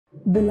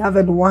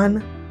Beloved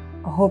one,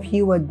 I hope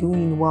you are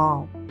doing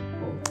well.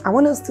 I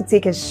want us to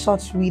take a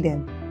short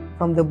reading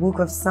from the book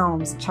of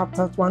Psalms,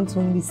 chapter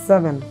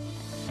 127.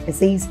 It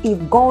says,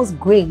 if God's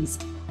grace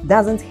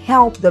doesn't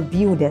help the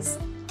builders,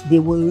 they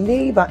will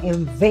labor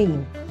in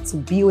vain to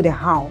build a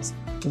house.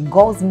 If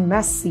God's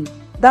mercy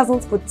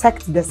doesn't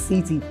protect the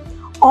city,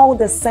 all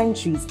the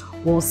centuries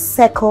will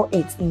circle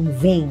it in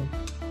vain.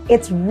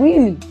 It's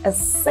really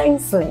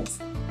senseless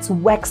to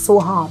work so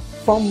hard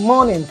from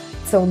morning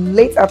till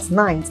late at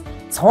night,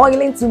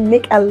 toiling to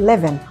make a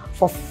living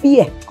for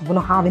fear of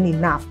not having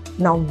enough.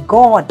 Now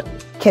God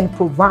can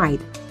provide.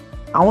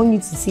 I want you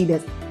to see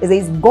this. It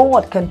says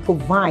God can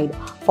provide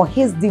for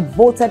his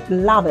devoted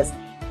lovers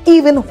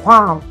even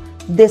while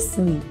they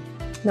sleep.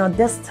 Now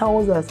this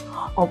tells us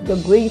of the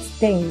great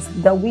things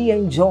that we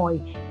enjoy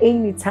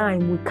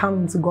anytime we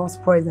come into God's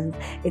presence.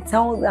 It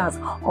tells us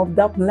of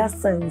the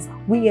blessings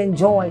we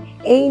enjoy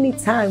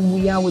anytime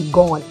we are with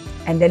God.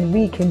 And then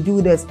we can do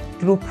this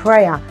through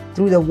prayer,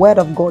 through the word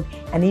of God,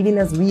 and even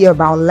as we are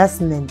about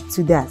listening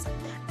to that.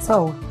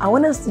 So I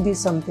want us to do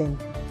something.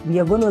 We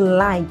are going to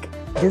like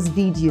this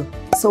video.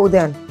 So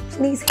then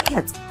please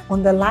hit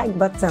on the like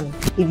button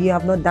if you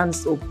have not done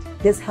so.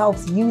 This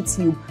helps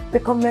YouTube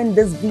recommend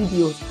these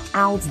videos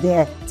out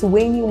there to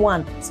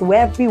anyone, so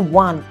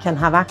everyone can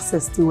have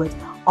access to it.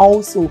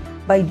 Also,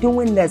 by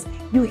doing this,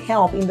 you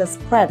help in the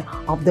spread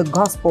of the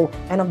gospel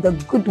and of the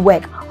good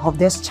work of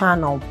this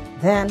channel.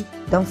 Then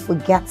don't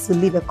forget to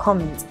leave a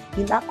comment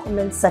in that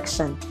comment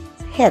section.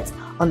 Hit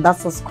on that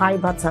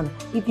subscribe button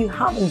if you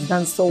haven't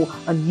done so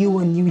and you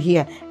are new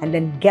here, and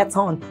then get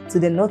on to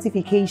the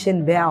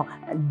notification bell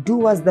and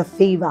do us the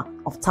favor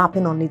of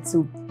tapping on it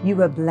too.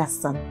 You are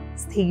blessed.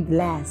 Stay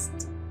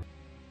blessed.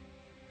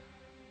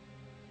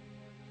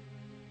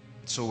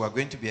 So we're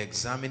going to be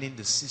examining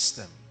the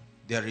system.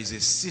 There is a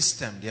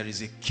system, there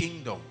is a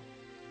kingdom.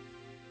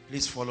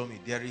 Please follow me.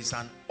 There is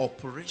an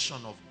operation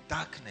of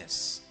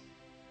darkness.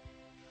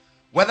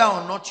 Whether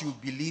or not you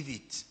believe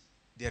it,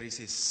 there is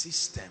a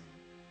system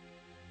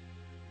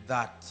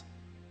that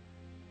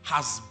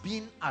has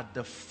been at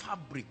the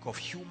fabric of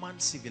human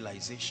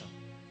civilization.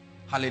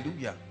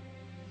 Hallelujah.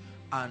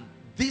 And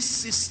this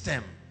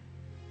system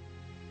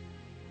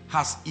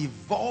has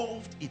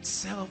evolved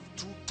itself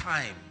through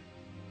time.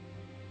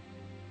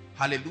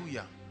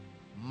 Hallelujah.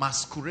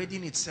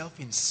 Masquerading itself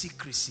in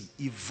secrecy,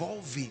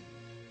 evolving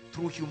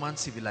through human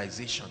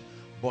civilization,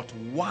 but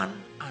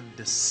one and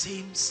the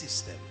same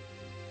system.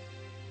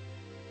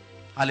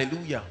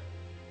 Hallelujah.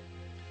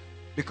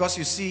 Because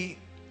you see,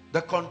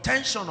 the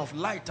contention of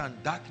light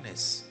and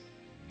darkness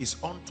is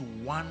unto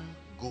one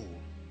goal: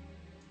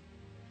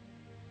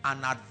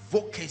 an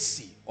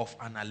advocacy of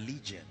an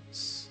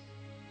allegiance.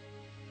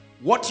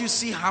 What you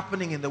see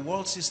happening in the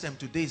world system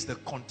today is the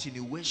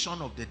continuation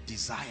of the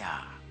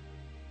desire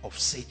of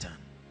Satan.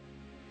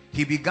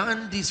 He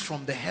began this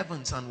from the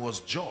heavens and was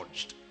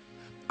judged.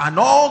 And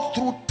all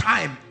through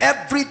time,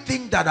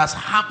 everything that has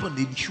happened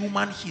in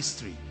human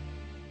history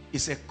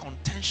is a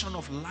contention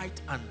of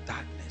light and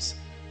darkness,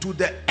 to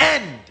the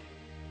end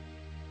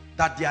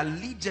that the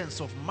allegiance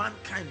of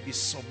mankind be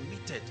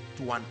submitted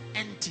to an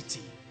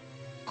entity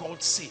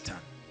called Satan.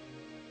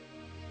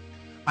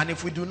 And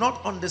if we do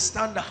not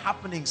understand the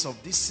happenings of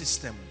this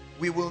system,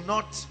 we will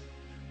not,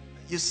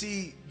 you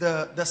see,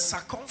 the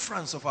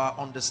circumference of our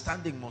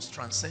understanding must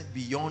transcend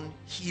beyond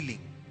healing.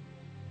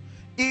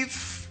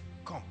 If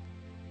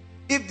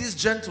this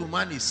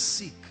gentleman is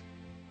sick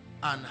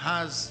and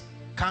has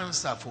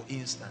cancer, for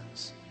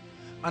instance,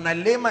 and I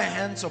lay my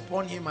hands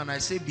upon him and I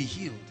say, be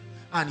healed,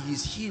 and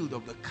he's healed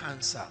of the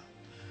cancer,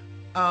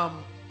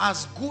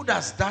 as good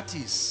as that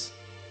is,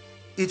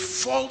 it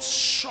falls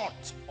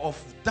short of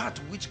that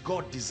which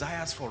God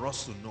desires for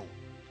us to know.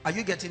 Are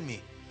you getting me?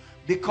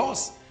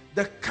 Because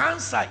the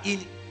cancer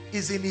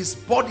is in his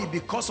body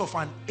because of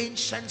an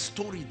ancient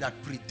story that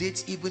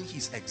predates even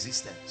his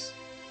existence.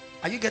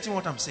 Are you getting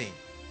what I'm saying?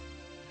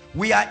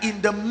 We are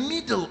in the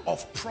middle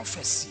of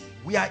prophecy.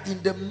 We are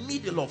in the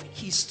middle of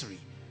history.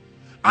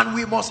 And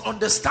we must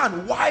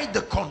understand why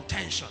the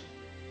contention.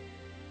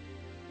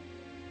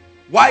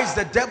 Why is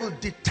the devil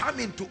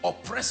determined to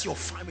oppress your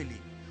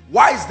family?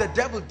 Why is the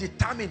devil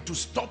determined to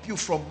stop you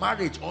from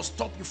marriage or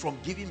stop you from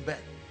giving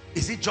birth?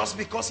 Is it just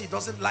because he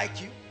doesn't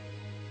like you?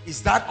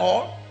 Is that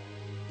all?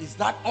 Is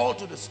that all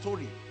to the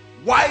story?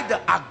 Why the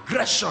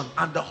aggression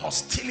and the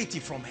hostility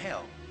from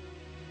hell?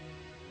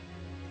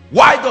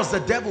 Why does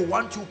the devil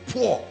want you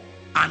poor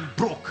and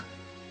broke?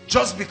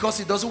 Just because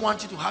he doesn't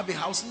want you to have a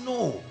house?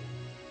 No.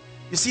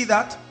 You see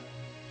that?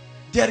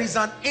 There is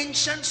an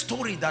ancient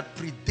story that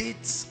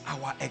predates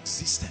our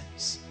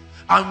existence.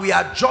 And we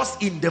are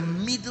just in the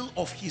middle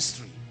of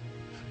history.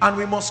 And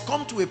we must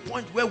come to a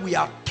point where we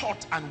are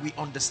taught and we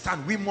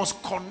understand. We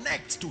must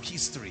connect to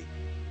history.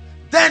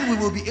 Then we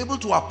will be able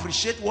to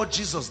appreciate what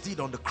Jesus did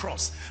on the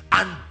cross.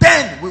 And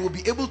then we will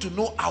be able to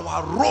know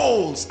our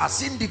roles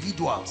as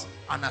individuals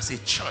and as a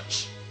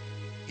church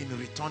in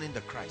returning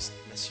the Christ.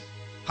 Bless you.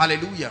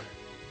 Hallelujah.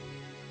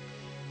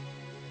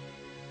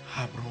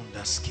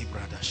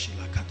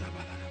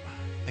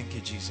 Thank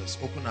you, Jesus.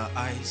 Open our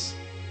eyes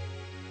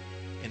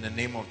in the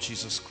name of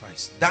Jesus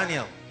Christ.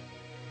 Daniel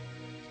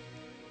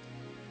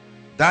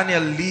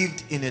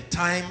lived in a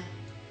time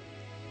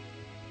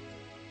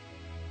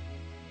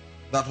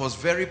that was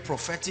very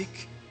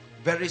prophetic,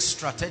 very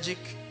strategic.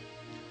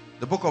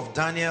 The book of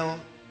Daniel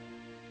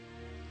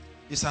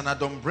is an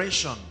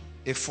adumbration,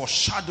 a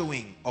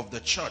foreshadowing of the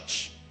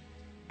church,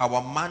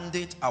 our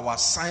mandate, our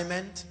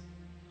assignment.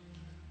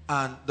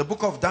 And the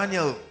book of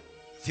Daniel,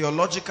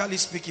 theologically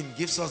speaking,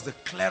 gives us the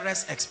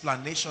clearest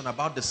explanation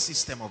about the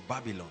system of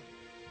Babylon.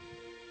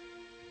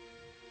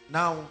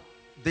 Now,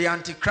 the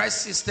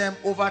Antichrist system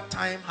over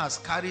time has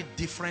carried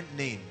different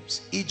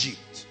names.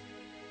 Egypt,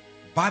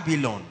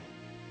 Babylon,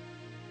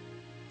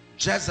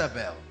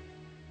 Jezebel,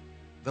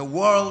 the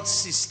world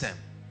system.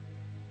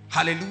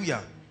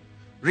 Hallelujah.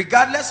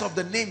 Regardless of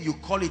the name you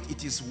call it,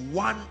 it is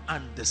one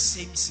and the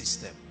same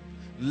system,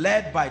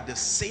 led by the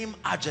same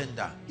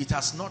agenda. It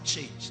has not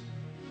changed.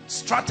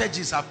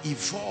 Strategies have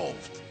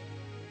evolved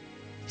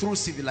through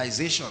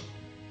civilization,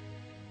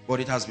 but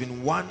it has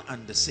been one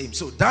and the same.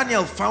 So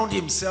Daniel found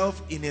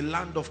himself in a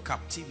land of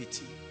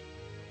captivity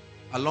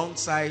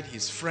alongside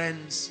his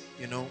friends,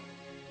 you know,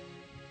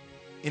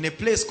 in a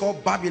place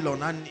called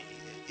Babylon. And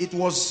it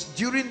was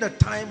during the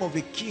time of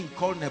a king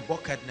called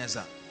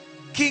Nebuchadnezzar.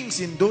 Kings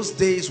in those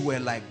days were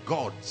like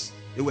gods.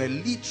 They were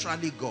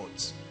literally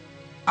gods.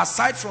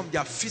 Aside from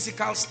their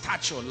physical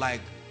stature, like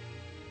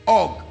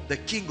Og, the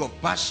king of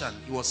Bashan,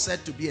 he was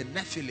said to be a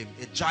Nephilim,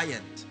 a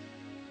giant.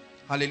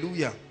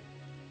 Hallelujah.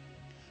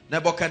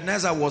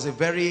 Nebuchadnezzar was a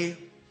very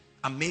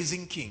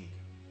amazing king.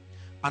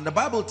 And the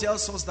Bible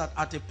tells us that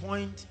at a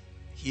point,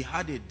 he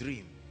had a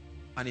dream.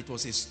 And it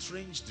was a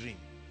strange dream.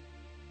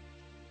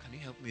 Can you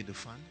help me with the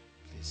fan,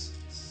 please?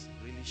 It's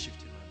really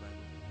shifting my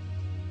Bible.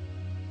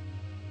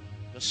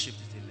 Just shift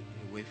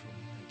it away from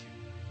me. Thank you.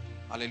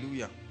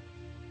 Hallelujah.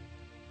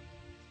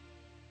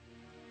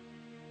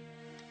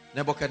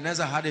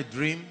 Nebuchadnezzar had a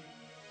dream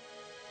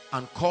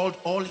and called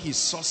all his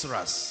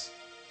sorcerers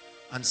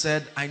and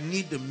said, I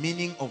need the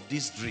meaning of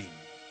this dream.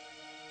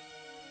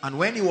 And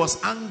when he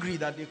was angry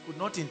that they could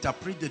not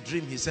interpret the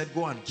dream, he said,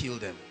 go and kill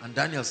them. And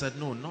Daniel said,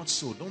 no, not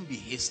so. Don't be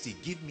hasty.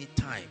 Give me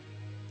time.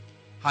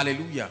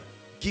 Hallelujah.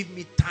 Give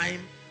me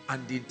time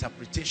and the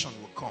interpretation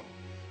will come.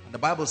 And the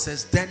Bible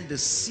says, then the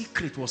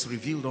secret was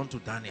revealed unto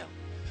Daniel.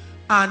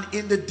 And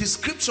in the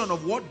description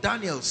of what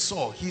Daniel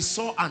saw, he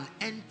saw an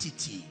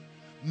entity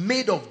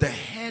made of the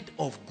head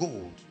of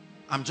gold.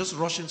 I'm just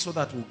rushing so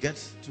that we'll get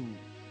to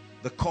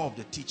the core of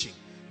the teaching.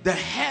 The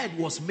head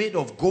was made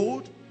of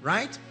gold,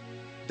 right?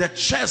 The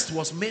chest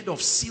was made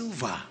of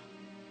silver.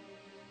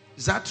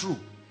 Is that true?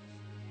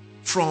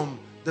 From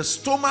the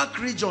stomach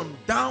region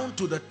down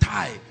to the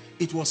thigh,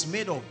 it was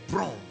made of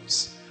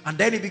bronze. And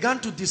then he began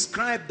to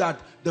describe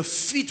that the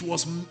feet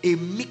was a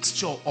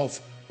mixture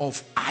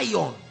of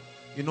iron.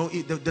 You know,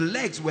 the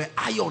legs were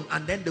iron,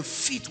 and then the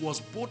feet was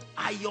both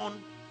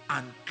iron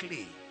and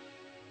clay.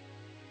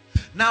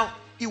 Now,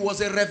 it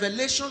was a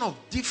revelation of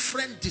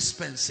different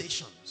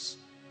dispensations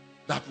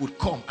that would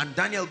come. And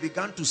Daniel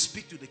began to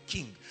speak to the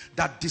king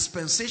that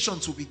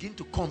dispensations will begin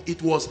to come.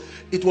 It was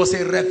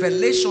a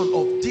revelation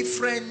of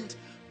different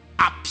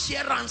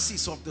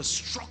appearances of the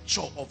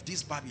structure of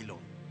this Babylon.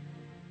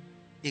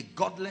 A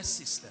godless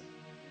system.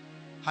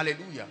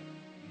 Hallelujah.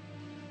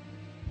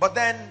 But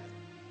then,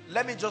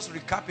 let me just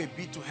recap a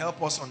bit to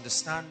help us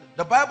understand.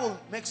 The Bible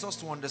makes us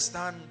to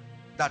understand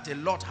that a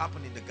lot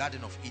happened in the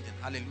Garden of Eden.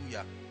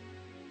 Hallelujah.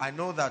 I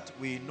know that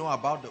we know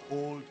about the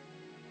old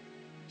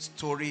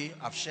story.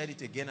 I've shared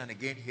it again and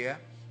again here.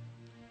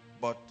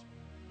 But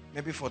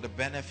maybe for the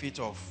benefit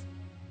of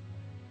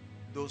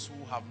those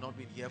who have not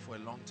been here for a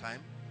long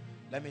time,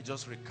 let me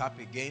just recap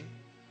again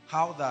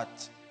how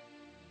that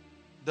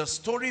the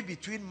story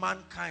between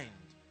mankind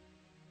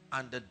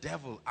and the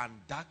devil and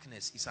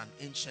darkness is an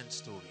ancient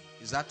story.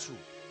 Is that true?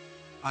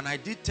 And I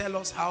did tell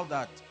us how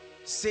that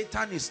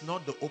Satan is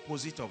not the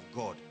opposite of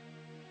God.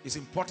 It's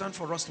important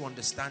for us to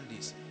understand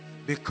this,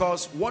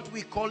 because what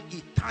we call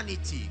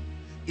eternity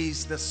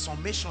is the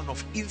summation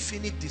of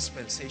infinite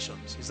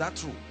dispensations. Is that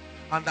true?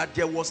 And that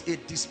there was a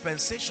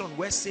dispensation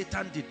where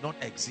Satan did not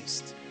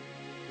exist.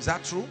 Is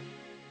that true?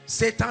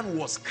 Satan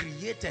was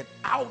created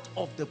out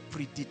of the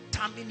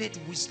predeterminate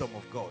wisdom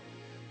of God.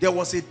 There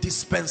was a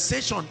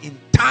dispensation in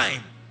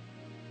time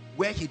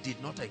where he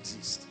did not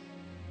exist.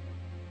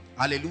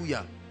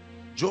 Hallelujah.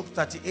 Job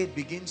 38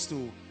 begins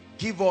to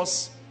give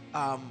us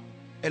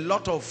a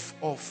lot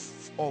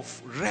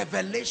of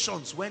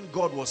revelations when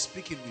God was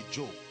speaking with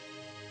Job.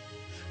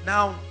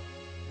 Now,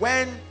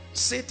 when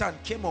Satan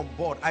came on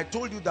board, I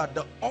told you that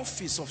the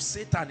office of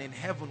Satan in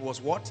heaven was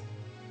what?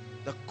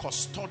 The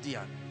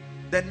custodian.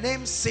 The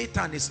name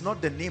Satan is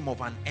not the name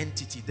of an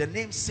entity. The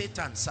name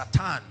Satan,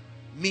 Satan,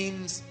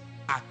 means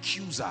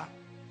accuser.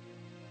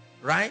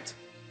 Right?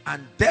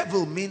 And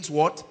devil means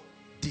what?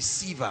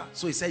 Deceiver.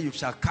 So he said, you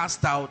shall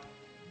cast out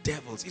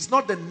devils. It's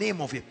not the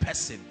name of a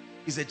person.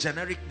 It's a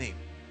generic name.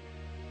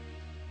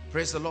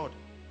 Praise the Lord.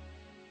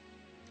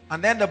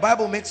 And then the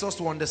Bible makes us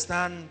to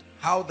understand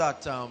how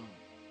that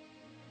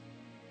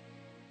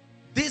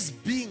This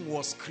being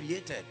was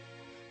created,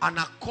 and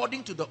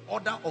according to the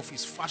order of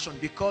his fashion,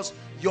 because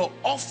your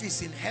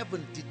office in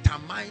heaven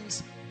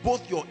determines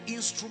both your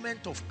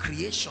instrument of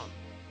creation,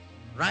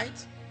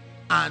 right,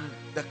 and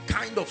the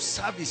kind of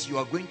service you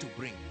are going to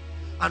bring.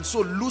 And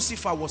so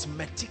Lucifer was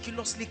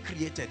meticulously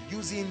created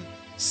using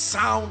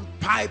sound,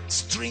 piped,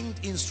 stringed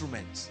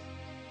instruments.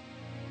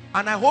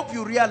 And I hope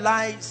you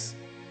realize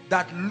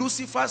that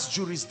Lucifer's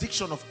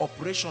jurisdiction of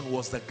operation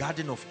was the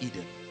Garden of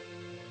Eden.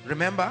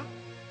 Remember,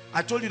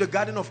 I told you the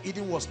Garden of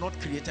Eden was not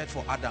created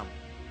for Adam.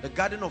 The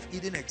Garden of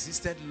Eden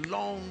existed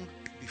long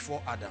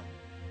before Adam.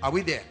 Are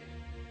we there?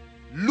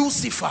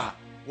 Lucifer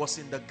was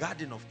in the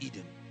Garden of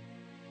Eden.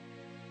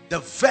 The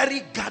very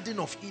Garden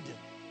of Eden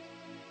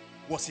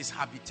was his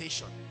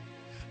habitation.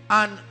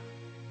 And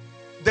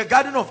the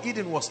Garden of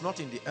Eden was not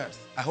in the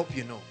earth. I hope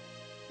you know.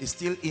 It's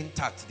still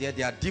intact there.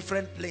 There are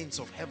different planes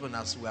of heaven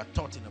as we are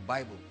taught in the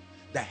Bible.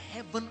 The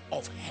heaven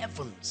of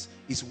heavens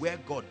is where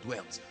God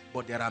dwells.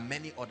 But there are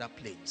many other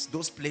planes.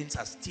 Those planes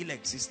are still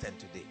existent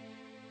today.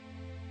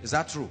 Is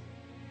that true?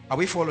 Are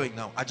we following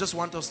now? I just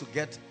want us to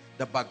get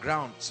the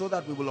background so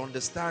that we will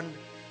understand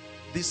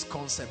this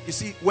concept. You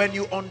see, when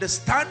you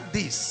understand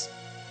this,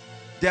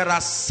 there are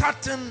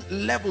certain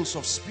levels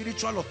of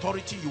spiritual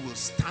authority you will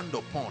stand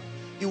upon.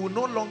 It will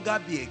no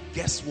longer be a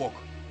guesswork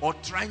or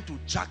trying to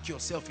jack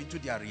yourself into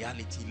their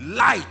reality.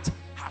 Light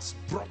has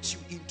brought you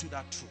into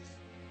that truth.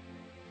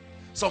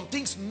 Some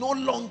things no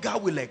longer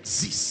will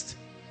exist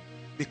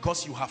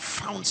because you have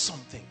found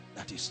something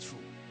that is true.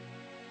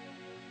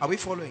 Are we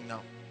following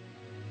now?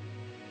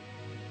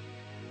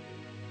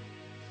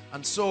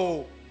 And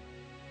so,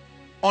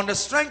 on the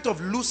strength of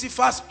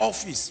Lucifer's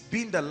office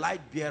being the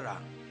light bearer,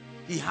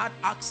 he had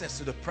access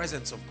to the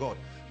presence of God.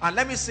 And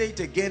let me say it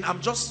again,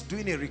 I'm just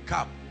doing a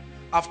recap.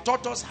 I've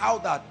taught us how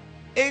that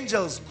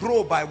angels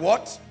grow by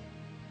what?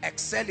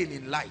 Excelling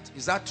in light.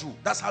 Is that true?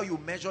 That's how you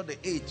measure the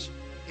age.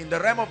 In the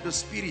realm of the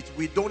spirit,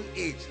 we don't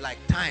age like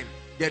time.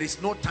 There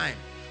is no time.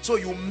 So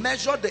you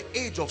measure the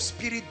age of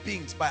spirit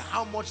beings by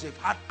how much they've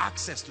had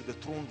access to the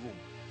throne room.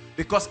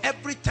 Because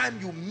every time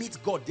you meet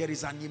God, there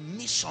is an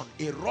emission,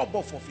 a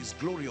rub-off of his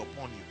glory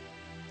upon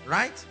you.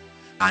 Right?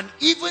 And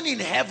even in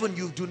heaven,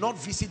 you do not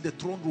visit the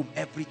throne room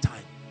every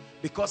time.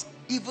 Because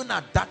even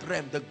at that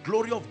realm, the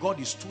glory of God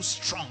is too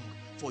strong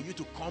for you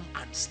to come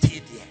and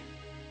stay there.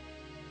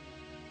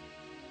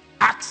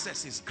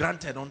 Access is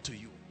granted unto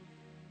you.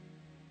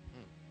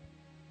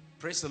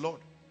 Praise the Lord.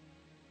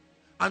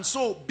 And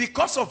so,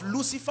 because of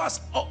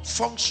Lucifer's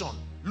function,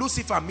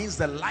 Lucifer means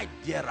the light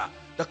bearer,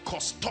 the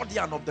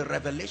custodian of the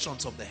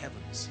revelations of the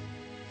heavens.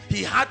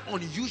 He had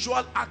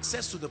unusual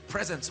access to the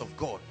presence of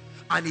God,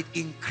 and it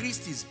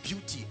increased his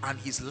beauty and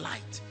his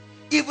light.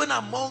 Even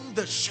among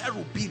the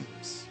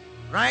cherubims,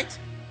 right?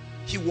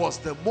 He was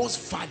the most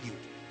valued.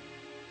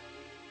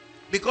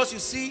 Because you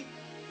see,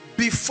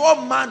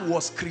 before man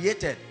was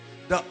created,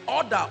 the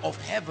order of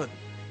heaven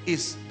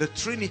is the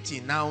Trinity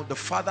now, the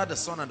Father, the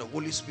Son, and the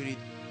Holy Spirit.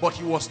 But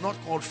he was not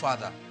called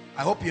Father.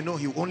 I hope you know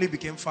he only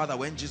became Father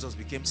when Jesus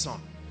became Son.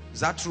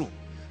 Is that true?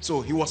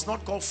 So he was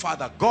not called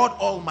Father. God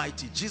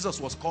Almighty, Jesus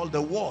was called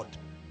the Word.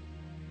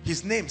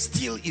 His name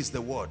still is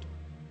the Word.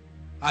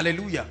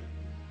 Hallelujah.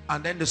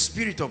 And then the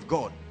Spirit of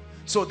God.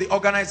 So the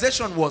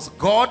organization was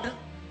God.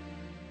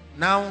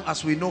 Now,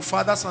 as we know,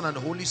 Father, Son, and the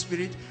Holy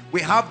Spirit.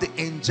 We have the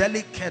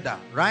angelic cadre,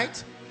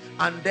 right?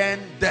 And then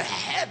the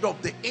head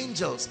of the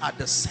angels are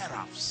the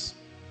seraphs.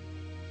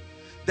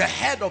 The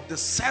head of the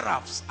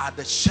seraphs are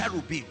the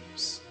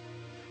cherubims.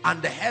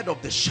 And the head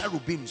of the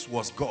cherubims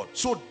was God.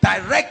 So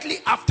directly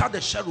after the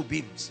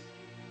cherubims,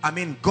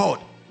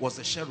 God was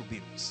the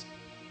cherubims.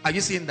 Are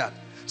you seeing that?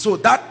 So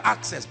that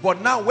access.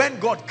 But now when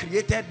God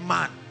created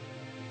man,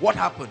 what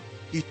happened?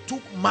 He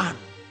took man,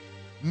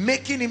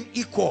 making him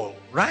equal,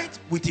 right,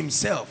 with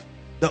himself.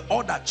 The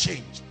order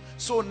changed.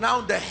 So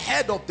now the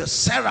head of the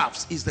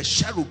seraphs is the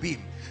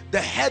cherubim.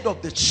 The head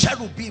of the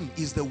cherubim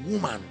is the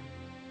woman.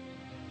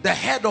 The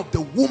head of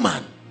the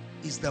woman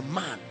is the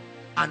man.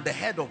 And the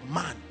head of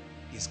man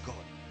is God.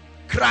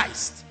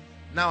 Christ.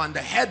 Now, and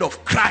the head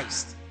of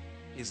Christ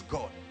is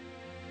God.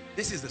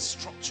 This is the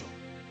structure.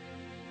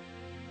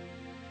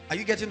 Are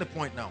you getting the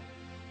point now?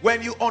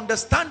 When you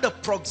understand the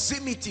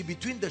proximity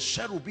between the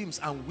cherubims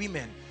and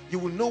women, you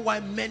will know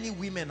why many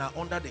women are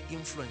under the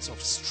influence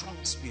of strong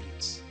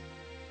spirits.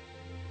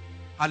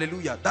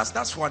 Hallelujah.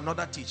 That's for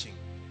another teaching.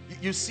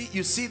 You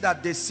see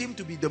that they seem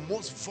to be the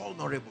most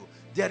vulnerable.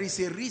 There is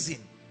a reason.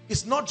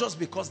 It's not just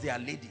because they are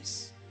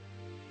ladies.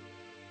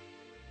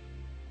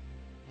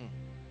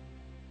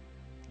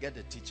 Get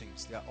the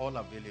teachings. They are all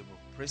available.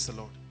 Praise the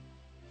Lord.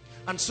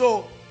 And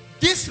so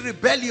this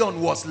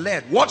rebellion was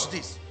led. Watch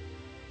this.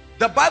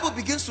 The Bible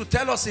begins to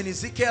tell us in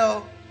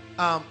Ezekiel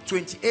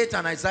 28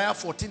 and Isaiah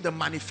 14, the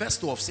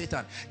manifesto of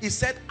Satan. He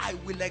said, I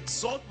will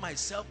exalt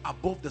myself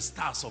above the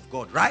stars of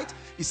God, right?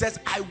 He says,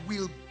 I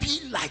will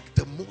be like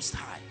the Most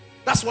High.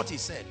 That's what he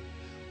said.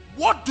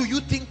 What do you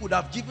think would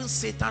have given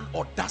Satan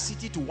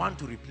audacity to want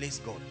to replace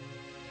God?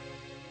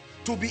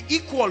 To be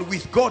equal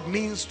with God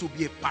means to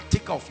be a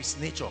partaker of his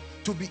nature.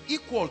 To be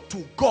equal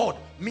to God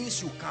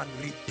means you can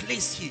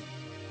replace him.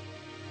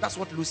 That's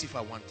what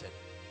Lucifer wanted.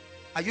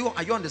 Are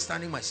you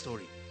understanding my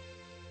story?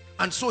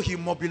 And so he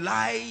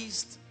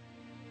mobilized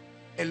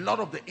a lot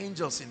of the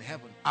angels in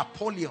heaven.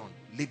 Apollyon,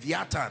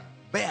 Leviathan,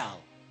 Baal,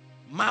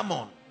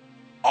 Mammon.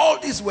 All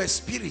these were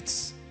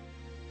spirits.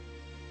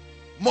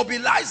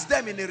 Mobilized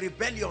them in a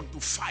rebellion to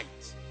fight.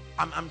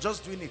 I'm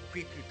just doing a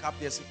quick recap.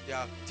 There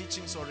are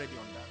teachings already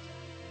on that.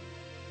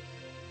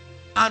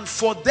 And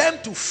for them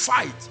to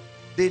fight,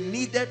 they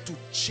needed to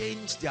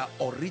change their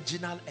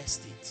original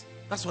estate.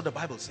 That's what the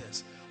Bible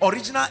says.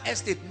 Original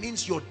estate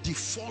means your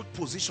default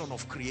position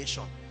of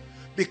creation.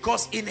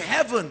 Because in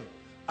heaven,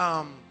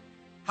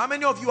 how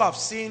many of you have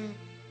seen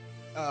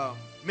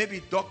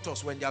maybe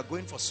doctors when they are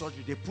going for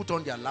surgery, they put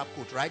on their lab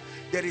coat, right?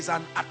 There is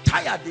an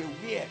attire they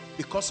wear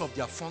because of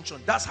their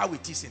function. That's how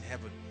it is in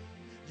heaven.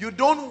 You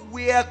don't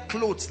wear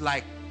clothes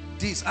like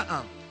this.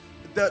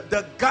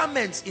 The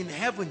garments in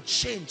heaven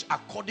change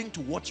according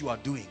to what you are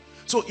doing.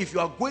 So if you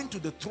are going to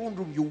the throne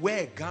room, you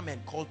wear a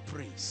garment called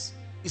praise.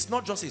 It's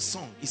not just a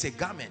song, it's a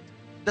garment.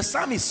 The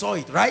psalmist saw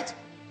it, right?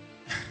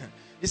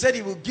 He said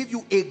he will give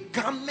you a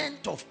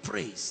garment of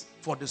praise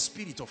for the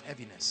spirit of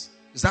heaviness.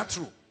 Is that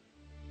true?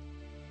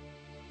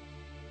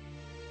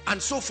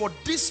 And so for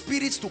these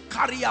spirits to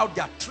carry out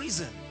their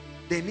treason,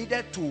 they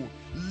needed to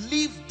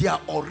leave their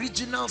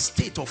original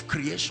state of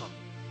creation,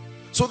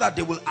 so that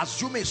they will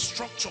assume a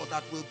structure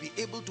that will be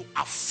able to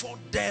afford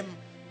them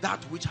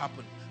that which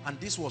happened. And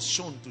this was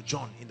shown to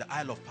John in the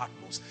Isle of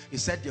Patmos. He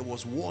said there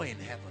was war in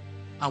heaven.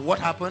 And what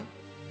happened?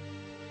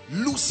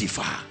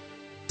 Lucifer,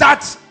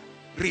 that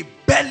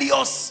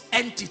rebellious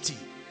entity,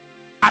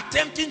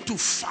 attempting to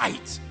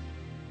fight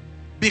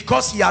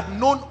because he had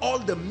known all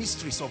the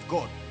mysteries of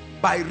God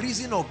by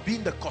reason of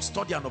being the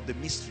custodian of the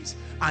mysteries.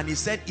 And he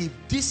said, if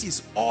this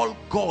is all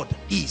God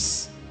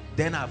is,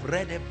 then I've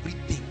read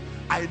everything.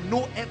 I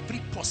know every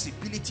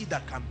possibility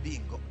that can be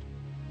in God.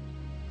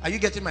 Are you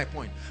getting my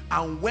point?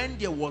 And when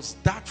there was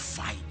that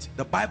fight,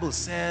 the Bible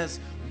says,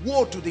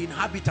 woe to the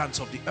inhabitants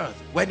of the earth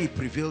when he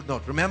prevailed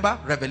not. Remember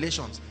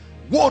Revelations.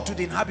 Woe to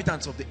the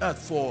inhabitants of the earth,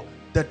 for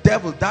the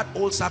devil, that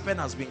old serpent,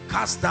 has been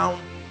cast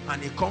down,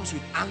 and he comes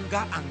with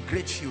anger and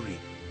great fury.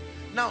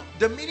 Now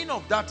the meaning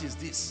of that is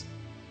this: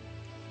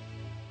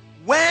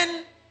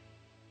 when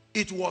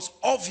it was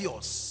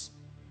obvious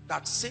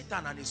that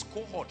Satan and his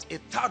cohort, a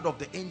third of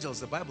the angels,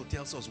 the Bible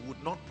tells us,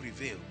 would not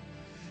prevail,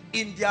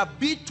 in their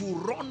bid to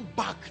run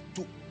back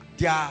to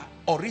their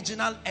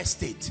original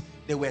estate,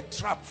 they were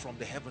trapped from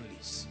the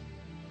heavenlies.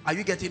 Are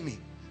you getting me?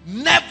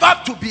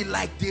 Never to be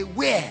like they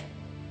were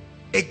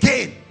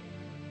again,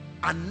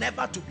 and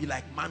never to be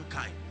like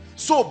mankind.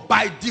 So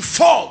by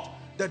default,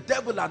 the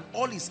devil and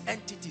all his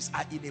entities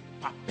are in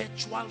a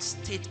perpetual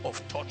state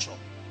of torture,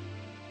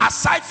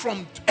 aside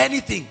from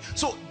anything.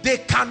 So they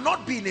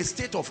cannot be in a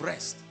state of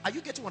rest. Are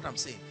you getting what I'm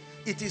saying?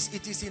 It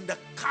is in the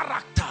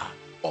character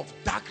of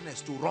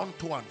darkness to run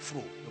to and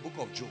fro. The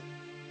book of Job,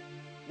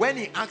 when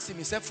he asked him,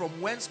 he said, from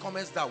whence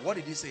comest thou? What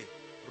did he say?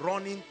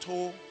 Running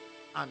to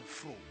and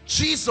fro.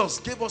 Jesus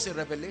gave us a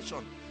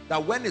revelation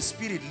that when a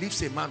spirit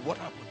leaves a man, what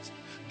happens?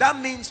 That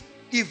means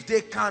if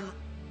they can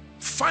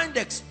find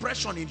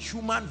expression in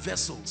human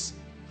vessels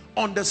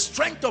on the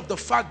strength of the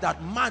fact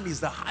that man is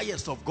the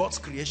highest of God's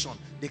creation,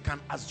 they can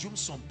assume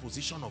some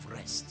position of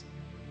rest.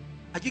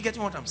 Are you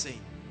getting what I'm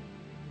saying?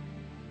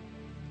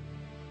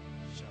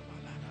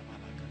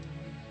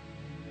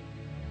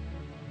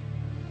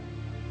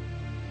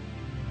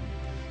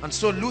 And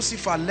so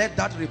Lucifer led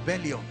that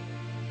rebellion,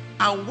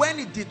 and when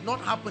it did not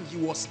happen, he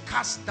was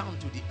cast down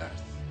to the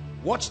earth.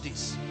 Watch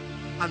this.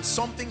 And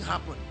something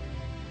happened,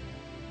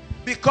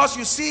 because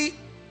you see,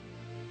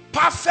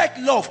 perfect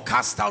love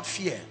casts out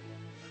fear.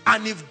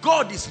 And if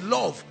God is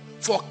love,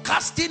 for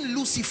casting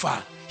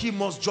Lucifer, he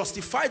must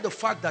justify the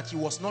fact that he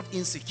was not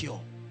insecure.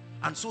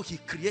 And so he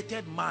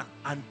created man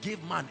and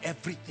gave man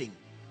everything,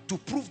 to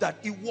prove that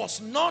it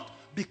was not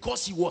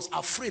because he was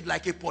afraid,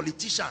 like a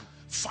politician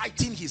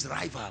fighting his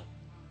rival.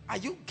 Are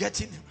you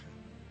getting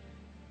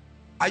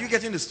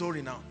the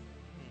story now?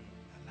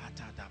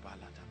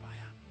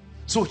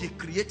 So he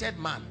created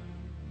man.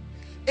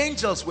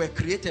 Angels were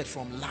created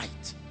from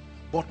light,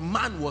 but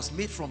man was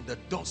made from the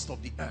dust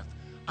of the earth.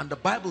 And the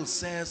Bible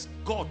says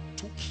God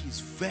took his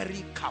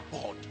very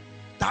cupboard,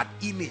 that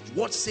image,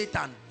 what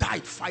Satan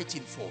died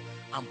fighting for,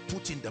 and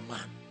put in the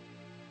man.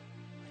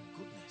 My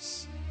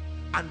goodness.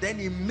 And then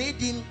he made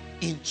him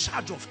in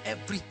charge of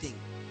everything.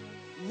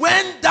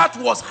 When that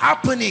was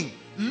happening,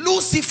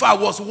 Lucifer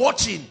was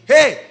watching.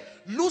 Hey,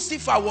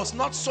 Lucifer was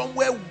not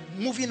somewhere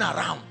moving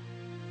around.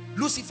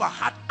 Lucifer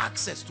had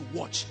access to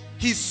watch.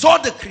 He saw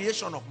the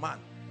creation of man.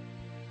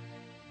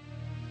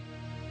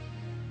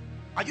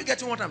 Are you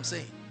getting what I'm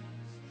saying?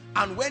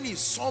 And when he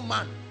saw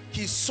man,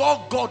 he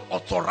saw God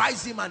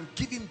authorize him and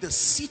give him the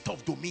seat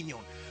of dominion.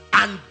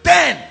 And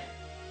then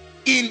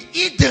in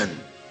Eden,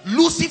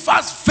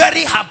 Lucifer's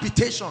very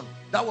habitation,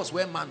 that was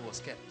where man was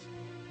kept.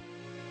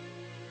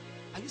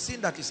 Are you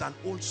seeing that it's an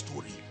old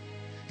story?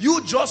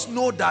 You just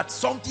know that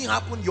something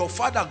happened. Your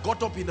father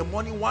got up in the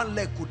morning, one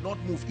leg could not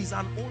move. It's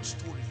an old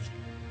story.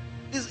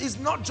 It's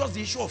not just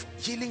the issue of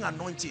healing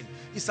anointing.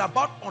 It's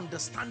about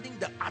understanding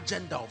the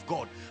agenda of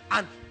God.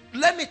 And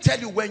let me tell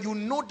you, when you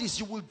know this,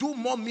 you will do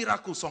more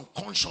miracles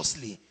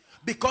unconsciously.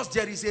 Because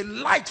there is a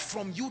light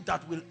from you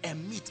that will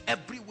emit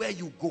everywhere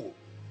you go.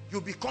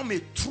 You become a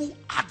true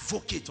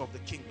advocate of the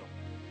kingdom.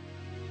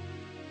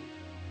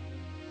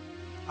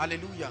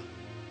 Hallelujah.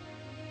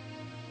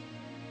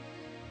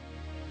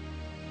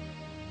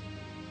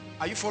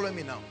 Are you following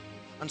me now?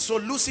 And so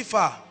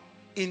Lucifer,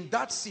 in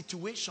that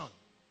situation,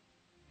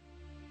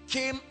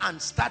 came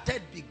and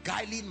started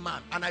beguiling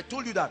man. And I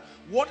told you that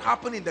what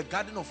happened in the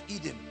Garden of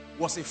Eden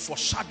was a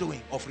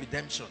foreshadowing of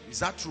redemption. Is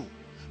that true?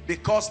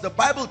 Because the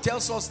Bible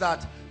tells us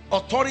that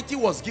authority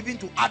was given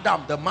to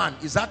Adam, the man.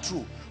 Is that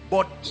true?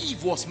 But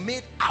Eve was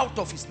made out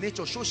of his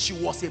nature, so she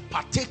was a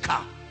partaker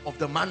of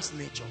the man's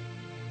nature.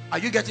 Are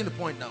you getting the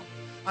point now?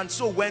 And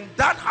so when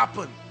that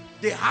happened,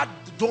 they had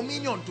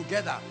dominion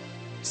together.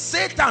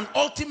 Satan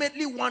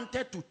ultimately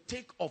wanted to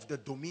take off the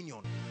dominion.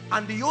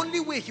 And the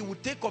only way he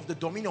would take off the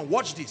dominion,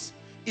 watch this,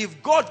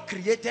 if God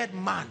created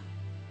man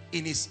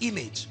in his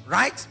image,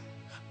 right?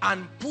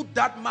 And put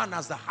that man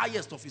as the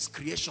highest of his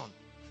creation,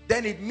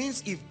 then it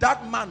means if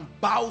that man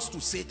bows to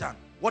Satan,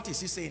 what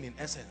is he saying in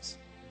essence?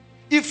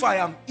 If I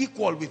am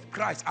equal with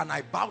Christ and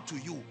I bow to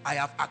you, I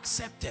have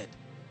accepted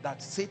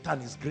that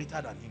Satan is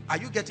greater than him. Are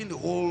you getting the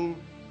whole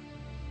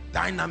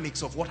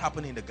dynamics of what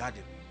happened in the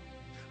garden?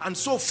 And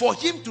so for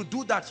him to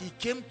do that, he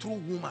came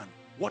through woman.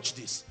 Watch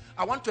this.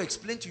 I want to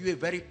explain to you a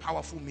very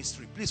powerful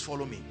mystery. Please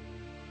follow me.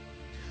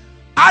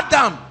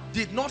 Adam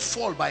did not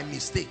fall by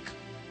mistake.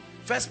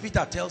 First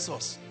Peter tells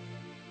us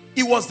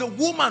it was the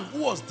woman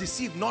who was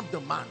deceived, not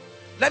the man.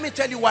 Let me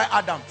tell you why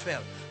Adam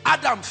fell.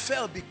 Adam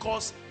fell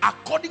because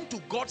according to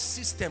God's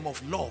system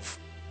of love,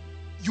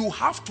 you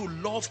have to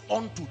love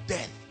unto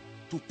death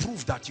to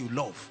prove that you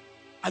love.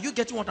 Are you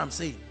getting what I'm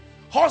saying?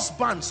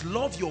 Husbands,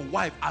 love your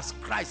wife as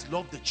Christ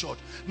loved the church.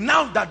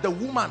 Now that the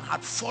woman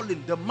had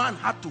fallen, the man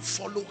had to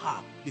follow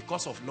her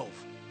because of love.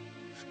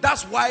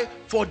 That's why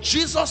for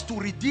Jesus to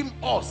redeem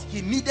us,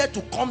 he needed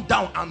to come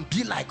down and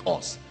be like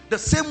us. The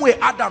same way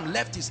Adam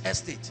left his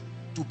estate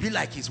to be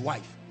like his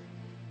wife.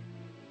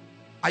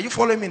 Are you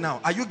following me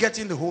now? Are you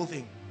getting the whole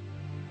thing?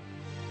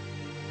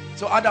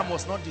 So Adam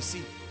was not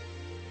deceived.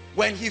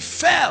 When he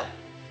fell,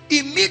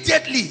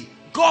 immediately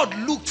God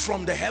looked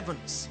from the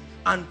heavens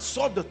and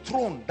saw the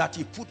throne that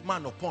he put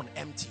man upon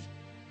empty.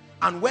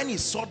 And when he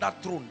saw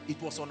that throne, it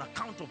was on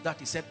account of that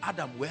he said,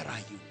 Adam, where are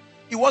you?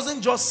 He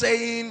wasn't just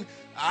saying,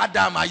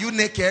 Adam, are you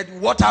naked?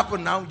 What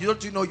happened now?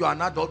 Don't you know you're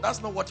an adult?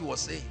 That's not what he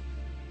was saying.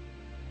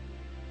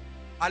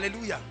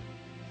 Hallelujah.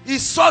 He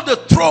saw the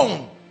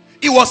throne.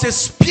 It was a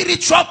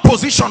spiritual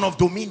position of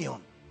dominion.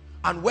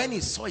 And when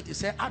he saw it, he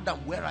said, Adam,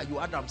 where are you?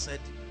 Adam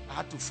said, I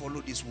had to follow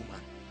this woman.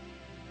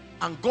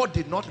 And God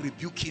did not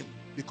rebuke him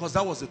because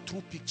that was a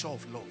true picture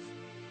of love.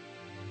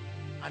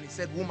 And he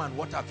said, woman,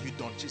 what have you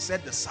done? She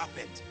said, the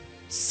serpent.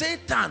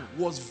 Satan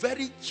was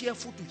very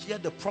careful to hear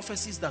the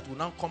prophecies that will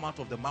now come out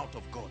of the mouth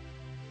of God.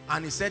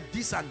 And he said,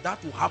 this and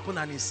that will happen.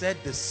 And he said,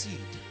 the seed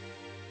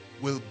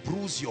will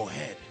bruise your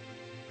head.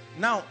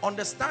 Now,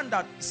 understand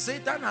that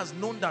Satan has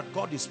known that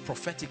God is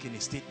prophetic in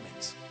his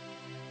statements.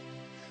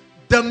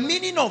 The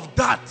meaning of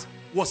that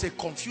was a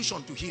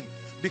confusion to him,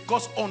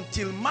 because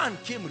until man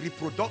came,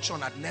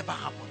 reproduction had never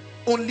happened.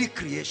 Only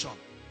creation.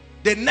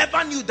 They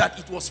never knew that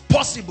it was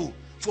possible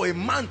for a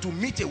man to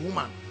meet a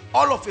woman.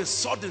 All of a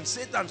sudden,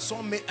 Satan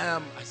saw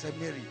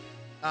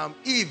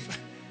Eve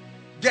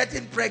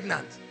getting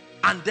pregnant,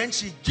 and then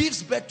she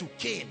gives birth to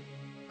Cain.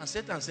 And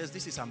Satan says,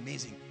 this is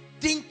amazing.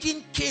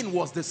 Thinking Cain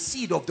was the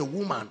seed of the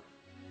woman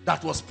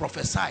that was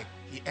prophesied,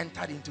 he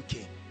entered into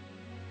Cain.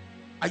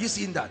 Are you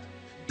seeing that?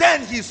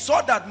 Then he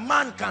saw that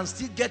man can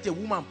still get a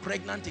woman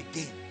pregnant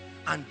again,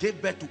 and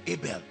gave birth to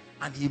Abel,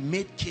 and he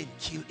made Cain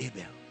kill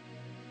Abel.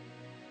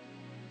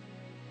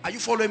 Are you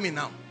following me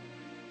now?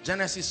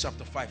 Genesis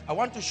chapter 5. I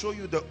want to show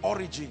you the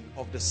origin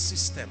of the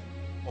system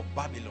of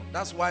Babylon.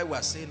 That's why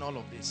we're saying all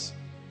of this.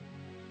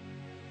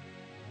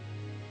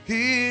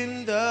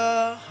 In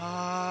the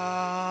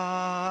highest,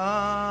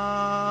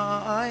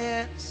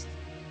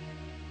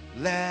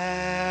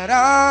 let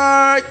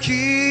our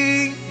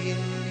King be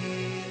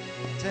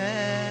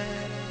lifted.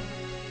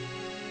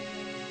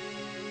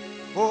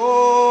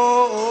 Oh,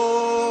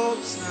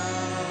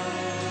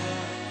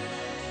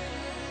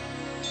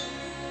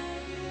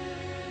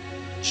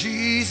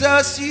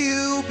 Jesus,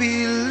 you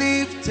be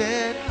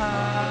lifted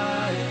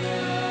higher,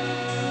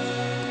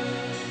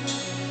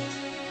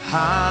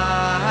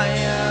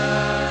 higher,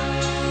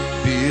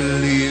 be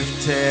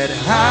lifted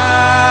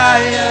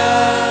higher,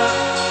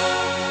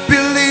 be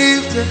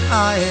lifted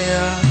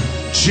higher.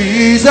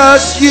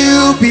 Jesus,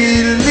 you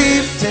be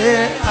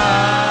lifted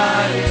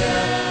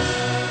higher,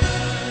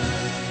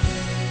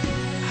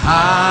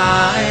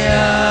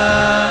 higher,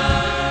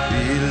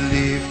 be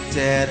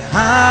lifted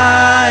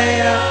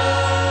higher.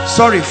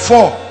 Sorry,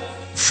 4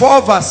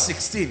 verse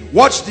 16.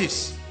 Watch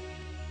this.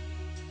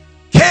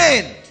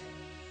 Cain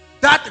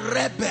that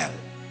rebel,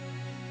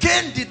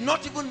 Cain did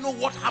not even know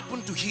what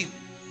happened to him.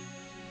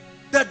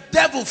 The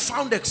devil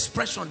found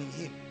expression in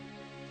him.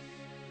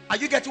 Are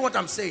you getting what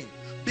I'm saying?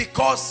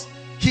 Because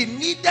he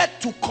needed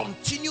to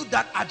continue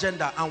that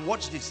agenda. And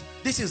watch this.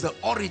 This is the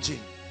origin.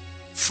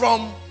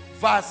 From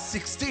verse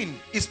 16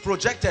 is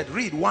projected.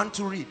 Read, 1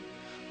 to read.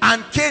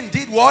 And Cain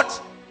did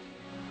what?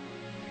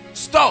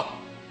 Stop.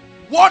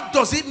 What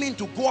does it mean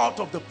to go out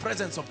of the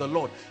presence of the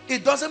Lord?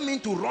 It doesn't mean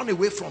to run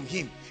away from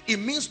him. It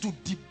means to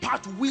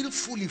depart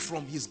willfully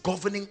from his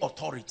governing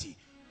authority.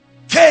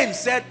 Cain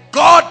said,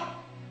 God,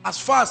 as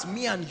far as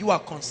me and you are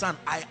concerned,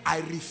 I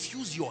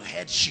refuse your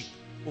headship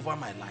over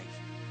my life.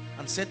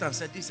 And Satan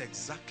said, this is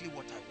exactly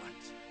what I want.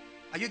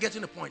 Are you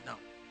getting the point now?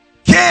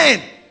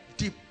 Cain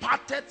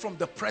departed from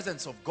the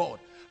presence of God,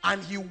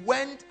 and he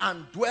went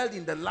and dwelled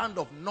in the land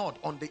of Nod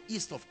on the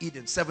east of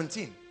Eden.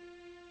 17.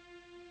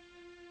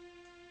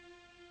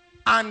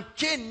 And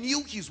Cain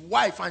knew his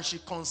wife, and she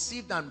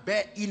conceived and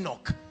bare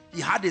Enoch.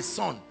 He had a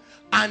son.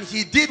 And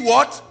he did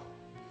what?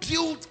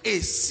 Built a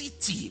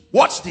city.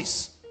 Watch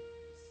this.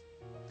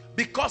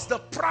 Because the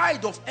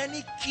pride of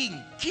any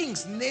king,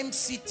 kings name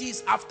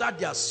cities after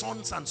their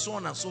sons and so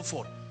on and so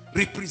forth,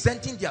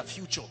 representing their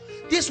future.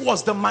 This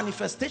was the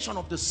manifestation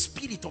of the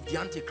spirit of the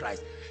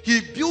Antichrist.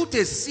 He built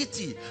a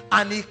city,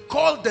 and he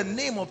called the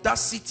name of that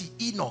city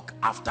Enoch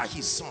after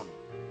his son.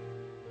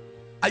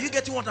 Are you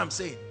getting what I'm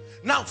saying?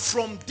 Now,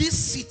 from this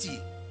city,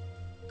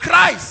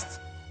 Christ,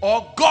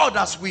 or God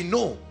as we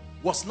know,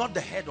 was not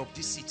the head of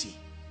this city.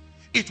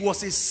 It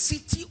was a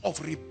city of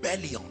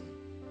rebellion.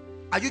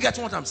 Are you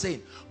getting what I'm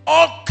saying?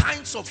 All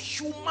kinds of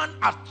human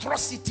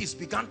atrocities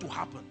began to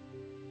happen.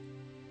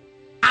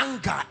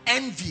 Anger,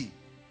 envy,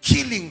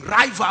 killing,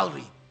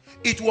 rivalry.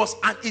 It was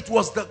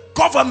the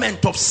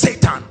government of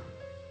Satan.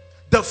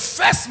 The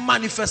first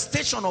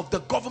manifestation of the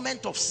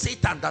government of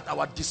Satan that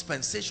our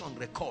dispensation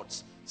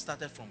records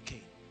started from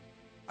Cain.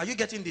 Are you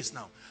getting this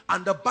now?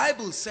 And the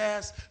Bible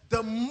says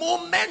the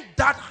moment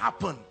that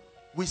happened,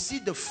 we see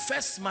the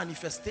first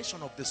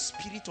manifestation of the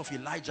spirit of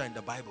Elijah in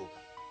the Bible.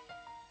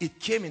 It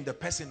came in the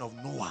person of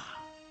Noah.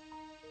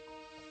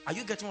 Are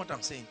you getting what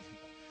I'm saying?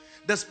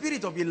 The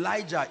spirit of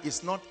Elijah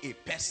is not a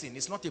person.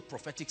 It's not a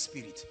prophetic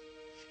spirit.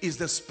 It's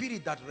the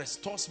spirit that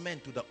restores men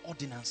to the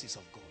ordinances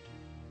of God.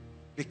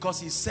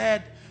 Because he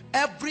said,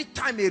 every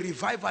time a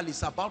revival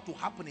is about to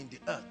happen in the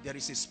earth, there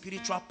is a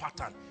spiritual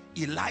pattern.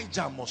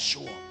 Elijah must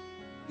show up.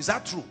 Is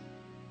that true?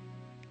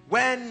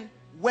 When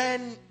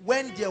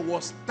there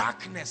was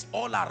darkness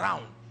all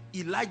around,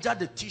 Elijah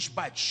the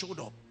Tishbite showed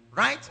up,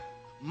 right?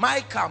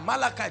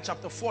 Malachi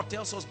chapter 4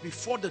 tells us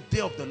before the day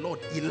of the Lord,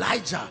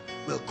 Elijah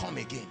will come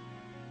again.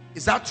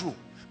 Is that true?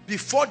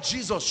 Before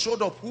Jesus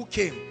showed up, who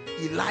came?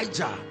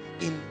 Elijah.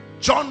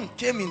 John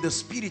came in the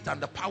spirit and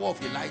the power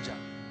of Elijah.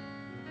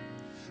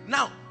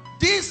 Now,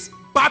 this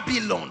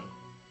Babylon,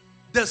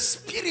 the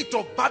spirit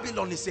of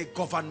Babylon is a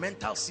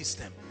governmental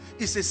system.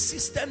 It's a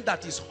system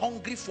that is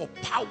hungry for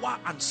power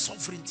and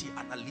sovereignty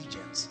and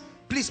allegiance.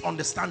 Please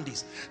understand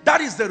this.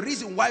 That is the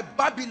reason why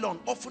Babylon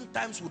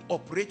oftentimes would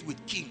operate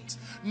with kings.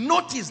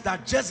 Notice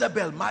that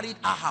Jezebel married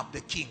Ahab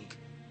the king.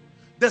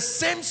 The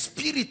same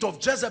spirit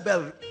of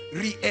Jezebel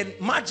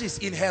re-emerges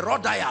in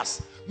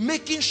Herodias,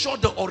 making sure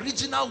the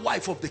original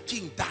wife of the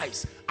king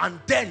dies. And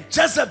then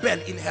Jezebel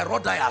in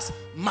Herodias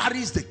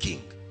marries the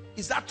king.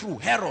 Is that true?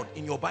 Herod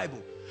in your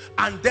Bible.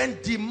 And then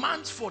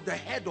demands for the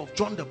head of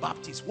John the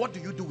Baptist. What do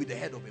you do with the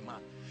head of a man?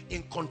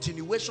 In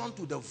continuation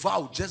to the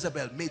vow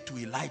Jezebel made to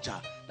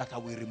Elijah, that I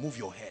will remove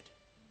your head.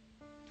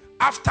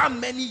 After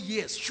many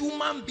years,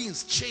 human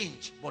beings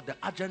change, but the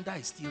agenda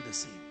is still the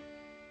same.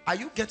 Are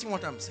you getting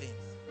what I'm saying?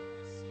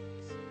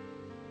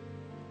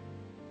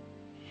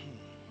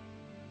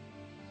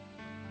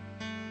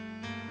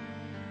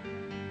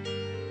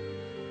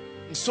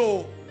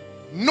 So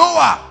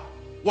Noah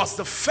was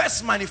the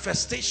first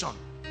manifestation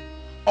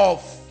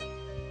of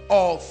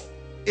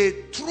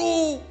a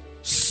true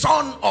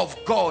son of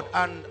God.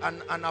 And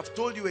I've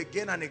told you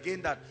again and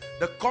again that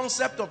the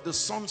concept of the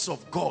sons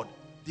of God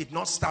did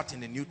not start in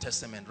the New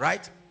Testament,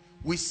 right?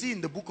 We see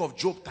in the book of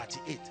Job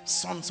 38,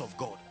 sons of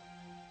God.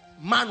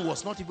 Man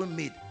was not even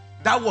made.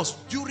 That was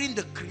during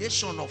the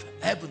creation of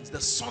heavens.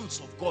 The sons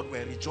of God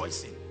were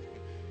rejoicing.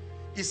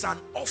 It's an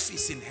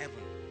office in heaven.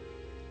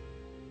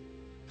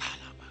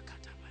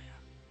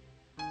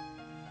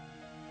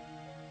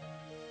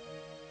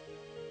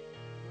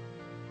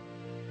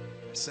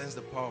 I sense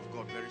the power of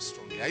God very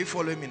strongly. Are you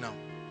following me now?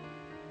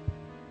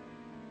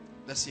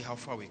 Let's see how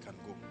far we can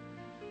go.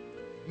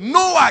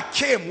 Noah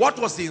came. What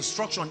was the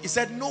instruction? He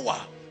said,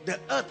 Noah, the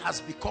earth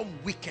has become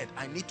wicked.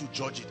 I need to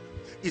judge it.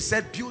 He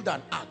said, build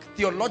an ark.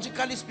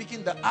 Theologically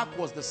speaking, the ark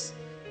was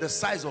the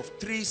size of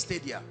 3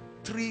 stadia,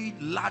 3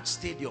 large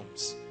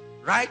stadiums,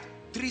 right?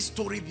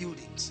 3-story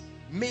buildings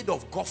made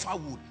of gopher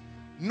wood.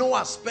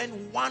 Noah spent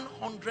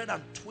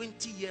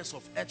 120 years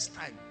of earth's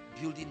time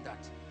building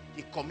that.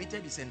 He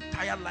committed his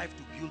entire life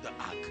to build the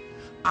ark.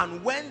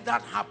 And when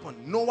that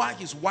happened, Noah,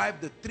 his wife,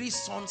 the 3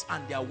 sons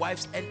and their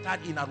wives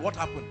entered in. And what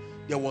happened?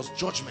 There was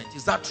judgment.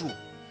 Is that true?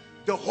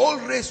 The whole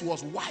race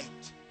was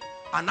wiped.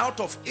 And out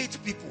of 8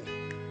 people,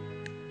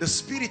 the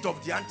spirit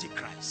of the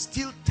Antichrist,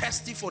 still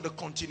thirsty for the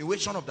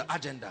continuation of the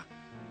agenda.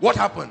 What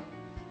happened?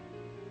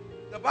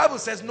 The Bible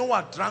says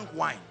Noah drank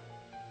wine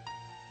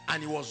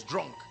and he was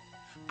drunk.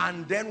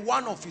 And then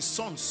one of his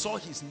sons saw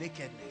his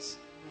nakedness.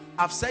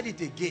 I've said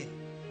it again.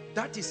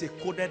 That is a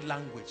coded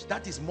language.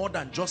 That is more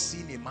than just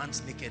seeing a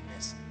man's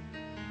nakedness.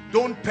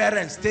 Don't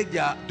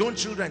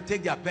children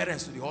take their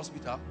parents to the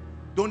hospital?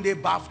 Don't they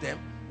bath them?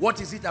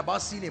 What is it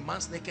about seeing a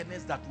man's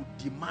nakedness that would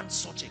demand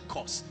such a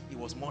curse? It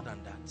was more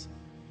than that.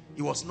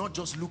 It was not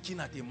just looking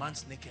at a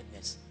man's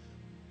nakedness.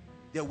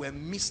 There were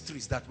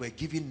mysteries that were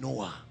given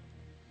Noah.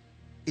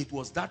 It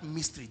was that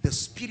mystery. The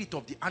spirit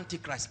of the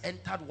Antichrist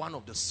entered one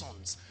of the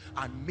sons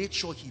and made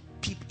sure he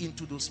peeped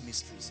into those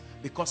mysteries,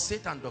 because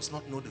Satan does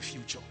not know the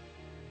future.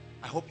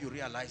 I hope you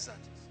realize that.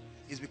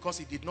 It's because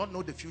he did not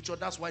know the future.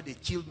 That's why they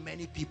killed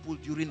many people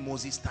during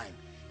Moses' time.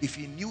 If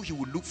he knew, he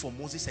would look for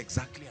Moses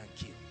exactly and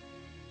kill.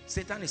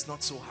 Satan is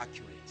not so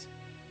accurate.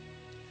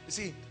 You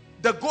see,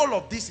 the goal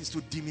of this is to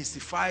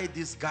demystify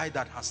this guy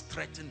that has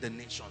threatened the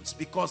nations.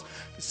 Because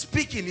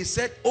speaking, he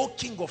said, O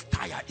king of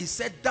Tyre, he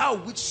said, thou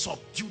which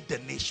subdued the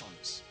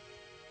nations.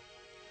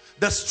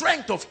 The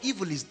strength of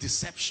evil is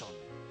deception.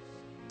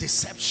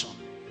 Deception.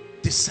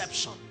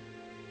 Deception.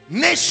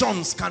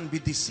 Nations can be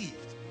deceived.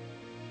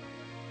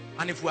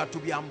 And if we are to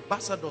be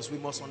ambassadors, we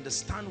must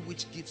understand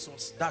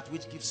that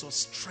which gives us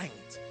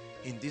strength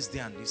in this day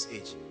and this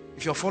age.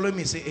 If you're following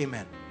me, say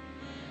amen.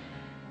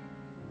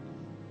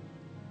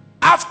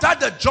 After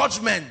the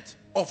judgment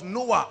of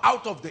Noah,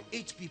 out of the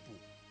 8 people,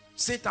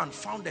 Satan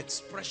found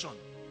expression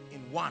in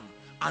one,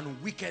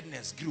 and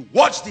wickedness grew.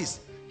 Watch this.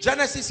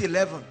 Genesis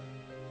 11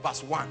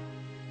 verse 1.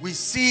 We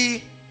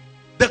see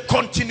the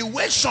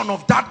continuation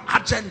of that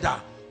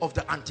agenda of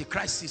the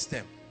Antichrist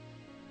system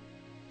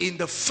in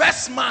the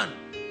first man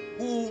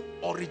who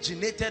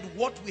originated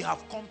what we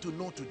have come to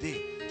know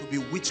today to be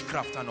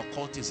witchcraft and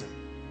occultism.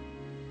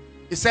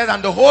 It said,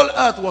 and the whole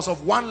earth was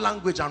of one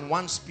language and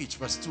one speech.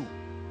 Verse 2.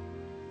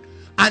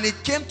 And it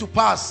came to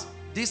pass,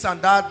 this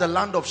and that, the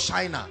land of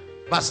Shinar.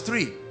 Verse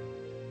 3.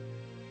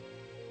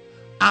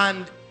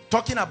 And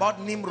talking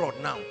about Nimrod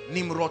now.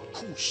 Nimrod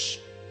Cush.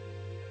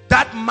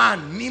 That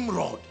man,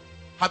 Nimrod.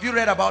 Have you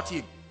read about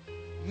him?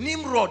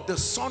 Nimrod, the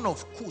son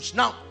of Cush.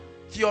 Now,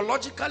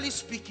 theologically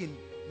speaking,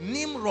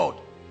 Nimrod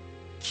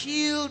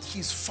killed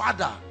his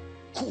father,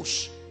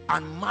 Cush,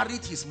 and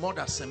married his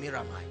mother,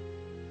 Semiramis.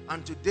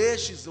 And today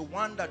she's the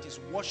one that is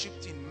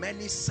worshipped in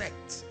many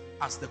sects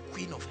as the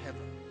queen of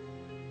heaven.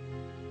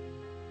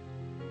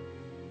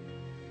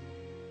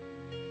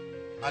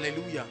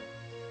 Hallelujah.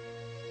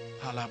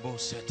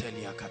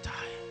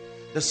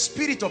 The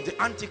spirit of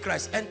the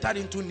Antichrist entered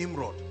into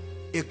Nimrod,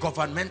 a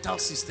governmental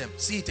system.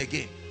 See it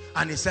again.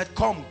 And he said,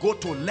 come, go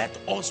to, let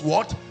us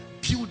what?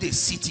 Build a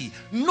city.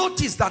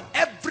 Notice that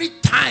every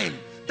time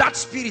that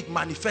spirit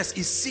manifests,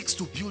 it seeks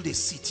to build a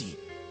city.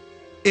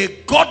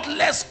 A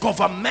godless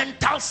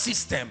governmental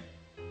system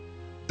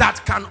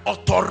that can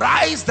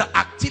authorize the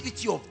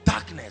activity of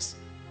darkness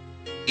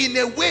in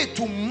a way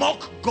to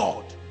mock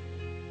God.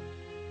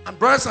 And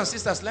brothers and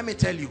sisters, let me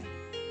tell you,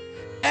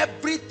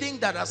 everything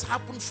that has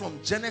happened from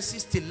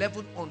Genesis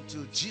 11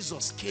 until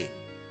Jesus came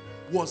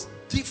was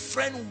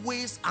different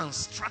ways and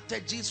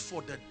strategies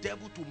for the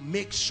devil to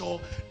make sure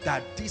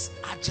that this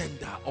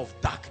agenda of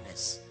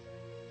darkness.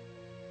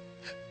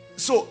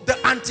 So the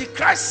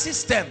Antichrist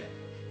system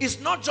is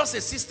not just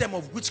a system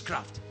of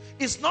witchcraft.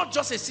 It's not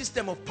just a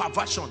system of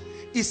perversion.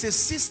 It's a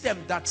system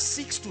that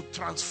seeks to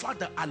transfer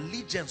the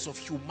allegiance of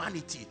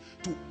humanity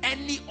to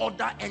any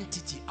other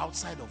entity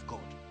outside of God.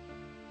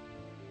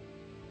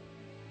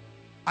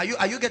 Are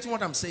you getting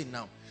what I'm saying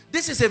now?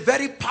 This is a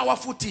very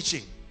powerful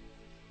teaching.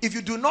 If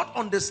you do not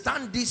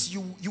understand this,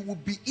 you will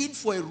be in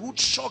for a rude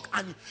shock,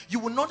 and you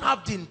will not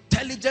have the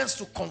intelligence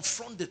to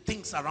confront the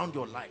things around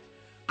your life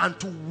and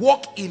to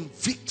walk in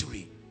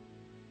victory.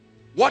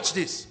 Watch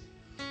this.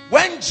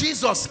 When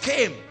Jesus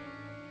came,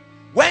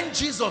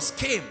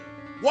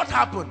 what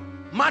happened?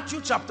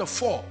 Matthew chapter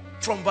 4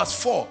 from verse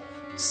 4.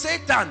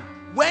 Satan,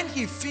 when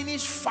he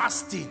finished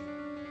fasting,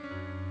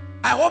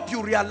 I hope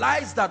you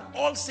realize that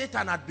all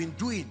Satan had been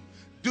doing.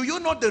 Do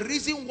you know the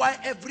reason why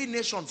every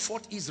nation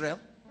fought Israel?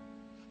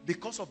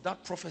 Because of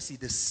that prophecy,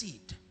 the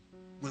seed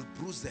will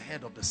bruise the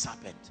head of the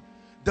serpent.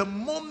 The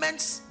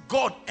moment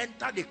God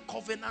entered a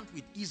covenant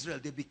with Israel,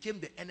 they became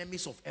the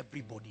enemies of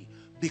everybody,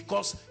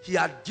 because he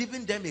had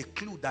given them a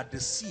clue that the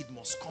seed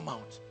must come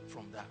out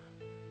from that.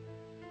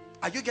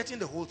 Are you getting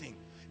the whole thing?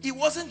 It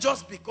wasn't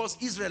just because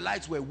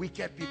Israelites were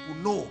wicked people.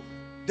 No.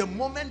 The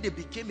moment they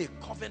became a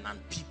covenant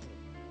people.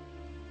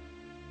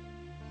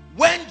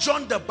 When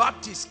John the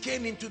Baptist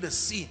came into the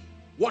scene,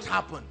 what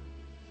happened?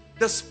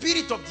 The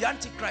spirit of the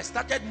Antichrist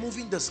started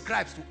moving the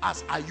scribes to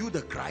ask, are you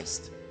the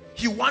Christ?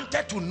 He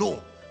wanted to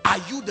know, are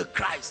you the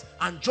Christ?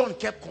 And John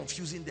kept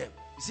confusing them.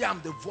 He said,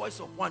 I'm the voice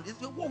of one. He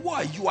said, what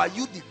are you? Are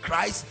you the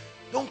Christ?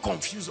 Don't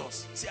confuse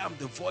us. He said, I'm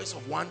the voice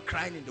of one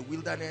crying in the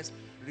wilderness,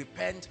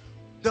 repent.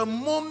 The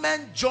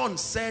moment John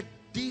said,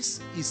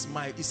 this is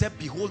my, he said,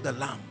 behold the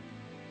Lamb.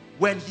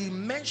 When he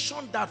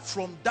mentioned that,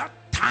 from that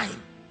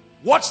time,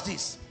 watch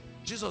this,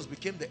 Jesus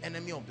became the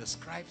enemy of the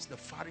scribes, the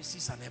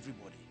Pharisees, and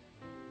everybody.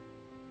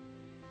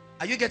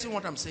 Are you getting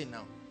what I'm saying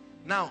now?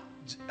 Now,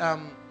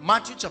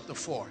 Matthew chapter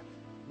 4,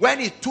 when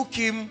he took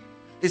him,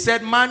 he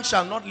said, man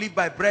shall not live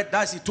by bread.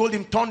 That's, he told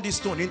him, turn this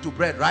stone into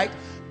bread, right?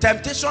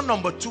 Temptation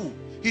number 2,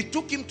 he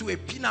took him to a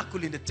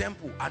pinnacle in the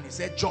temple and he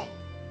said, jump.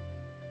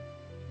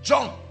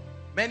 Jump.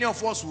 Many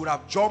of us would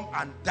have jumped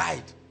and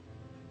died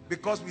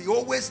because we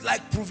always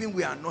like proving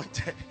we are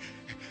anointed.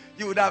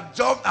 You would have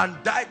jumped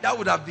and died. That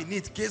would have been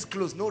it. Case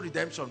closed. No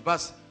redemption.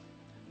 Verse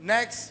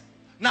next.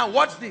 Now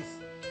watch this.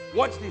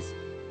 Watch this.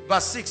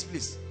 Verse 6,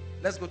 please.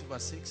 Let's go to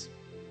verse 6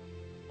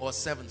 or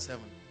 7.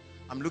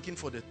 I'm looking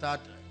for the third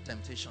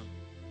temptation.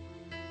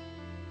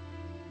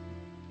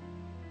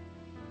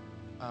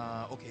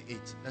 Okay,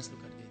 8. Let's look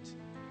at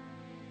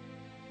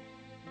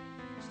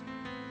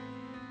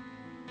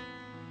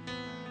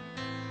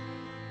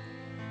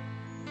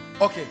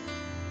 8. Okay.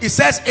 It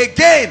says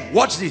again,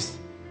 watch this.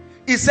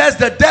 It says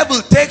the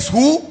devil takes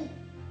who?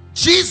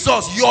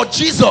 Jesus, your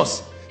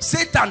Jesus.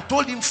 Satan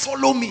told him,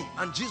 follow me,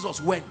 and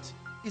Jesus went.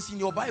 It's in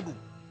your Bible.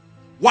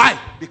 Why?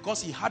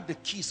 Because he had the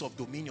keys of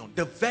dominion.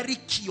 The very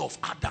key of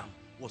Adam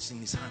was in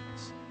his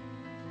hands,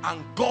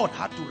 and God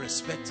had to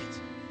respect it.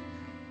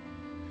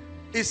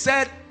 He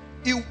said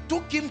he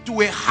took him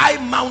to a high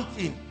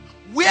mountain.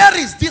 Where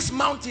is this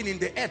mountain in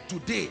the earth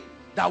today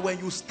that when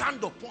you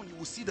stand upon, you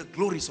will see the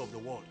glories of the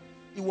world?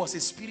 It was a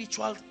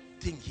spiritual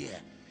thing here.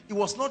 It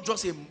was not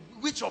just a,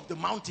 which of the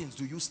mountains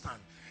do you stand?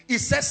 It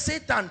says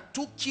Satan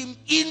took him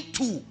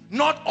into,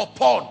 not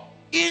upon,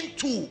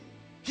 into.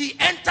 He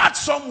entered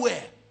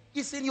somewhere.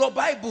 It's in your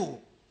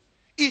Bible.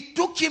 He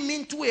took him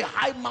into a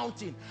high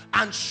mountain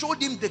and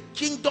showed him the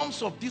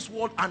kingdoms of this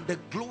world and the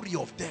glory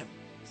of them.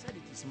 He said,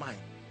 it is mine.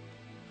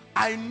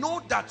 I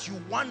know that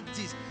you want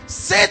this.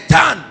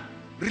 Satan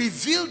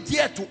revealed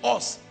there to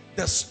us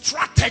the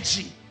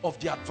strategy of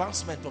the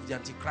advancement of the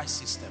Antichrist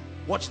system.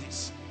 Watch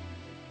this.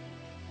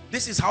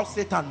 This is how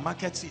Satan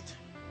markets it.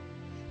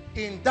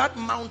 In that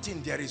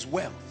mountain there is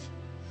wealth.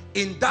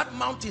 In that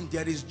mountain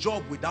there is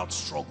job without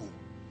struggle.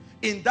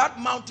 In that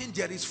mountain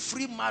there is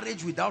free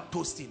marriage without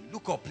toasting.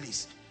 Look up,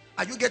 please.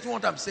 Are you getting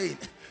what I'm saying?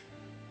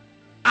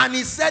 And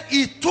he said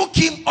he took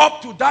him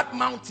up to that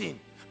mountain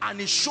and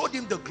he showed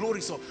him the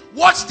glories of.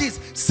 Watch this.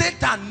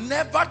 Satan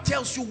never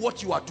tells you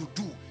what you are to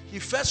do. He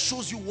first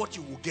shows you what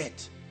you will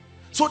get,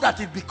 so that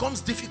it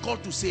becomes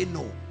difficult to say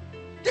no.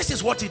 This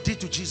is what he did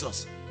to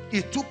Jesus.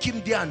 He took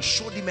him there and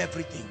showed him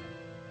everything.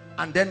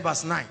 And then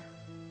verse 9.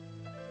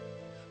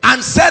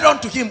 And said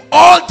unto him,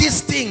 all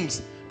these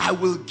things I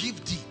will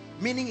give thee.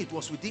 Meaning it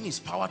was within his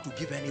power to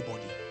give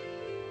anybody.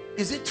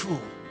 Is it true?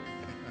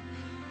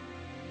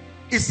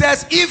 It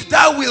says, if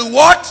thou will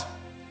what?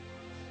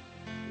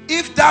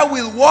 If thou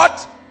will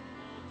what?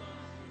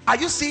 Are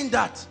you seeing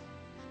that?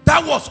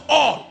 That was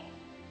all.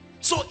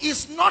 So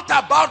it's not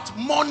about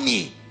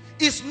money.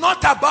 It's not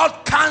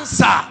about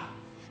cancer.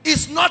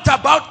 It's not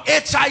about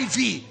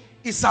HIV.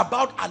 It's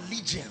about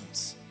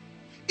allegiance.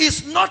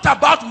 It's not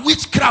about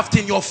witchcraft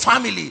in your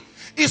family.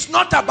 It's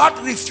not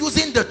about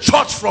refusing the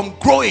church from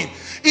growing.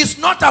 It's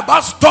not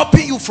about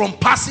stopping you from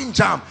passing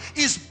jam.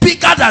 It's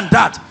bigger than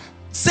that.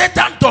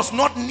 Satan does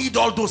not need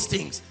all those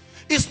things.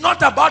 It's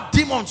not about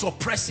demons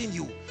oppressing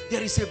you.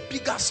 There is a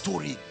bigger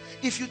story.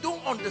 If you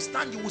don't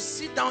understand, you will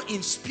sit down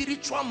in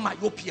spiritual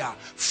myopia,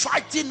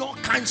 fighting all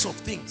kinds of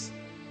things.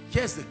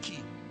 Here's the key.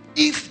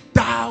 If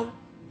thou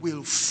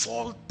will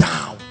fall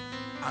down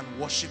and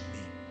worship me.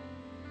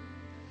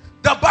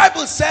 The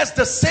Bible says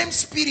the same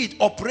spirit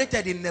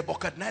operated in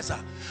Nebuchadnezzar,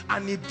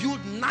 and he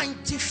built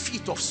 90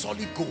 feet of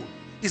solid gold.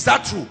 Is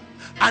that true?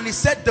 And he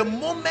said the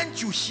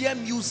moment you hear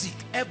music,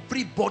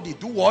 everybody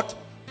do what?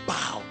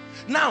 Bow.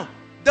 Now,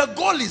 the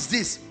goal is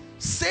this.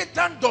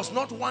 Satan does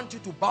not want you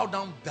to bow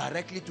down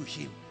directly to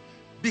him,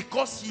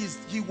 because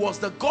he was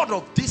the God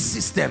of this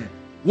system.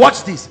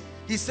 Watch this.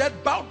 He said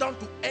bow down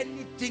to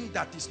anything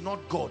that is not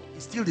God.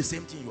 It's still the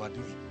same thing you are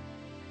doing.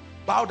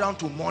 Bow down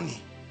to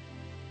money.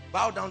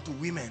 Bow down to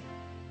women.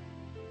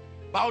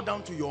 Bow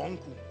down to your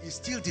uncle. It's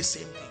still the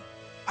same thing.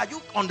 Are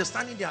you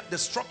understanding the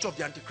structure of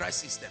the Antichrist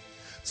system?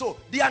 So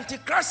the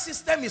Antichrist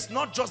system is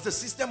not just the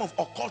system of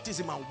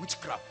occultism and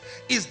witchcraft.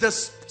 It's the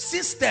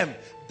system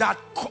that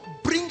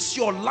brings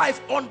your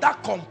life under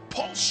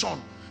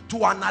compulsion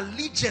to an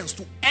allegiance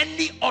to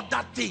any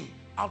other thing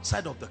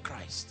outside of the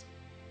Christ.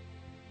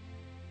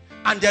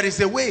 And there is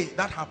a way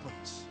that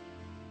happens.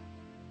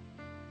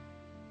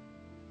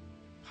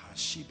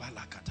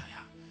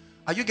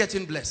 Are you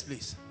getting blessed,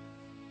 please?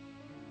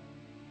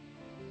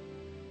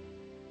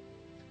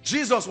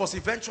 Jesus was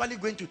eventually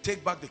going to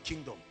take back the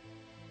kingdom,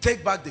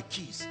 take back the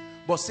keys.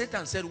 But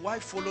Satan said, why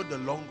follow the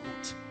long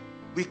route?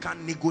 We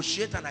can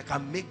negotiate and I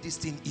can make this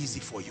thing easy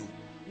for you.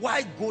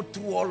 Why go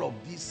through all of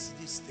this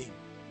thing?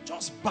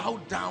 Just bow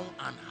down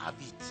and have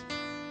it.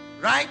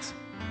 Right?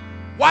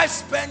 Why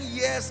spend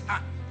years,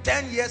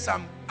 10 years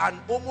and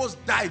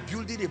almost die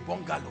building a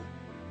bungalow?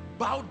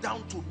 Bow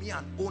down to me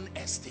and own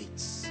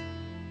estates.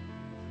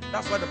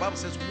 That's why the Bible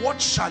says,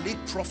 what shall it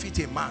profit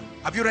a man?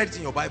 Have you read it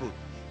in your Bible?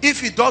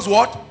 If it does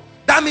what?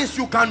 That means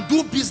you can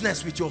do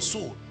business with your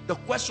soul. The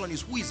question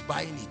is, who is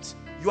buying it?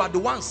 You are the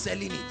one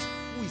selling it.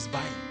 Who is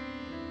buying?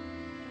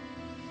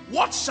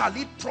 What shall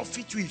it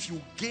profit you if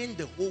you gain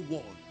the whole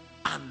world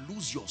and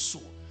lose your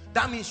soul?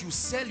 That means you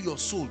sell your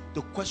soul.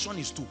 The question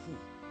is to who?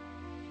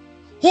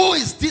 Who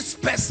is this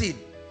person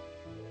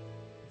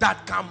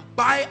that can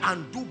buy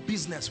and do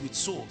business with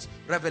souls?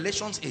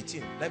 Revelations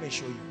 18. Let me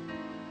show you.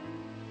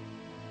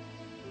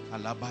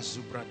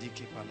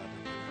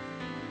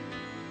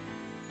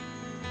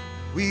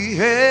 We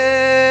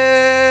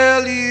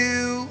hail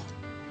you,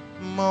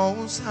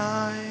 Most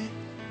High.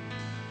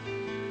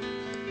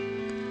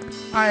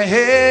 I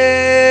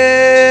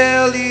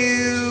hail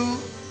you,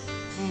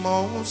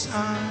 Most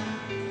High.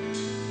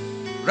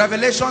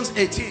 Revelations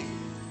 18.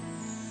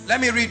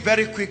 Let me read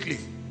very quickly.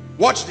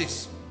 Watch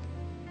this.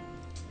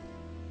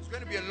 It's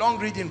going to be a long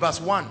read in verse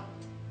 1.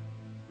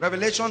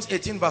 Revelations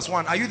 18 verse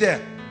 1. Are you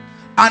there?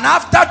 And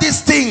after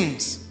these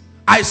things,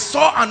 I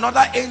saw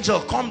another angel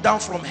come down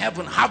from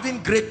heaven,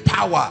 having great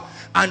power,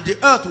 and the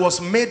earth was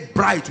made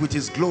bright with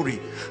his glory.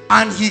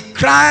 And he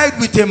cried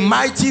with a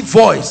mighty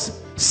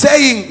voice,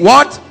 saying,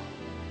 what?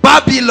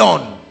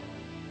 Babylon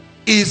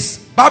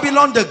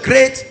the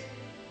Great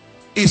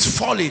is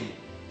fallen.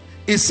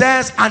 It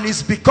says, and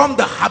is become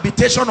the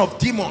habitation of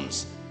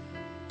demons,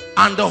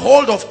 and the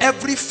hold of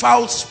every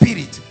foul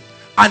spirit,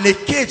 and a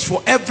cage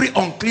for every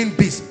unclean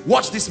beast.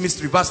 Watch this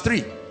mystery. Verse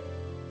 3.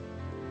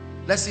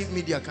 Let's see if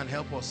media can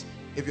help us.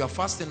 If you are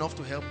fast enough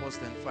to help us,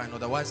 then fine.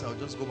 Otherwise, I'll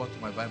just go back to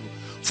my Bible.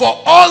 For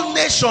all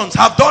nations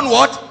have done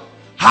what?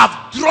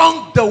 Have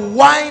drunk the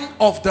wine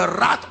of the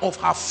wrath of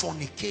her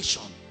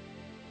fornication.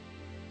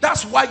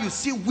 That's why you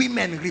see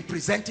women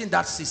representing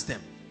that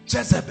system.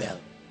 Jezebel,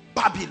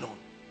 Babylon.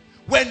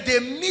 When they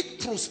meet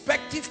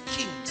prospective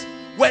kings,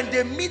 when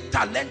they meet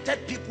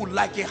talented people,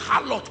 like a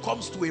harlot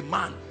comes to a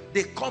man,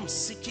 they come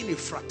seeking a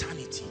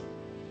fraternity.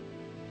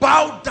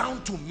 Bow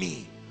down to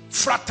me,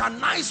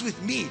 fraternize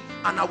with me,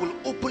 and I will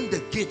open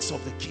the gates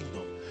of the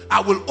kingdom. I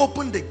will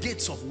open the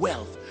gates of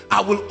wealth. I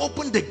will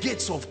open the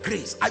gates of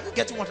grace. Are you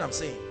getting what I'm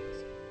saying?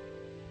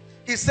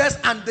 It says,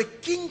 and the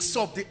kings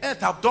of the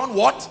earth have done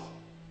what?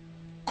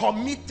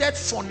 Committed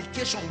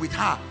fornication with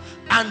her,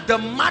 and the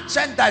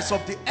merchandise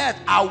of the earth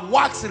are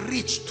waxed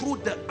rich through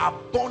the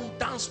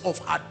abundance of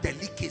her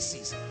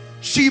delicacies.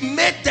 She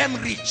made them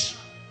rich.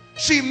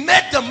 She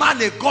made the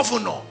man a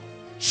governor.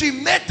 She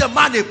made the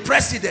man a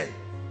president.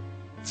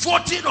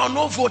 Voting or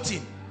no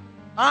voting,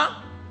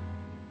 huh?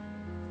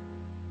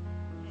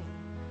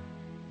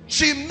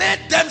 She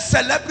made them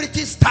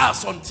celebrity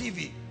stars on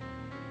TV,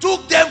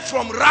 took them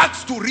from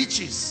rags to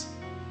riches.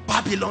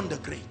 Babylon the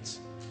Great.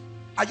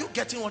 Are you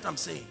getting what I'm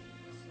saying?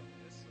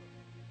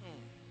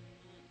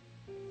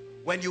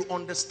 When you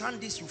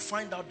understand this, you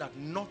find out that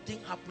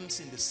nothing happens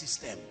in the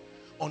system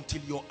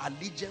until your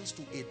allegiance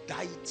to a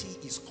deity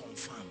is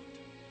confirmed.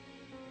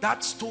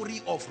 That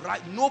story of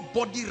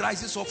nobody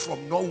rises up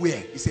from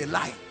nowhere is a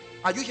lie.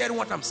 Are you hearing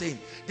what I'm saying?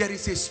 There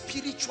is a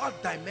spiritual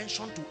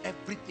dimension to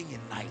everything in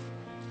life.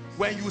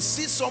 When you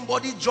see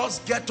somebody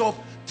just get up,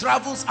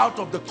 travels out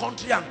of the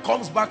country and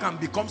comes back and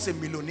becomes a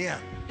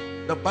millionaire,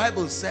 the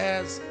Bible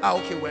says,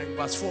 we're in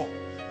verse 4.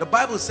 The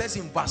Bible says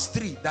in verse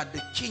 3 that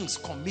the kings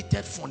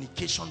committed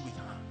fornication with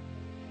her.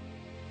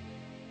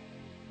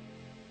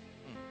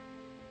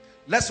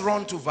 Let's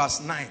run to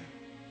verse 9.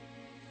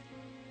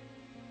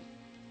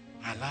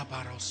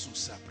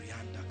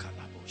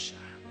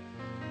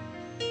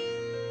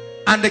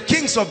 And the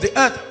kings of the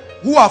earth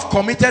who have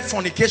committed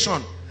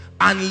fornication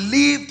and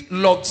lived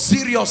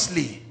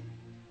luxuriously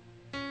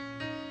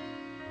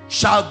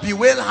shall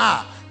bewail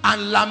her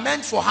and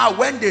lament for her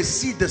when they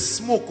see the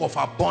smoke of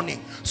her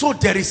burning. So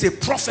there is a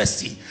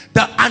prophecy.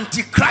 The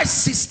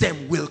Antichrist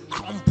system will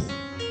crumble.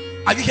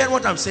 Are you hearing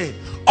what I'm saying?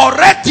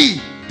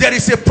 Already there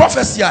is a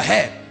prophecy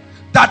ahead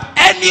that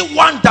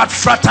anyone that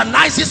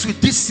fraternizes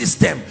with this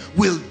system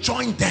will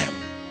join them.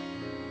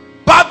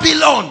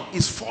 Babylon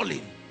is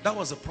falling. That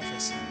was a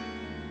prophecy.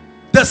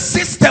 The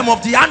system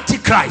of the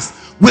Antichrist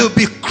will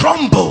be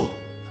crumbled,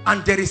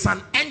 and there is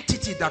an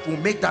entity that will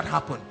make that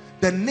happen.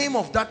 The name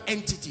of that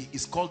entity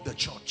is called the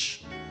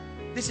church.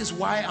 This is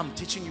why I'm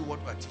teaching you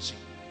what we're teaching.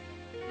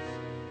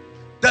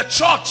 The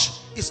church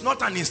is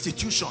not an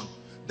institution.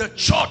 The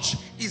church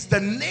is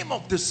the name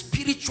of the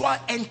spiritual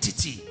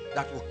entity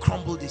that will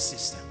crumble this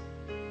system.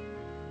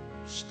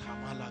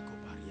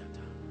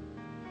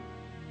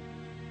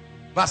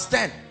 Verse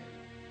 10.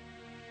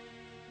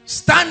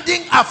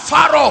 Standing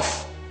afar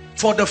off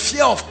for the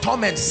fear of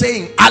torment,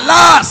 saying,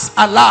 alas,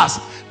 alas,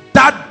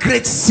 that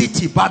great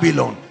city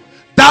Babylon,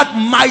 that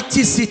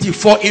mighty city,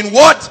 for in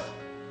what?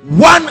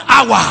 1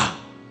 hour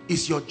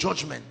is your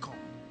judgment come.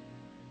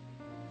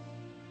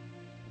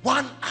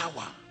 1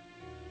 hour.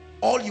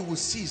 All you will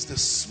see is the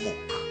smoke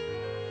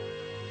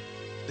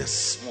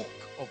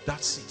of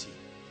that city.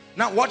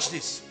 Now watch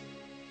this.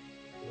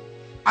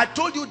 I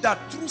told you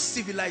that through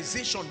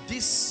civilization,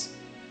 this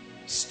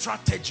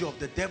strategy of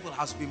the devil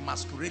has been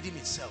masquerading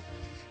itself.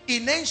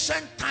 In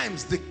ancient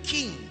times, the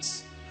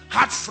kings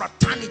had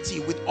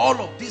fraternity with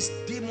all of these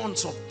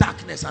demons of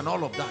darkness and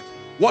all of that.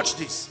 Watch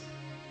this.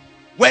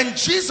 When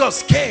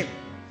Jesus came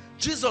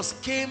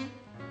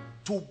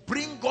to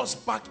bring us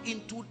back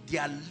into the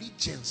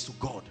allegiance to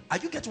God. Are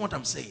you getting what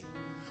I'm saying?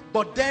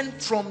 But then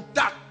from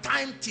that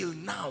time till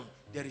now,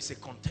 there is a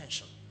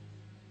contention.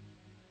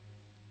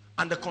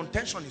 And the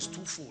contention is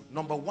twofold.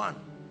 Number one,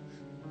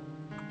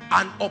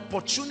 an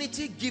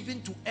opportunity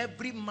given to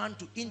every man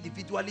to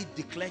individually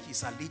declare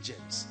his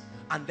allegiance.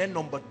 And then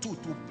number two,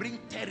 to bring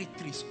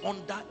territories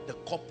under the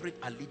corporate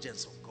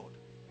allegiance of God.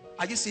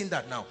 Are you seeing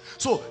that now?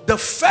 So the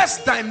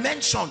first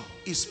dimension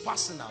is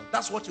personal.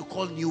 That's what you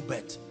call new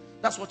birth.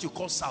 That's what you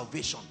call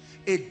salvation.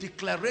 A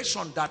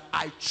declaration that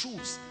I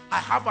choose. I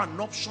have an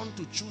option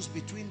to choose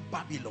between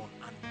Babylon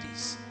and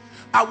this.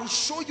 I will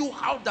show you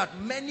how that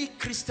many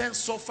Christians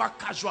suffer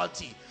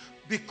casualty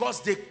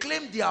because they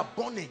claim they are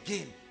born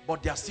again,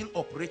 but they are still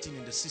operating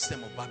in the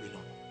system of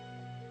Babylon.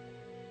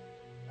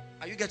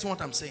 Are you getting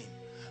what I'm saying?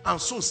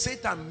 And so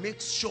Satan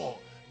makes sure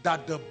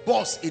that the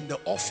boss in the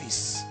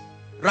office,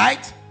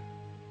 right,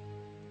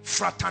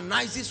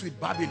 fraternizes with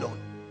Babylon.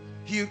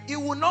 He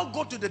will not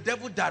go to the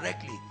devil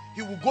directly.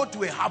 He will go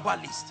to a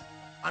herbalist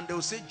and they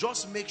will say,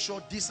 just make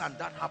sure this and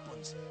that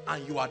happens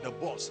and you are the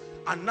boss.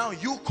 And now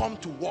you come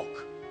to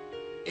work,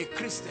 a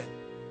Christian.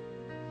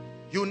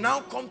 You now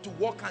come to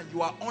work and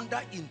you are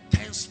under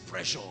intense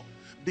pressure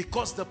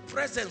because the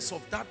presence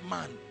of that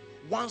man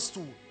wants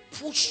to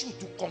push you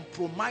to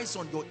compromise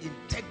on your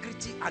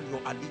integrity and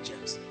your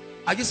allegiance.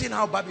 Are you seeing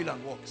how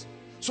Babylon works?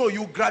 So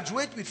you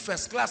graduate with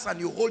first class and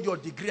you hold your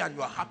degree and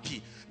you are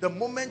happy. The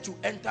moment you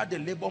enter the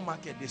labor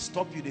market, they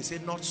stop you. They say,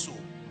 not so.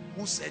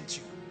 Who sent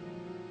you?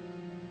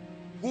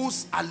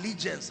 Whose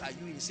allegiance are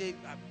you? You say,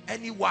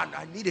 anyone,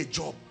 I need a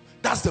job.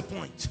 That's the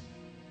point.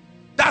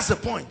 That's the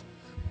point.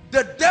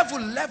 The devil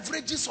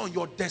leverages on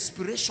your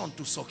desperation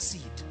to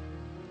succeed.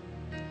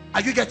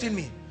 Are you getting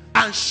me?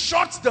 And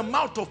shuts the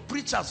mouth of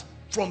preachers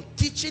from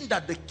teaching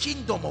that the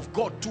kingdom of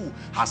God too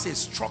has a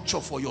structure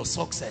for your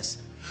success.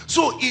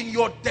 So in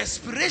your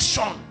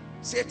desperation,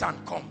 Satan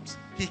comes.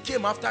 He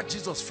came after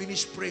Jesus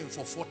finished praying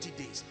for 40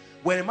 days.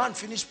 When a man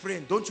finished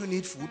praying, don't you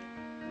need food?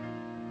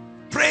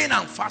 Praying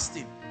and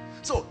fasting.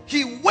 So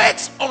he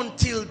waits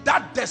until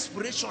that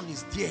desperation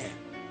is there.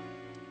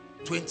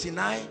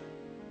 29,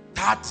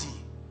 30,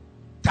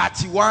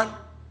 31,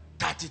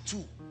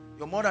 32.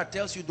 Your mother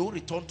tells you, don't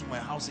return to my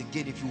house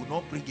again if you will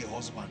not bring a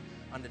husband.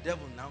 And the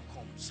devil now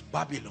comes.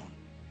 Babylon,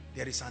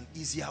 there is an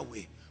easier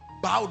way.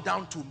 Bow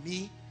down to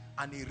me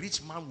and a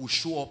rich man will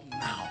show up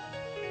now.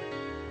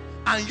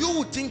 And you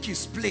would think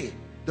it's play.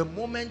 The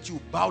moment you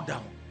bow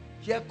down,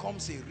 here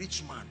comes a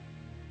rich man.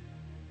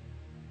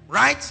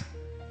 Right?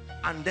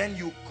 And then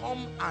you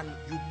come and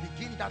you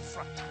begin that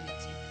fraternity.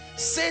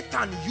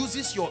 Satan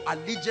uses your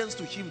allegiance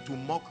to him to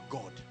mock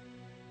God.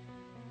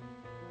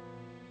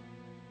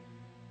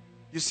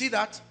 You see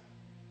that?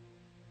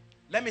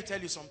 Let me tell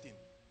you something.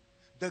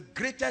 The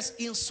greatest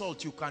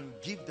insult you can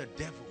give the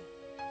devil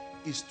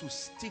is to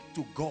stick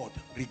to God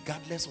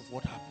regardless of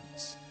what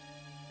happens.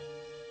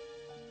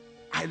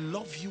 I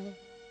love you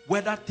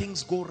whether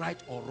things go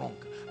right or wrong,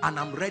 and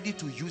I'm ready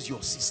to use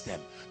your system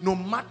no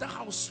matter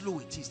how slow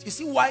it is. You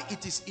see why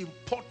it is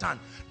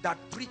important that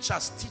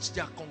preachers teach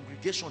their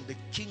congregation the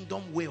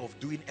kingdom way of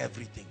doing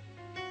everything.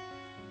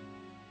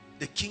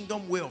 The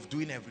kingdom way of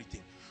doing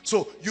everything.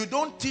 So you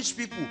don't teach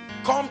people,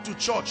 come to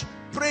church,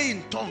 pray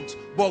in tongues,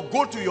 but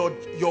go to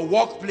your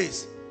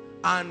workplace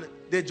and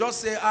they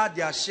just say,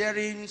 they are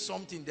sharing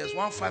something. There's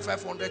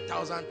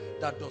 500,000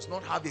 that does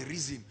not have a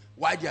reason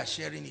why they are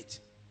sharing it.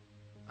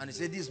 And he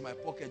said, this is my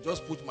pocket,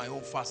 just put my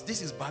own fast.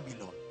 This is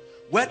Babylon.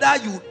 Whether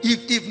you,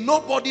 if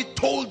nobody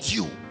told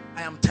you,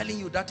 I am telling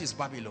you that is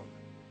Babylon.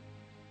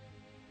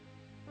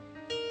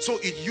 So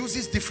it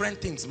uses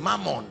different things.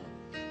 Mammon,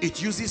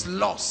 it uses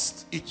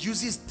lust, it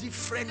uses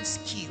different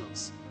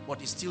skills, but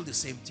it's still the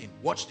same thing.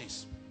 Watch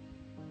this.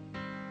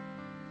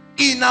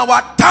 In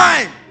our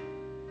time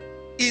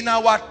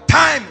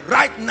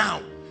right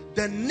now,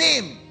 the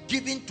name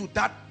given to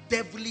that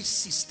devilish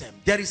system,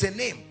 there is a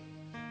name.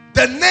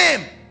 The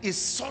name is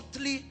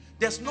subtly,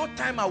 there's no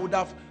time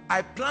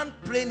I planned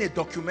playing a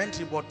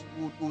documentary, but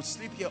we'll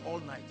sleep here all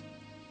night.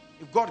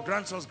 If God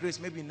grants us grace,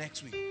 maybe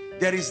next week.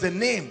 There is the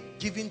name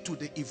given to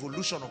the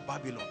evolution of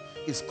Babylon.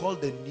 It's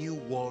called the New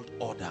World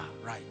Order,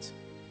 right?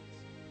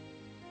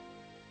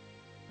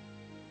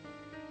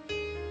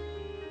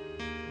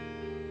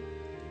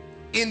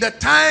 In the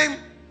time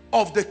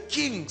of the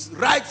kings,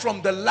 right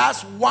from the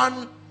last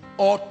 1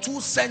 or 2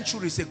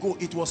 centuries ago,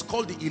 it was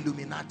called the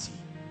Illuminati.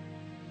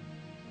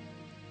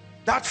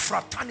 That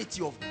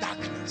fraternity of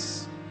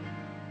darkness,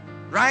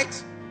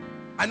 right?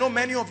 I know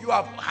many of you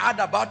have heard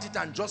about it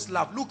and just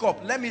laugh. Look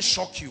up, let me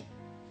shock you.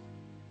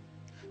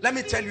 Let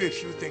me tell you a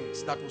few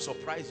things that will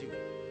surprise you.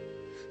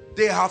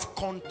 They have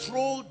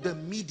controlled the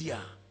media.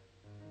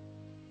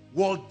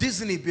 Walt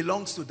Disney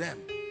belongs to them.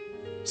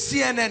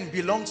 CNN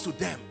belongs to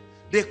them.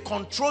 They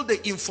control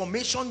the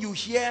information you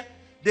hear.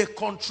 They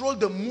control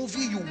the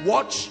movie you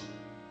watch.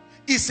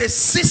 It's a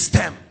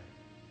system.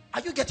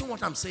 Are you getting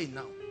what I'm saying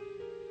now?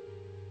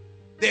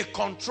 They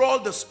control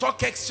the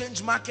stock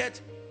exchange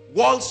market,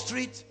 Wall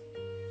Street.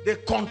 They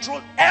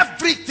control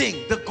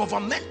everything, the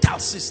governmental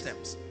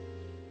systems.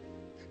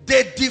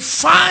 They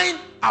define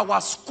our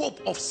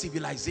scope of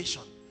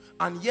civilization.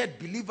 And yet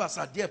believers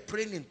are there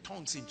praying in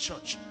tongues in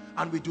church.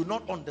 And we do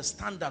not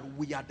understand that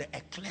we are the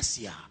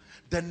ecclesia.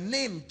 The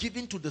name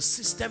given to the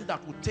system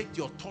that will take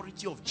the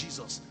authority of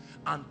Jesus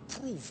and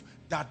prove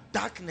that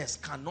darkness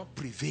cannot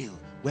prevail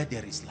where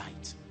there is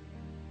light.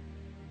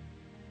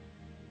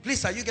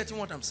 Please, are you getting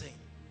what I'm saying?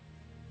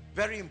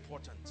 Very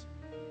important.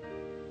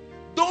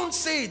 Don't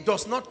say it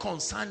does not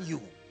concern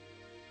you.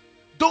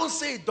 Don't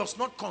say it does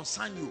not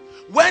concern you.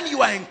 When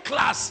you are in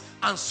class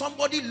and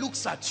somebody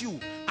looks at you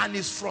and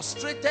is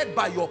frustrated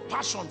by your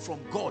passion from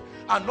God,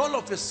 and all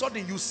of a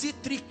sudden you see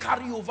 3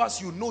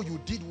 carryovers, you know you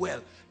did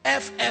well.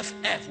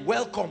 FFF,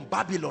 welcome,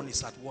 Babylon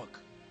is at work.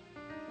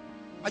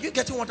 Are you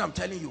getting what I'm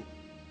telling you?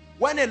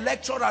 When a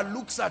lecturer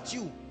looks at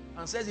you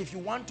and says, if you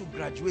want to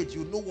graduate,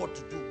 you know what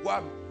to do. Go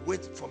and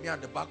wait for me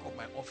at the back of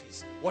my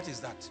office. What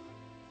is that?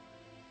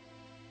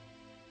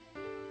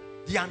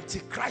 The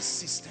Antichrist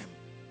system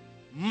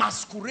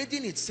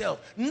masquerading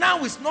itself.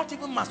 Now it's not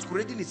even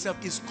masquerading itself,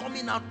 it's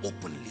coming out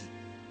openly.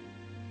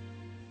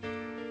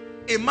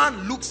 A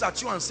man looks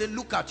at you and says,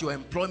 look at your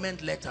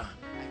employment letter.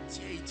 I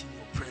tear it in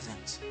your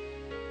presence.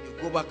 You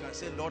go back and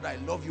say, Lord, I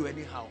love you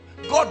anyhow.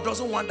 God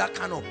doesn't want that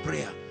kind of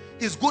prayer.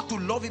 It's good to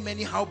love him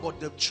anyhow,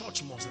 but the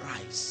church must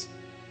rise.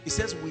 He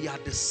says we are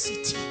the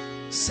city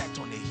set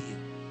on a hill.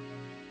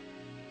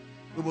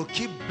 We will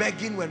keep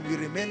begging when we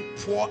remain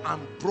poor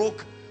and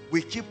broke.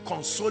 We keep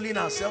consoling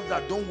ourselves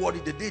that don't worry,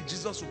 the day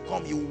Jesus will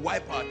come, he will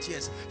wipe our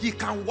tears. He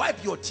can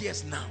wipe your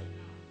tears now.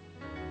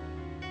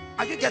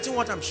 Are you getting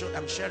what I'm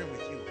sharing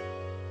with you?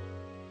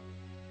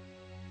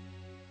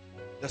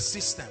 The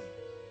system.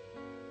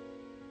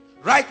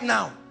 Right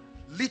now,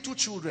 little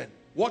children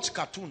watch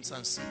cartoons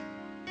and see.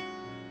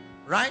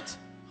 Right?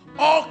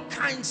 All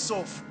kinds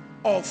of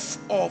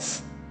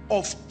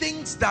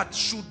things that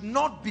should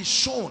not be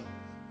shown.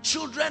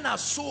 Children are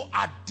so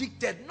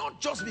addicted, not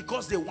just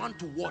because they want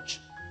to watch.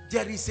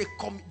 There is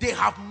they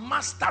have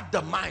mastered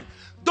the mind.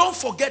 Don't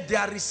forget, they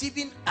are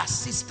receiving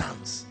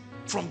assistance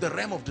from the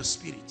realm of the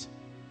spirit.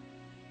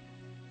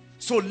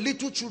 So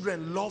little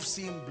children love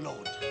seeing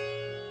blood.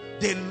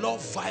 They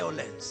love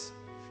violence.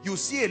 You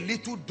see a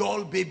little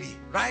doll baby,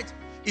 right?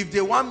 If they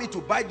want me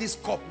to buy this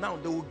cup now,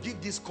 they will give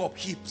this cup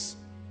hips,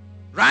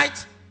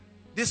 right?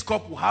 This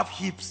cup will have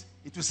hips.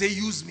 It will say,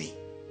 use me.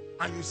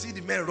 And you see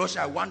the men rush,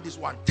 I want this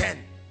one, 10.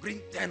 Bring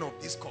 10 of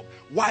this cup.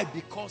 Why?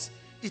 Because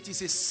it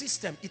is a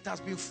system. It has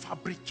been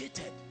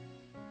fabricated.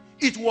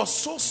 It was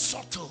so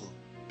subtle.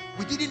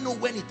 We didn't know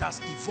when it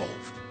has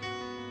evolved.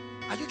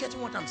 Are you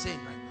getting what I'm saying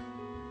right now?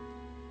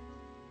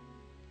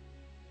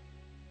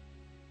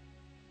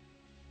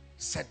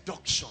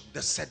 Seduction.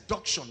 The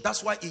seduction.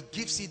 That's why it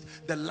gives it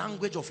the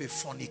language of a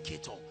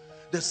fornicator.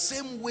 The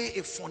same way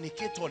a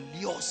fornicator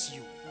lures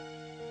you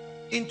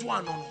into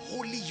an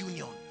unholy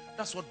union.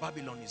 That's what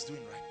Babylon is doing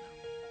right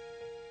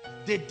now.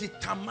 They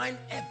determine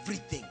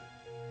everything.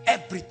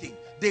 Everything.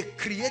 They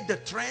create the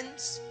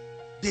trends.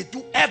 They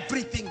do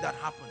everything that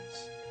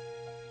happens.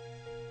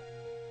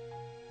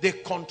 They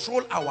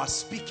control our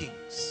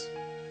speakings,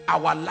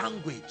 our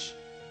language,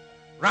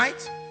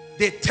 right?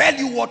 They tell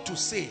you what to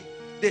say.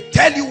 They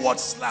tell you what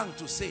slang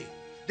to say.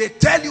 They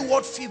tell you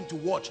what film to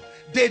watch.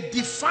 They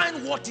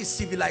define what is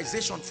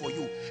civilization for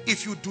you.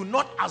 If you do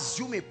not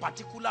assume a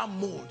particular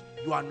mold,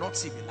 you are not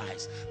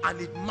civilized. And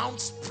it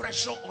mounts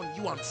pressure on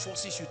you and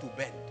forces you to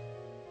bend.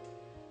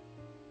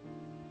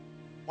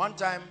 One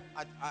time,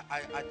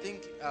 I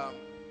think,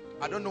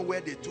 I don't know where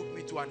they took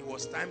me to, and it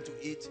was time to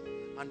eat,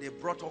 and they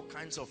brought all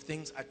kinds of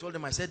things. I told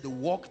them, I said, the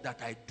work that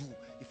I do,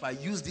 if I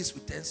use these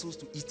utensils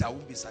to eat, I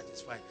won't be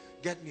satisfied.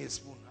 Get me a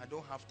spoon. I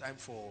don't have time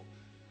for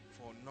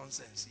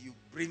nonsense. You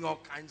bring all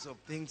kinds of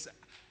things.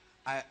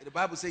 The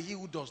Bible says, he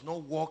who does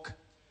not work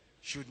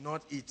should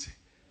not eat.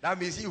 That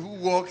means he who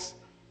works.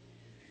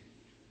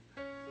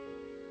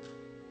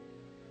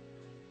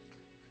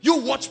 You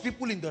watch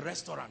people in the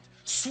restaurant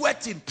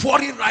sweating,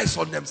 pouring rice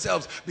on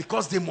themselves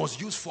because they must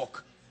use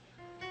fork.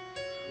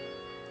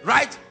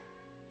 Right?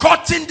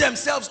 Cutting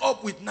themselves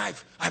up with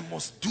knife. I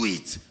must do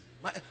it.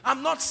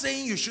 I'm not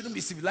saying you shouldn't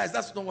be civilized.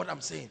 That's not what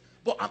I'm saying.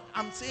 But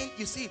I'm saying,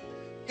 you see,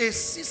 a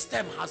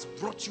system has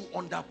brought you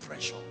under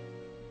pressure.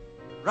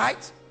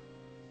 Right?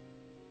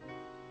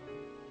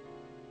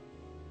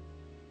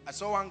 I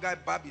saw one guy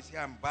barb his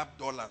hair and barb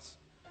dollars.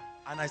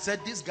 And I said,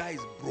 this guy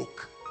is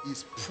broke.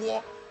 He's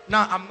poor.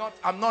 Now,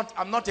 I'm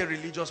not a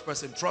religious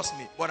person, trust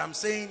me. But I'm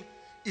saying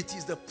it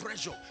is the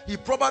pressure. He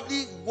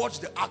probably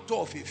watched the actor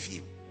of a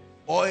film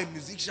or a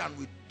musician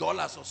with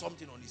dollars or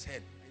something on his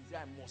head. And he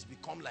said, I must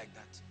become like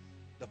that.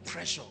 The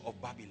pressure of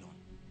Babylon.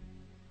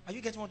 Are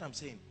you getting what I'm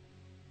saying?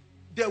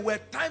 There were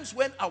times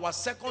when our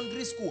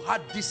secondary school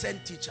had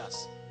decent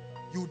teachers.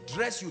 You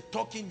dress, you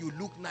talking, you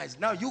look nice.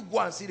 Now you go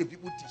and see the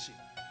people teaching.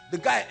 The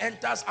guy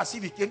enters as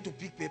if he came to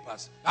pick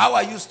papers. How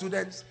are you,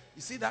 students?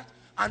 You see that?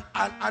 And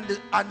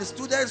the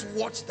students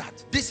watch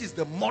that. This is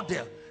the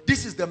model.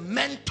 This is the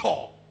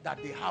mentor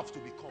that they have to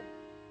become.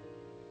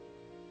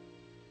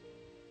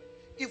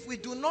 If we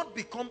do not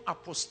become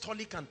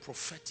apostolic and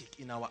prophetic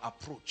in our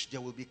approach,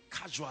 there will be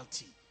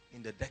casualty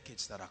in the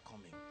decades that are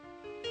coming.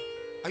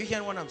 Are you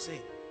hearing what I'm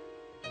saying?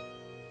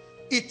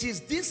 It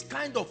is this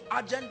kind of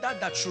agenda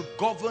that should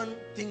govern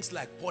things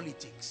like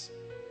politics.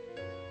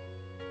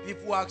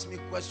 People ask me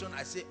questions,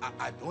 I say,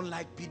 I don't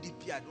like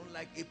PDP, I don't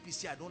like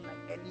APC, I don't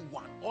like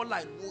anyone. All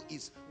I know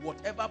is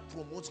whatever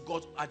promotes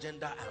God's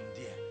agenda, I'm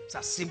there. It's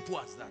as simple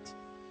as that.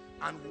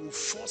 And we'll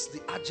force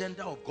the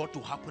agenda of God to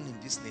happen in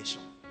this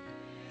nation.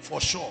 For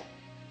sure.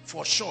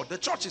 For sure. The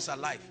church is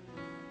alive.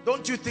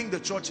 Don't you think the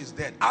church is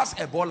dead? Ask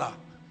Ebola.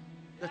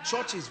 The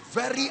church is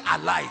very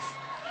alive.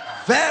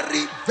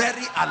 Very,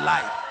 very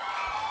alive.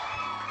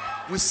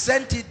 We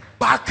sent it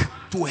back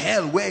to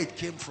hell where it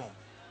came from.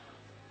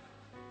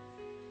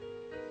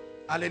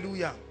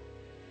 Hallelujah.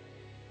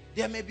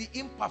 There may be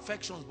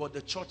imperfections, but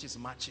the church is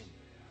marching.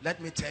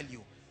 Let me tell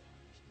you,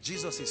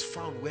 Jesus is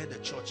found where the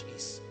church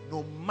is.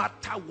 No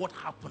matter what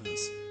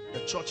happens, the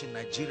church in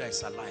Nigeria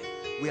is alive.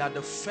 We are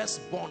the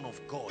firstborn of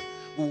God.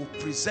 We will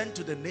present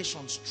to the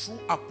nations true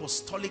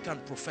apostolic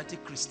and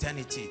prophetic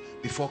Christianity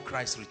before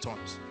Christ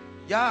returns.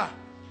 Yeah,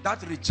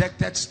 that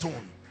rejected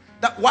stone.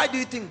 Why do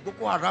you think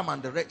Boko Haram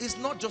and the rest? It's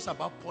not just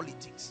about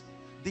politics.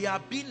 They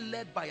are being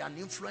led by an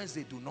influence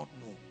they do not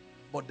know.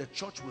 But the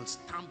church will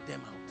stamp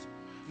them out.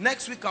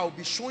 Next week I will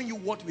be showing you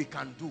what we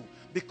can do,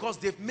 because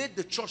they've made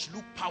the church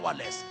look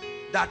powerless.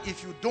 That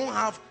if you don't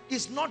have,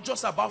 it's not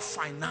just about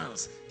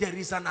finance. There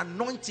is an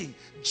anointing.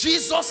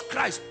 Jesus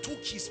Christ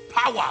took his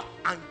power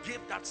and gave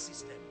that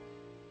system.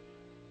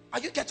 Are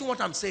you getting what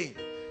I'm saying?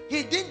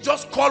 He didn't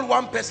just call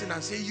one person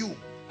and say, you,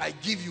 I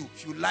give you.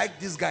 If you like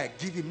this guy,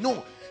 give him.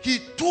 No. He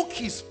took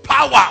his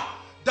power,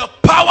 the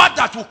power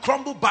that will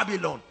crumble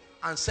Babylon,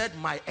 and said,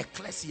 my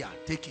ecclesia,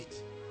 take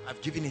it.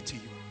 I've given it to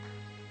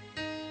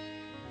you.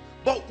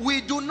 But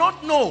we do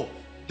not know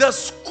the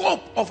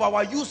scope of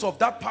our use of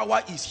that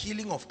power is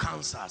healing of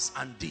cancers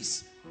and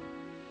this.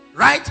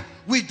 Right?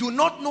 We do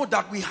not know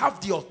that we have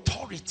the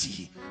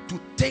authority to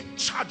take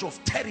charge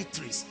of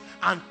territories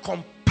and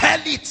compel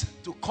it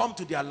to come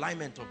to the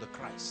alignment of the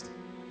Christ.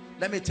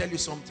 Let me tell you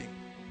something.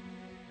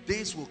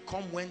 Days will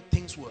come when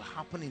things will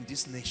happen in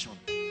this nation.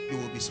 You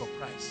will be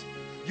surprised.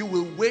 You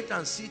will wait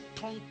and see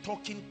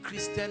tongue-talking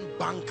Christian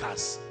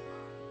bankers.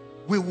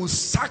 We will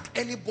sack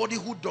anybody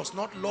who does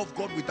not love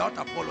God without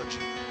apology.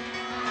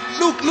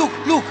 Look, look,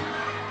 look.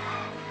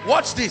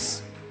 Watch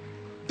this.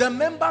 The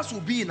members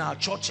will be in our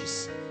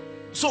churches.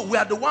 So we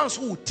are the ones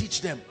who will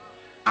teach them.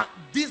 And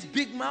this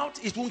big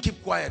mouth, it won't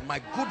keep quiet.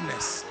 My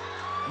goodness.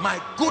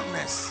 My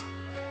goodness.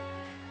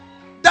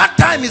 That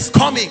time is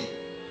coming.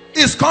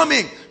 It's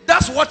coming.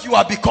 That's what you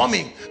are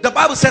becoming. The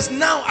Bible says,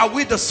 now are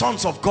we the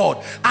sons of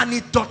God, and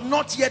it does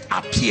not yet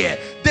appear.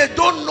 They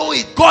don't know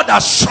it. God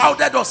has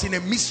shrouded us in a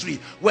mystery.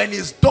 When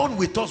it's done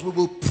with us, we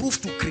will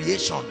prove to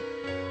creation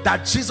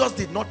that Jesus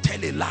did not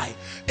tell a lie.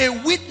 A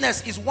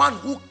witness is one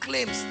who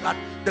claims that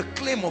the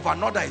claim of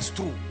another is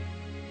true.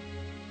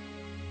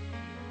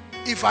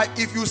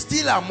 If you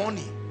steal our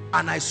money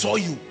and I saw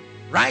you,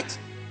 right,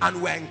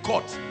 and we're in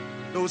court,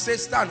 they will say,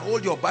 stand,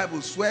 hold your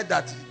Bible, swear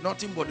that it's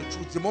nothing but the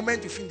truth. The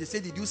moment you finish, they say,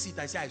 did you see it?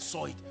 I say, I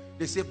saw it.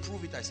 They say,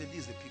 prove it. I say, this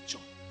is the picture.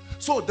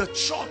 So the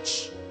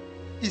church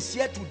is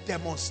here to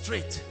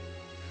demonstrate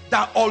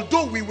that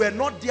although we were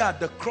not there at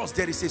the cross,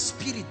 there is a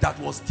spirit that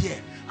was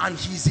there and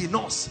he's in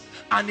us.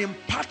 And in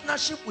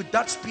partnership with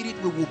that spirit,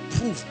 we will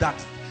prove that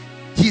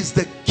he's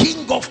the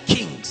King of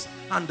kings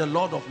and the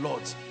Lord of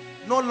lords.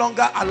 No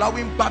longer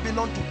allowing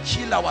Babylon to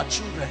kill our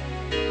children.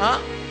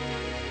 Huh?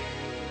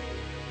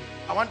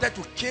 I wanted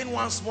to cane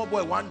one small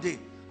boy one day.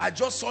 I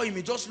just saw him.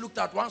 He just looked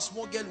at one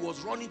small girl who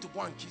was running to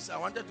go and kiss her. I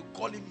wanted to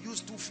call him, use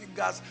 2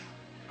 fingers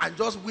and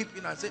just whip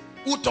him and say,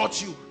 who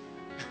taught you?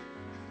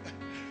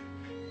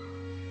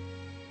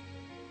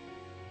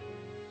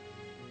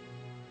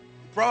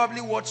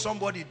 Probably watch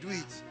somebody do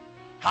it.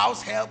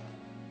 House help,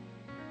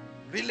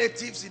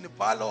 relatives in the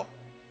parlor,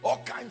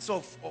 all kinds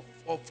of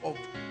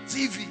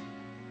TV.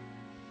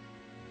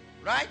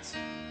 Right?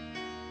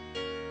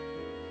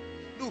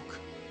 Look,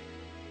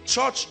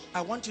 church,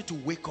 I want you to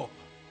wake up.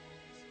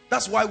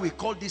 That's why we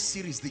call this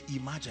series the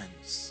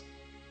emergence.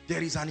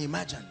 There is an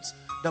emergence.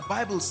 The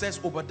Bible says,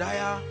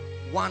 Obadiah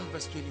 1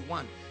 verse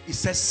 21, it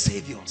says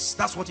saviors.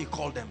 That's what he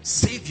called them.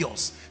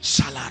 Saviors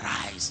shall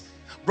arise.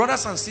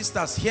 Brothers and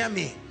sisters, hear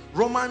me.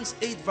 Romans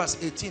 8 verse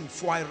 18,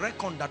 for I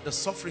reckon that the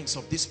sufferings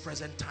of this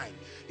present time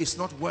is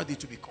not worthy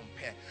to be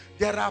compared.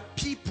 There are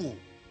people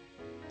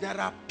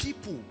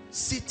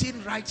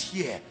sitting right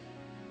here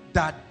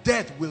that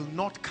death will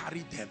not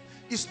carry them.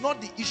 It's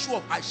not the issue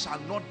of I shall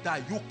not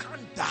die. You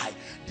can't die.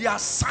 The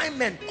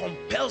assignment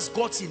compels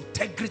God's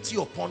integrity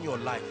upon your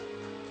life.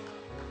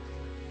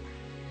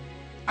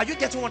 Are you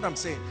getting what I'm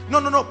saying?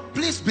 No.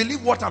 Please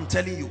believe what I'm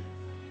telling you.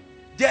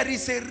 There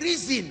is a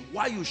reason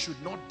why you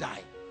should not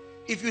die.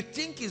 If you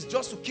think it's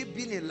just to keep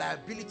being a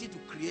liability to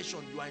creation,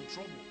 you are in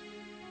trouble.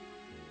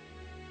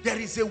 There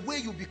is a way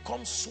you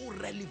become so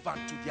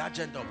relevant to the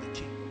agenda of the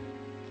kingdom.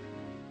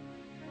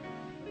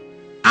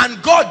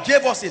 And God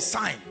gave us a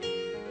sign.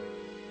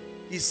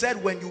 He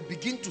said, when you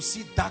begin to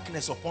see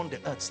darkness upon the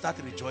earth, start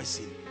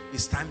rejoicing.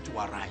 It's time to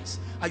arise.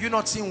 Are you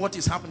not seeing what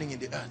is happening in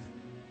the earth?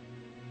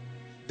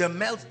 The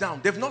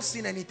meltdown. They've not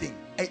seen anything.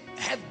 A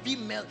heavy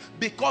melt.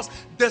 Because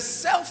the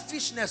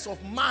selfishness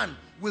of man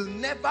will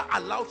never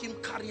allow him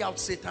carry out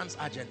Satan's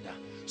agenda.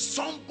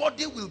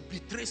 Somebody will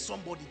betray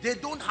somebody. They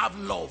don't have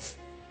love.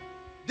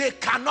 They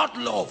cannot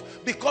love,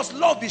 because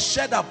love is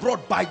shed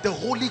abroad by the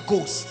Holy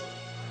Ghost.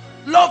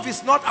 Love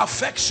is not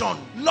affection.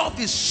 Love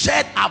is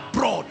shed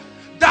abroad.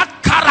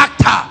 That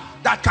character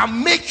that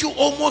can make you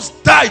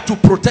almost die to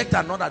protect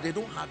another, they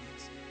don't have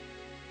it.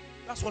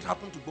 That's what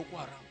happened to Boko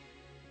Haram.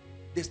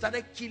 They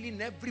started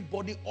killing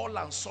everybody all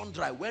and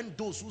sundry. When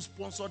those who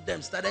sponsored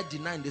them started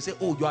denying, they say,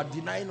 oh, you are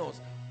denying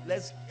us.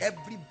 Let's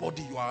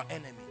everybody, you are our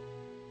enemy.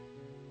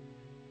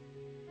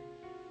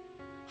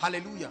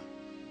 Hallelujah.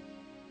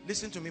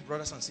 Listen to me,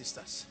 brothers and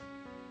sisters.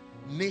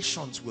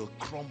 Nations will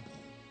crumble.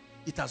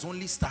 It has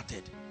only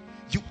started.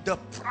 The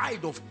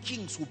pride of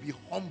kings will be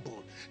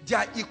humbled.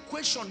 Their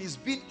equation is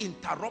being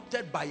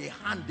interrupted by a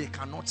hand they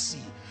cannot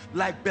see.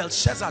 Like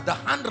Belshazzar, the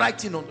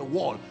handwriting on the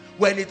wall.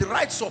 When it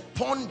writes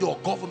upon your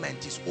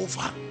government, is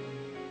over.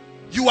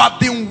 You have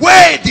been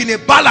weighed in a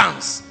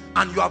balance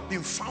and you have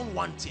been found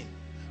wanting.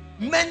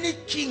 Many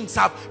kings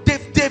have,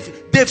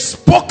 they've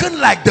spoken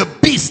like the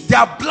beast.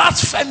 Their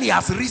blasphemy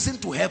has risen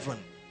to heaven.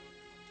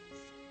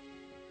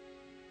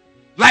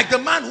 Like the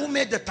man who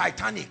made the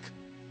Titanic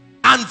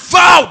and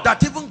vowed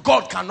that even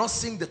God cannot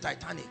sink the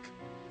Titanic,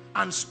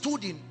 and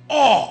stood in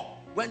awe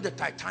when the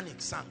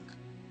Titanic sank.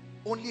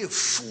 Only a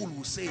fool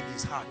will say in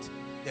his heart,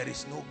 there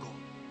is no God.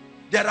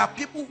 There are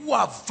people who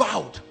have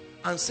vowed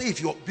and say, if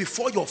you're,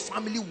 before your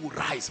family will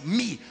rise,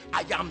 me,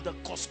 I am the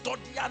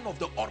custodian of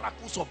the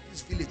oracles of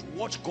this village.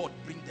 Watch God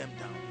bring them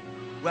down.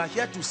 We are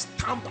here to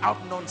stamp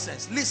out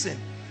nonsense. Listen,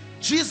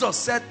 Jesus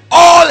said,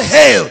 all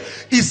hail.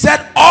 He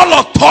said,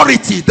 all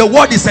authority. The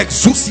word is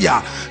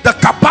exousia, the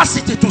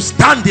capacity to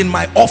stand in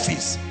my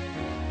office.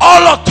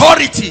 All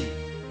authority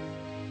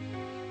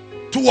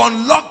to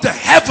unlock the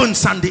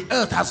heavens and the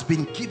earth has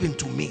been given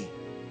to me.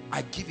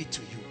 I give it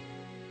to you.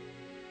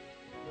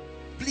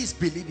 Please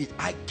believe it.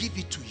 I give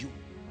it to you.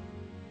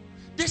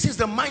 This is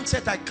the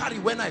mindset I carry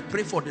when I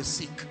pray for the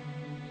sick.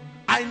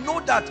 I know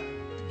that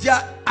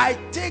I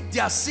take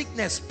their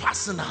sickness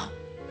personal,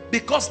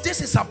 because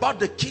this is about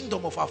the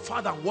kingdom of our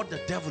Father and what the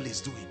devil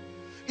is doing.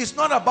 It's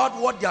not about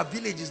what their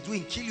village is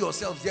doing. Kill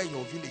yourselves there in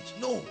your village.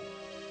 No.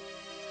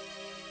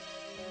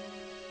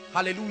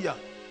 Hallelujah.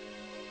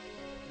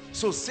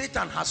 So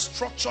Satan has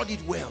structured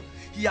it well.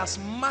 He has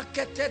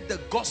marketed the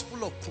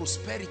gospel of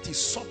prosperity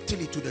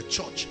subtly to the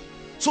church,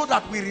 so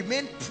that we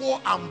remain poor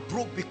and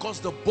broke,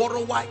 because the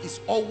borrower is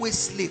always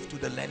slave to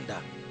the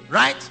lender.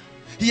 Right?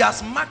 He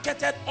has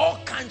marketed all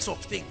kinds of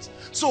things.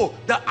 So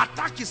the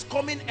attack is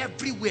coming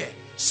everywhere.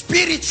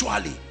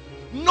 Spiritually,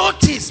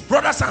 notice,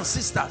 brothers and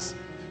sisters,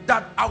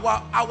 that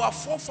our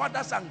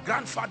forefathers and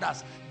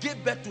grandfathers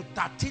gave birth to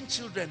 13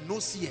 children, no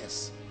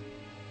CS.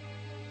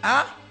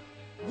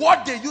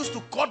 What they used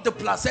to cut the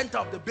placenta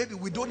of the baby,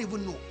 we don't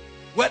even know.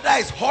 Whether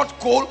it's hot,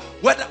 cold,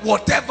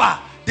 whatever,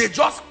 they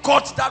just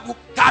cut that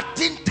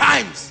 13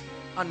 times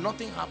and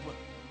nothing happened.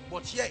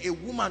 But here a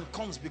woman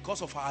comes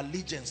because of her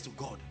allegiance to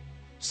God.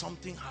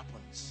 Something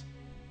happens.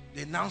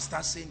 They now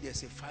start saying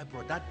there's a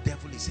fibroid. That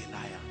devil is a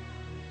liar.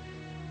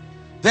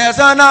 There's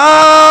an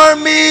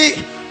army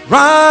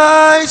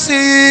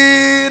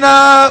rising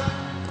up.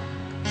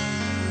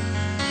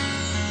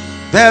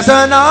 There's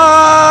an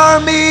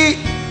army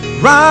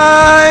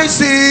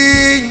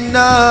rising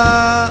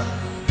up.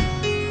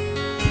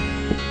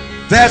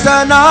 There's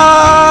an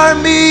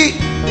army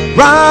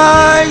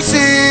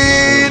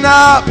rising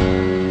up.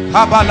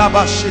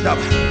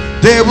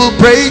 They will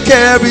break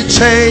every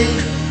chain,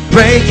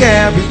 break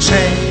every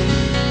chain,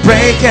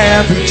 break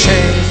every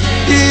chain.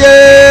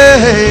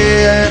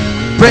 Yeah.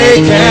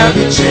 Break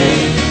every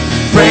chain,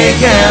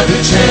 break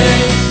every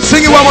chain.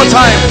 Sing it one more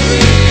time.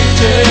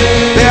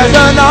 There's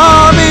an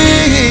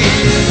army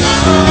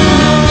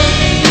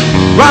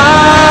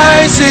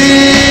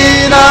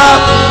rising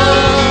up.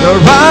 You're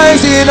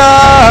rising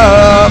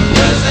up.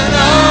 There's an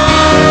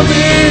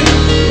army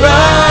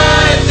rising up.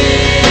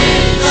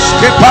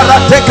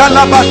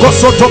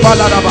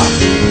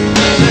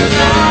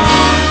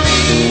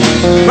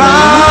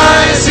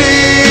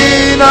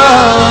 Rising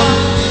up.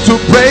 To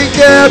break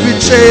every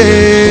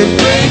chain,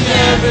 break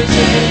every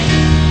chain,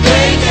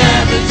 break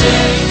every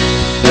chain,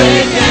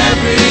 break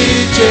every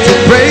chain, to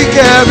break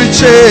every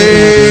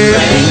chain,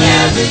 break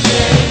every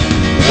chain,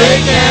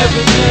 break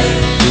every chain,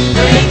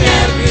 break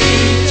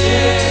every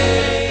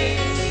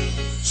chain.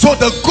 So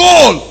the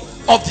goal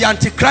of the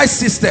Antichrist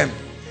system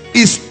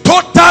is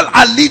total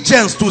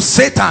allegiance to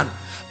Satan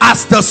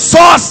as the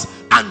source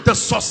and the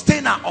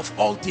sustainer of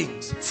all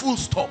things. Full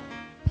stop.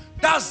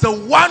 That's the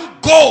one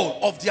goal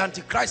of the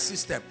Antichrist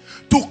system,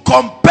 to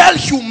compel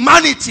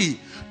humanity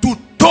to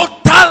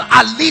total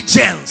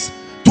allegiance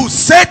to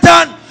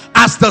Satan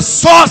as the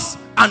source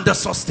and the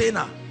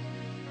sustainer.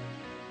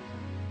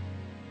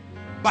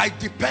 by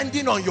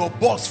depending on your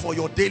boss for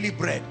your daily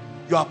bread.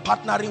 You are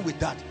partnering with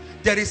that.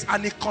 There is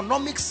an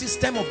economic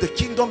system of the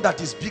kingdom that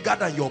is bigger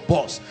than your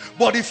boss.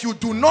 But if you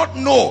do not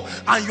know,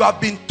 and you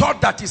have been taught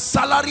that it's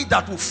salary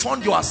that will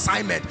fund your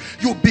assignment,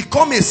 you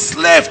become a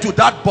slave to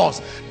that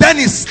boss. Then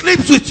he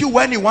sleeps with you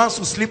when he wants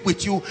to sleep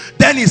with you.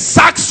 Then he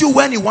sacks you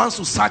when he wants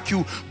to sack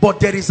you. But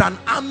there is an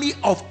army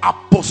of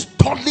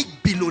apostolic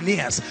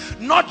billionaires,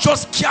 not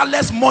just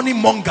careless money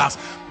mongers.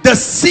 The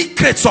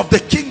secrets of the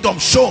kingdom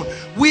shown.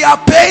 We are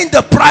paying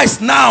the price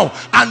now,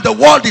 and the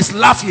world is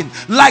laughing.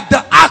 Like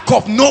the ark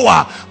of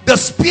Noah, the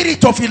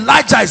spirit of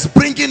Elijah is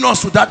bringing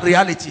us to that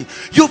reality.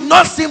 You've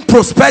not seen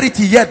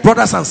prosperity yet,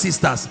 brothers and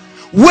sisters.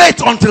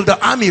 Wait until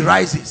the army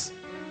rises.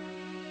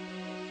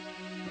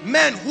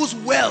 Men whose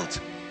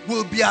wealth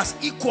will be as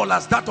equal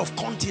as that of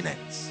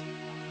continents.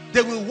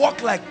 They will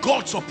walk like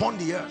gods upon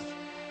the earth.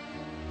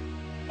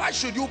 Why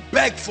should you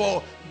beg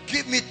for,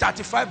 give me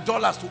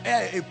 $35 to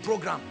air a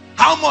program?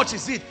 How much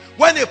is it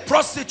when a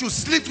prostitute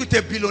sleeps with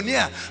a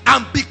billionaire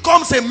and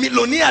becomes a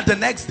millionaire the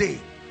next day?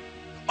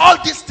 All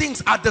these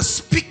things are the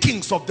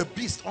speakings of the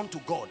beast unto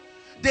God.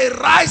 They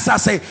rise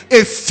as a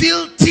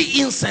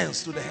filthy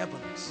incense to the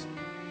heavens.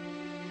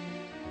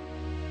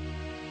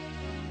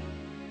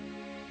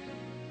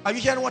 Are you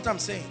hearing what I'm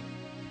saying?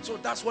 So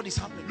that's what is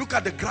happening. Look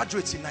at the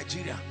graduates in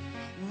Nigeria.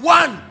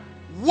 One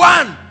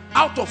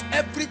out of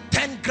every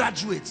 10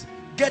 graduates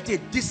get a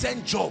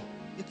decent job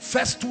in the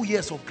first 2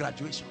 years of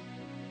graduation.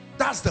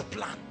 That's the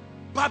plan.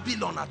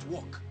 Babylon at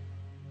work.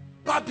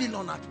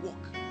 Babylon at work.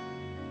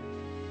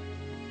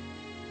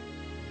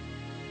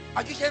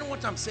 Are you hearing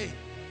what I'm saying?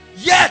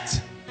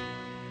 Yet,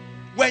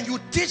 when you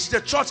teach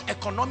the church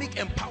economic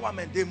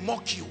empowerment, they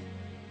mock you.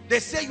 They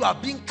say you are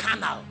being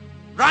carnal.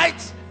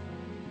 Right?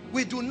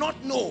 We do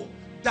not know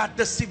that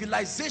the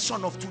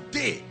civilization of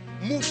today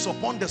moves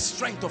upon the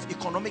strength of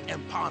economic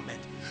empowerment.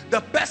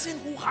 The person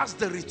who has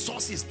the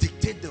resources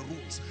dictate the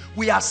rules.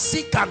 We are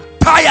sick and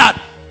tired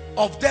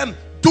of them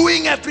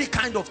doing every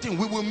kind of thing.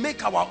 We will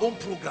make our own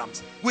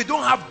programs. We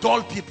don't have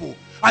dull people.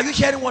 Are you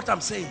hearing what I'm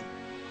saying?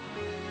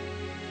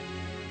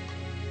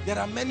 There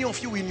are many of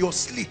you in your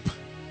sleep.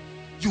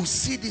 You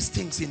see these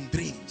things in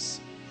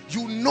dreams.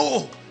 You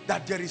know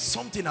that there is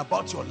something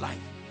about your life.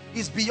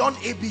 It's beyond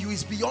ABU,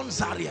 it's beyond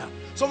Zaria.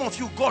 Some of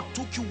you, God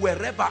took you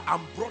wherever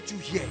and brought you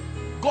here.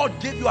 God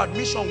gave you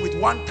admission with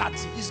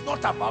 130. It's not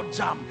about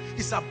jam.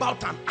 It's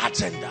about an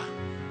agenda.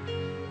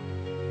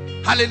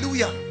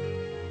 Hallelujah.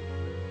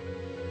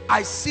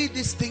 I see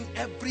this thing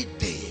every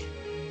day.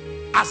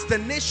 As the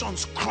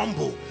nations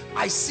crumble,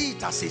 I see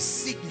it as a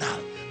signal.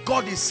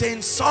 God is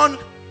saying, son,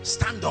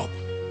 stand up.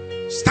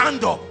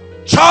 Stand up.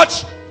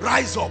 Church,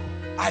 rise up.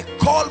 I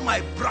call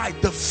my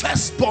bride, the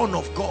firstborn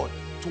of God,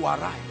 to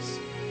arise.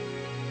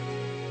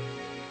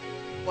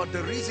 But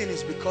the reason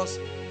is because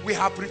we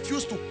have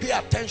refused to pay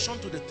attention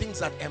to the things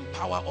that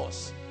empower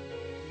us.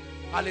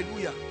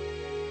 Hallelujah.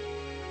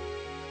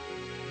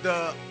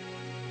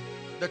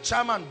 The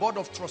chairman, board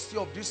of trustee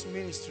of this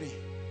ministry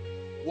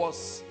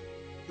was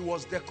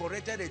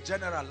decorated a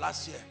general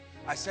last year.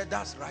 I said,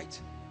 that's right.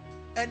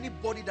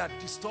 Anybody that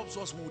disturbs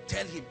us, will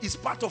tell him. It's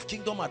part of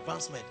kingdom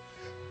advancement.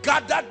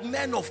 Gathered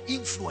men of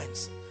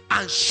influence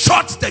and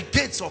shut the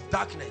gates of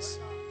darkness.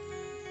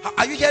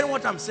 Are you hearing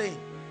what I'm saying?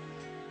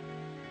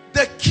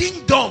 The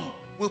kingdom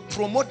will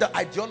promote the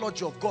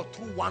ideology of God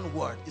through one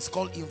word. It's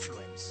called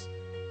influence.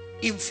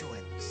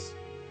 Influence.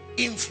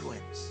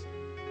 Influence.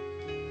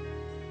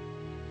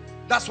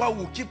 That's why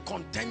we'll keep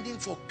contending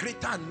for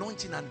greater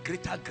anointing and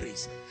greater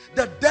grace.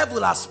 The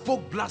devil has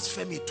spoke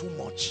blasphemy too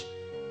much.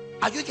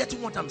 Are you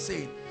getting what I'm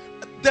saying?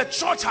 The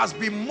church has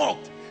been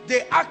mocked.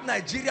 They act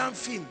Nigerian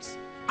films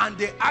and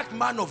they act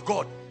man of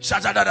God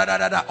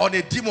on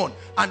a demon,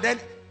 and then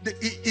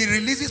he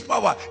releases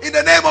power in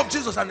the name of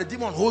Jesus, and the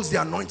demon holds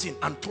the anointing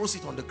and throws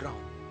it on the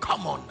ground.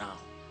 Come on now.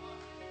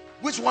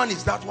 Which one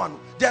is that one?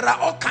 There are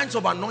all kinds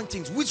of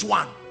anointings. Which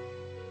one?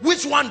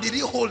 Which one did he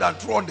hold and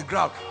throw on the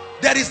ground?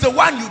 There is the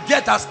one you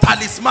get as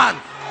talisman.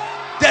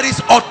 There is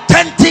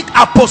authentic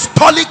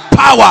apostolic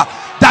power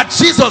that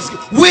Jesus,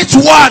 which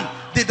one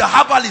did the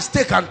herbalist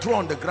take and throw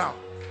on the ground?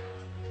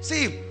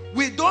 See,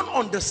 we don't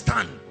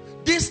understand.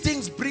 These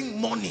things bring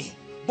money,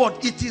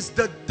 but it is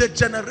the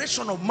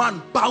generation of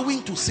man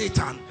bowing to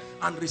Satan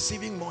and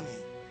receiving money.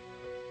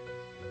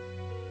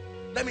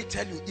 Let me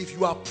tell you, if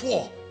you are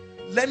poor,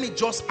 let me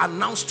just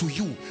announce to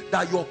you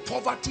that your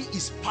poverty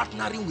is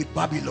partnering with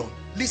Babylon.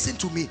 Listen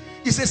to me.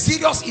 It's a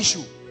serious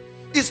issue.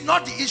 It's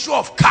not the issue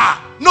of car.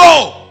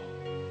 No.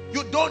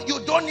 You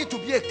don't need to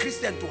be a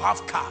Christian to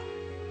have car.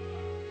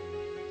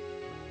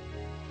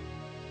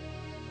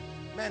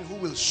 Men who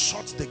will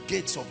shut the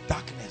gates of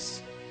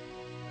darkness.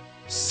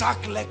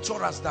 Sack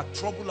lecturers that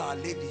trouble our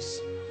ladies.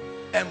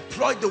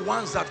 Employ the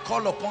ones that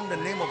call upon the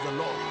name of the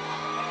Lord.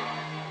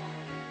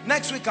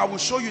 Next week I will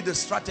show you the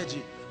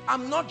strategy.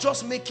 I'm not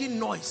just making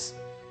noise.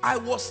 I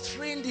was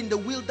trained in the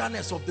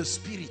wilderness of the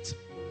spirit.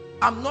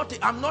 I'm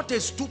not a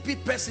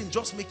stupid person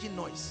just making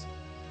noise.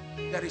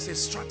 There is a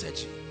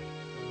strategy.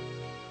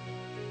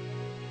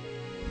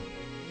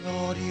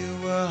 Lord,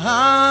 you are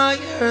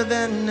higher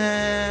than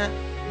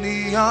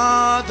any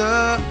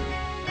other.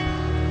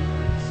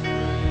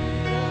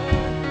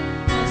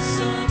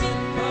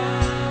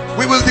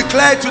 We will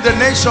declare to the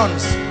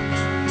nations,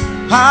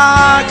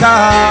 our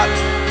God.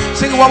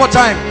 Sing it one more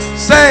time.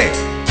 Say,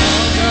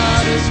 our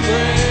God is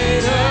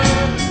greater.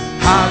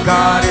 Our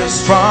God is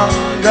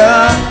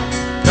stronger.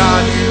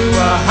 God, you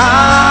are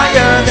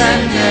higher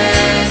than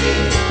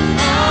any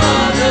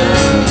other.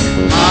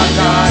 Our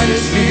God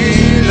is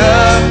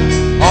healer,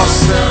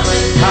 awesome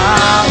in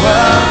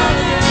power.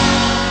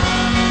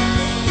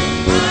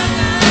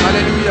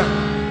 Hallelujah.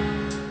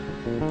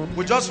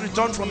 We just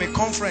returned from a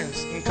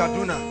conference in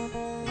Kaduna,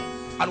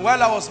 and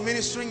while I was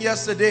ministering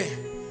yesterday,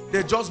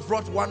 they just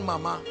brought one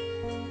mama.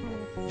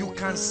 You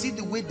can see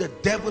the way the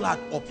devil had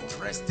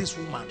oppressed this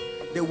woman.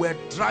 They were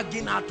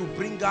dragging her to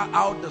bring her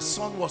out. The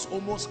son was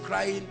almost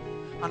crying,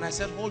 and I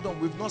said, hold on,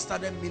 we've not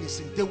started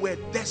ministering. They were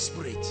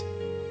desperate.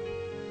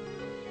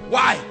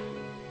 Why?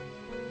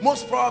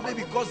 Most probably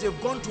because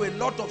they've gone to a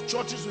lot of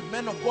churches with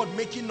men of God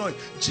making noise.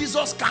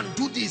 Jesus can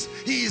do this.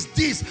 He is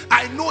this.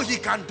 I know he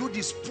can do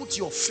this. Put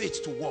your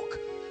faith to work.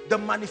 The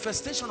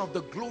manifestation of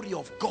the glory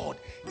of God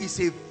is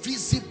a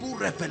visible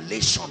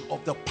revelation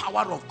of the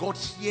power of God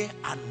here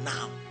and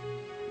now.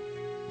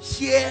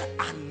 Here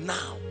and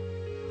now.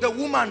 The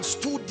woman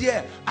stood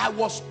there. I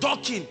was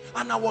talking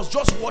and I was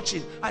just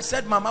watching. I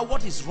said, Mama,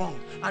 what is wrong?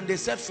 And they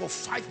said for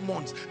 5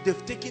 months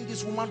they've taken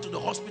this woman to the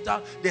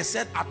hospital. They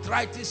said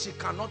arthritis, she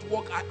cannot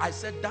walk. I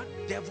said, that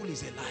devil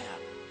is a liar.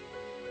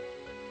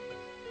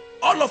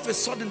 All of a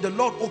sudden the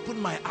Lord opened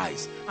my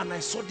eyes and I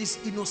saw this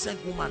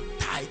innocent woman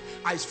tied.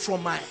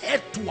 From my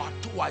head to her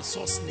toe I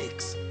saw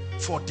snakes.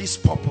 For this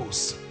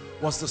purpose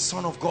was the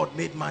Son of God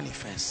made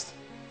manifest.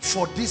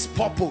 For this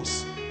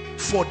purpose.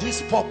 For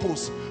this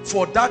purpose.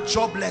 For that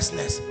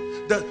joblessness.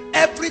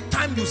 Every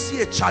time you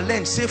see a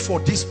challenge, say for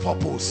this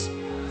purpose.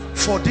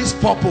 For this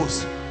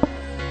purpose.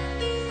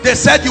 They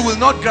said you will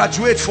not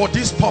graduate. For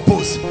this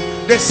purpose.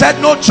 They said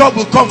no job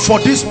will come. For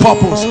this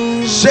purpose. For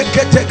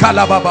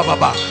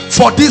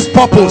this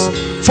purpose.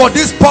 For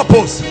this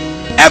purpose.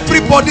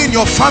 Everybody in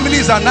your family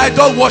is an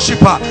idol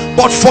worshiper,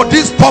 but for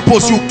this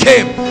purpose you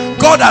came.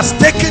 God has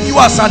taken you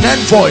as an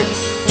envoy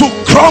to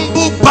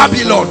crumble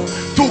Babylon.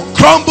 To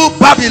crumble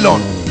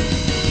Babylon.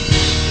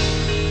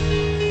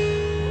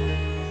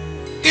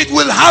 It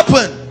will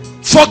happen.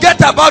 Forget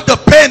about the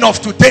pain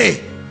of today.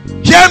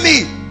 Hear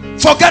me.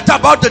 Forget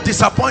about the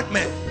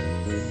disappointment.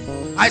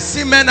 I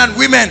see men and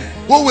women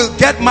who will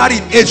get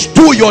married. Age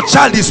 2, your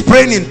child is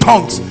praying in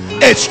tongues.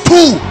 Age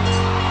 2,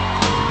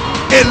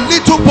 a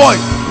little boy,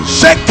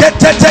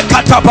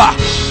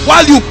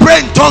 while you pray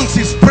in tongues,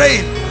 he's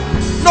praying.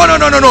 No.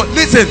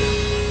 Listen,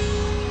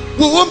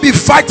 we won't be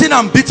fighting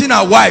and beating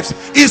our wives.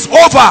 It's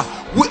over.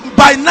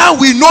 By now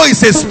we know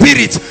it's a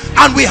spirit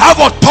and we have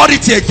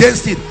authority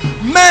against it.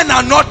 Men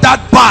are not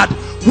that bad.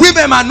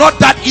 Women are not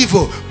that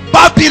evil.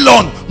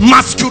 Babylon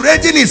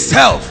masquerading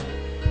itself.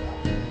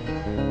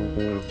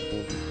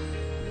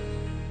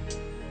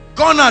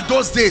 Gone are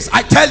those days.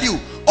 I tell you,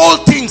 all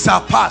things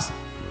are past.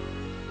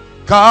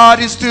 God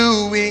is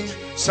doing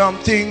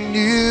something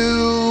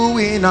new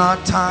in our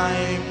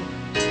time.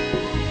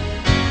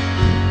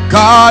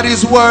 God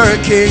is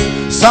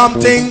working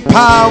something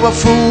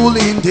powerful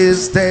in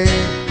this day.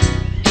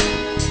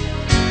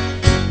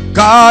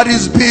 God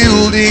is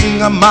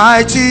building a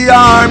mighty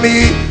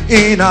army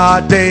in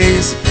our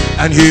days,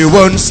 and he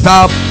won't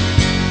stop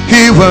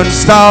till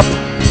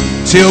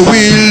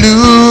we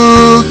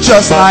look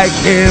just like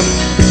him.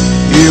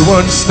 He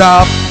won't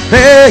stop,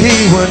 hey,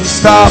 he won't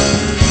stop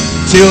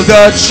till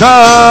the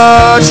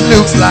church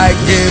looks like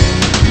him.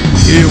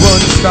 He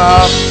won't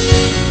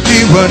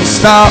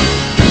stop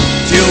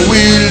till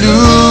we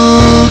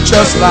look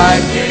just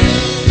like him.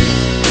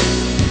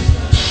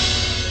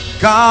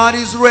 God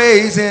is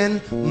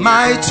raising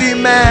mighty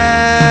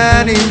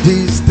men in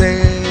these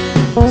days.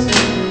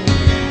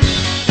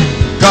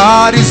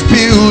 God is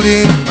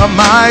building a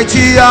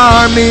mighty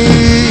army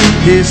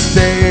in his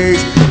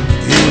days.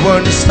 He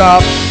won't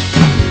stop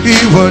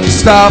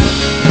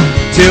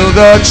till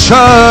the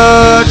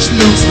church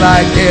looks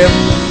like him.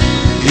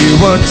 He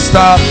won't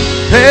stop,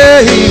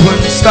 hey, he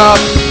won't stop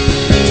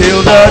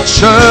till the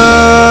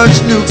church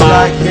looks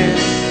like him.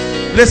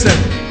 Listen,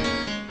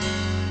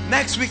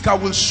 next week I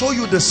will show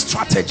you the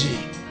strategy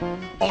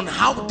on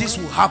how this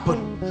will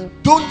happen.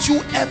 Don't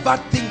you ever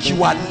think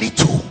you are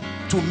little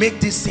to make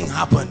this thing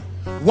happen.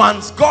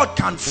 Once God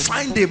can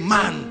find a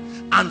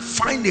man and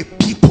find a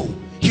people,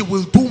 he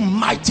will do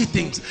mighty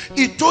things.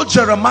 He told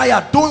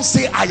Jeremiah, don't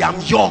say I am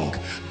young,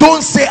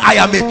 don't say I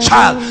am a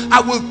child.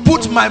 I will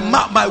put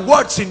my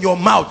words in your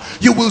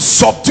mouth. You will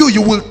subdue,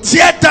 you will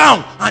tear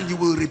down, and you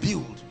will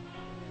rebuild.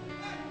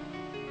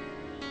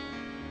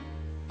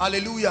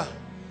 Hallelujah.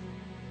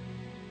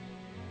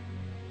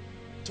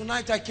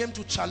 Tonight I came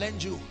to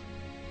challenge you.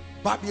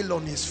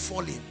 Babylon is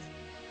falling.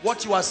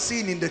 What you are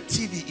seeing in the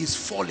TV is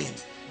falling.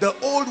 The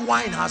old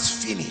wine has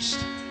finished.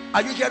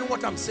 Are you hearing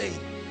what I'm saying?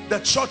 The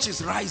church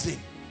is rising.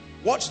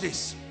 Watch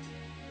this.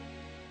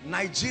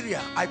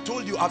 Nigeria, I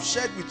told you, I've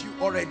shared with you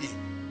already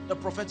the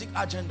prophetic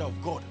agenda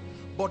of God.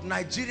 But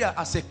Nigeria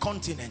as a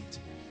continent,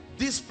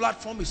 this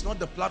platform is not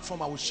the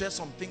platform. I will share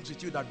some things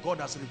with you that God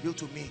has revealed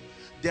to me.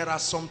 There are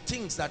some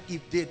things that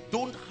if they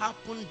don't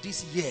happen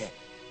this year,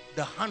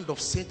 the hand of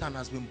Satan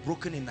has been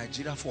broken in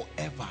Nigeria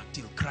forever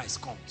till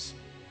Christ comes.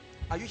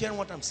 Are you hearing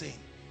what I'm saying?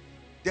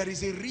 There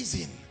is a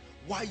reason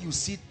why you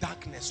see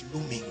darkness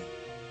looming.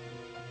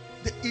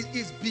 It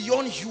is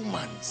beyond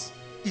humans.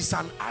 It's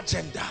an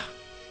agenda.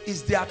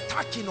 It's the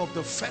attacking of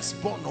the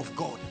firstborn of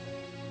God.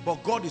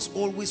 But God is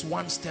always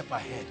one step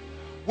ahead.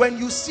 When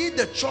you see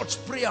the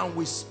church pray and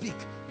we speak,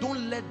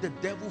 don't let the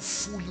devil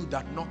fool you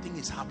that nothing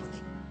is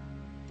happening.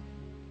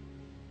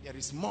 There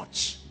is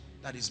much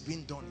that is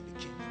being done in the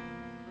kingdom.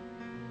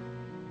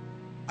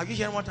 Are you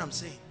hearing what I'm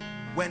saying?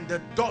 When the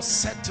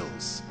dust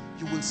settles,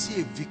 you will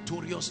see a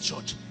victorious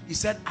church. He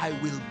said, I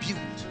will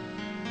build.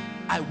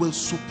 I will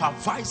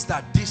supervise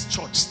that this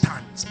church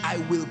stands. I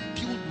will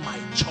build my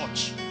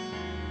church.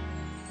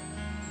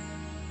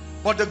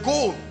 But the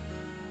goal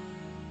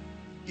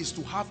is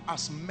to have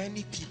as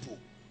many people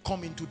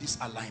come into this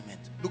alignment.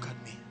 Look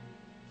at me.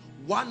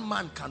 One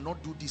man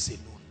cannot do this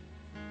alone.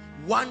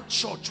 One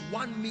church,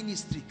 one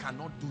ministry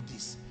cannot do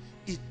this.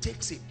 It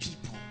takes a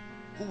people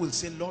who will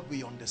say, Lord,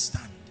 we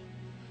understand.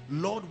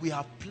 Lord, we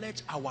have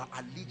pledged our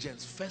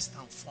allegiance first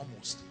and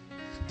foremost.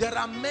 There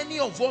are many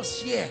of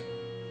us here.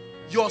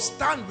 Your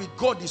stand with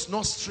God is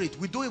not straight.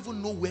 We don't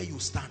even know where you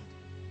stand.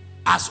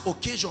 As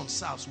occasion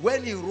serves.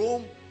 When in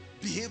Rome,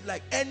 behave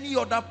like any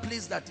other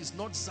place that is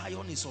not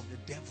Zion is of the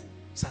devil.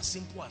 It's as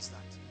simple as that.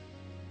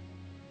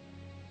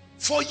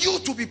 For you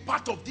to be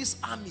part of this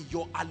army,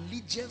 your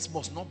allegiance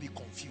must not be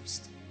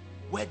confused.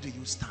 Where do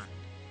you stand?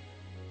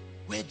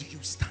 Where do you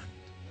stand?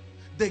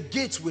 The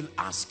gates will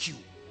ask you.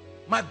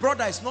 My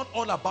brother, it's not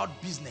all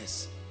about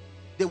business.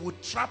 They will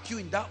trap you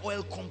in that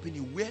oil company.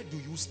 Where do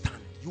you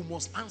stand? You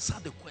must answer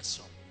the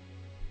question.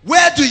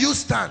 Where do you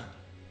stand?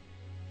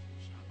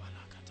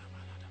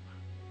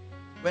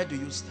 Where do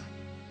you stand?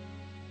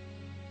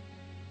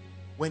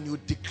 When you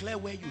declare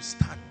where you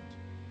stand,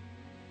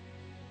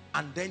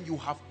 and then you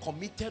have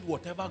committed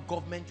whatever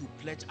government you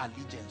pledge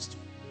allegiance to.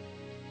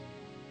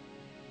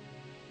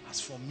 As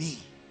for me,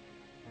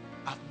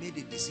 I've made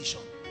a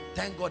decision.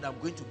 Thank God I'm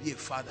going to be a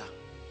father.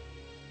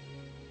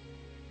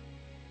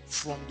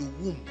 From the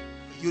womb.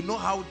 You know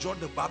how John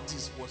the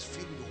Baptist was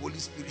filled with the Holy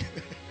Spirit.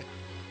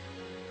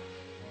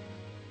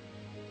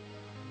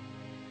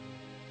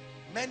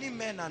 Many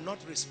men are not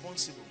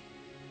responsible.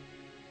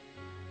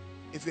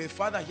 If you're a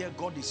father here,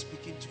 God is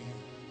speaking to you.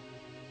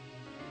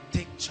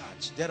 Take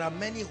charge. There are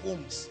many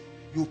homes.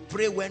 You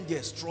pray when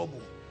there's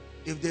trouble.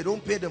 If they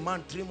don't pay the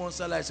man 3 months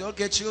salary, say,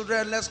 okay,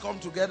 children, let's come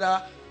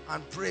together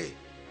and pray.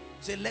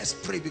 Say, let's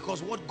pray,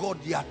 because what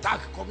God, the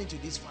attack coming to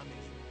this family.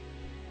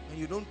 And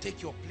you don't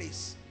take your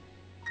place.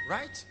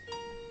 Right?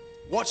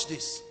 Watch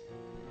this.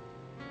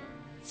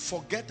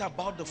 Forget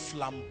about the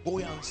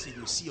flamboyancy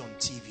you see on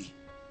TV.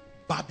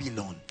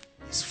 Babylon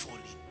is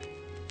falling.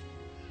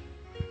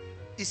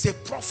 It's a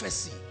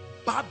prophecy.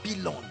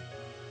 Babylon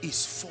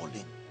is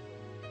falling.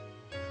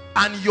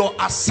 And your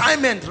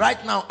assignment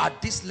right now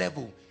at this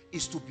level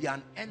is to be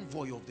an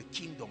envoy of the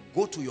kingdom.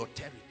 Go to your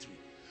territory.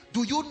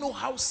 Do you know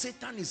how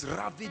Satan is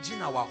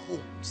ravaging our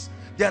homes?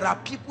 There are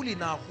people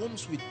in our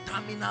homes with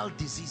terminal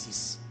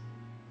diseases.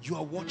 You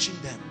are watching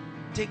them.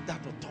 Take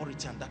that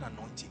authority and that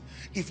anointing.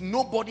 If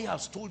nobody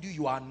has told you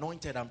you are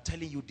anointed, I'm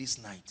telling you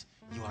this night,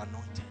 you are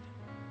anointed.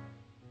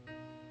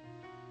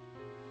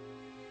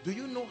 Do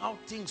you know how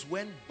things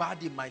went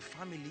bad in my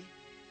family?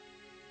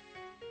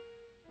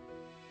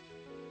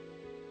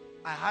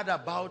 I heard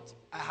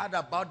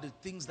about the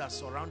things that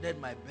surrounded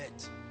my bed.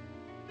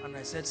 And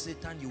I said,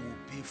 Satan, you will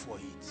pay for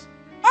it.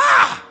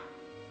 Ah!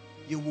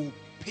 You will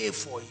pay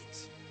for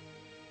it.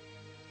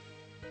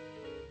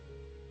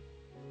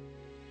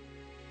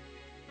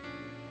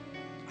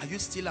 Are you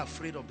still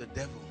afraid of the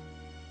devil?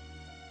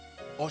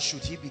 Or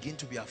should he begin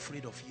to be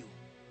afraid of you?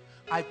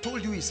 I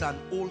told you it's an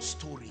old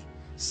story.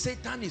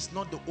 Satan is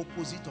not the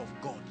opposite of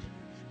God.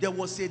 There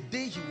was a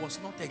day he was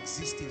not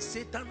existing.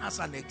 Satan has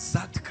an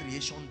exact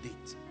creation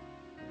date.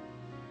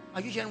 Are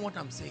you hearing what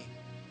I'm saying?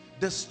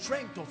 The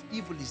strength of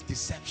evil is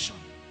deception.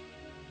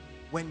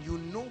 When you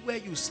know where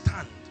you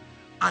stand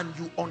and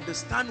you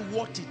understand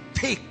what it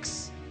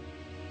takes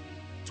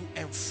to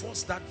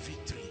enforce that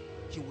victory,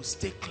 he will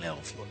stay clear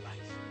of your life.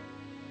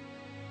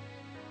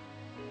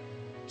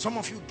 Some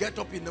of you get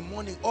up in the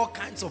morning, all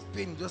kinds of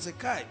pain. Just say,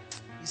 Kai,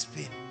 this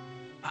pain.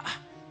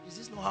 Is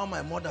this not how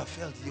my mother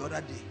felt the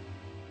other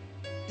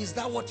day? Is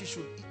that what you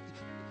should?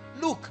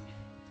 Look,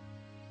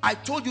 I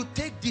told you,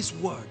 take this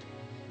word.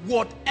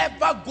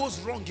 Whatever goes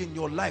wrong in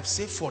your life,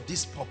 say, for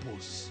this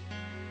purpose.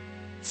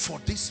 For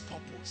this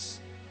purpose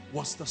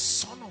was the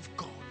Son of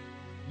God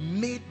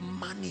made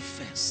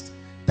manifest,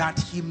 that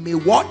he may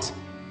what?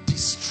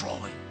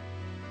 Destroy.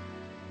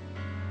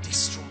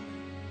 Destroy.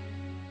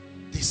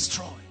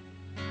 Destroy.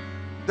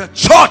 The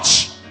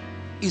church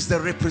is the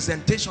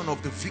representation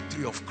of the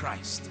victory of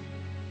Christ.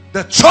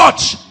 The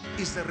church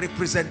is the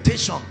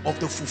representation of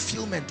the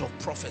fulfillment of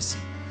prophecy.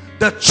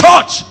 The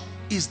church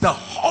is the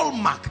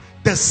hallmark,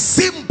 the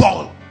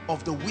symbol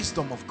of the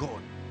wisdom of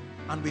God.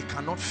 And we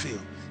cannot fail.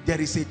 There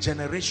is a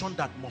generation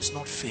that must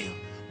not fail.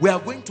 We are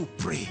going to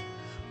pray.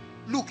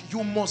 Look,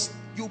 you must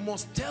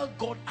tell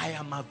God, I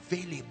am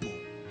available.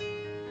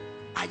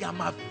 I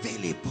am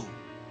available.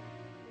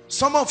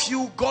 Some of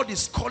you, God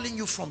is calling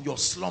you from your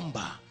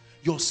slumber,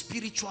 your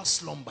spiritual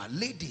slumber.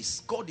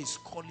 Ladies, God is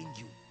calling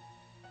you.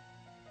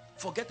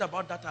 Forget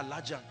about that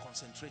allergy and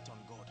concentrate on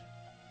God.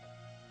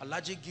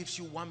 Allergy gives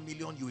you 1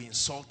 million, you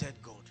insulted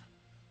God.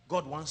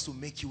 God wants to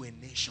make you a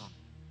nation.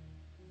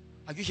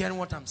 Are you hearing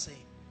what I'm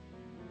saying?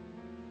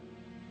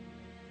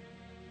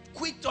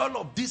 Quit all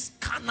of these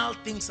carnal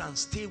things and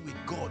stay with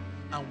God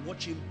and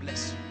watch him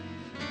bless you.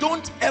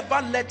 Don't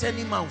ever let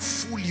any man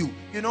fool you.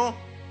 You know,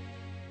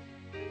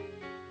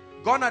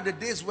 gone are the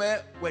days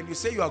where when you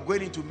say you are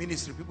going into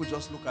ministry, people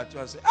just look at you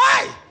and say,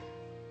 hey,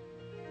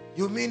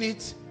 you mean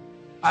it?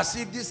 As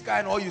if this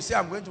kind, or you say,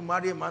 I'm going to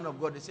marry a man of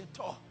God. They say,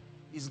 oh,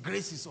 his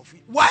grace is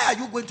sufficient. Why are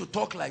you going to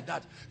talk like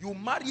that? You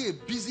marry a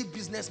busy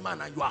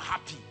businessman and you are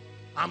happy.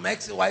 I'm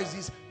X, Y,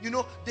 Z. You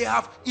know,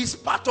 it's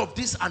part of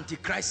this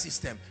antichrist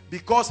system,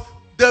 because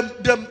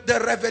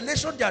the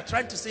revelation they are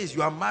trying to say is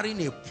you are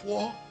marrying a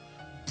poor,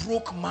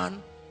 broke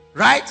man,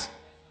 right?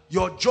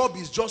 Your job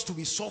is just to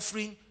be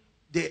suffering.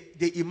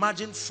 They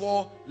imagine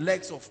 4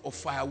 legs of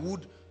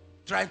firewood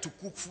trying to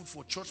cook food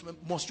for church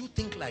members. Must you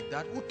think like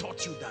that? Who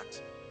taught you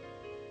that?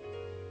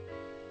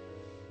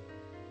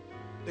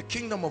 The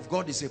kingdom of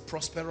God is a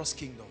prosperous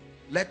kingdom.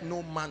 Let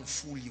no man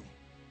fool you.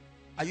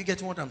 Are you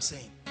getting what I'm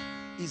saying?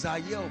 It's our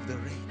year of the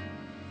rain.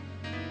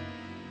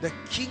 The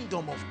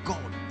kingdom of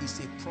God is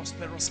a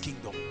prosperous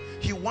kingdom.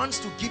 He wants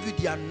to give you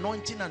the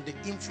anointing and the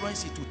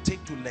influence it will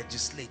take to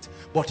legislate.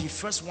 But he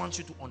first wants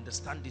you to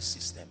understand this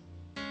system.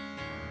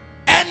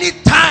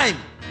 Anytime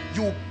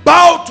you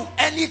bow to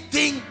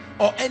anything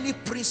or any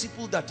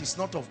principle that is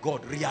not of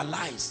God,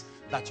 realize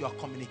that you are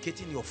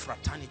communicating your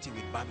fraternity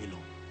with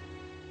Babylon.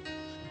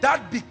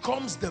 That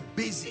becomes the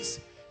basis.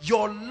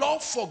 Your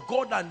love for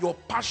God and your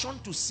passion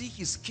to see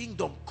his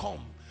kingdom come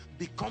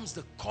becomes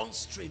the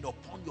constraint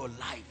upon your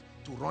life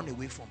to run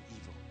away from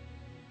evil.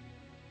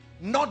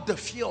 Not the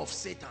fear of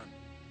Satan.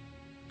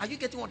 Are you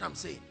getting what I'm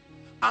saying?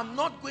 I'm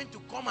not going to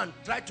come and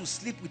try to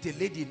sleep with a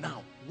lady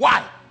now.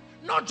 Why?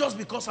 Not just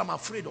because I'm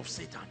afraid of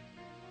Satan,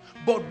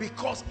 but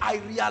because I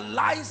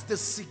realize the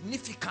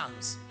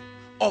significance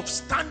of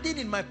standing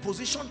in my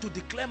position to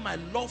declare my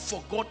love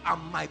for God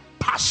and my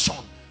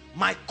passion,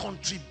 my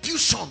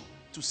contribution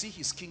to see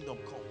his kingdom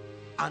come.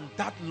 And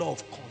that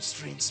love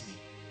constrains me.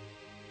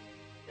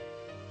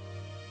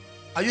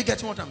 Are you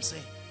getting what I'm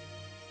saying?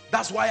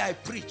 That's why I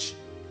preach.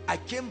 I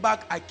came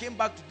back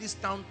to this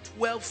town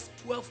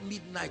 12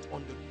 midnight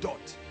on the dot.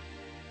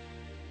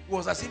 It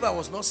was as if I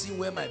was not seeing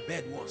where my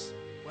bed was.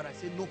 But I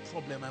said, no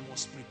problem, I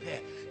must prepare.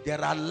 There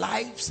are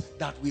lives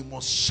that we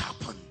must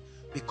sharpen,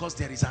 because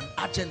there is an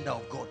agenda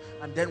of God.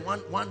 And then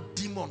one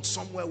demon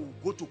somewhere will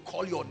go to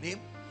call your name.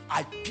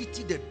 I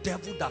pity the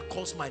devil that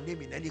calls my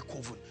name in any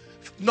coven.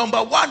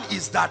 Number one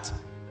is that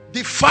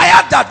the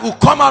fire that will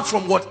come out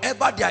from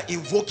whatever they are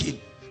invoking,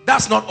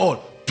 that's not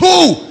all. 2,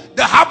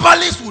 the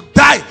herbalist will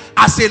die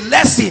as a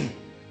lesson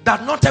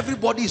that not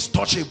everybody is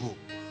touchable.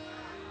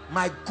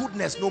 My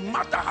goodness, no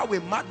matter how a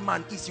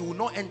madman is, he will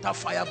not enter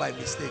fire by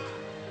mistake.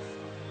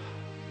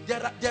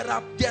 There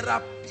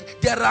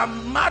are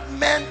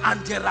madmen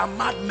and there are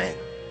madmen.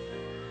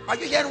 Are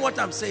you hearing what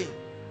I'm saying?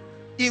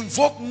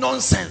 Invoke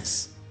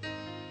nonsense.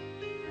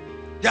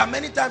 There are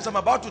many times I'm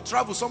about to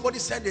travel, somebody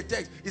send a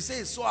text, he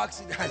says, so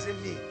accident. I say,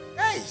 me,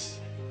 hey,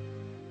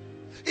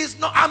 it's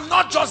not, I'm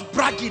not just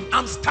bragging,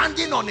 I'm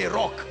standing on a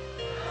rock.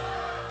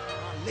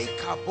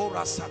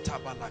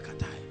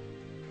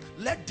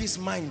 Let this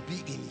mind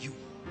be in you.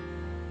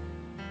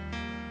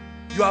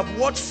 You have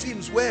watched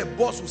films where a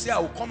boss will say, I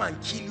will come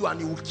and kill you, and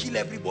he will kill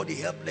everybody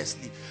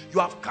helplessly. You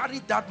have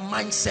carried that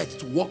mindset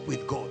to work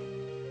with God.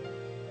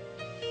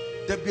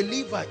 The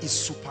believer is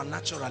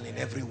supernatural in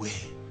every way.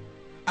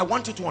 I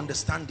want you to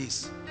understand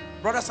this.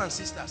 Brothers and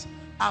sisters,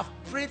 I've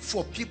prayed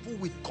for people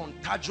with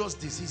contagious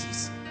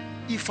diseases.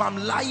 If I'm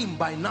lying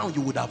by now,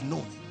 you would have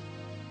known.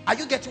 Are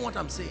you getting what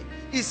I'm saying?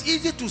 It's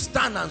easy to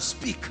stand and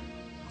speak,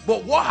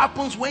 but what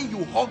happens when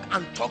you hug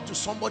and talk to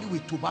somebody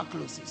with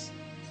tuberculosis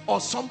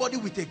or somebody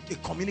with a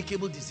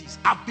communicable disease?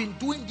 I've been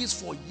doing this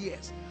for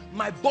years.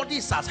 My body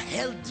is as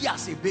healthy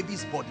as a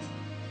baby's body.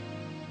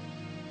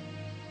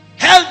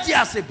 Healthy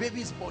as a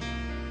baby's body.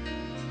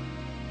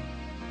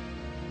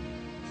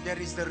 There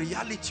is the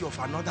reality of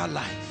another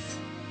life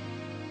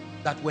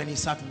that when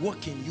it's at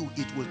work in you,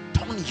 it will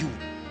turn you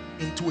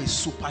into a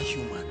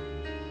superhuman.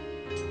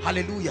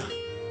 Hallelujah.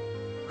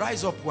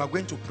 Rise up, we are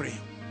going to pray.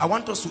 I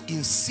want us to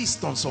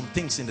insist on some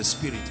things in the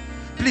spirit.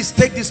 Please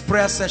take this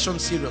prayer session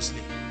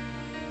seriously.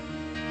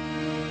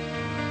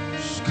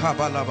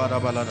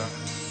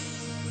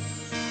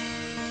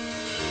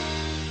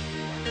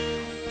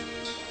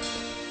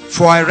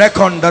 For I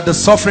reckon that the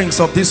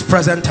sufferings of this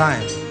present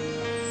time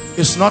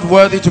is not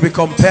worthy to be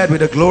compared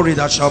with the glory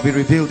that shall be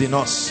revealed in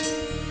us.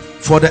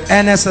 For the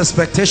earnest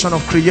expectation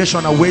of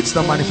creation awaits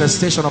the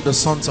manifestation of the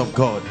sons of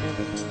God.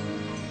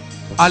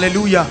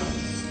 Hallelujah.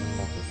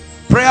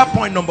 Prayer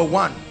point number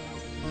 1.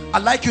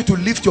 I'd like you to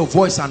lift your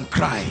voice and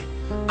cry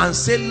and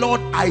say,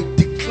 Lord, I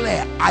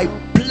declare, I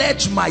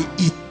pledge my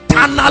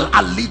eternal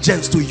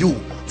allegiance to you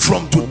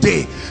from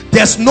today.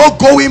 There's no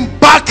going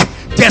back,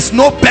 there's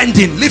no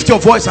bending. Lift your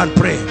voice and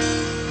pray.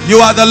 You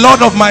are the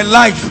Lord of my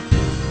life.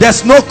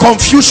 There's no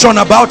confusion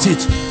about it.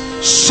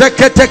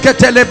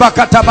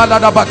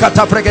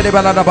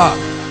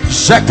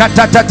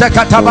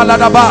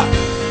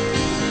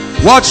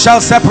 What shall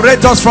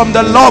separate us from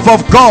the love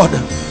of God?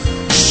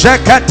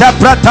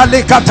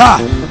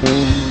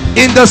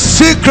 In the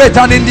secret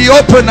and in the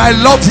open, I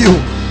love you.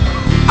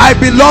 I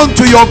belong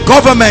to your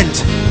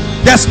government.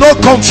 There's no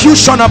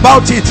confusion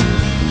about it.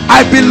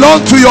 I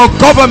belong to your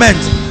government.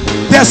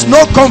 There's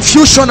no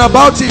confusion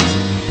about it.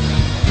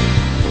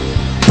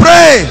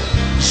 Pray.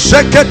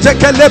 I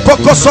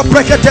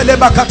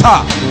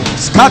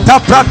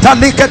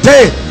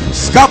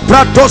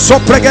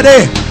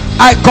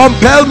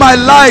compel my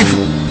life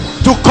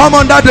to come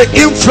under the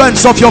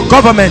influence of your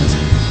government.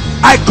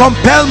 I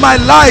compel my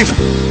life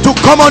to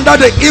come under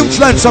the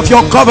influence of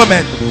your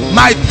government.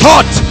 My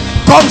thought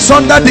comes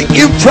under the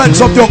influence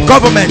of your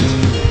government.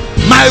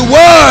 My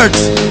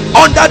words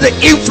under the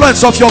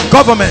influence of your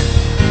government.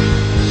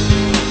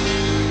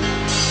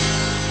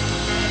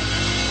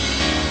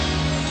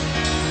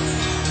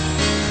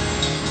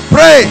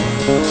 Pray.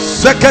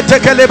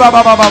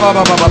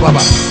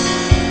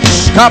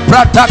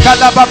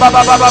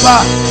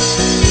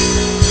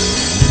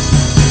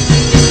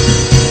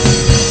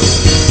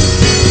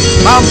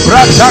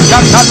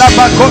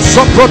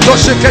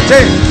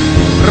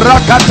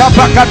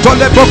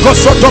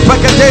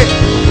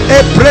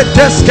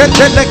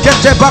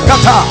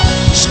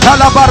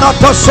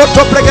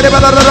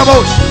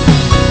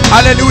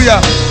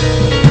 Hallelujah.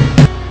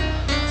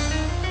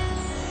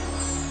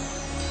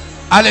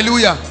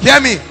 Hallelujah. Hear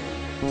me.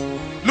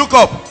 Look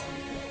up.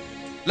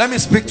 Let me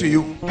speak to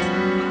you.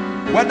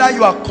 Whether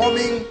you are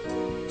coming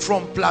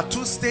from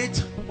Plateau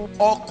State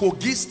or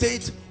Kogi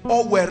State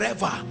or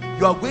wherever,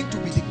 you are going to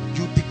be,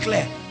 you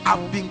declare,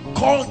 I've been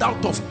called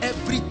out of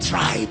every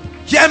tribe.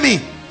 Hear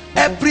me.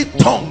 Every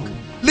tongue.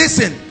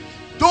 Listen,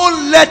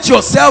 don't let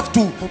yourself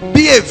to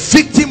be a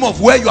victim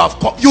of where you have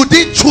come. You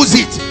didn't choose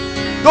it.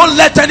 Don't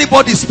let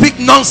anybody speak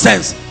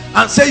nonsense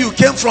and say you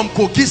came from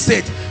Kogi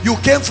State, you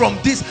came from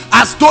this,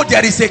 as though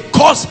there is a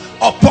curse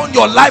upon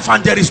your life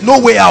and there is no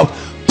way out.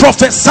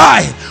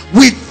 Prophesy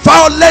with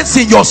violence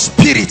in your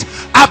spirit.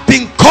 I've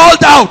been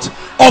called out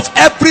of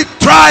every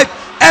tribe,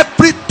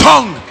 every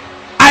tongue.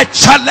 I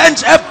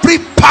challenge every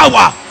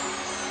power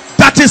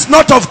that is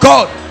not of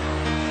God.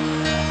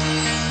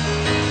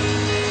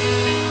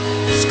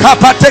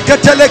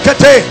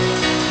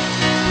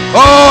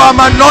 Oh, I'm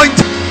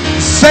anointed.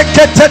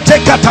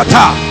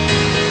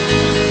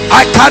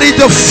 I carry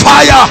the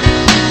fire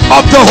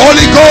of the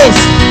Holy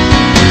Ghost.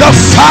 The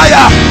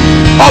fire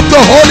of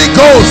the Holy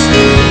Ghost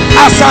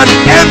as an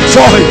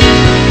envoy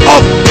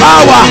of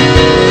power,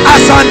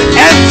 as an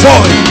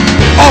envoy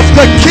of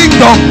the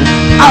kingdom,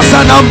 as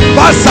an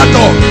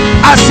ambassador,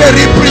 as a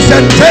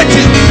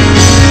representative,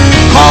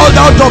 called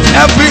out of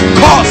every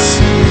curse,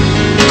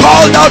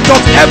 called out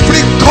of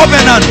every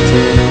covenant,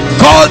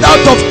 called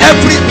out of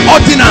every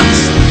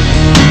ordinance.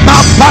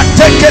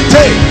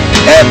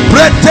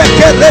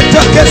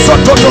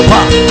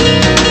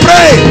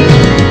 Pray.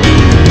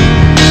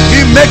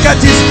 He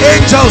maketh his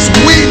angels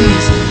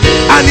winds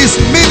and his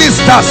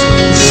ministers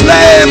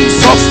flames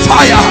of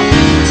fire.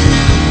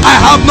 I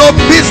have no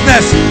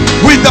business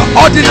with the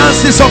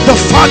ordinances of the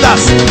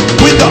fathers,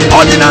 with the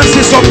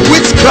ordinances of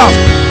witchcraft.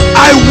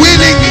 I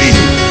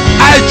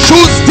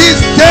choose this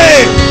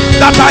day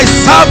that I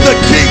serve the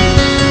King.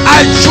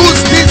 I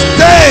choose this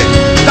day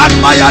that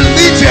my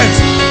allegiance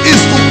is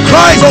to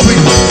Christ.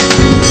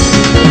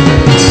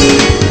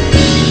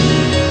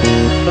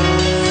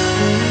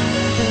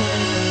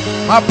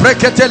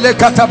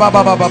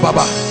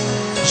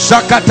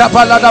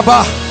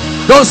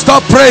 Don't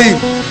stop praying.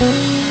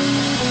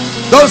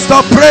 Don't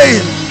stop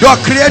praying. You are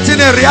creating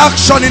a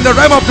reaction in the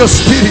realm of the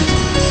spirit.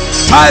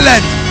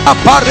 Silent.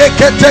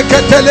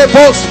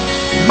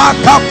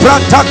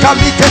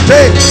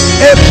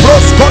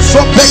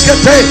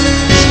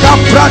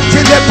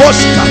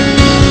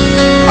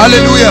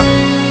 Hallelujah.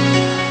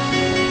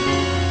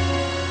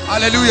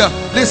 Hallelujah.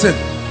 Listen.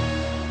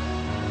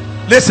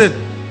 Listen.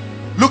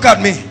 Look at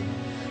me.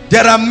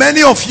 There are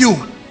many of you,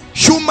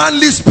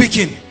 humanly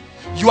speaking,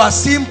 you are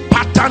seeing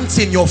patterns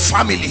in your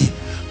family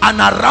and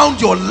around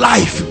your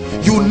life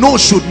you know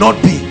should not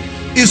be.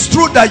 It's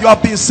true that you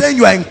have been saying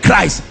you are in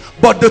Christ,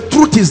 but the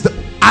truth is that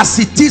as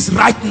it is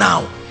right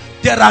now,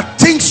 there are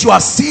things you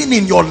are seeing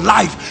in your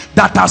life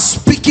that are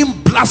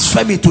speaking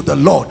blasphemy to the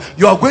Lord.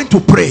 You are going to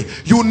pray.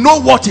 You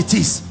know what it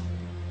is.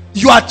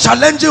 You are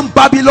challenging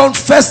Babylon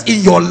first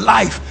in your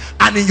life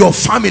and in your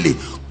family.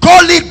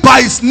 Call it by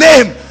its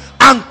name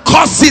and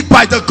curse it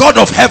by the God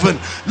of heaven.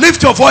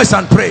 Lift your voice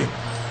and pray.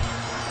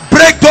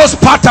 break those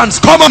patterns.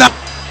 Come on now.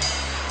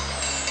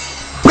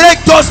 Break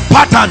those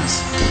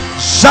patterns.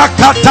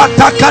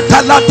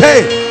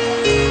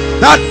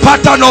 That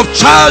pattern of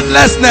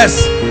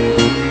childlessness,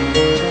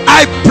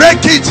 I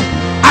break it.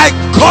 I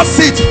curse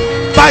it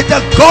by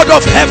the God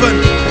of heaven.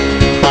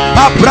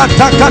 That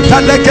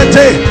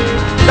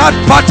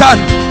pattern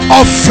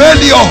of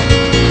failure,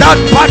 that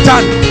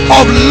pattern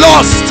of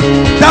lust,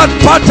 that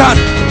pattern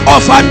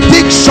of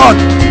addiction,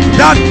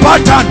 that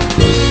pattern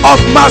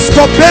of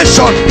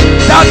masturbation,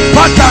 that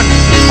pattern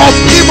of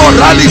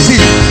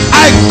immorality,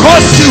 I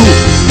curse you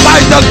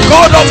by the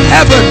God of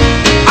heaven.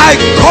 I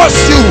curse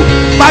you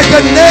by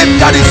the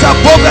name that is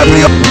above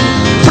every.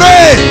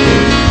 Pray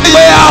your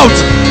way out.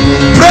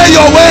 Pray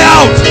your way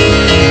out.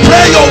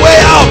 Pray your way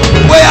out.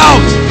 Way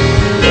out.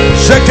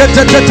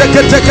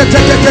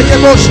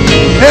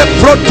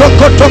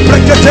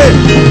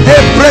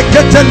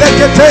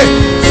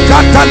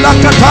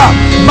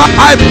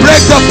 I break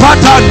the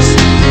patterns.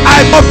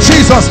 I of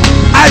Jesus.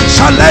 I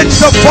challenge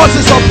the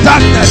forces of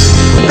darkness.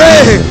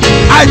 Hey,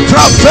 I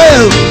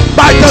travail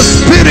by the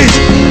Spirit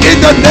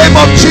in the name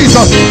of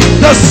Jesus.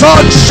 The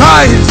sun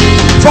shines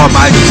for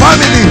my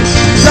family.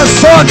 The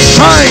sun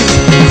shines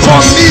for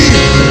me.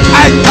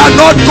 I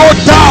cannot go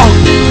down.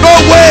 No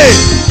way.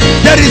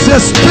 There is a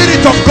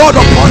Spirit of God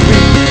upon me.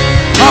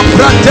 Call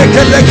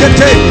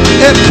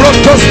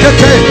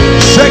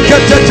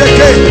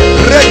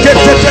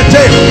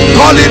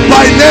it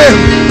by name.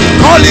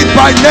 Call it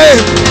by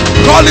name.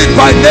 Call it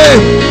by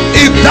name.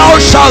 If thou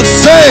shalt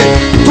say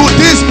to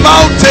this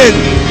mountain,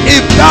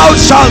 if thou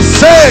shalt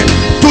say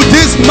to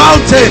this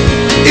mountain,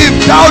 if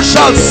thou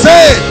shalt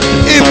say,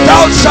 if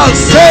thou shalt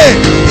say,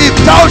 if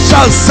thou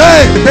shalt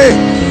say,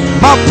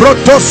 ma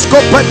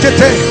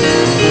protoscopete,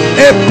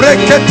 e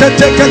brekete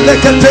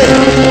tekelekete,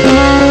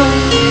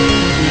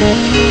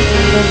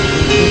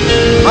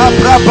 ma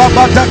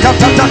brababata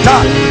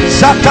katatata,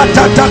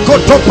 zakatata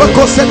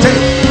kotopakosete,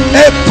 e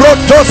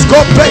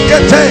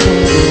protoscopete.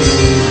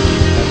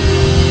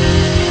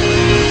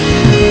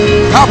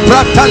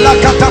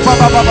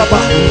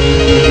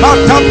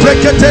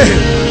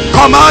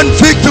 Command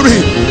victory.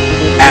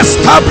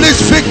 Establish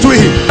victory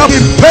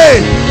in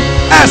pain.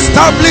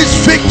 Establish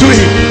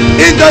victory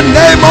in the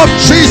name of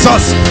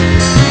Jesus.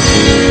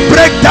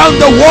 Break down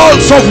the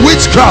walls of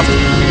witchcraft.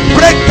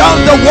 Break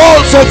down the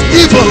walls of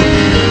evil.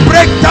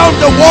 Break down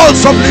the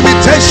walls of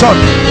limitation.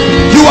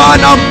 You are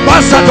an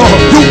ambassador.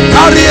 You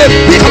carry a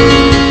big.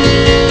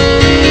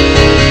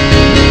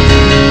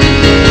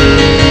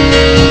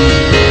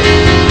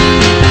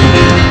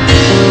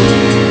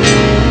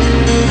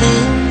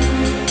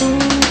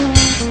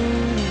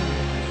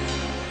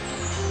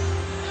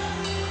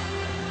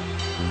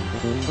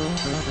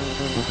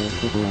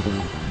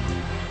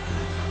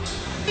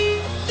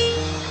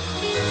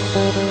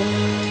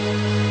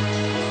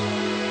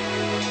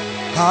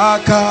 Our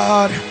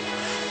God,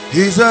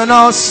 He's an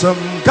awesome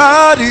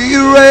God. He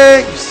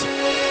reigns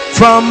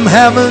from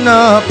heaven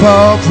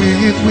above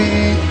with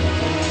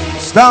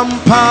wisdom,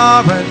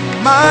 power,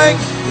 and might.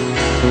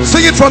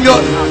 Sing it from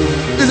your.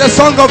 It's a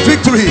song of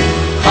victory.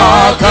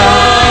 Our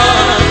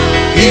God,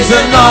 He's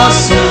an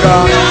awesome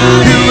God.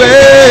 He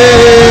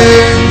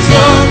reigns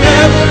from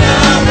heaven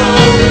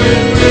above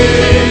with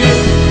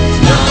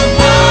wisdom,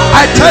 power.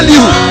 I tell you,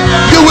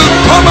 you will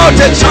come out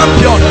a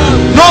champion.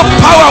 No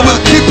power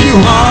will keep you.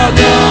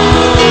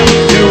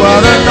 You are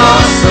an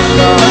awesome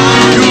God.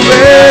 You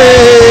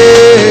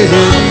reign.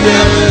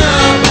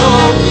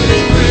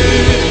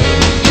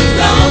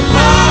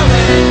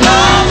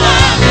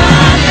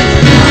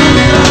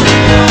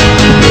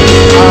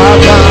 Our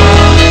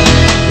God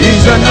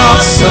is an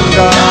awesome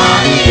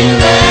God. He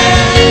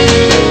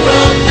reigns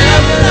from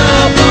heaven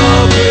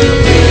above with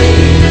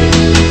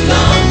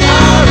wisdom,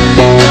 power,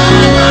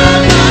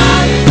 and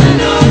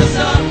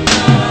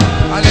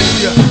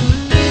hallelujah.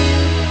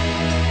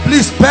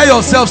 Please pair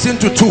yourselves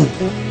into two.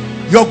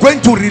 You're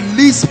going to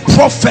release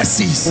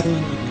prophecies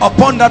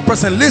upon that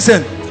person.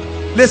 Listen,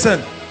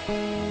 listen,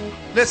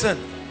 listen.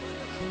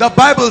 The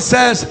Bible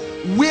says,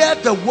 where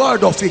the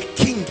word of a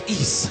king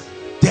is,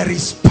 there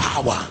is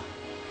power.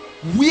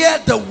 Where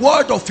the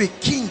word of a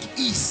king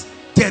is,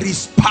 there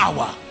is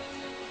power.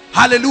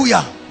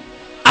 Hallelujah.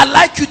 I'd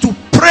like you to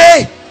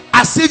pray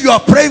as if you are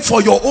praying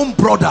for your own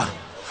brother,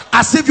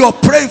 as if you're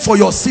praying for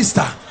your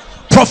sister.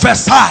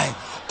 Prophesy.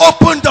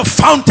 Open the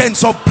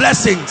fountains of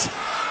blessings.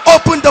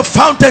 Open the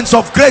fountains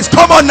of grace.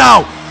 Come on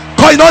now.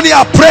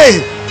 Koinonia,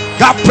 pray.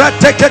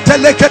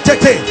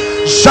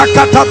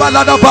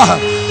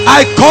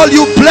 I call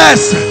you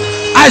blessed.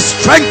 I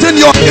strengthen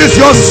your. Is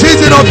your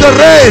season of the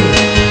rain.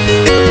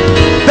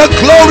 The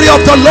glory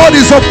of the Lord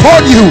is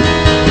upon you.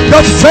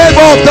 The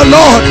favor of the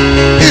Lord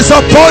is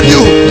upon you.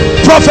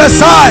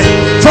 Prophesy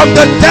from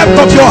the depth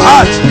of your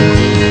heart.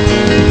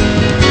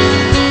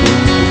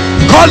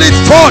 Call it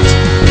forth.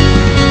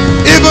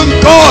 Even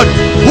God,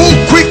 who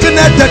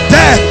quickeneth the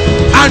dead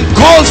and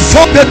calls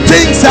forth the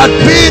things that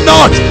be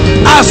not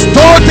as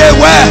though they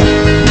were.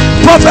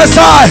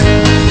 Prophesy.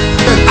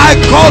 I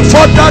call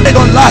forth that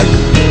on life.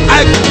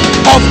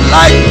 Of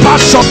like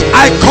passion,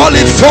 I call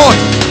it forth.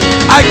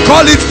 I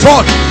call it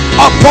forth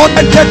upon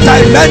the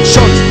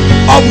dimensions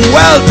of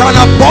wealth and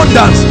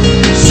abundance,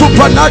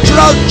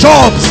 supernatural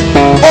jobs,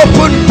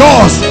 open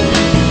doors,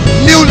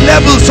 new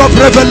levels of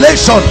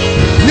revelation,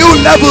 new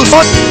levels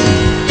of...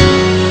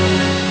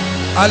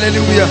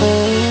 Hallelujah.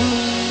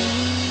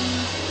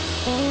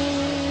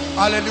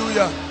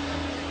 Hallelujah.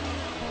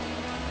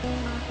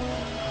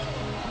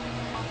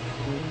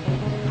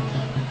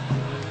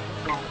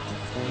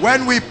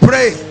 When we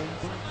pray,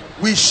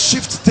 we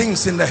shift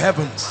things in the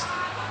heavens.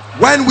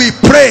 When we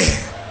pray,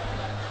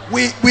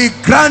 we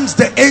grant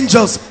the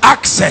angels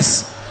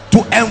access to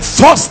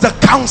enforce the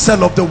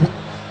counsel of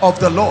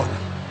the Lord.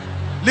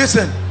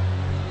 Listen,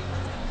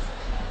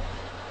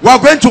 we are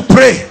going to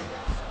pray.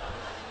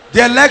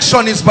 The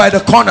election is by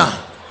the corner.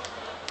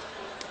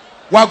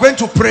 We are going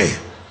to pray.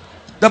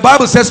 The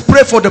Bible says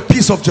pray for the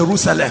peace of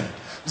Jerusalem.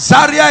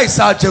 Zaria is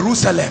our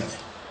Jerusalem.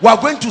 We are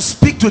going to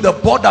speak to the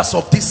borders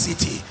of this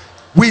city.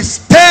 We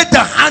stay the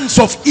hands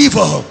of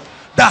evil,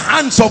 the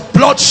hands of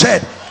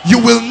bloodshed. You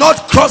will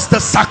not cross the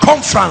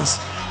circumference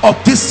of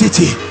this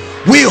city.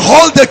 We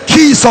hold the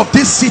keys of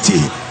this city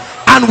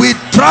and we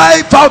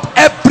drive out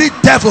every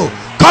devil.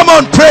 Come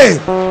on, pray.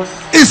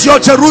 It's your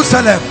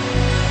Jerusalem.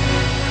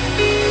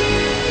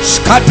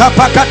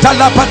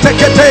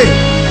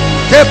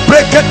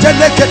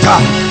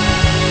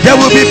 There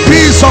will be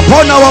peace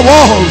upon our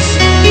walls,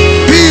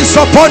 peace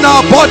upon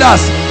our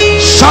borders.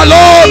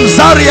 Shalom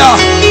Zaria,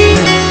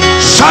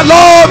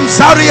 Shalom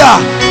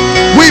Zaria.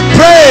 We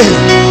pray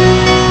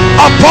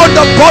upon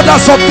the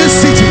borders of this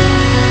city,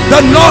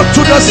 the north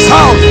to the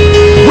south.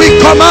 We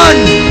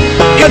command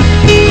in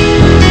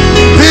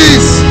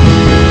peace.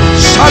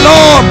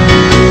 Shalom,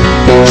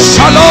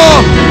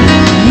 Shalom.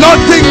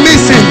 Nothing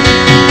missing,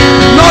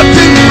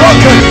 nothing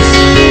broken.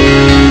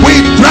 We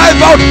drive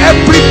out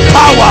every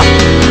power,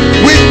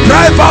 we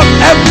drive out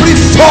every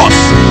force.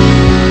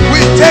 We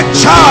take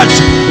charge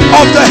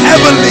of the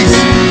heavenlies.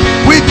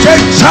 We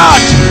take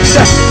charge.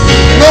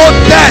 No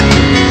death,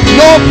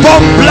 no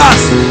bomb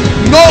blast,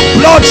 no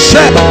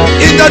bloodshed.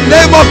 In the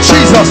name of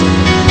Jesus,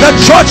 the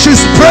church is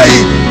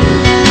praying.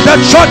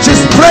 The church is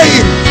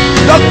praying.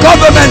 The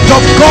government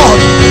of God,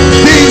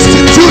 the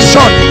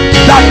institution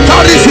that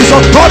carries his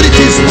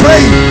authority is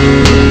praying.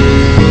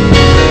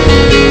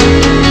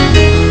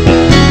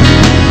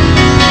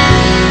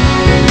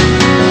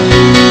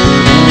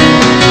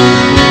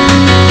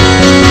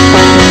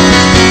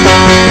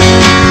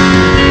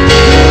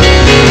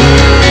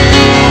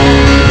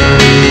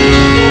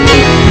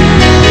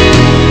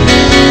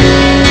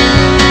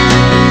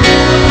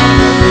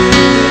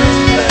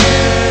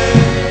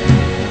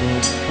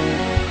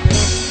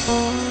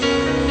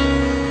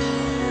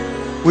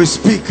 We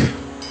speak.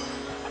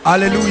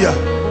 Hallelujah.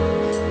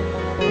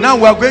 Now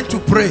we are going to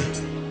pray.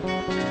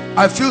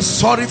 I feel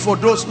sorry for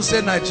those who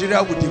say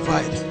Nigeria will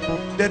divide.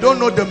 They don't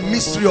know the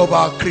mystery of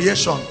our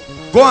creation.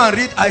 Go and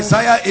read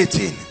Isaiah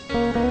 18.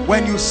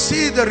 When you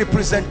see the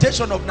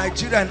representation of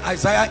Nigeria in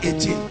Isaiah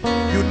 18,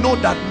 you know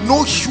that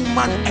no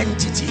human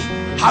entity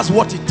has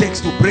what it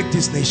takes to break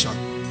this nation.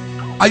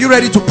 Are you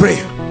ready to pray?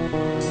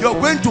 You're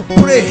going to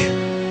pray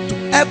to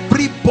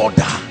every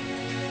border.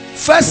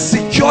 First,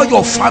 secure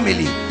your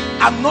family.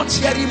 I'm not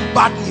hearing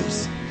bad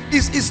news.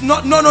 It's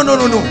not, no.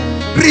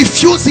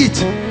 Refuse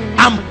it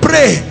and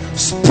pray.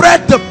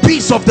 Spread the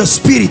peace of the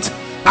Spirit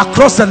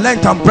across the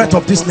length and breadth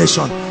of this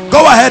nation.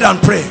 Go ahead and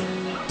pray.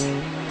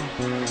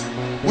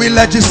 We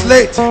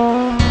legislate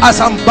as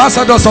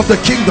ambassadors of the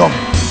kingdom.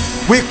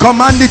 We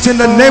command it in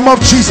the name of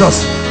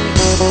Jesus.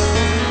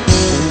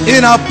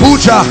 In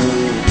Abuja,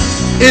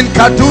 in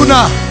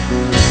Kaduna,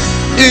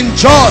 in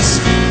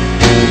Jos,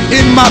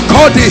 in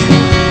Makurdi,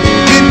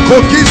 in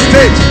Kogi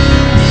State,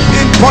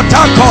 in Port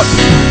Harcourt,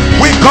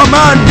 we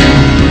command,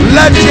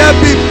 let there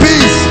be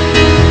peace.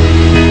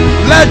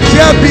 Let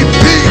there be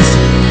peace.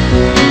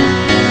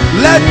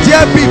 Let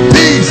there be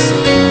peace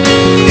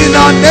in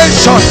our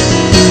nation.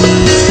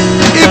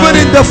 Even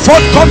in the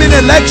forthcoming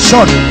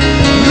election,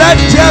 let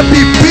there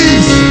be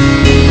peace.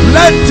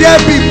 Let there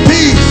be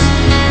peace.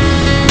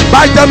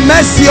 By the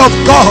mercy of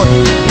God,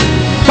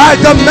 by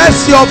the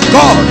mercy of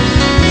God.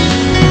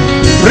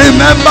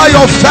 Remember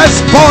your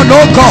firstborn,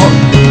 oh God.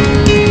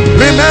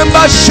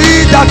 Remember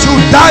she that you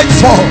died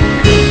for.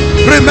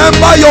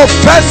 Remember your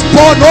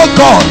firstborn, oh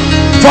God.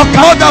 For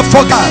God and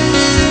for God.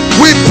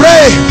 We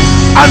pray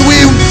and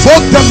we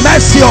invoke the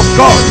mercy of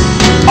God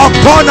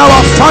upon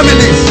our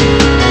families.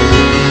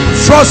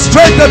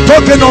 Frustrate the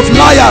token of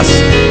liars.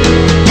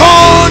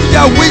 Turn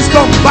their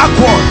wisdom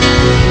backward.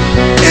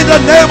 In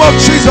the name of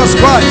Jesus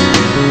Christ.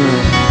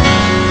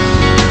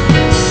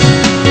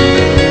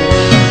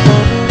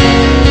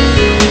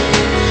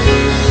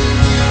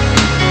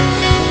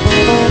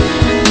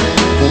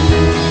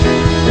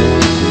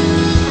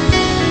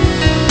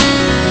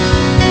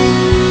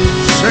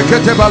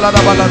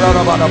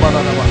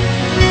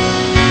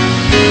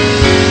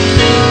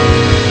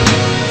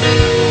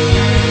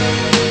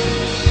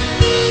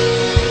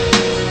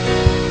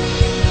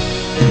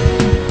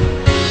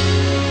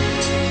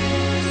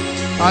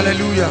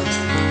 Hallelujah.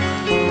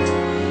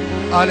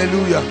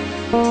 Hallelujah.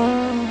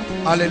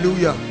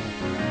 Hallelujah.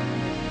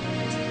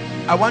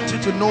 I want you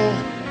to know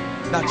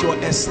that you're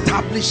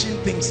establishing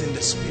things in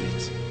the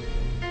spirit.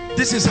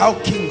 This is how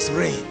kings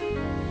reign.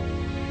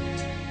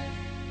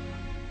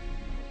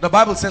 The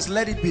Bible says,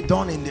 let it be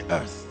done in the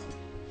earth.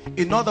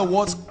 In other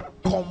words,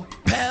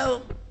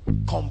 compel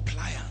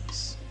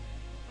compliance.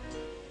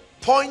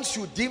 Points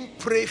you didn't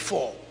pray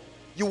for,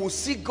 you will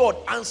see God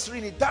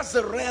answering it. That's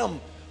the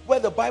realm where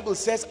the Bible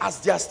says,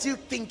 as they are still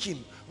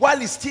thinking, while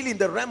it's still in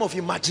the realm of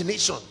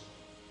imagination.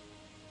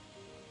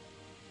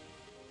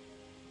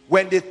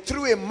 When they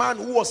threw a man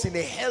who was in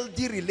a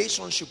healthy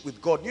relationship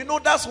with God, you know,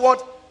 that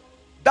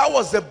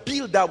was the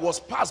bill that was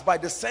passed by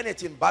the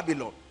Senate in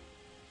Babylon,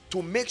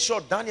 to make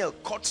sure Daniel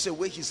cuts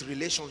away his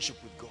relationship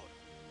with God.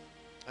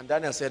 And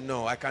Daniel said,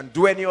 no, I can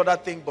do any other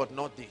thing but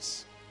not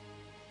this.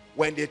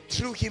 When they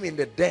threw him in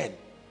the den,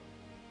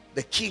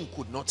 the king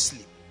could not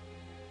sleep.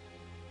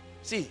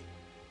 See,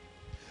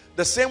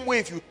 the same way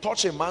if you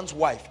touch a man's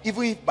wife,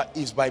 even if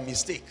it's by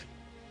mistake,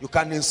 you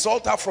can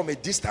insult her from a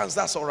distance,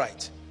 that's all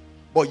right.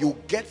 But you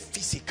get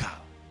physical.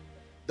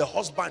 The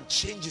husband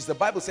changes. The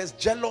Bible says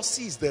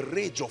jealousy is the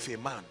rage of a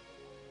man.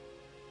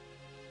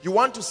 You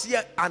want to see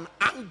an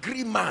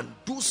angry man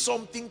do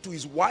something to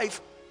his wife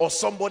or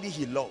somebody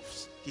he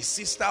loves, his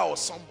sister or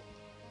somebody.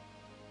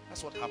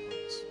 That's what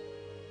happens.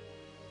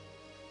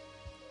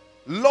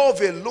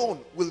 Love alone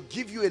will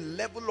give you a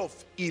level of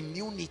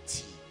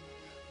immunity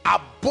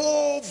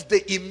above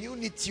the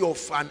immunity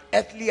of an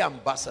earthly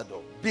ambassador.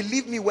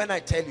 Believe me when I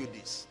tell you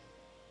this.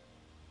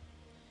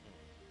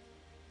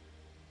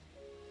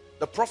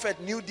 The prophet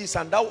knew this,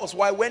 and that was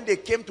why when they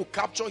came to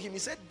capture him, he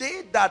said,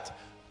 they that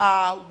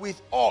are with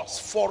us,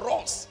 for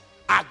us,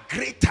 are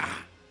greater.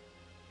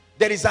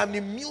 There is an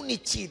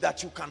immunity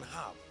that you can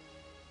have.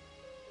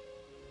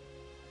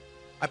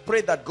 I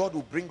pray that God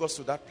will bring us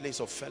to that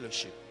place of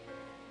fellowship.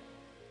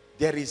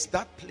 There is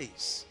that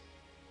place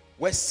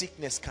where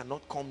sickness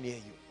cannot come near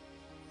you.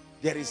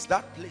 There is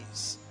that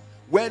place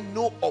where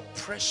no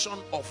oppression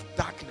of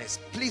darkness.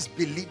 Please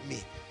believe me,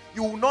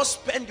 you will not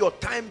spend your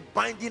time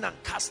binding and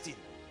casting.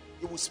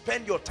 You will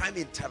spend your time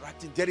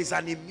interacting. There is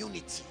an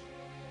immunity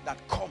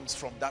that comes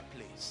from that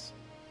place.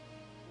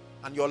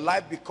 And your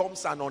life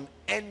becomes an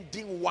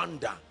unending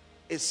wonder,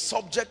 a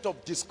subject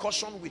of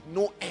discussion with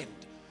no end,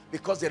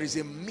 because there is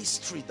a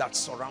mystery that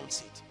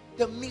surrounds it.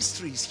 The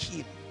mystery is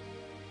him.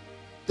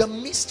 The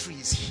mystery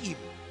is him.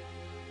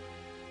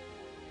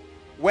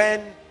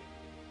 When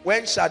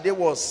Shade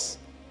was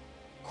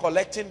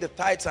collecting the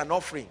tithes and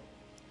offering,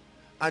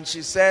 and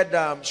she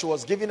said she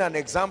was giving an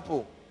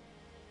example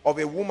of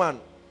a woman,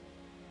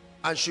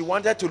 and she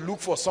wanted to look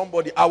for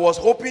somebody. I was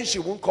hoping she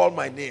wouldn't call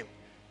my name.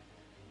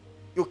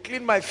 You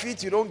clean my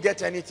feet, you don't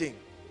get anything.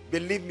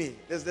 Believe me,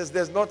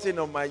 there's nothing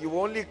on my, you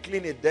only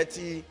clean a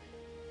dirty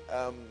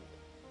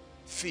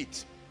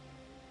feet.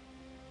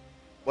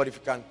 But if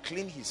you can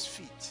clean his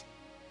feet,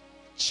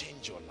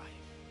 change your life.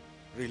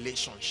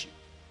 Relationship.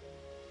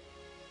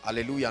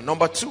 Hallelujah.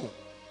 Number 2.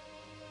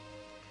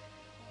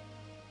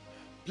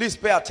 Please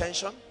pay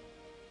attention.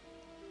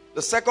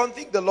 The second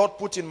thing the Lord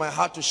put in my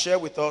heart to share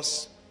with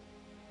us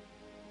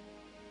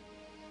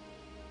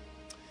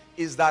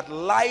is that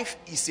life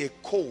is a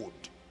code.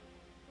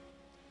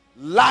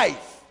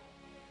 Life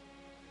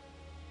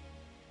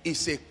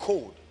is a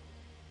code.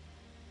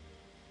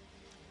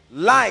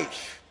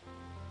 Life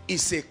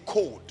is a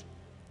code.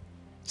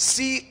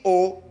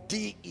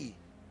 C-O-D-E.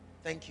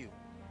 Thank you.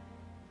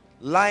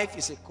 Life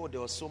is a code.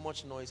 There was so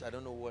much noise. I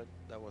don't know where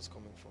that was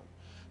coming from.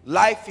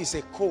 Life is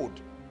a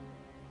code.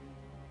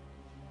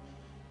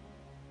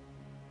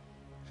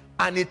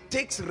 And it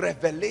takes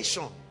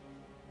revelation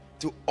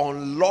to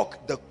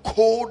unlock the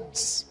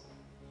codes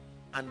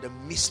and the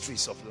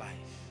mysteries of life.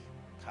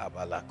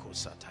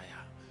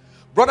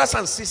 Brothers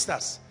and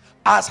sisters,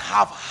 as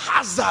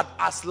haphazard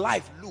as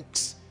life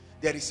looks,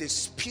 there is a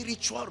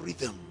spiritual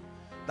rhythm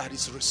that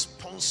is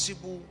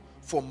responsible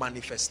for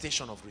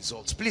manifestation of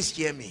results. Please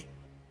hear me.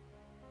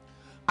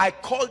 I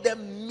call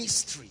them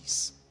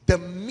mysteries. The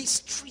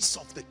mysteries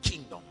of the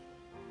kingdom.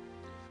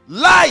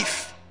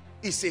 Life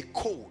is a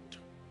code.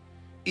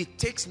 It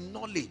takes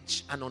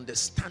knowledge and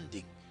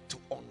understanding to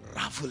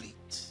unravel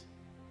it.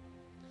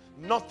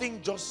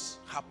 Nothing just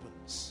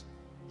happens.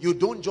 You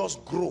don't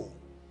just grow.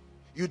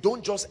 You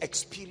don't just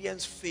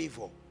experience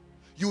favor.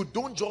 You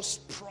don't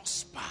just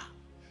prosper.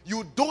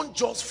 You don't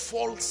just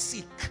fall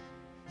sick.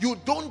 You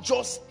don't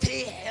just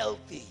stay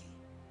healthy.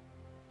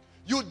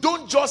 You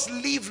don't just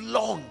live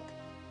long.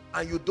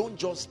 And you don't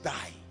just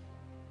die.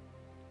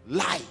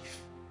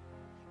 Life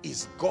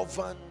is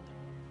governed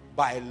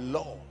by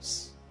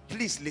laws.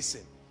 Please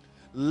listen.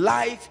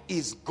 Life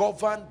is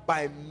governed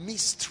by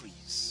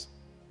mysteries.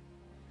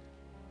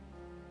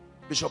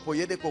 Bishop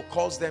Oyedepo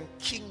calls them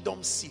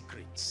kingdom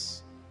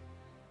secrets.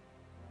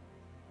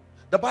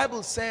 The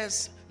Bible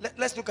says,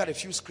 let's look at a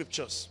few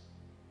scriptures.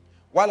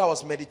 While I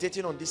was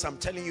meditating on this, I'm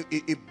telling you,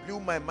 it blew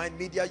my mind.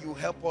 Media, you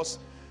help us.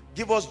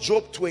 Give us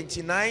Job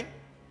 29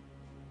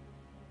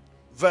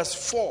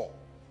 verse 4.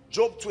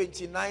 Job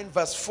 29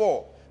 verse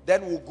 4.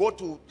 Then we'll go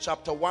to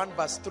chapter 1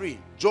 verse 3.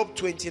 Job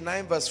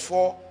 29 verse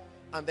 4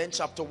 and then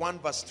chapter 1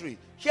 verse 3.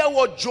 Hear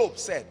what Job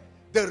said.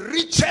 The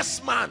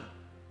richest man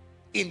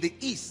in the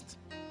east.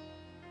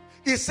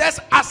 He says,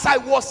 as I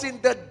was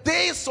in the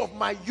days of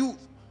my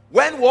youth,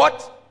 when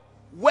what?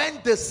 When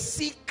the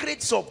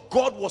secrets of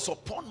God was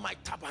upon my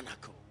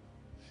tabernacle.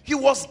 He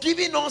was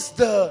giving us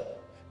the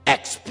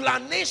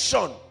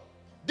explanation.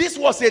 This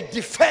was a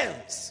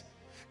defense,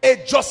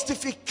 a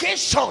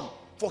justification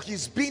for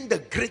his being the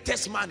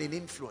greatest man in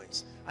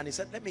influence. And he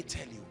said, let me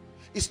tell you,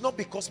 it's not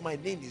because my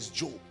name is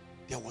Job.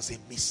 There was a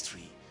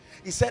mystery.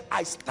 He said,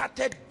 I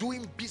started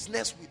doing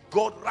business with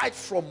God right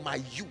from my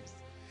youth.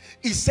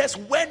 He says,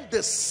 when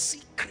the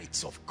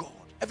secrets of God,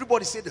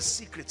 everybody say the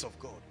secrets of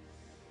God.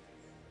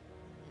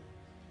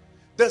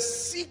 The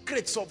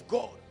secrets of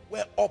God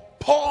were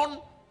upon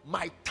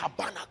my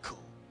tabernacle.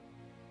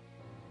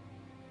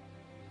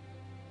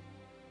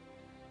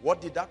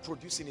 What did that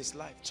produce in his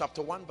life?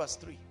 Chapter 1 verse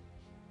 3.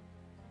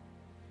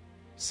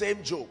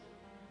 Same Job.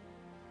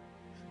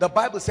 The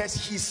Bible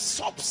says his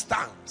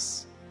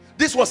substance.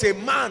 This was a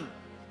man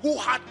who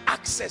had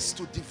access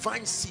to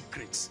divine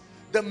secrets,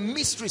 the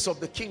mysteries of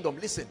the kingdom.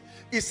 Listen,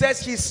 it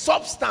says his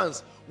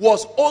substance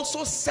was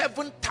also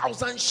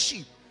 7,000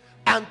 sheep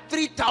and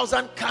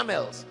 3,000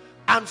 camels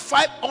and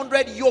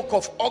 500 yoke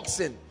of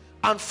oxen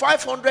and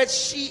 500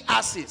 she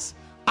asses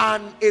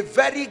and a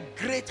very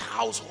great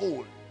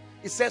household.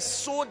 It says,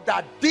 so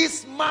that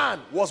this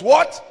man was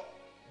what?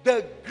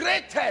 The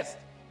greatest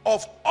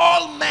of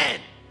all men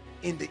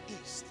in the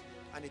east.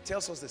 And it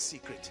tells us the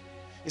secret.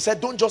 He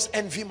said, don't just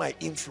envy my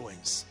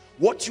influence.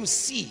 What you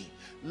see,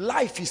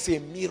 life is a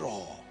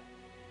mirror.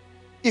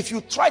 If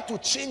you try to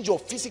change your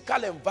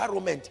physical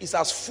environment, it's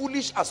as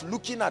foolish as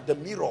looking at the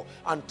mirror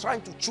and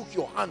trying to chook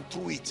your hand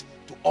through it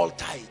to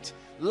alter it.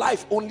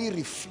 Life only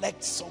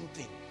reflects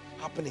something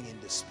happening in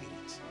the spirit.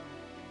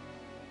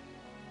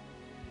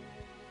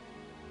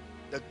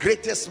 The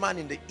greatest man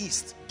in the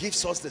east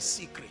gives us the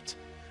secret.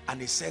 And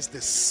he says,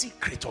 the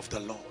secret of the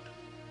Lord.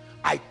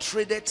 I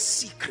traded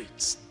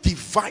secrets,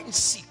 divine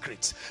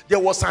secrets. There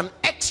was an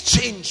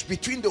exchange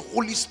between the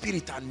Holy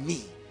Spirit and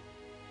me.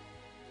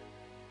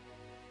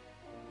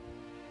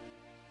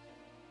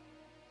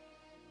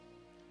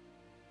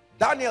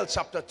 Daniel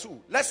chapter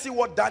 2. Let's see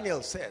what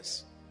Daniel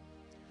says.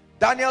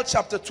 Daniel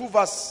chapter 2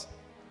 verse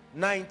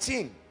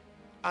 19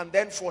 and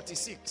then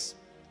 46.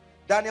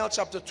 Daniel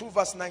chapter 2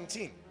 verse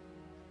 19.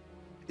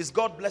 Is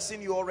God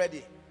blessing you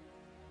already?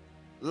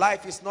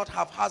 Life is not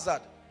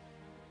haphazard.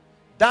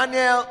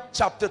 Daniel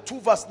chapter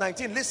 2 verse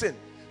 19. Listen,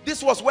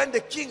 this was when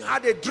the king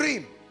had a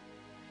dream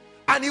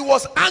and he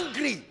was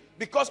angry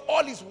because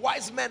all his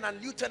wise men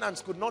and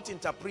lieutenants could not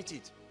interpret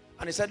it.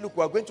 And he said, look,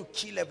 we are going to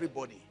kill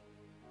everybody.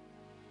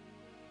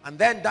 And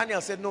then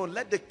Daniel said, no,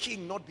 let the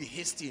king not be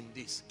hasty in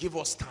this. Give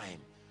us time.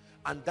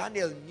 And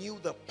Daniel knew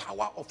the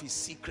power of his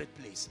secret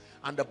place.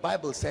 And the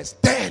Bible says,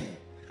 then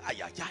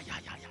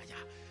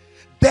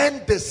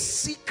the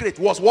secret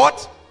was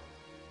what?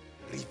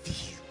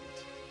 Revealed.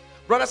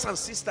 Brothers and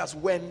sisters,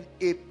 when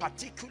a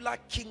particular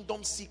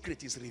kingdom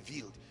secret is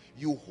revealed,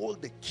 you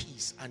hold the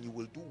keys and you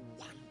will do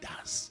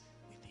wonders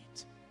with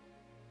it.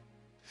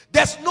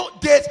 There's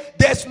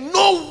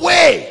no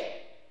way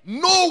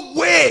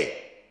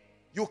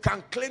you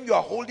can claim you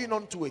are holding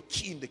on to a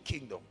key in the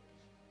kingdom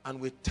and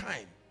with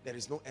time there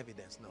is no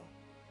evidence. No.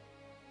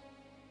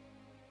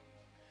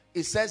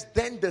 It says,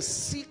 then the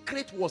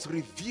secret was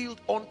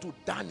revealed unto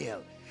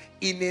Daniel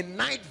in a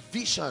night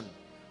vision,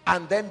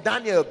 and then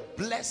Daniel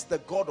blessed the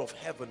God of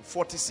heaven.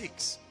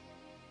 46.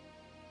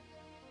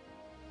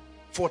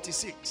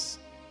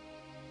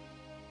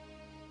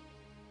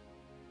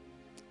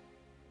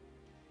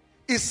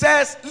 It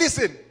says,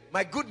 listen,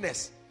 my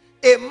goodness,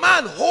 a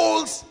man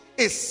holds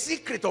a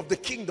secret of the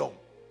kingdom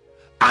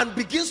and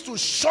begins to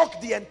shock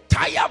the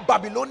entire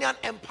Babylonian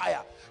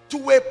empire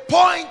to a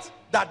point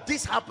that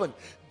this happened.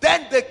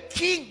 Then the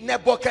king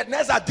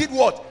Nebuchadnezzar did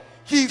what?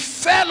 He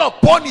fell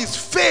upon his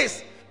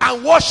face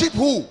and worshipped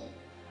who?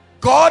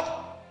 God.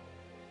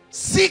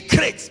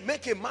 Secrets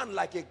make a man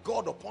like a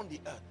god upon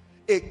the earth.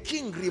 A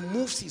king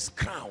removes his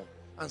crown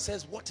and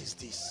says, what is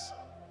this?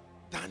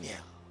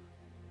 Daniel.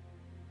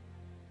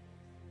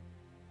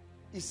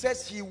 He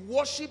says he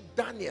worshipped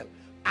Daniel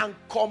and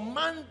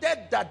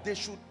commanded that they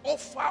should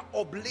offer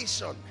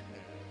oblation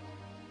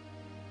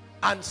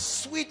and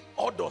sweet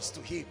odors to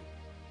him.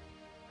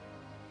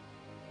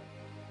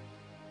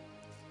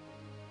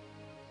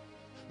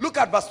 Look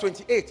at verse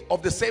 28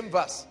 of the same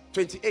verse.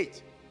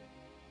 28.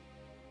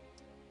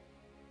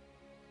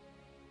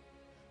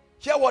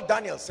 Hear what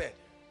Daniel said.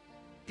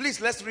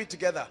 Please, let's read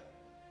together.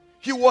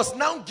 He was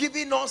now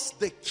giving us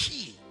the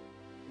key.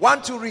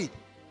 Want to read?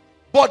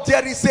 But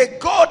there is a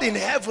God in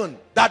heaven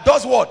that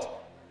does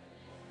what?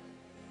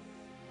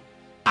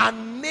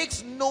 And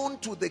makes known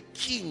to the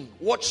king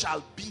what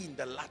shall be in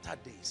the latter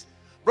days.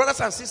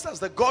 Brothers and sisters,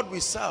 the God we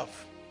serve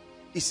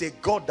is a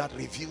God that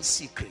reveals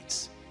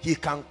secrets. He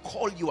can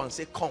call you and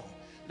say, come,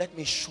 let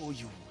me show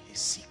you a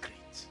secret.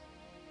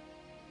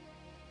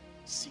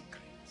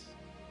 Secret.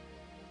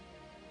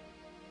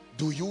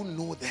 Do you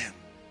know them?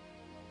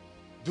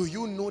 Do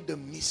you know the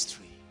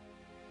mystery?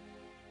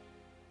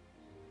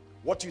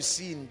 What you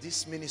see in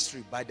this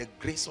ministry, by the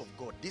grace of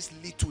God, this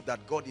little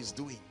that God is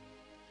doing,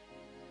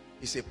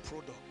 is a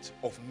product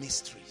of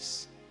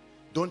mysteries.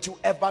 Don't you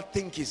ever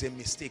think it's a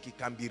mistake. It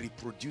can be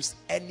reproduced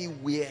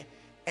anywhere,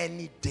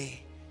 any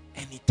day,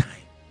 anytime.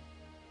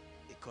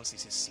 Because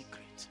it's a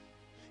secret.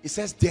 It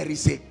says there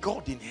is a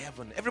God in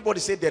heaven. Everybody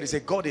say there is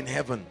a God in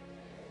heaven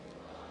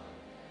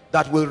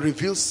that will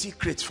reveal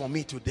secrets for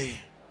me today.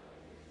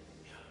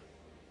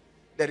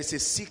 There is a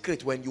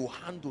secret when you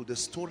handle the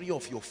story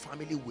of your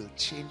family will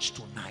change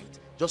tonight.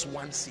 Just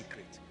one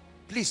secret.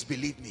 Please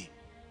believe me.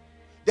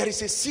 There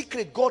is a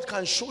secret God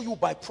can show you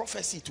by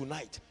prophecy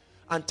tonight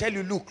and tell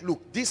you,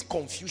 look, this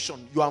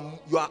confusion, you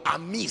are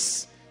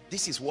amiss.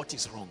 This is what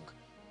is wrong.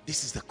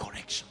 This is the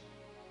correction.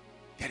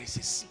 There is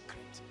a secret.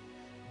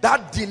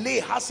 That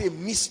delay has a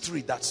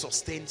mystery that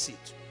sustains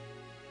it.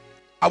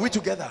 Are we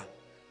together?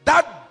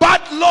 That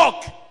bad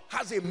luck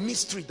has a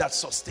mystery that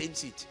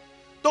sustains it.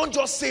 Don't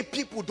just say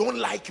people don't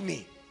like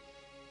me.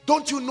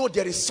 Don't you know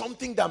there is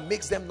something that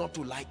makes them not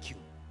to like you?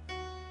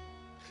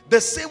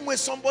 The same way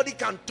somebody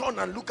can turn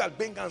and look at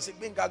Benga and say,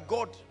 Benga,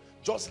 God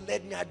just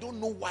led me. I don't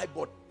know why,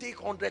 but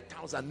take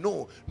 100,000.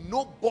 No,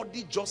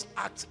 nobody just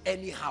acts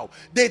anyhow.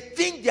 They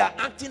think they are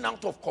acting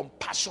out of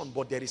compassion,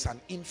 but there is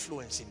an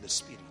influence in the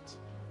spirit.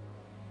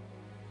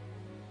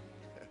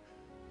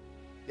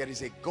 There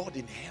is a God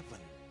in heaven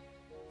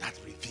that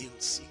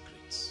reveals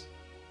secrets.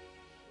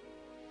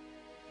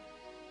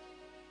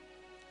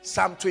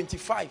 Psalm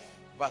 25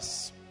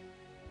 verse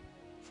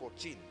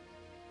 14.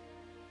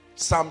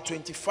 Psalm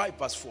 25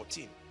 verse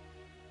 14.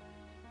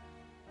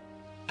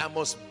 I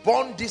must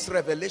burn this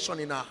revelation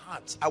in our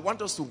hearts. I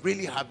want us to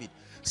really have it.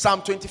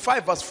 Psalm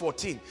 25 verse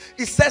 14.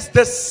 It says,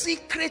 the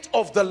secret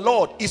of the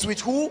Lord is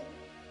with who?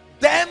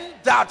 Them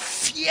that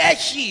fear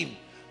him,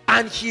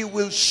 and he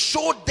will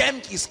show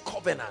them his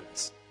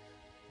covenant.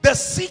 The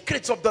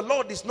secrets of the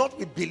Lord is not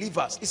with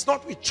believers. It's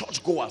not with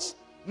churchgoers,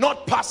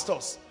 not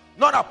pastors,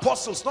 not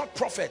apostles, not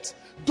prophets.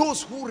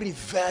 Those who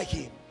revere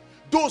him,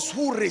 those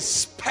who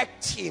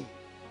respect him.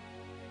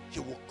 He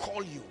will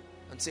call you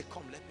and say,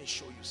 come, let me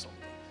show you something.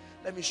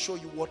 Let me show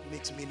you what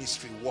makes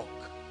ministry work.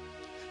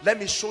 Let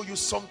me show you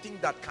something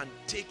that can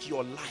take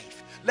your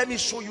life. Let me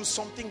show you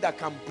something that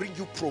can bring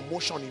you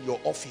promotion in your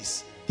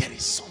office. There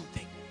is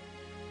something.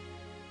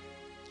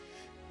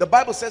 The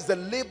Bible says the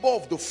labor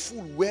of the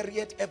fool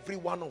wearieth every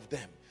one of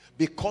them,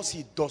 because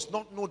he does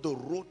not know the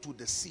road to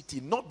the city.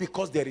 Not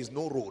because there is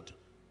no road.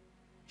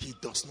 He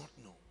does not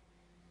know.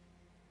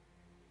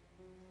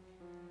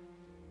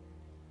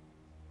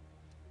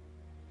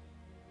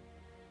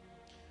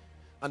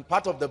 And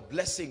part of the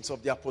blessings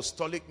of the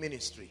apostolic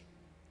ministry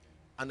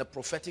and the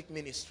prophetic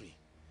ministry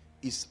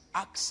is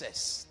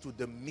access to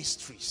the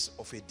mysteries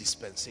of a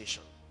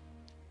dispensation.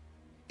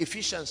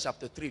 Ephesians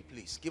chapter 3,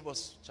 please. Give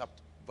us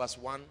verse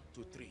 1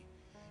 to 3.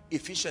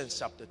 Ephesians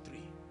chapter 3.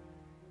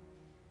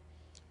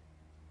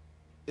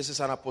 This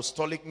is an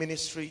apostolic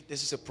ministry.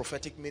 This is a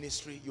prophetic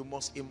ministry. You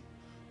must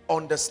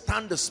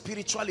understand the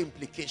spiritual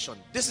implication.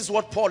 This is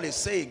what Paul is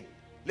saying.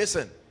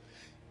 Listen.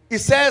 He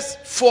says,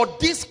 for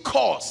this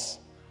cause.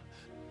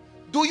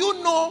 Do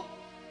you know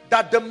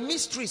that the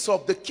mysteries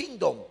of the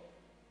kingdom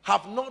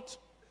have not,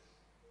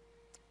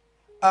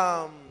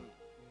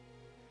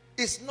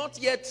 is not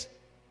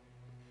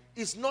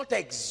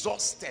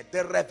exhausted?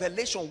 The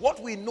revelation,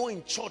 what we know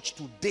in church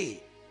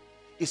today,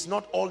 is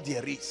not all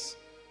there is.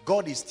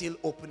 God is still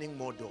opening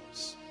more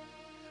doors.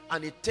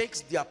 And it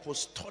takes the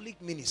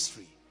apostolic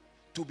ministry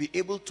to be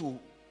able to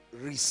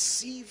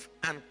receive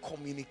and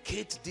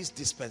communicate these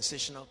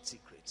dispensational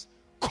secrets,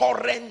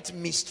 current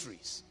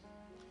mysteries.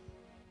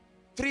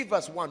 3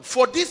 verse 1.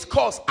 For this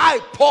cause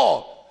I,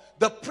 Paul,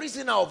 the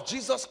prisoner of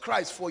Jesus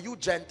Christ, for you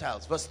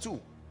Gentiles. Verse 2.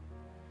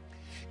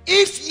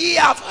 If ye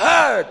have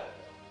heard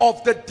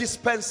of the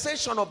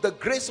dispensation of the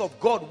grace of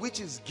God,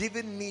 which is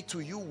given me to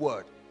you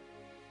word.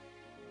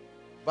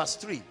 Verse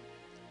 3.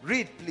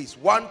 Read please.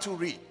 1 to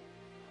read.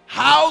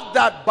 How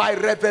that by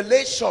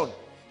revelation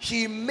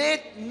he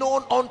made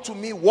known unto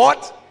me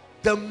what?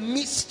 The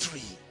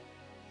mystery.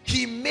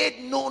 He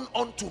made known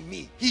unto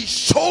me. He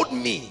showed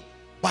me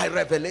by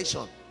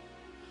revelation.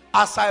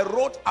 As I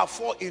wrote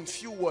afore in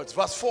few words.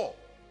 Verse 4.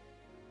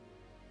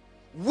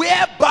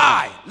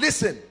 Whereby,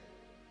 listen,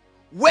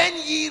 when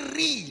ye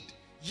read,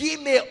 ye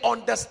may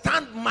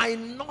understand my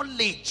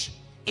knowledge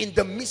in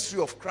the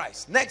mystery of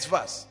Christ. Next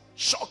verse.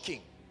 Shocking.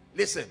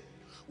 Listen.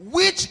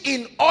 Which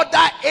in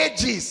other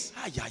ages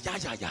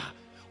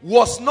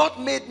was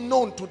not made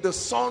known to the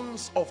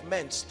sons of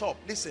men. Stop.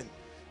 Listen.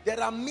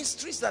 There are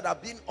mysteries that are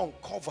being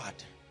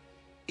uncovered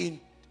in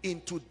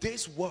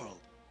today's world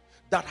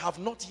that have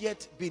not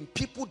yet been,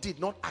 people did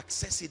not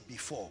access it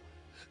before.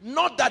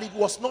 Not that it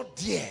was not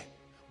there,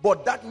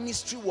 but that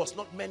mystery was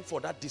not meant for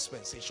that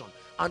dispensation.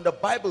 And the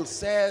Bible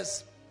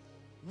says,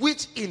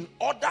 which in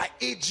other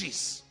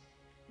ages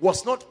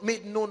was not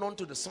made known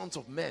unto the sons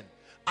of men,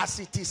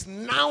 as it is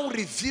now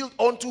revealed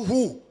unto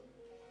who?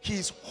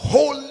 His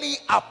holy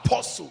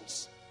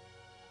apostles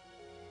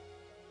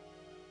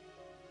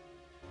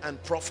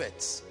and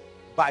prophets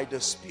by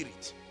the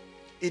Spirit.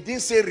 It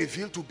didn't say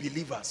reveal to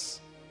believers.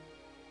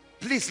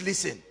 Please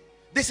listen.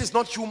 This is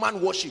not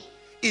human worship.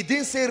 It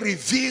didn't say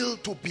reveal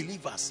to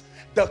believers.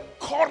 The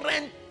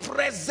current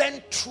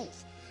present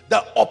truth,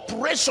 the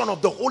operation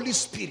of the Holy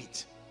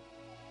Spirit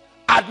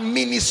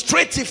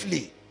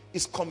administratively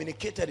is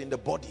communicated in the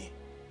body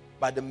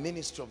by the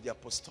ministry of the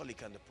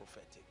apostolic and the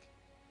prophetic.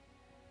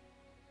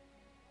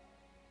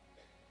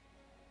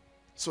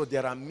 So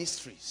there are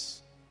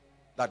mysteries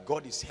that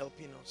God is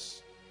helping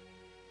us.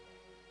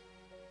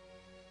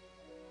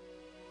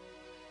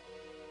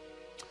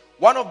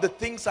 One of the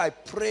things I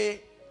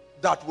pray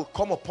that will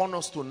come upon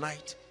us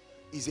tonight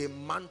is a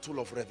mantle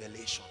of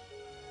revelation.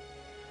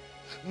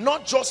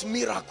 Not just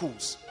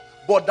miracles,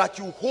 but that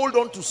you hold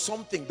on to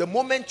something. The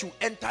moment you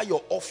enter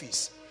your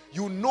office,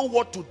 you know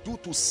what to do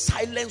to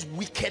silence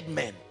wicked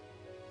men.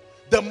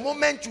 The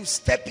moment you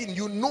step in,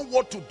 you know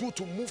what to do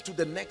to move to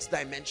the next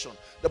dimension.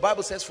 The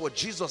Bible says for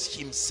Jesus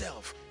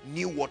himself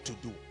knew what to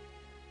do.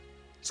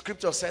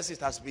 Scripture says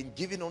it has been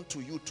given unto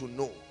you to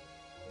know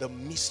the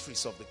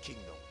mysteries of the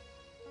kingdom.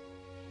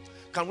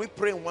 Can we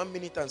pray in 1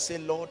 minute and say,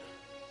 Lord,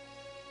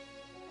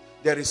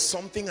 there is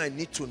something I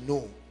need to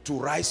know to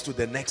rise to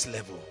the next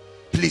level.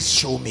 Please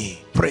show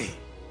me. Pray.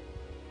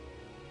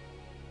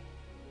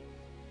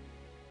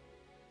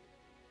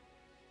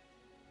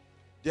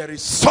 There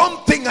is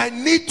something I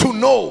need to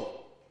know.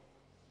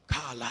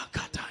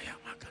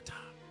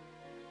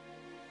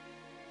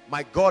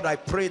 My God, I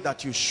pray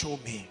that you show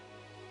me.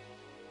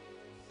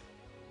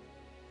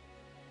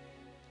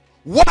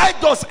 Why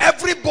does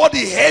everybody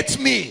hate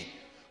me?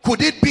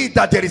 Could it be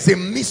that there is a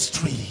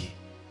mystery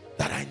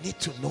that I need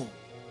to know?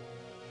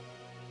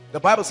 The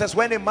Bible says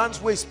when a man's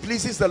ways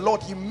pleases the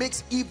Lord, he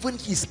makes even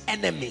his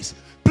enemies.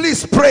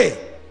 Please pray.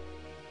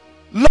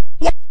 Lord,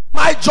 why am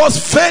I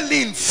just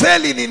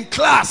failing in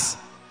class?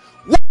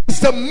 What is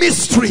the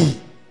mystery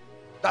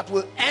that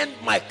will end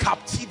my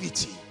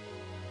captivity?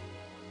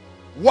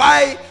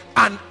 Why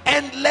an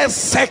endless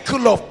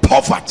cycle of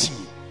poverty?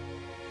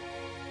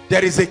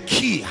 There is a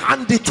key.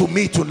 Hand it to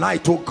me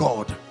tonight, oh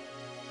God.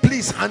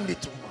 Please hand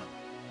it to me.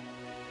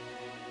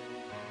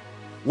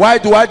 Why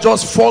do I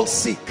just fall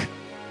sick?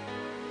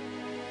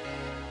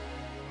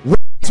 Why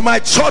is my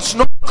church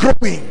not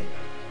growing?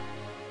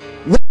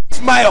 Why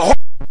is my home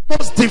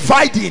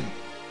dividing?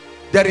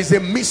 There is a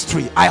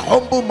mystery. I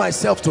humble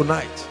myself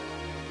tonight.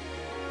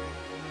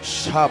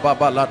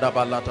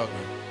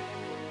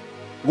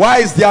 Why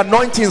is the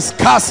anointing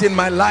scarce in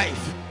my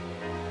life?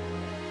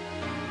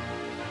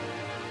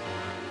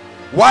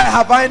 Why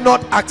have I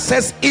not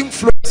accessed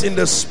influence in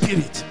the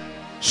spirit?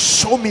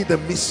 Show me the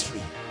mystery.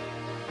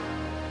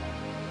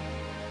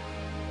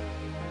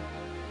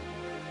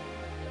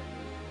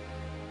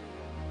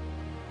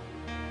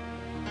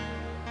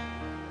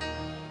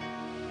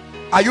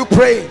 Are you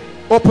praying?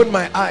 Open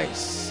my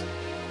eyes.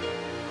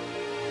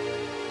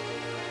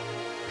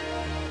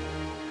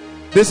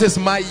 This is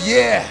my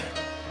year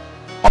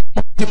of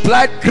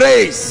multiplied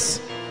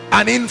grace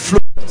and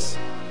influence.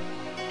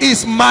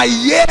 Is my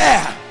year.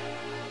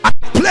 I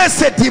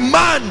place a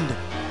demand.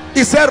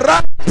 Is a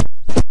right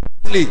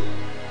properly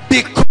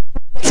because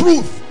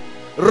truth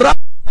right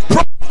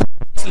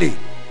properly.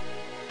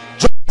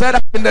 Just said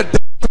up in the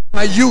days of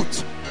my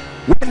youth,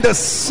 when the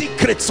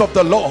secrets of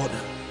the Lord,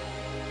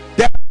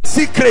 there are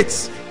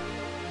secrets.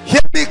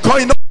 Hear me,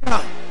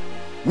 Koinonia.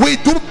 We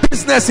do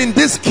business in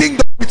this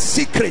kingdom with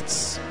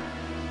secrets.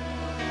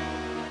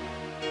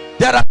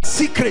 There are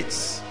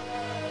secrets.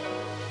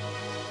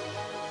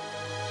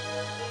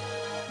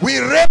 We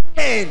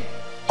reign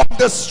on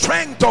the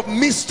strength of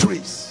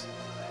mysteries.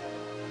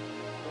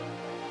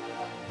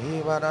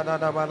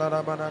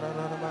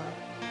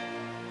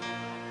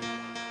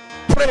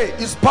 Pray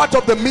is part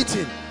of the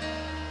meeting.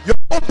 You're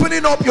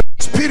opening up your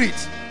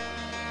spirit.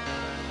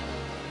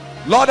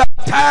 Lord,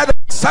 I'm tired of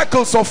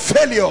cycles of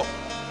failure.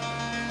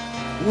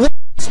 What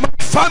is my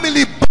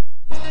family?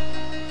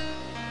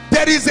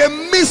 There is a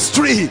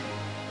mystery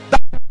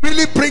that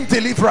really brings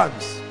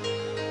deliverance.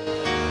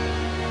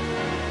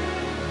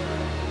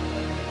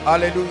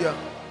 Hallelujah.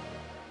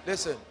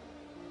 Listen.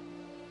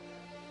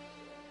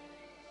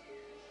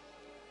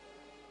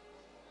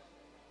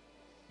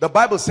 The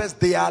Bible says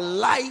they are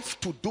life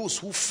to those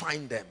who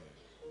find them,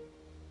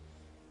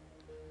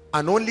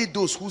 and only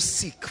those who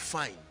seek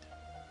find.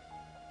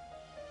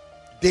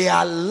 They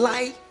are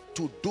life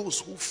to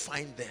those who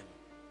find them,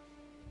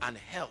 and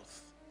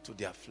health to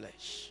their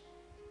flesh.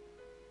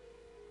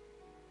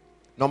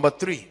 Number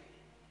 3.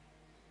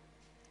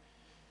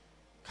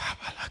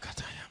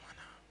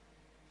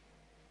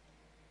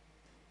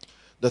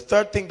 The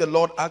third thing the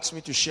Lord asked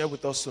me to share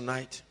with us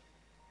tonight,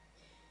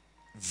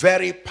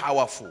 very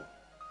powerful,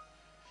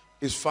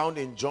 is found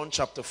in John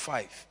chapter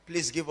 5.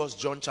 Please give us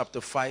John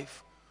chapter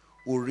 5.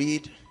 We'll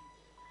read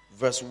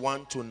verse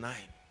 1 to 9.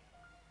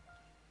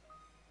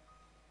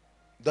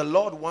 The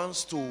Lord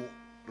wants to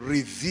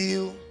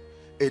reveal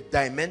a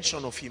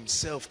dimension of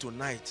himself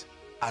tonight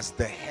as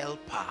the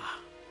helper.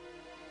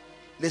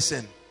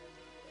 Listen.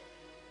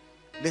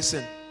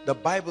 The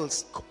Bible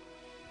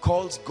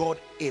calls God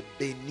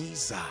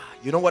Ebenezer.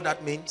 You know what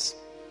that means?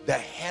 the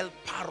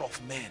helper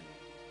of men.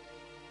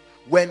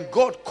 When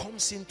God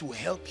comes in to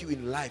help you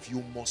in life,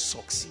 you must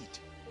succeed.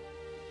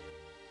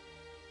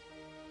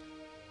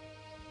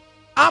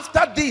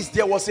 After this,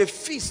 there was a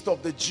feast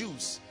of the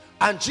Jews,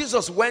 and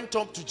Jesus went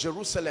up to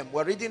Jerusalem.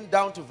 We're reading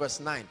down to verse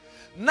 9.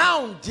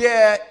 Now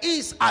there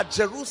is at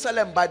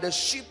Jerusalem by the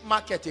sheep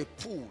market a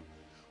pool,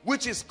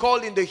 which is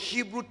called in the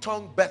Hebrew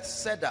tongue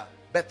Bethesda,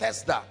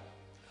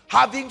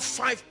 having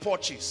 5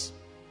 porches.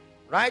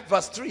 Right?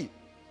 Verse 3.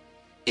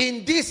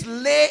 In this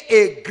lay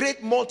a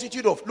great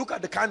multitude of, look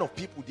at the kind of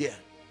people there.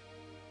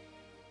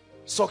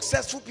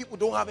 Successful people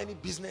don't have any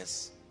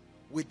business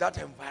with that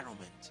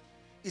environment.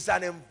 It's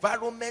an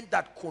environment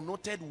that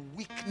connoted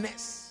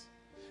weakness.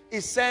 It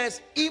says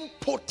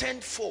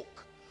impotent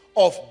folk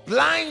of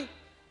blind,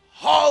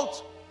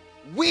 halt,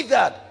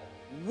 withered,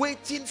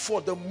 waiting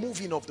for the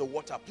moving of the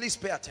water. Please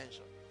pay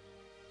attention.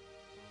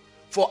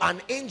 For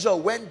an angel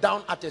went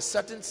down at a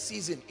certain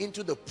season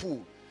into the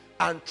pool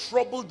and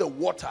troubled the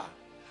water,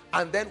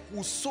 and then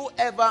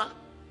whosoever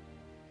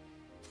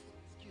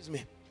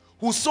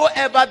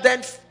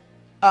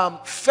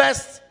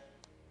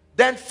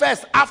then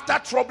first after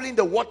troubling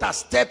the water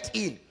stepped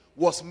in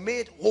was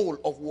made whole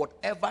of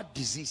whatever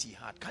disease he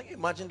had. Can you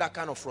imagine that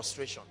kind of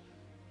frustration?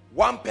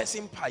 1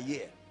 person per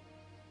year.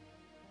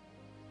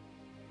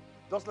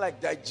 Just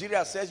like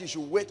Nigeria says you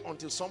should wait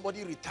until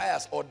somebody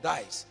retires or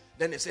dies,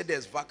 then they say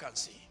there's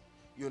vacancy.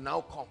 You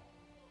now come.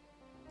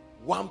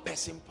 1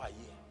 person per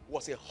year.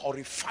 Was a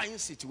horrifying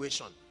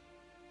situation.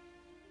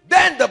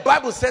 Then the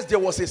Bible says there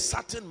was a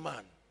certain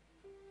man,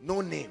 no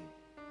name.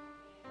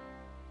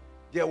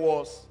 There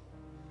was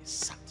a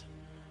certain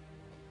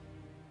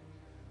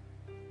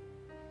man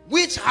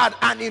which had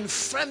an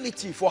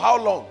infirmity for how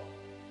long?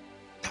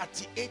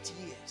 38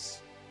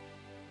 years.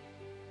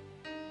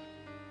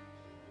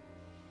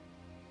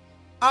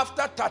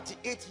 After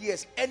 38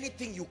 years,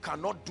 anything you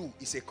cannot do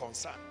is a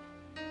concern.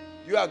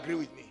 You agree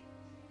with me?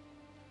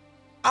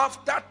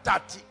 After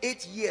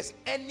 38 years,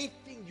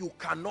 anything you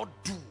cannot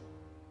do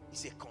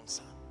is a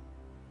concern.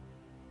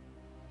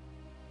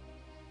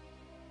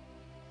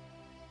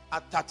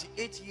 At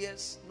 38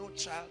 years, no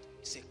child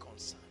is a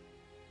concern.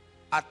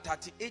 At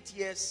 38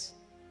 years,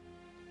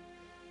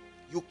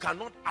 you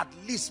cannot at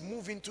least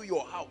move into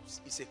your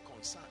house is a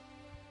concern.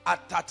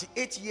 At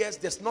 38 years,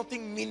 there's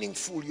nothing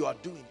meaningful you are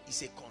doing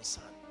is a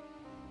concern.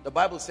 The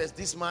Bible says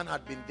this man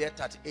had been there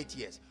 38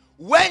 years.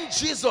 When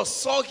Jesus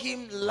saw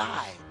him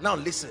lie, now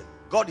listen,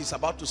 God is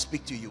about to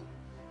speak to you,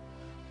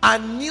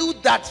 and knew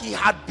that he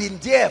had been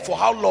there for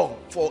how long?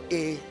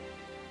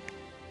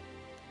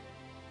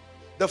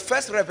 The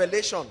first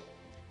revelation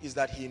is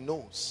that he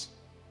knows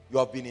you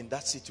have been in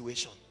that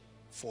situation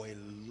for a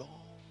long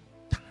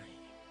time.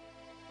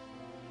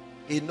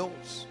 He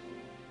knows.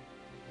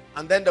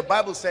 And then the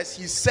Bible says,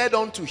 he said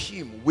unto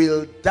him,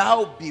 will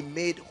thou be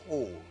made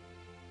whole?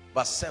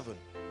 Verse 7.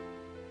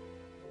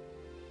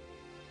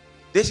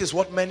 This is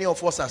what many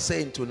of us are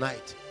saying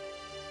tonight.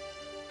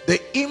 The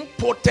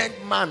impotent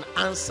man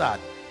answered,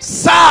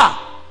 Sir, I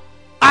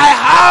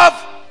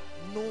have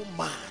no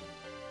man.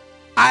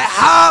 I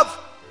have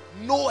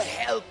no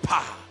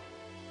helper.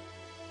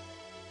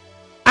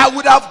 I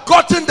would have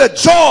gotten the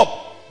job,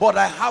 but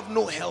I have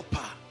no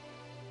helper.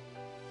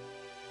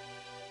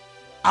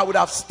 I would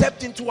have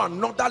stepped into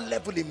another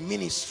level in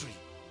ministry,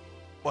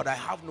 but I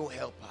have no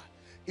helper.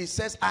 It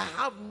says, I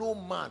have no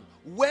man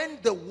when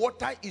the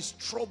water is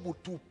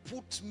troubled to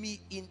put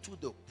me into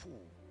the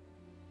pool.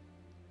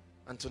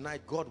 And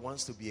tonight God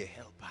wants to be a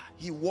helper.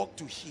 He walked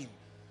to him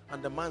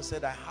and the man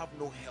said, I have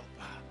no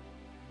helper.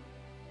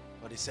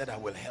 But he said, I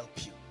will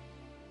help you.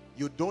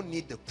 You don't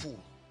need the pool.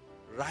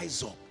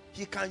 Rise up.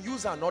 He can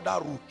use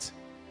another route.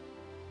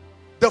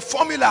 The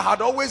formula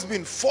had always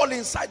been fall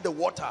inside the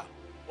water.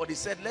 But he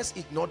said, let's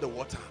ignore the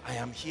water. I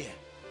am here.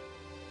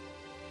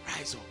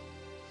 Rise up.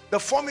 The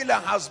formula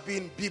has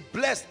been be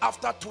blessed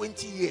after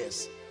 20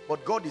 years.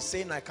 But God is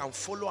saying, I can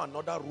follow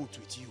another route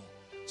with you,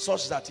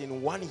 such that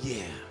in 1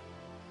 year,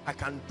 I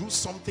can do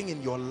something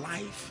in your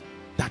life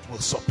that will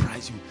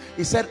surprise you.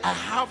 He said, I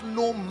have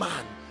no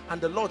man. And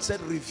the Lord said,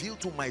 reveal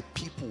to my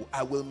people,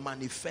 I will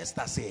manifest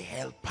as a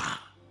helper.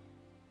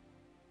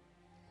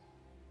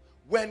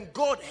 When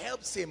God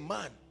helps a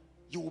man,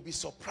 you will be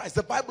surprised.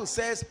 The Bible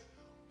says,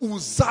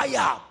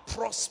 Uzziah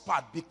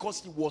prospered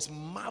because he was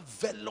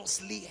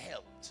marvelously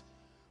helped.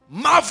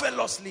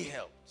 Marvelously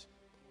helped.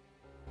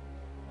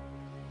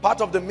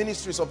 Part of the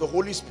ministries of the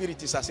Holy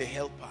Spirit is as a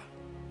helper.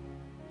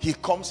 He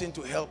comes in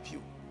to help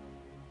you.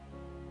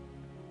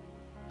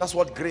 That's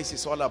what grace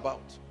is all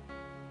about.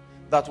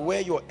 That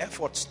where your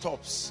effort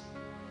stops,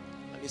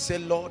 and you say,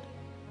 Lord,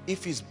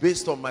 if it's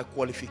based on my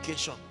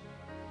qualification,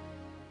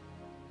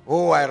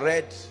 oh, I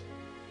read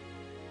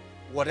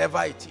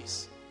whatever it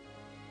is,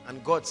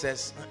 and God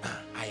says,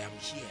 I am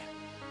here.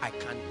 I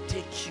can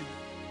take you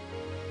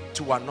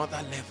to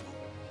another level.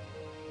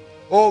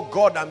 Oh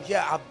God, I'm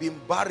here. I've been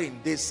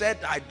barren. They said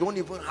I don't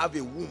even have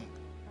a womb.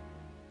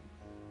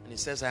 And he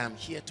says, I am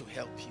here to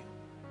help you.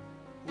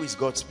 Who is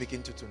God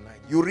speaking to tonight?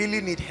 You really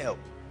need help.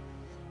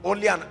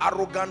 Only an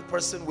arrogant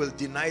person will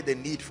deny the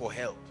need for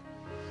help.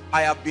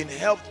 I have been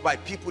helped by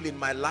people in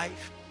my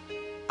life,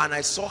 and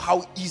I saw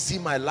how easy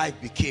my life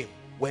became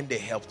when they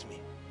helped me.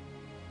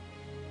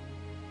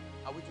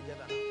 Are we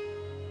together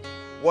now?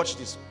 Watch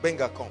this.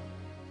 Benga, come.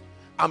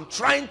 I'm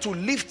trying to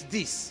lift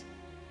this,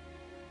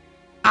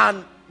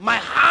 and my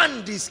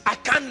hand is, I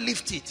can't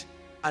lift it.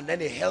 And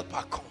then a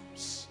helper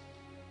comes.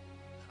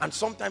 And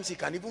sometimes he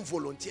can even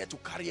volunteer to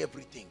carry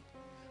everything.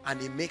 And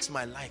it makes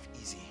my life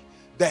easy.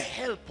 The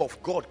help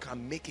of God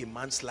can make a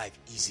man's life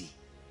easy.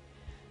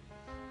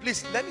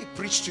 Please, let me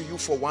preach to you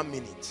for 1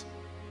 minute.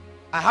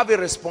 I have a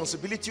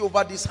responsibility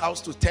over this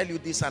house to tell you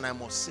this, and I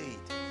must say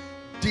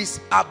it.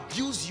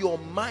 Disabuse your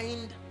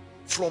mind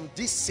from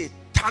this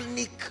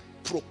satanic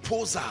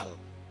proposal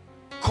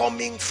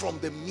coming from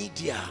the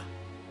media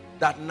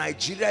that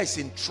Nigeria is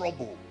in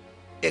trouble.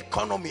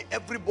 Economy,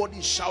 everybody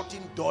is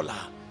shouting dollar.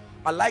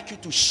 I'd like you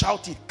to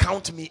shout it,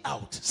 count me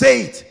out.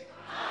 Say it.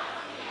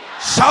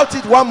 Shout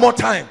it one more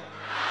time.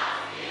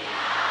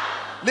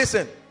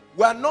 Listen,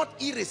 we are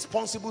not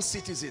irresponsible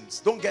citizens.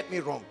 Don't get me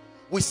wrong.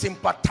 We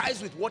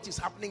sympathize with what is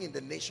happening in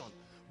the nation.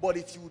 But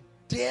if you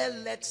dare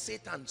let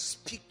Satan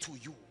speak to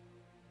you,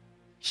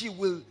 he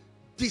will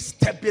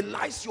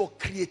destabilize your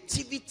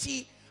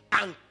creativity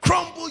and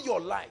crumble your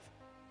life.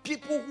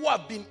 People who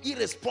have been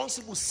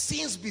irresponsible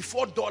since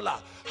before dollar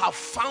have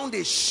found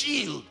a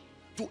shield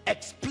to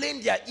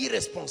explain their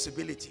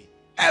irresponsibility.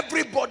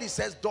 Everybody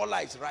says dollar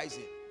is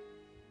rising.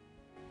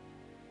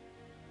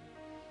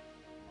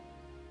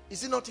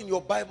 Is it not in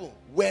your Bible?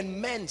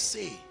 When men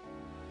say,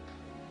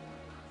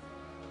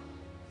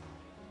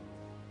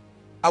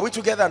 are we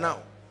together now?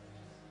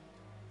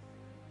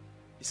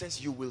 He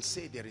says, you will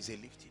say there is a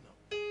lifting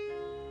up.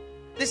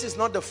 This is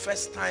not the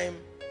first time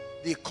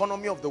the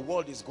economy of the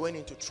world is going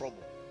into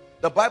trouble.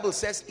 The Bible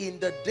says in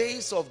the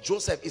days of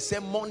Joseph, it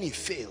said money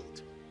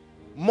failed.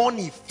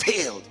 Money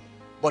failed.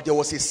 But there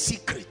was a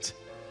secret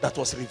that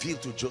was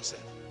revealed to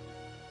Joseph.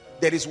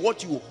 There is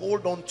what you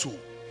hold on to,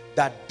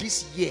 that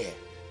this year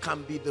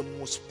can be the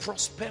most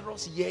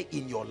prosperous year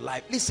in your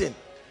life. Listen,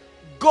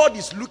 God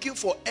is looking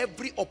for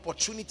every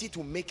opportunity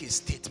to make a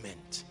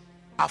statement.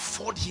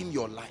 Afford him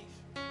your life.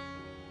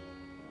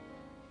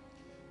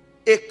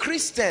 A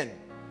Christian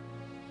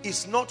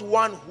is not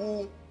one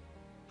who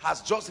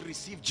has just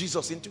received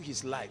Jesus into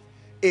his life.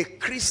 A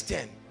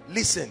Christian,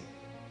 listen,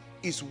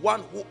 is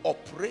one who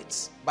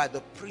operates by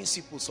the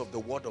principles of the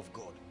Word of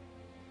God.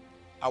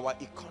 Our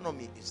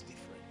economy is different.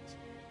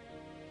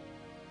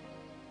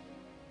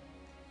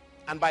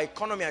 And by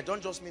economy, I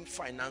don't just mean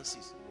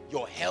finances.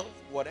 Your health,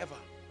 whatever.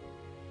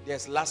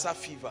 There's Lassa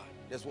fever.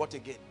 There's what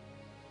again?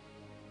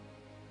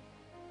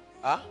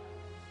 Huh?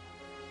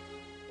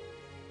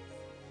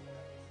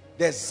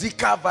 There's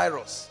Zika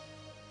virus.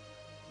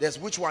 There's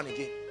which one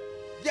again?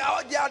 They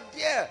are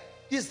there.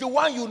 It's the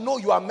one you know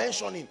you are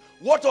mentioning.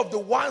 What of the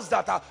ones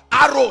that are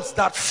arrows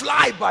that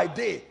fly by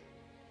day?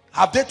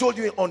 Have they told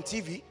you on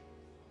TV?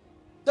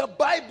 The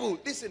Bible,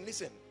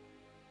 listen.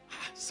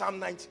 Psalm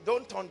 90,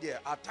 don't turn there,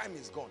 our time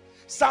is gone.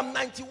 Psalm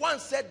 91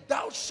 said,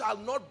 thou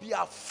shalt not be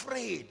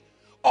afraid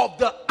of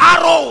the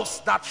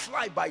arrows that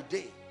fly by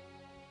day,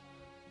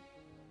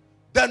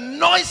 the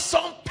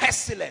noisome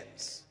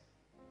pestilence.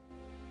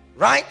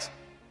 Right?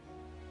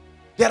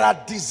 There are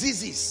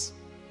diseases.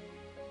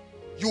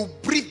 You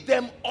breathe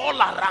them all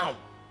around.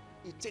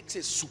 It takes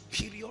a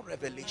superior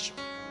revelation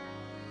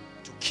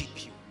to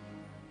keep you.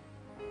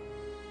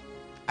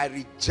 I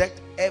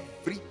reject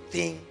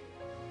everything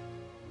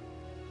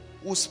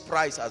whose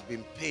price has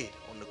been paid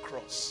on the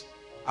cross.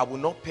 I will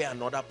not pay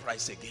another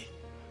price again.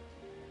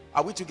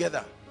 Are we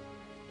together?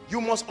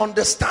 You must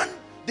understand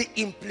the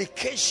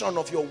implication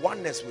of your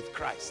oneness with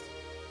Christ.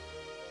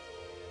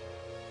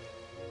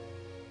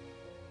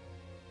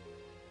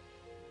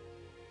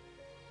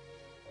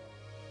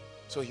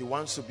 So he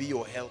wants to be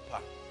your helper.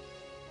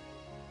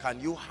 Can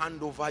you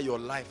hand over your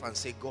life and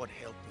say, God,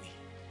 help me?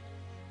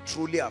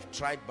 Truly, I've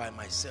tried by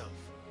myself.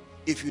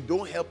 If you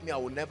don't help me, I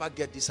will never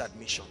get this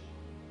admission.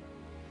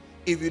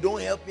 If you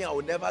don't help me, I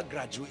will never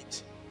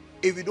graduate.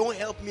 If you don't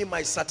help me,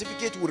 my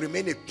certificate will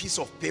remain a piece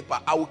of paper.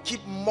 I will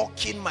keep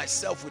mocking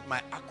myself with my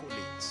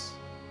accolades.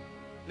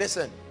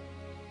 Listen,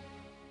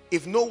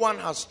 if no one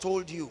has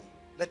told you,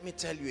 let me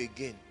tell you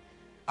again,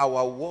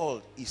 our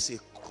world is a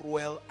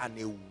cruel and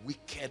a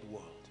wicked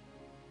world.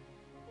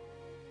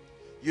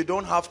 You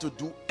don't have to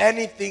do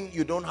anything.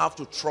 You don't have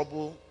to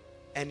trouble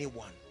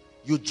anyone.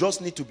 You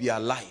just need to be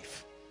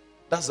alive.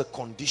 That's the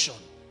condition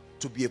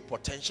to be a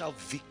potential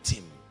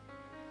victim.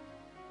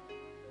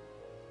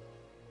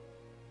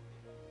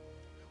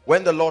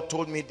 When the Lord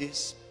told me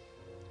this,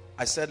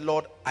 I said,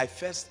 Lord, I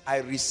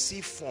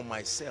receive for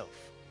myself.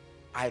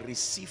 I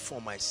receive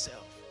for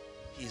myself.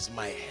 He is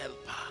my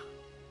helper.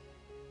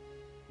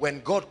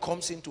 When God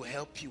comes in to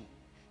help you,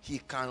 he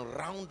can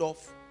round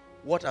off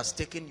what has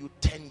taken you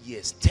 10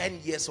 years, 10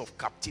 years of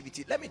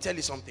captivity. Let me tell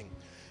you something.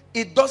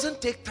 It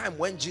doesn't take time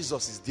when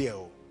Jesus is there.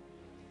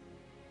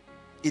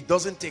 It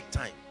doesn't take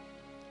time.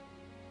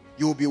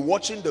 You will be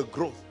watching the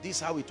growth. This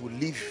is how it will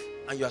live.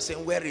 And you are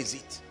saying, where is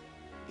it?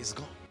 It's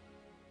gone.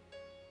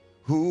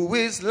 Who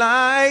is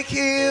like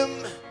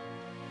him?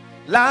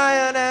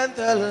 Lion and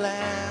the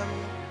Lamb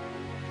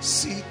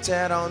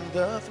seated on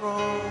the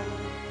throne.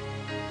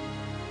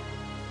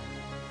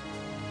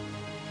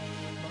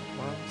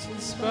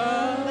 Mountains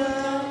bow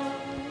down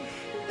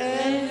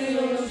and the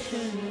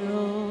ocean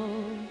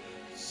rolls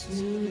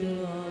to the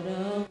Lord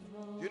of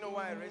Lords. You know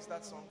why I raised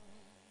that song?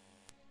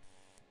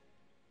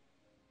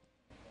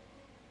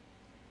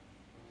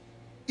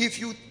 If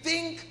you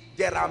think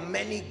there are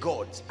many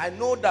gods, I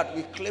know that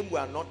we claim we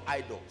are not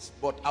idols,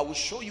 but I will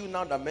show you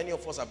now that many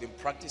of us have been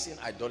practicing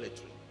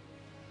idolatry.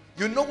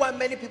 You know why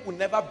many people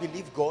never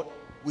believe God?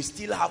 We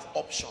still have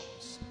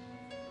options.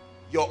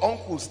 Your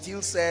uncle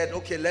still said,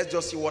 okay, let's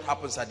just see what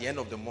happens at the end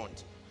of the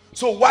month.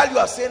 So while you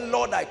are saying,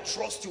 Lord, I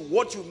trust you,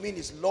 what you mean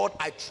is, Lord,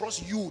 I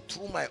trust you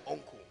through my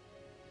uncle.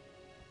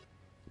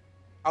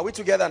 Are we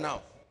together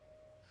now?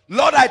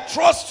 Lord, I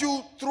trust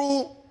you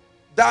through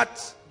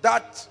that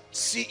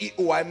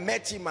CEO. I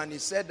met him and he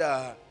said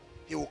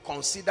he will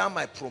consider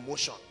my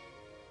promotion.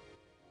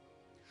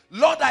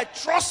 Lord, I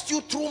trust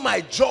you through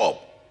my job.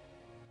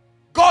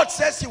 God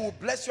says he will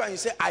bless you and you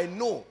say, I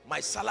know my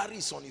salary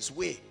is on its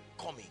way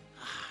coming.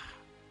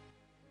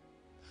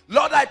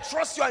 Lord, I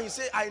trust you and you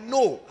say, I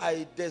know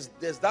there's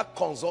that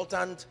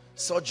consultant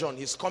surgeon,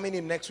 he's coming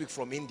in next week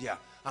from India,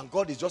 and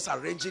God is just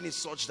arranging it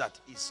such that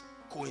it's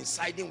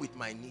coinciding with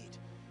my need.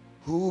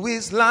 Who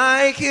is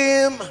like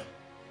him?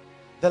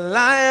 The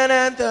Lion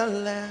and the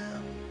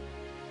Lamb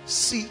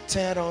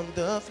seated on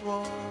the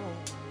throne.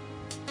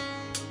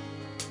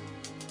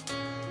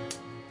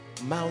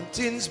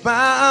 Mountains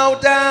bow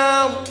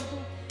down,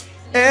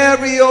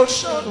 every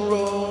ocean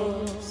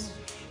rolls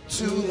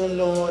to the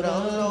Lord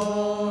of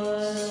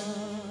Lords.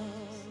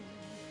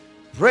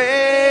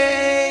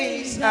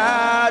 Praise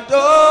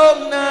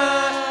Adonai,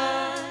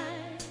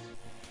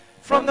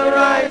 from the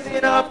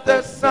rising of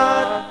the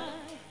sun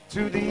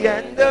to the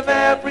end of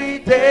every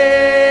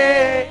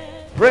day.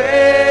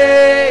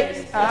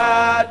 Praise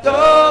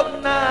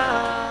Adonai.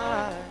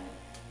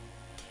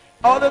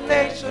 All the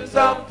nations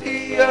of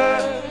the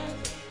earth,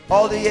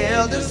 all the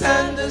elders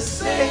and the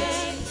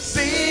saints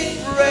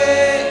sing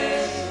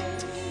praise.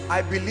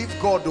 I believe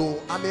God,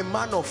 oh, I'm a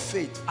man of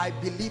faith. I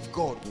believe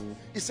God.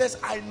 He says,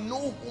 I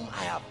know whom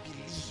I have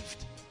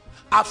believed.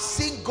 I've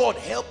seen God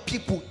help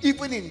people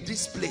even in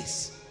this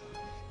place.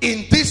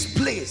 In this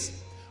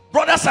place,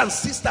 brothers and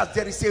sisters,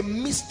 there is a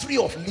mystery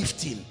of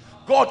lifting.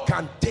 God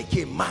can take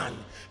a man.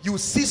 You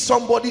see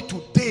somebody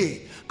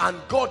today and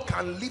God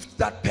can lift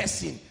that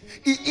person.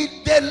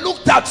 They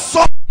looked at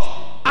Saul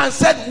and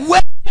said,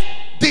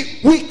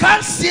 we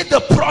can't see the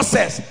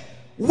process.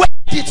 When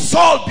did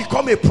Saul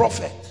become a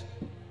prophet?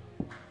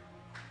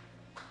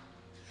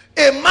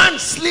 A man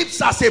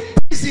sleeps as a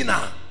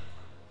prisoner,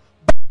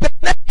 but the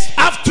next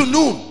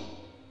afternoon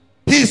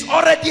he's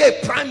already a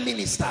prime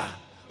minister.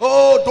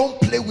 Oh, don't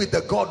play with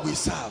the God we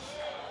serve.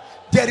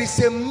 There is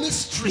a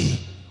mystery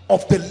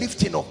of the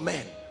lifting of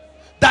men,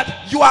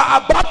 that you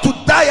are about to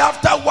die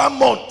after 1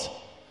 month,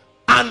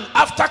 and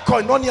after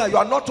koinonia you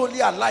are not only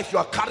alive, you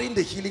are carrying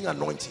the healing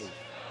anointing.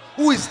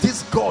 Who is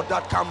this God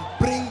that can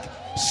bring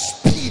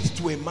speed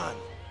to a man?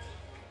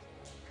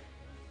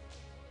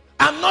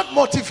 I'm not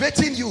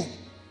motivating you.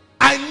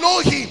 I know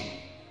him.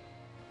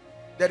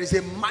 There is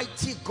a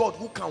mighty God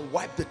who can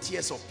wipe the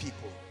tears of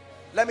people.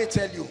 Let me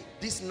tell you,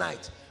 this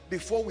night,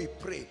 before we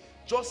pray,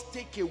 just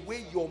take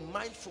away your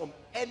mind from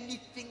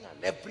anything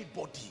and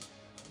everybody.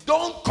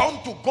 Don't come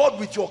to God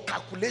with your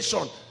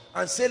calculation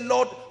and say,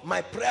 Lord,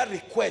 my prayer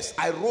request,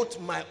 I wrote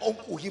my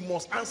uncle, he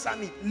must answer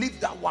me. Leave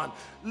that one.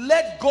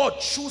 Let God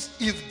choose.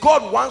 If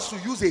God wants to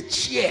use a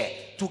chair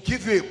to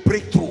give you a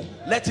breakthrough,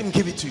 let him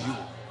give it to you.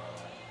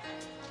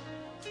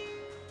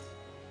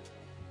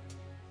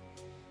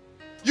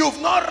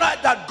 You've not read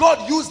that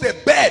God used a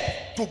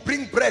bed to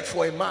bring bread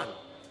for a man.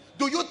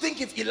 Do you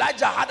think if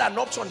Elijah had an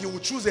option, he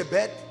would choose a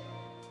bed?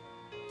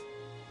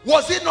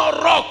 Was it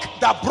not rock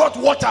that brought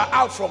water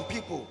out from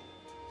people?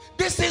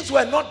 These things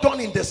were not done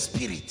in the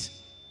spirit.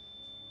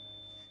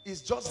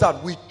 It's just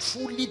that we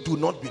truly do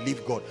not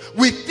believe God.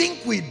 We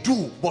think we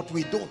do, but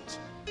we don't.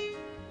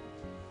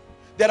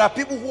 There are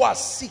people who are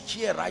sick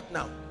here right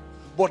now,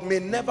 but may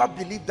never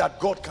believe that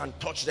God can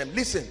touch them.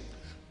 Listen,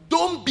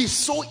 don't be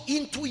so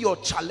into your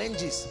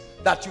challenges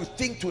that you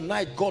think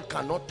tonight God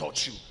cannot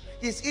touch you.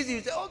 It's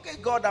easy to say, okay,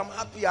 God, I'm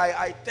happy.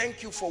 I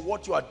thank you for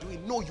what you are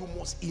doing. No, you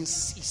must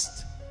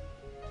insist.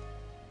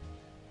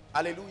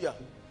 Hallelujah.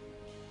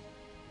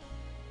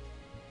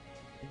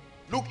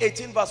 Luke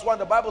 18 verse 1,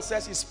 the Bible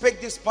says, he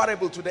spake this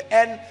parable to the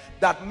end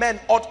that men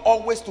ought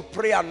always to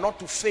pray and not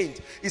to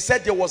faint. He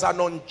said there was an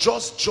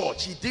unjust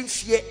judge. He didn't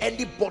fear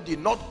anybody,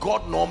 not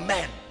God nor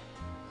man.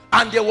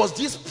 And there was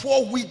this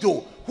poor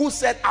widow who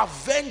said,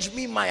 avenge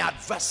me my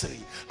adversary.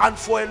 And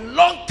for a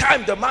long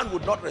time the man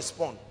would not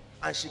respond,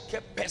 and she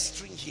kept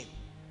pestering him.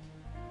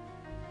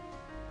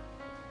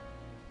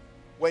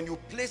 When you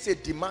place a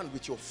demand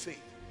with your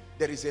faith,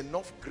 there is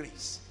enough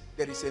grace,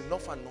 there is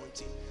enough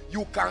anointing.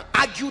 You can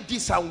argue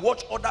this and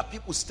watch other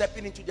people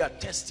stepping into their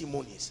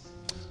testimonies.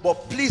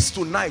 But please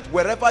tonight,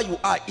 wherever you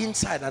are,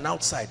 inside and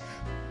outside,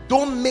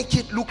 don't make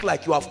it look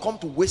like you have come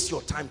to waste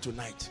your time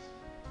tonight.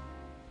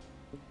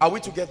 Are we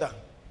together?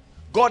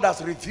 God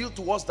has revealed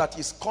to us that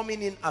he's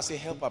coming in as a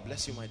helper.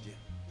 Bless you, my dear.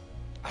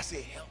 As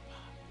a helper.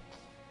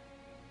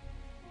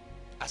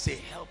 As a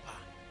helper.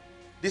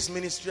 This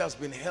ministry has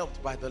been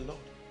helped by the Lord.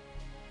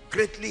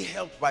 Greatly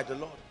helped by the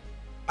Lord.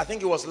 I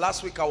think it was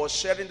last week I was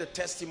sharing the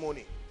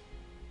testimony.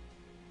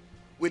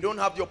 We don't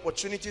have the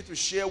opportunity to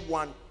share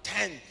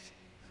 1/10.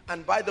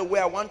 And by the way,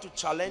 I want to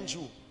challenge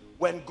you.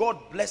 When God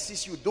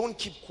blesses you, don't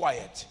keep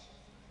quiet.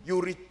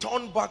 You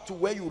return back to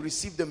where you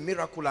received the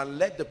miracle and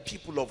let the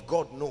people of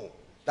God know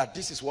that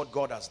this is what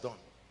God has done.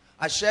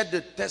 I shared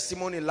the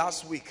testimony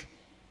last week.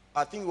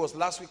 I think it was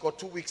last week or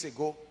 2 weeks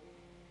ago,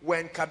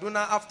 when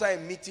Kaduna, after a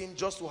meeting,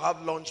 just to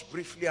have lunch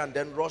briefly and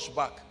then rush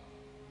back.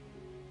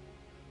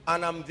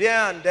 And I'm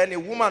there, and then a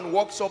woman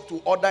walks up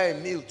to order a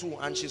meal too,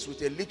 and she's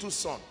with a little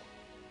son.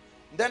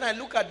 Then I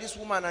look at this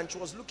woman, and she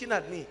was looking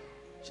at me.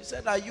 She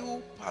said, "Are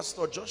you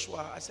Pastor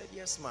Joshua?" I said,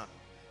 "Yes, ma'am."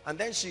 And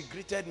then she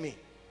greeted me.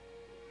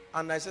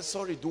 And I said,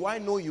 "Sorry, do I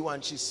know you?"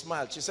 And she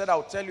smiled. She said,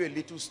 "I'll tell you a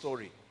little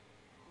story."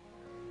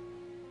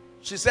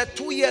 She said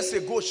 2 years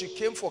ago, she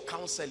came for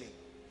counseling.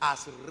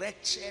 As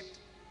wretched,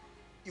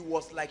 it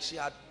was like she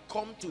had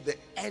come to the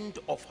end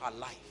of her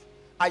life.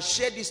 I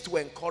share this to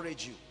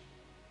encourage you.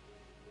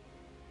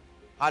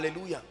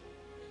 Hallelujah.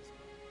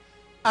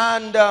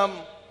 And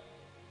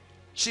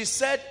she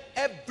said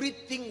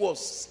everything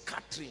was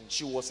scattering.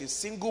 She was a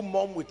single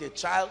mom with a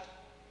child,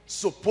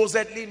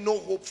 supposedly no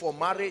hope for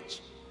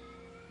marriage.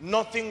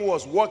 Nothing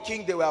was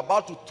working. They were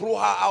about to throw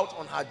her out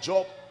on her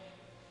job.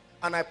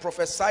 And I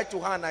prophesied to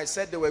her, and I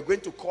said they were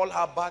going to call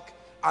her back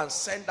and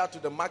send her to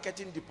the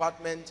marketing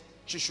department.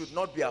 She should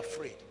not be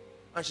afraid.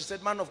 And she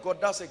said, "Man of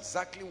God, that's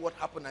exactly what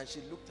happened." And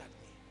she looked at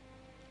me.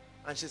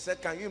 And she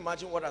said, "Can you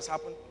imagine what has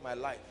happened in my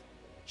life?"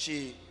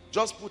 She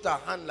just put her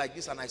hand like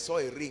this, and I saw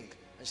a ring.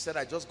 And she said,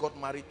 "I just got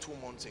married 2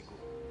 months ago."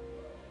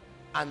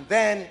 And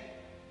then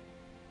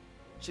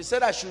she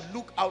said I should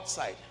look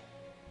outside.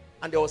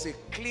 And there was a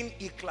clean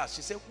E-class.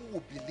 She said, "Who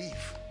would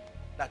believe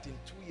that in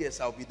 2 years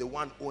I'll be the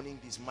one owning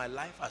this? My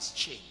life has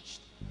changed."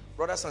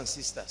 Brothers and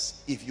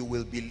sisters, if you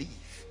will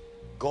believe,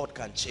 God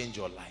can change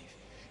your life.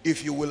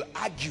 If you will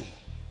argue,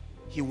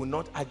 he will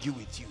not argue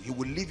with you. He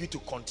will leave you to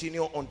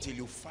continue until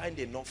you find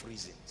enough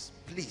reasons.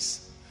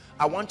 Please,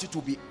 I want you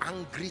to be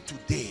angry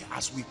today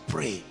as we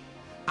pray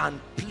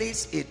and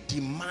place a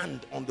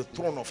demand on the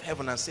throne of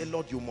heaven and say,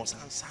 "Lord, you must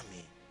answer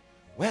me.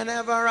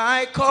 Whenever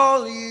I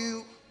call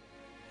you,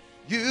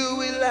 you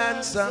will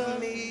answer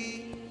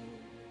me.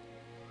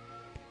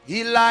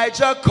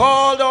 Elijah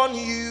called on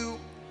you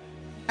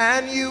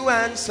and you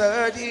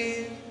answered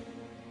him.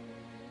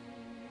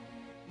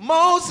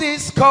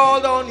 Moses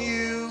called on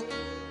you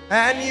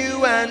and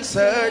you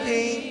answered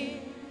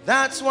him.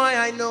 That's why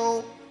I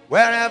know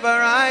wherever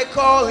I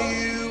call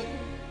you,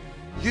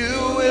 you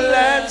will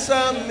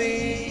answer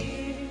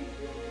me."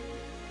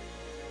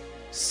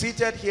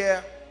 Seated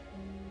here,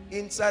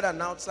 inside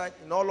and outside,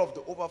 in all of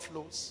the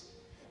overflows,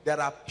 there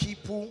are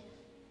people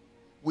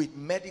with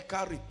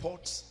medical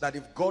reports that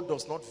if God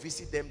does not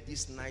visit them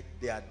this night,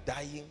 they are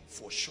dying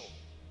for sure.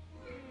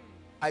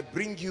 I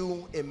bring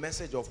you a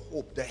message of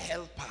hope. The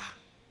helper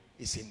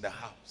is in the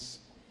house.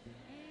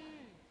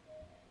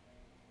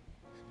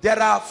 There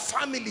are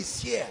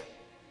families here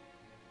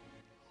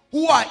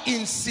who are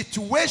in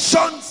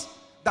situations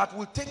that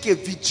will take a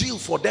vigil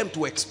for them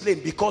to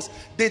explain, because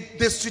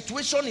the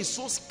situation is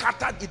so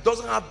scattered, it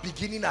doesn't have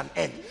beginning and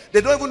end.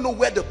 They don't even know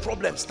where the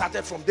problem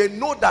started from. They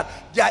know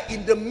that they are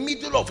in the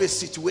middle of a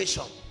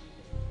situation.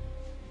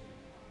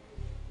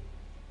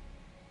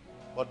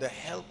 But the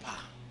helper,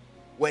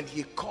 when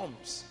he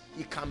comes,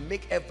 he can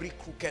make every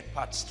crooked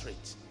path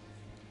straight.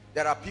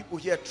 There are people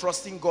here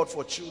trusting God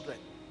for children.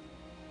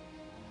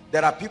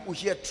 There are people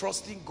here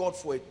trusting God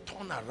for a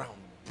turnaround,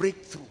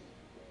 breakthrough.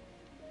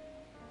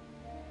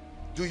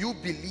 Do you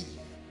believe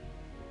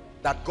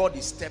that God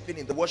is stepping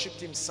in? The worship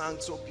team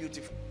sang so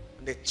beautiful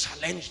and they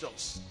challenged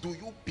us. Do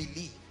you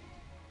believe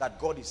that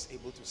God is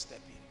able to step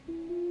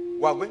in?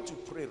 We are going to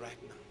pray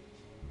right now.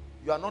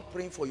 You are not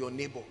praying for your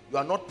neighbor. You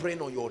are not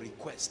praying on your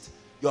request.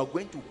 You are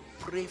going to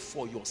pray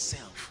for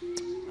yourself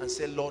and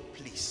say, "Lord,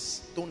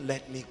 please don't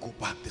let me go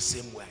back the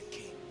same way I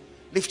came."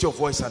 Lift your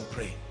voice and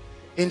pray.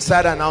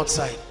 Inside and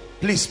outside,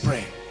 please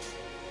pray.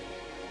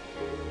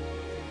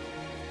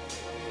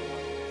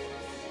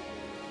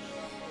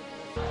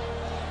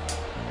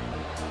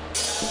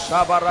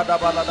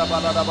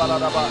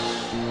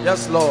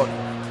 Yes, Lord.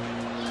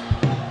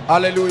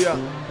 Hallelujah.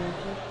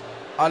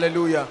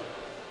 Hallelujah.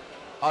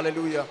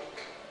 Hallelujah.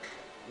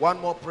 One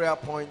more prayer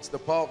point. The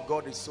power of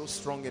God is so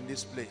strong in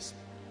this place.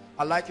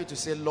 I'd like you to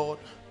say, "Lord,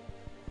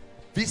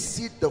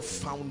 visit the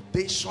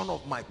foundation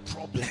of my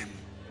problem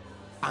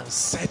and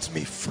set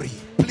me free."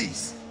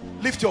 Please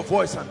lift your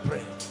voice and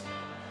pray.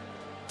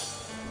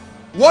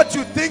 What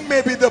you think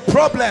may be the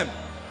problem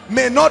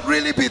may not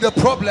really be the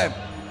problem.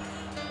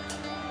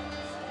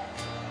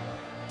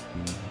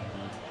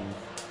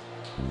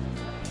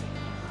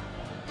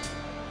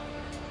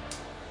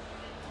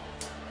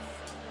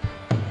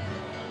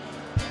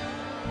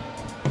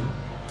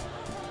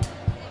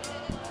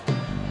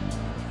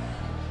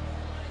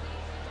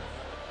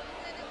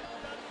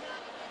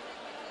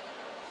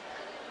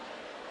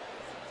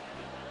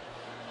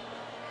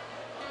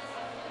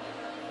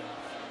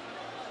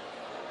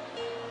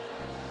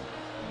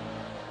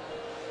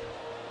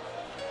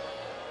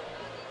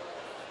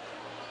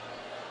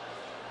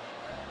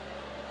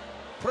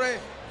 Pray.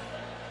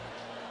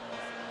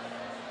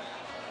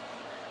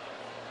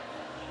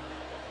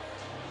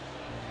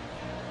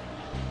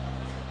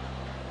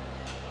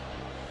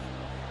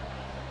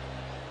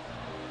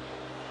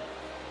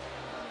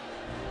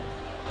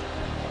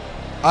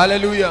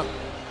 Hallelujah.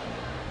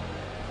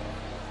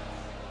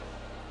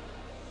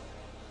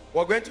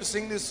 We're going to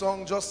sing this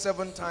song just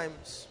 7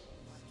 times.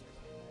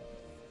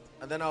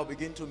 And then I'll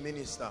begin to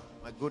minister.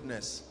 My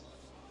goodness.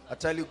 I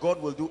tell you,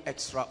 God will do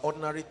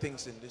extraordinary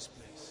things in this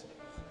place.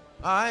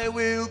 I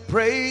will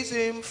praise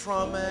him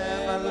from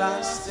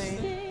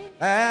everlasting,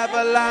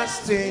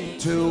 everlasting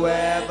to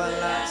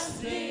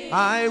everlasting.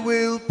 I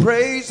will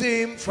praise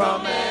him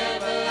from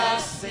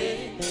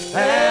everlasting,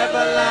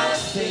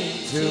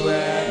 everlasting to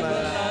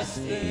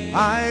everlasting.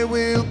 I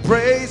will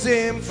praise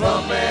him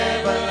from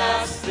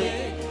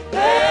everlasting,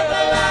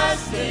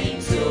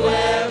 everlasting to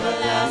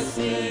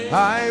everlasting.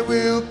 I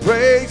will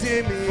praise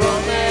him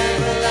from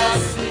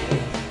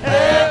everlasting,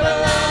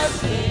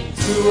 everlasting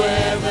to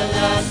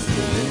everlasting.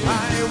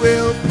 I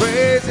will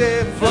praise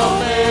him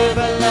from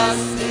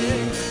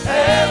everlasting,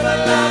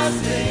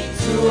 everlasting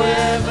to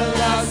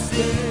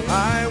everlasting.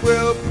 I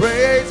will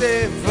praise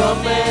him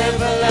from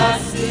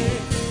everlasting,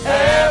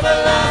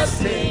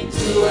 everlasting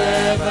to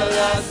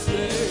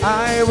everlasting.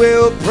 I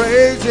will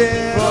praise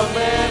him from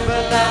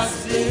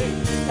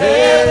everlasting,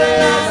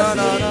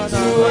 everlasting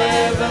to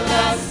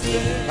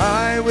everlasting.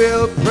 I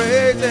will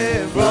praise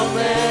him from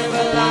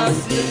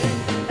everlasting,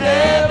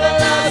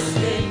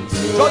 everlasting to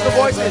everlasting. The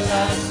voices.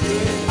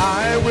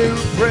 I will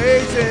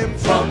praise him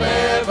from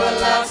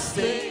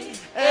everlasting,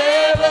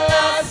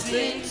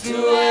 everlasting to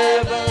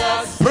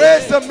everlasting.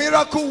 Praise the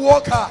miracle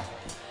worker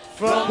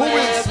from who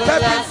will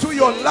step into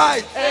your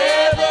life.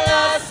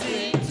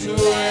 Everlasting to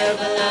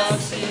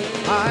everlasting.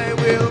 I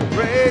will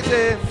praise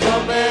him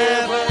from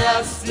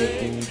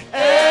everlasting,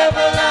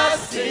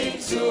 everlasting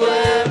to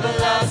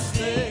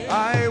everlasting.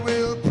 I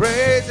will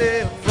praise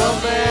him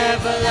from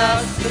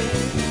everlasting,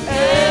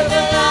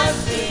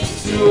 everlasting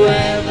to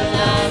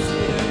everlasting.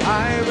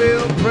 I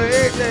will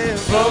praise him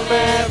from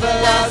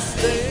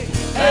everlasting,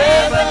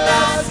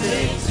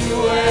 everlasting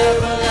to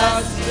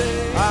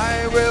everlasting.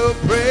 I will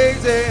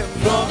praise him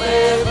from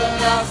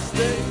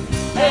everlasting,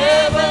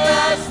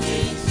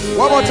 everlasting to everlasting.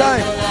 One more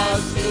time.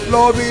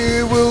 Lord,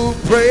 we will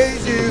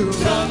praise you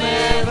from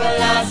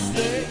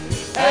everlasting,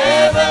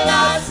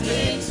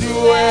 everlasting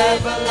to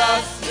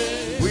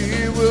everlasting.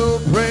 We will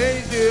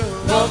praise you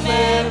from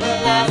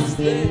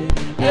everlasting,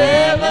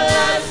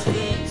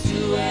 everlasting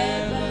to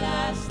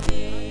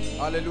everlasting.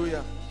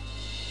 Hallelujah.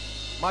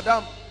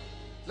 Madam,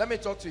 let me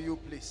talk to you,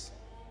 please.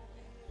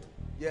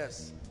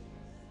 Yes.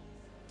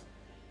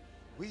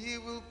 We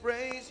will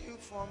praise you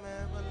from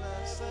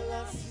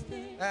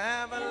everlasting,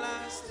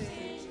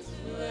 everlasting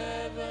to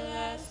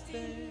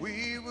everlasting.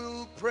 We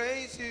will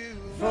praise you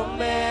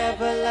from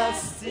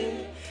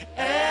everlasting,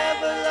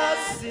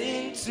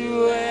 everlasting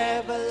to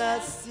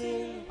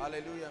everlasting.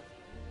 Hallelujah.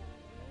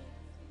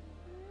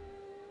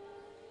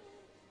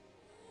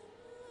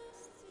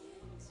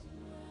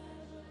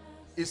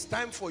 It's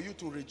time for you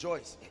to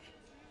rejoice.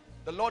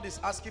 The Lord is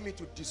asking me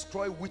to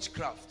destroy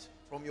witchcraft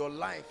from your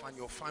life and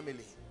your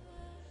family.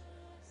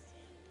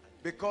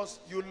 Because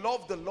you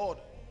love the Lord,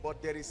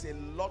 but there is a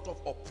lot of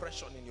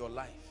oppression in your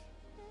life.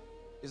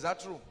 Is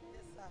that true?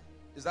 Yes, sir.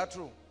 Is that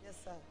true? Yes,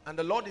 sir. And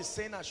the Lord is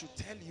saying I should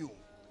tell you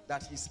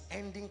that he's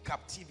ending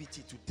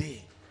captivity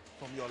today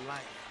from your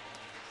life.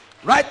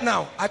 Right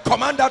now, I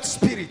command that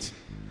spirit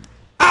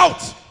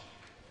out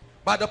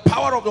by the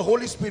power of the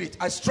Holy Spirit.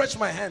 I stretch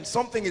my hand.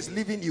 Something is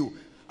leaving you.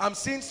 I'm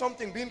seeing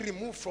something being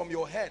removed from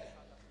your head.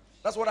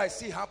 That's what I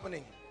see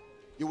happening.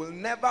 You will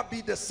never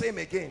be the same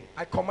again.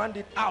 I command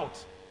it out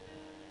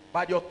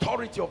by the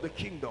authority of the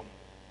kingdom,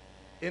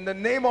 in the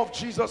name of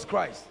Jesus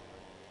Christ.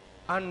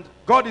 And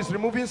God is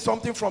removing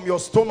something from your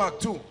stomach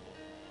too.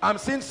 I'm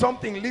seeing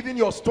something leaving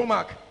your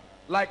stomach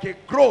like a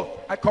growth.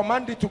 I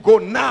command it to go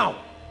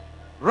now,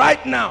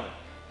 right now,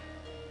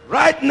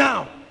 right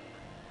now.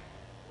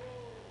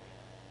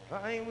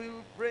 I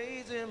will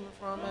praise him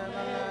from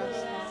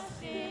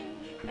everlasting,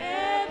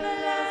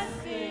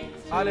 everlasting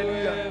to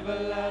hallelujah.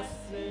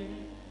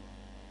 Everlasting.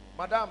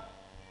 Madam,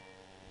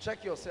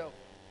 check yourself.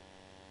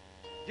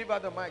 Give her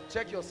the mic.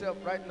 Check yourself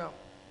right now.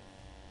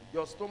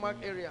 Your stomach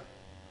area.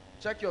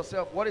 Check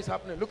yourself. What is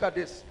happening? Look at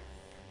this.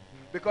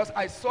 Because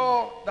I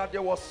saw that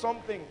there was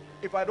something.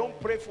 If I don't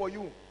pray for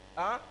you,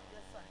 huh?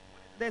 Yes, sir.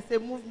 There's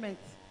a movement.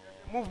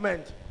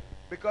 Movement.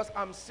 Because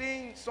I'm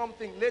seeing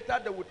something.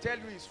 Later they will tell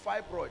you it's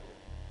fibroid.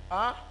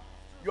 Huh?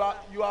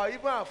 You are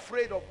even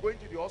afraid of going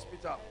to the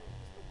hospital.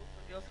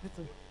 The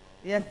hospital.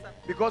 Yes, sir.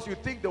 Because you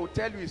think they will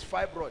tell you it's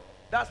fibroid.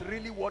 That's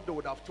really what they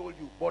would have told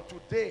you. But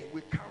today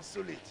we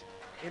cancel it.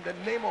 In the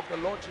name of the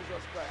Lord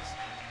Jesus Christ.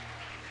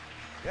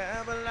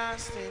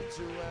 Everlasting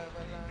to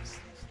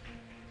everlasting.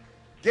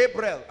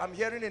 Gabriel. I'm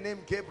hearing the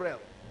name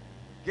Gabriel.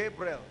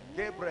 Gabriel.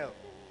 Gabriel.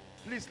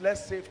 Please,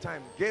 let's save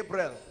time.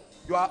 Gabriel.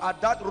 You are at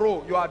that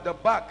row. You are at the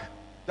back.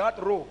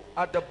 That row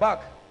at the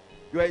back.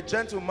 You are a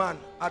gentleman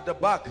at the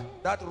back.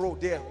 That row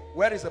there.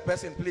 Where is the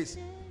person, please?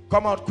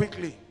 Come out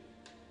quickly.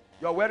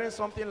 You're wearing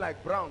something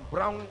like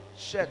brown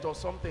shirt or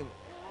something.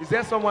 Is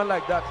there someone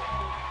like that?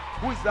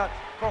 Who is that?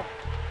 Come.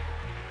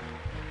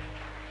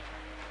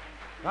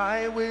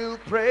 I will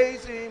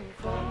praise him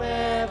from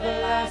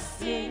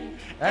everlasting,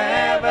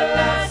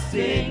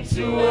 everlasting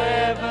to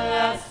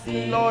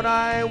everlasting. Lord,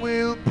 I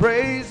will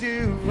praise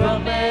you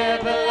from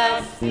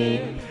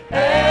everlasting,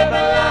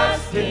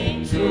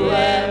 everlasting to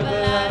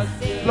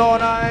everlasting.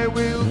 Lord, I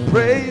will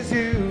praise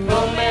you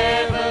from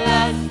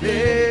everlasting,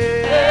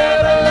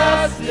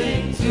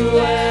 everlasting to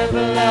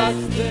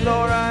everlasting.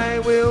 Lord, I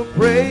will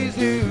praise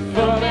you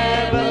from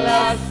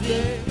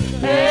everlasting,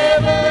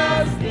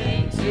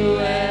 everlasting to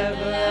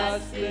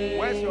everlasting.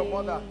 Where's your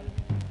mother?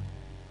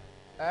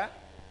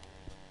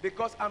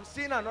 Because I'm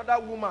seeing another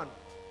woman.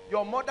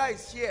 Your mother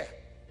is here.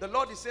 The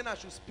Lord is saying I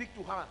should speak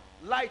to her.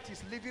 Light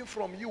is leaving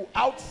from you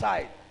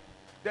outside.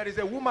 There is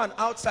a woman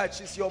outside.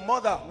 She's your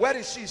mother. Where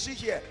is she? Is she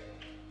here?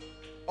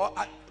 Or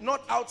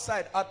not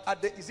outside?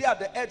 Is he at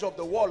the edge of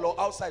the wall or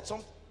outside?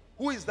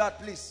 Who is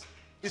that, please?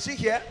 Is she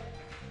here?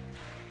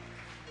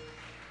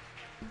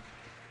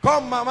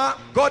 Come, Mama.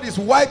 God is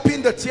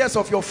wiping the tears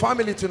of your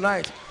family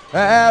tonight.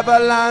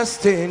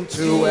 Everlasting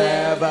to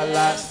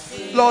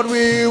everlasting. Lord,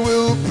 we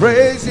will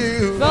praise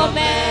you from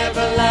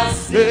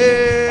everlasting,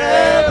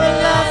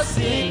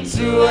 everlasting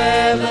to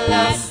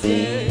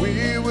everlasting.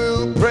 We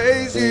will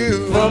praise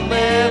you from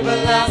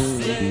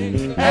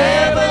everlasting,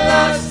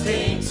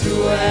 everlasting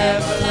to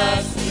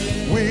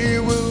everlasting. We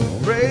will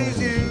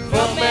praise you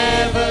from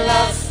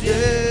everlasting,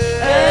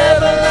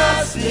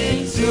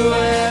 everlasting to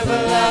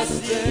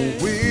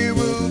everlasting. We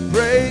will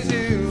praise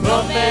you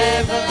from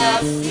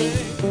everlasting,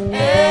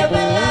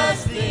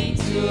 everlasting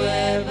to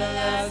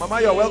everlasting.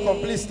 Mama, you're welcome.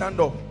 Please stand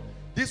up.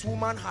 This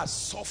woman has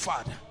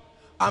suffered.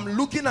 I'm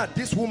looking at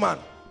this woman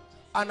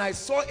and I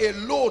saw a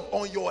load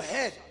on your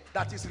head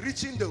that is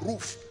reaching the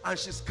roof and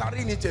she's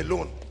carrying it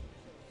alone.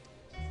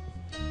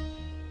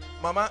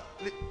 Mama,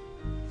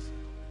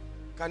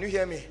 can you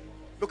hear me?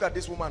 Look at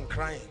this woman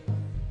crying.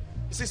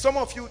 You see, some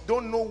of you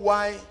don't know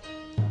why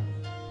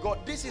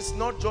God, this is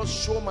not just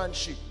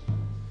showmanship.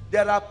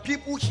 There are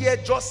people here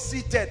just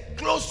seated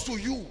close to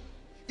you.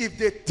 If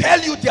they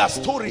tell you their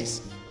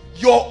stories,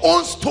 your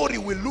own story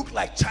will look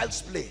like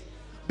child's play,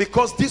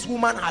 because this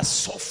woman has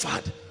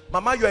suffered.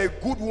 Mama, you are a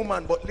good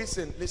woman, but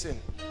listen.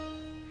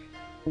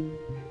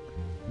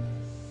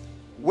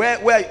 Where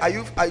are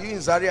you? Are you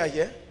in Zaria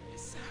here?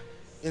 Yes, sir.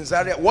 In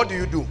Zaria, what do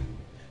you do?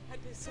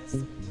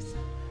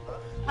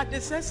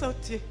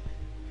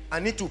 I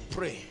need to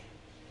pray,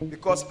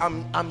 because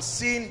I'm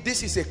seeing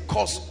this is a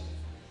cause.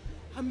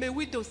 I'm a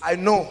widow. I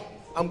know.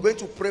 I'm going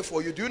to pray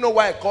for you. Do you know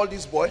why I call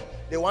this boy?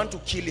 They want to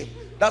kill him.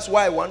 That's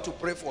why I want to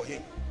pray for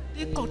him.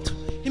 They cut.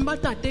 Him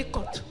matter they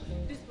cut.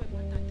 This boy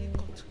matter they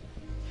cut.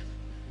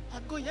 I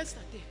go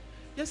yesterday.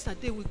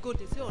 Yesterday we go.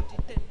 They say on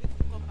the 10th we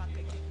come back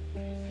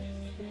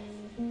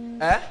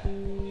again.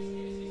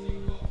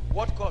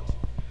 What cut?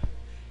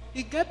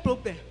 He get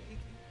problem.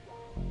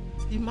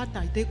 He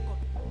matter they cut.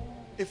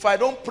 If I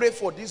don't pray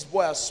for this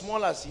boy, as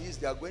small as he is,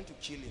 they are going to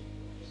kill him.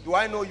 Do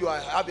I know you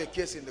have a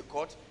case in the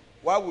court?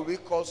 Why will we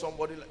call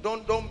somebody?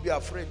 Don't be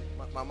afraid,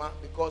 Mama,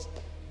 because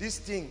this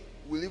thing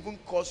will even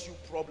cause you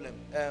problem.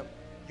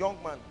 Young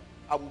man,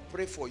 I will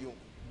pray for you.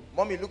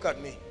 Mommy, look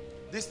at me.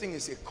 This thing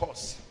is a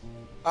curse.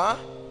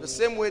 The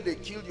same way they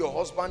killed your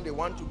husband, they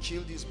want to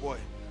kill this boy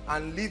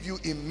and leave you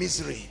in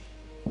misery.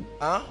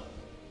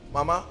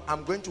 Mama,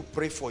 I'm going to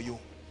pray for you.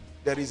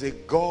 There is a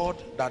God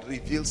that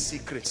reveals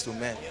secrets to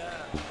men.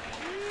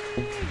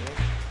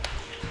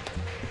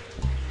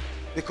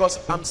 Because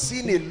I'm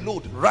seeing a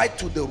load right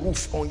to the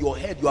roof on your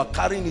head. You are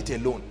carrying it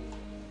alone.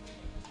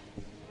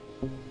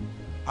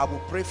 I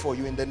will pray for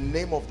you in the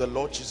name of the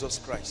Lord Jesus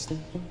Christ.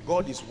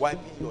 God is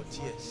wiping your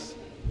tears.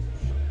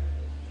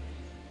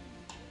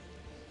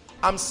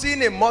 I'm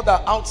seeing a mother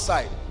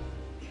outside.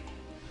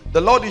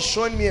 The Lord is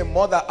showing me a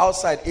mother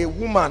outside, a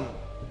woman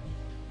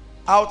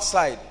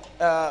outside.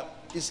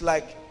 It's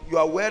like you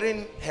are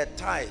wearing her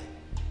tie,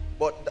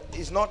 but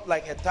it's not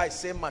like her tie,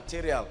 same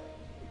material.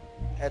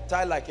 Her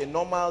tie like a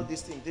normal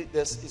this thing.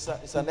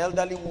 It's an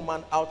elderly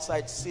woman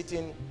outside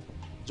sitting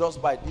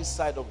just by this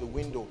side of the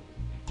window.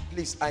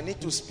 Please, I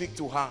need to speak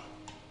to her.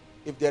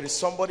 If there is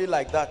somebody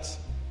like that,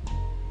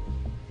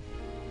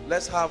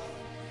 let's have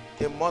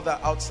a mother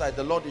outside.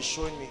 The Lord is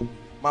showing me.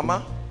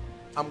 Mama,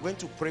 I'm going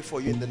to pray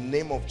for you in the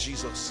name of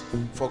Jesus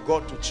for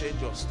God to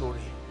change your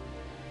story.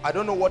 I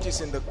don't know what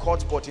is in the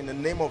court, but in the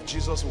name of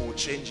Jesus, we will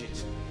change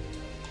it.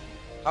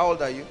 How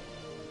old are you?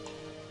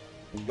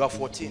 You are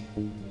 14.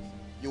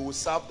 You will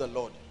serve the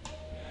Lord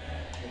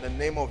in the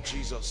name of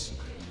Jesus.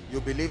 You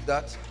believe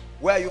that?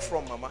 Where are you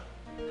from, Mama?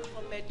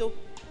 From Edo.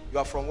 You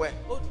are from where?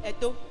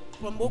 Edo,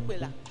 from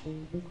Okwela.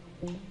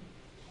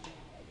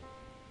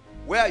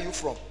 Where are you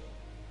from?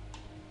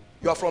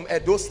 You are from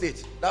Edo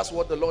State. That's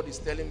what the Lord is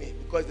telling me,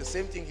 because the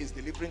same thing He's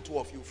delivering two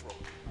of you from.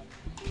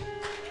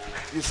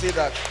 You see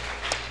that?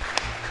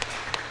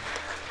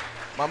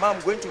 Mama,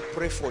 I'm going to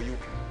pray for you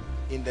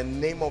in the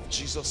name of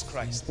Jesus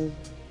Christ.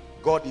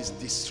 God is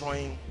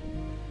destroying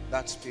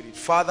that spirit.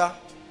 Father,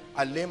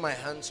 I lay my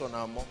hands on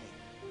our mommy.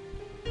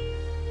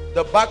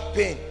 The back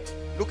pain.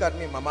 Look at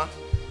me, Mama.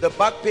 The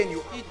back pain,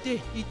 you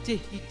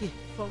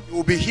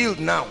will be healed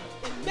now.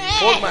 Amen.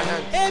 Hold my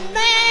hand.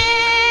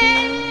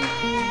 Amen.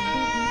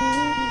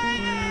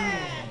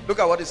 Look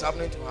at what is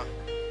happening to her.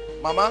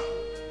 Mama,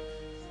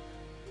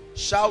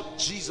 shout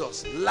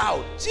Jesus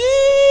loud. Jesus.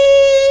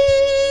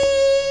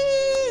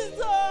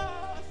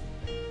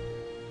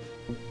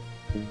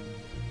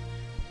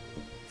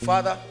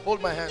 Father,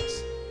 hold my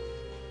hands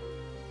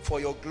for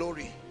your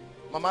glory.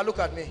 Mama, look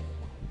at me.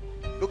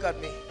 Look at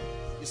me.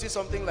 You see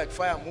something like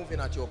fire moving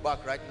at your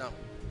back right now.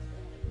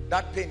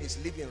 That pain is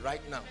leaving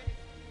right now.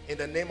 In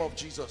the name of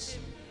Jesus.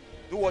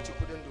 Do what you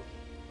couldn't do.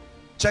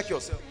 Check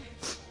yourself.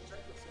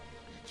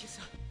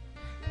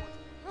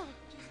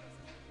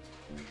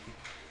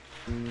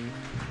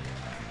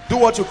 Do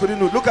what you couldn't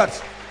do. Look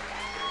at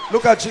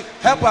you.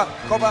 Help her.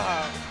 Cover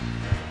her.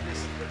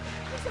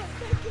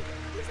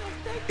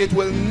 It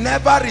will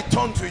never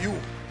return to you.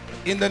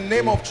 In the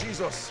name of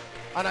Jesus.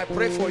 And I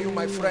pray for you,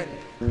 my friend.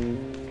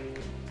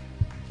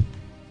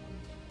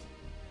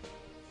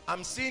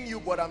 I'm seeing you,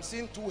 but I'm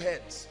seeing two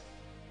heads.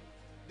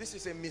 This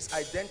is a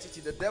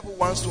misidentity. The devil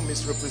wants to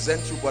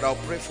misrepresent you, but I'll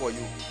pray for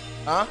you.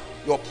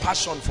 Your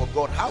passion for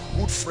God. Have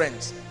good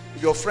friends.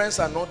 If your friends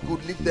are not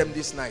good, leave them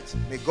this night.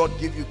 May God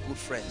give you good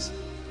friends.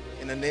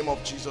 In the name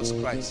of Jesus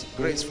Christ.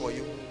 Grace for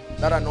you.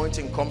 That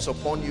anointing comes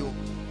upon you,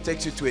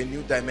 takes you to a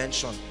new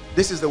dimension.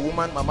 This is the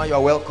woman. Mama, you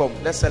are welcome.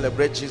 Let's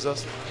celebrate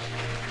Jesus.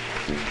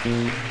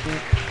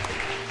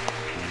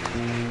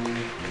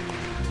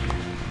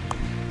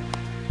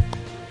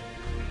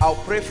 I'll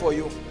pray for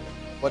you,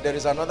 but there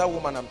is another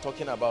woman I'm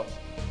talking about.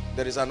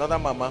 There is another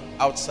mama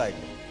outside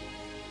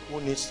who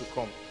needs to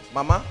come.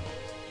 Mama,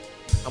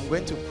 I'm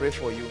going to pray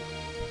for you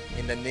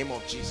in the name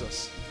of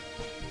Jesus.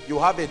 You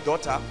have a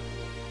daughter.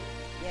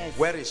 Yes.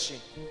 Where is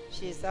she?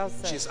 She's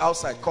outside. She's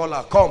outside. Call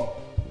her. Come.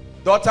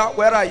 Daughter,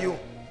 where are you?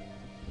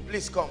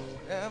 Please come.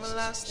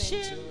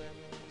 Everlasting.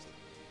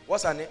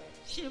 What's her name?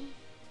 Shim.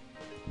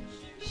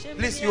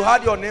 Please, you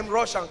had your name.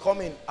 Rush and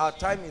come in. Our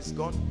time is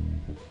gone.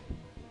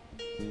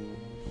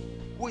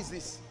 Who is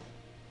this?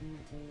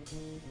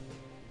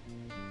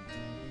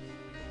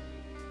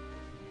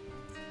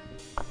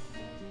 I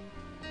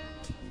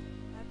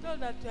thought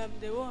that I'm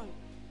the one.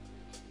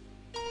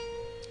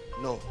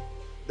 No.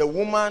 The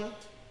woman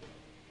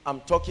I'm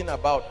talking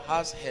about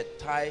has her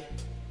tie.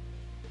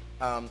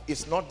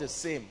 It's not the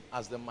same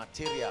as the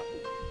material.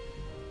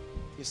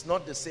 It's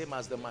not the same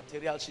as the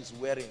material she's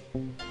wearing.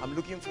 I'm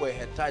looking for a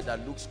hair tie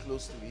that looks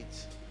close to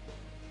it.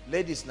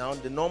 Ladies, now,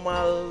 the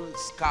normal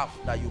scarf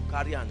that you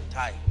carry and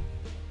tie.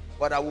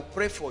 But I will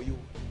pray for you.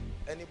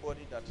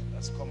 Anybody that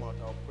has come out,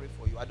 I'll pray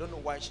for you. I don't know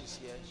why she's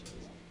here,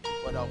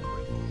 but I'll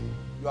pray for you.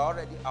 You are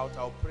already out.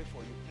 I'll pray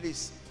for you.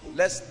 Please,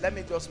 let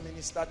me just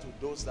minister to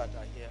those that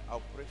are here.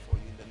 I'll pray for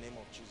you in the name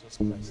of Jesus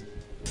Christ.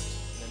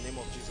 In the name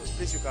of Jesus.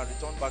 Please, you can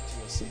return back to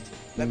your seat.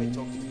 Let me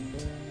talk to you.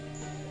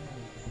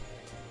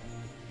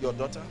 Your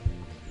daughter?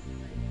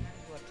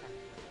 Okay.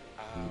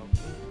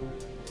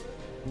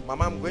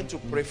 Mama, I'm going to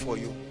pray for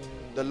you.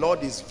 The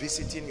Lord is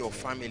visiting your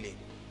family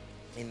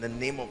in the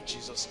name of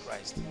Jesus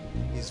Christ.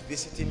 He's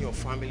visiting your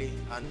family.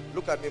 And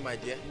look at me, my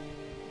dear.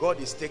 God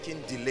is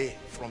taking delay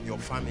from your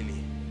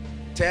family.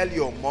 Tell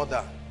your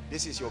mother.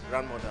 This is your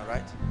grandmother,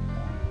 right?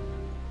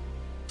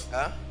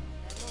 Huh?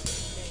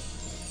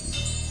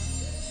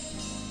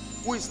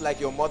 Who is like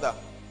your mother?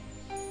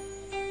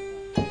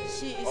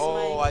 She is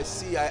I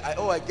see.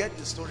 I get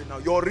the story now.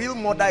 Your real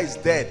mother is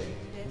dead.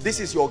 Yes. This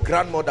is your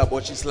grandmother,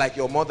 but she's like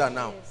your mother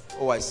now. Yes.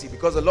 Oh, I see.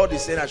 Because the Lord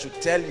is saying I should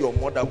tell your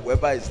mother,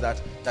 whoever is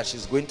that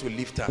she's going to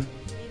lift her. Amen.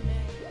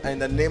 And in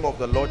the name of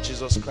the Lord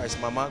Jesus Christ,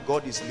 Mama,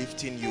 God is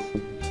lifting you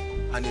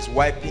and is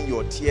wiping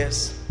your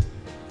tears.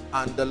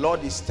 And the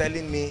Lord is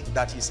telling me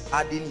that He's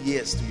adding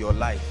years to your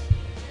life.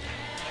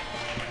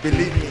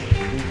 Believe me.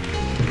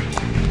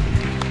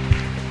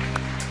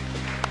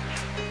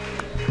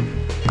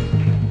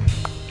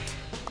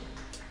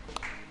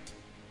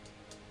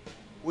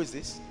 Who is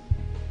this?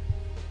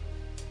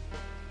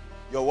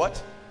 Your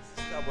what?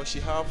 Sister, but she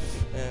have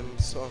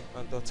son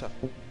and daughter.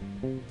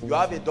 You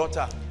have a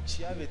daughter?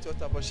 She have a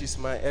daughter, but she's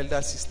my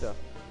elder sister.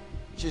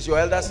 She's your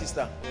elder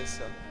sister? Yes,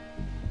 sir.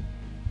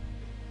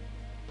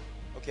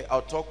 Okay,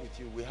 I'll talk with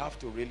you. We have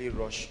to really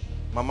rush.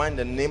 Mama, in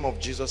the name of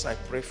Jesus, I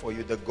pray for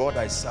you. The God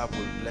I serve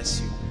will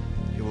bless you.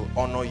 He will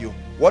honor you.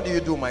 What do you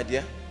do, my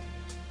dear?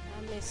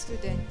 I'm a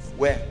student.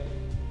 Where?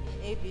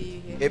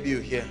 ABU here.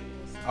 ABU here.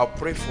 I'll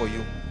pray for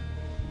you.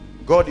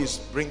 God is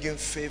bringing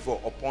favor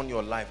upon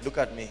your life. Look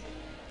at me.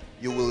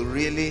 You will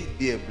really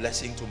be a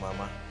blessing to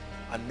Mama.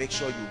 And make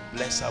sure you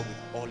bless her with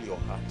all your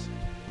heart.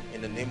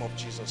 In the name of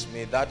Jesus,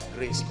 may that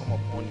grace come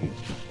upon you.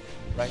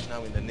 Right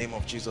now, in the name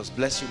of Jesus.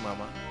 Bless you,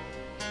 Mama.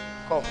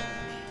 Come.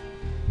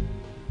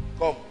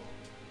 Come.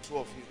 Two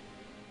of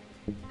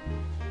you.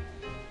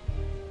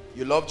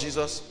 You love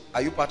Jesus?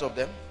 Are you part of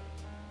them?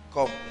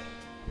 Come.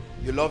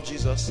 You love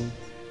Jesus?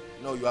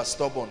 No, you are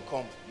stubborn.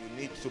 Come.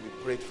 You need to be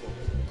prayed for.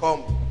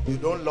 Come. You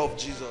don't love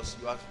Jesus.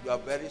 You are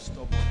very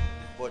stubborn.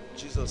 but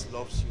Jesus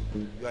loves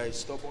you. You are a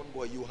stubborn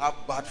boy. You have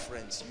bad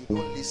friends. You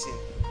don't listen.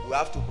 We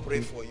have to pray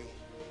for you.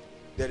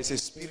 There is a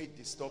spirit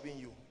disturbing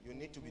you. You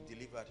need to be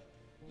delivered.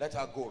 Let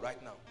her go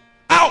right now.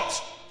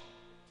 Out!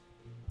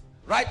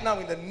 Right now,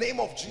 in the name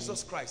of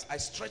Jesus Christ, I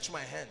stretch my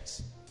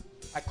hands.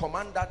 I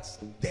command that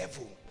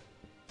devil.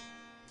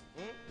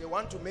 They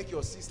want to make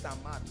your sister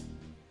mad.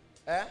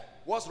 Eh?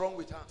 What's wrong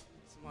with her?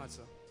 It's mad,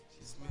 sir.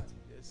 She's mad.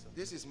 Yes, sir.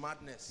 This is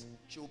madness.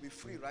 She will be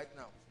free right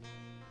now.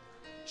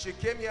 She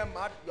came here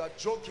mad. You are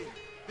joking.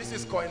 This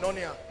is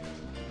koinonia.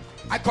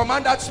 I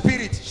command that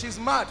spirit. She's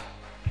mad.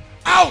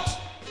 Out!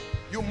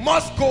 You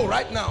must go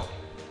right now.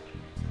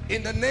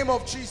 In the name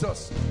of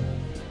Jesus.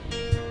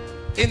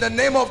 In the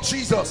name of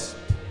Jesus.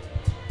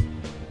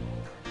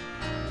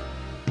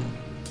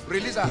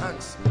 Release her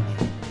hands.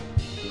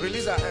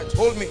 Release her hands.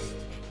 Hold me.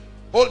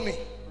 Hold me.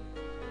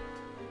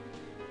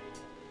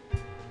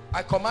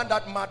 I command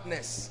that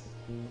madness.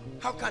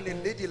 How can a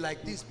lady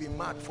like this be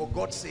mad, for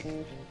God's sake?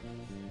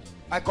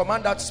 I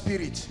command that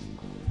spirit.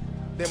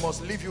 They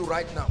must leave you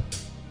right now.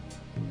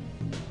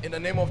 In the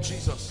name of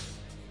Jesus,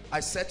 I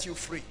set you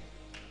free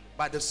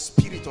by the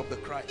Spirit of the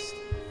Christ.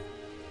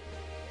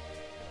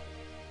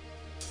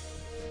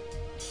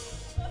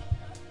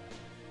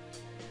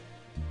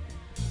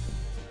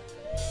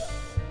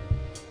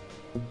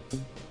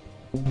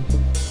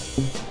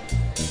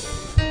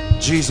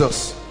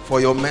 Jesus, for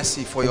your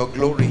mercy, for your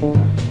glory.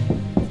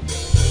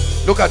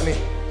 Look at me.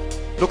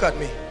 Look at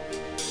me.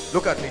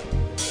 Look at me.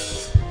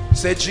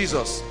 Say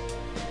Jesus.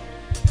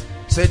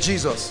 Say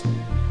Jesus.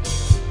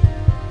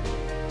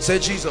 Say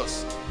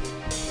Jesus.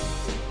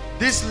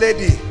 This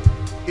lady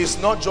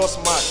is not just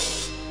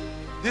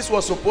mad. This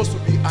was supposed to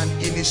be an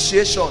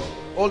initiation.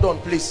 Hold on,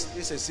 please.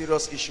 This is a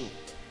serious issue.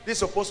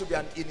 This is supposed to be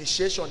an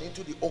initiation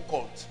into the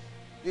occult.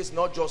 This is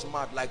not just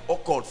mad like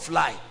occult,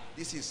 fly.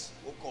 This is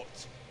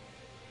occult.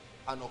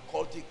 An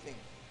occultic thing.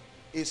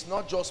 It's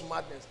not just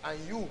madness. And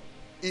you,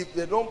 if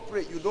they don't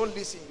pray, you don't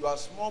listen, you are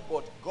small,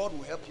 but God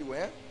will help you.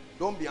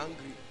 Don't be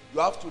angry. You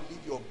have to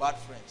leave your bad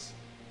friends.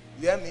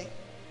 You hear me?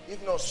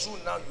 If not,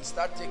 soon now you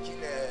start taking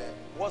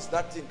what's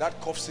that thing? That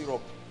cough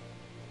syrup.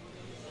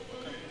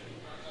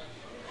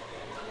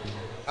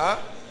 Huh?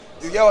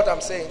 You hear what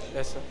I'm saying?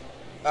 Yes, sir.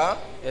 Huh?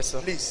 Yes,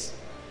 sir. Please.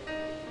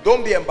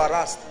 Don't be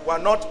embarrassed. We're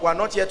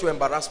not here to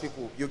embarrass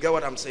people. You get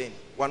what I'm saying?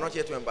 We're not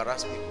here to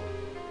embarrass people.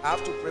 I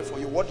have to pray for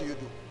you. What do you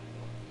do?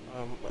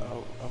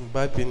 I'm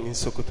vibing in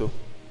Sokoto.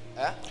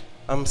 Huh?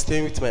 I'm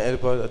staying with my elder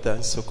brother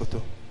in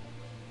Sokoto.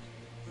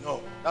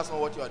 No, that's not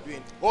what you are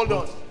doing. Hold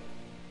on.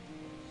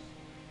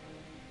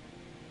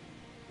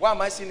 Why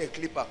am I seeing a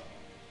clipper?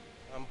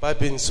 I'm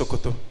vibing in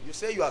Sokoto. You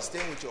say you are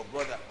staying with your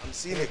brother. I'm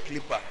seeing a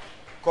clipper.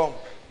 Come.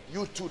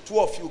 You two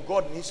of you,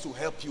 God needs to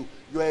help you.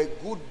 You are a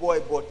good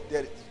boy, but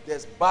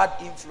there's bad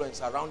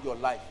influence around your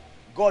life.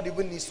 God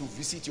even needs to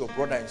visit your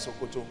brother in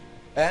Sokoto.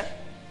 Eh?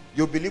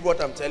 You believe what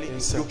I'm telling you?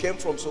 Yes, sir. You came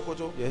from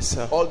Sokoto? Yes,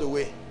 sir. All the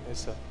way?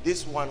 Yes, sir.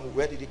 This one,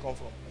 where did he come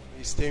from?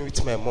 He's staying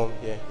with my mom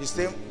here. He's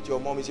staying with your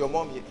mom. Is your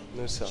mom here?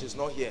 No, sir. She's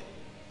not here.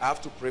 I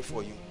have to pray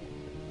for you.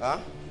 Huh?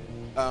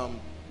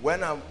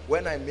 When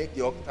I make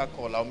the altar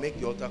call, I'll make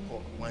the altar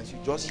call. Once you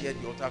just hear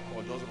the altar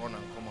call, just run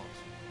and come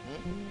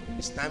out.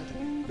 It's time to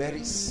be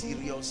very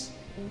serious.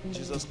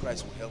 Jesus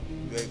Christ will help you.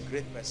 You're a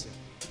great person.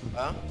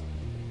 Huh?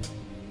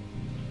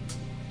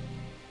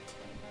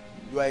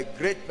 You are a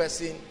great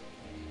person.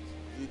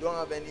 You don't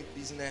have any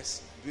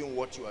business doing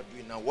what you are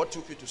doing now. What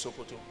took you to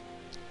Sokoto?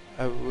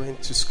 I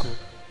went to school.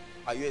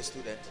 Are you a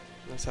student?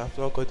 No, sir, I've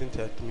not gotten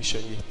to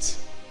admission yet.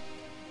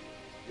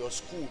 Your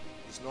school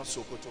is not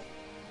Sokoto.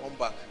 Come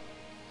back.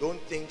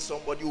 Don't think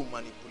somebody will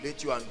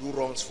manipulate you and do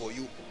wrongs for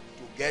you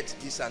to get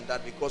this and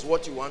that, because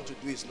what you want to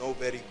do is not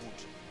very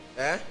good.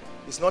 Eh?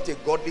 It's not a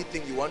godly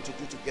thing you want to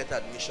do to get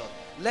admission.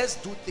 Let's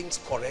do things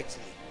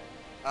correctly.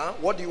 Huh?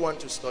 What do you want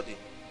to study?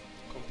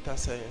 Computer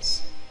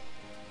science.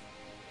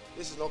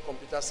 This is not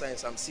computer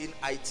science. I'm seeing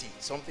IT.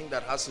 Something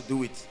that has to do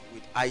with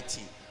IT.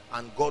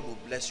 And God will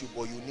bless you,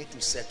 but you need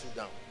to settle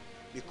down.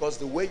 Because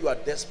the way you are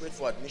desperate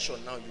for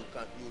admission now,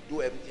 you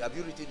do everything. Have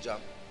you written JAM?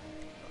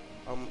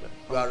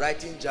 You are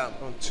writing JAM.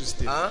 On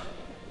Tuesday. Huh?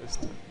 Yes,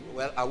 sir.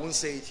 Well, I won't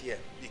say it here.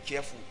 Be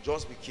careful.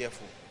 Just be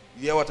careful.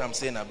 You hear what I'm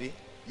saying, Abi?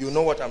 You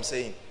know what I'm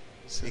saying?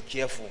 Yes, be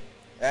careful.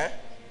 Eh?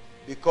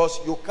 Because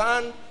you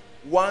can't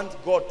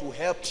want God to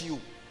help you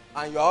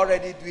and you're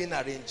already doing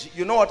arrange.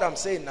 You know what I'm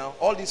saying now?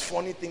 All these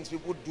funny things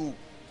people do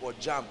for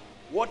JAM.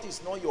 What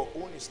is not your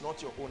own is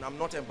not your own. I'm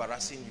not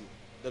embarrassing you.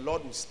 The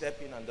Lord will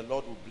step in and the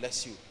Lord will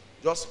bless you.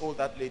 Just hold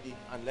that lady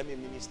and let me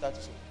minister to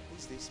you.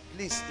 Who's this?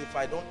 Please, if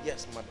I don't,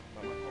 yes, Mama,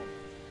 come.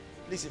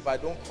 Please, if I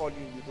don't call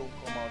you, you don't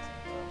come out.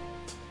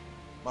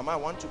 Mama, I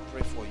want to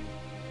pray for you.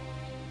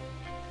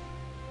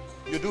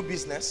 You do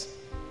business?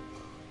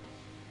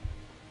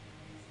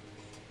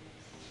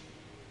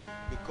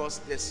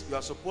 Because you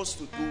are supposed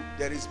to do,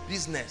 there is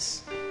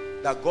business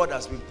that God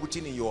has been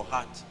putting in your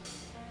heart.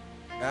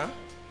 Huh?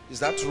 Is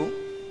that true?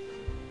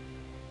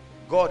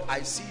 God,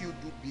 I see you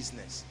do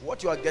business.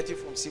 What you are getting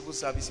from civil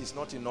service is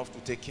not enough to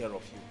take care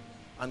of you.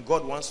 And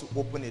God wants to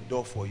open a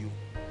door for you,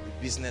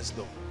 a business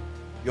door.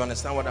 You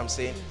understand what I'm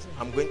saying?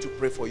 I'm going to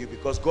pray for you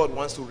because God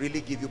wants to really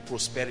give you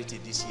prosperity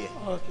this year.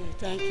 Okay,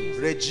 thank you.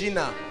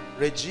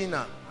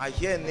 Regina, I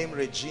hear a name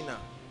Regina.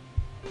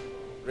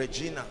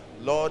 Regina,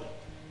 Lord,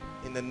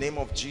 in the name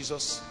of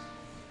Jesus,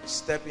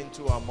 step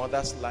into our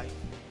mother's life.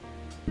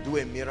 Do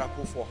a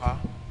miracle for her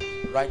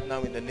right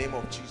now in the name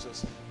of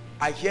Jesus.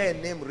 I hear a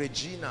name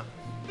Regina.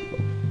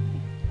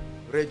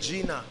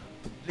 Regina,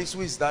 please,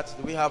 who is that?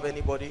 Do we have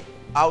anybody?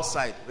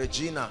 Outside,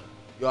 Regina,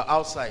 you are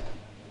outside.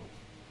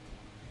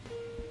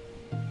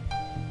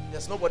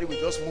 There's nobody, we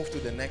just move to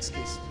the next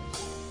case.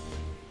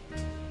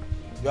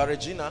 You are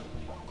Regina.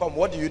 Come,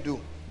 what do you do?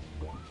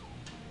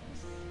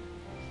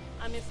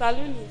 I'm a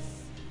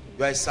saloonist.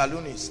 You are a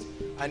saloonist.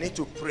 I need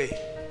to pray.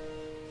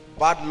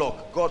 Bad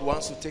luck. God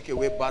wants to take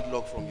away bad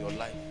luck from your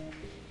life.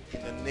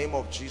 In the name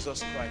of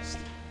Jesus Christ.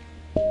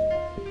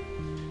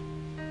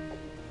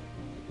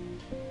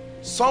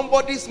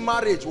 Somebody's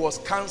marriage was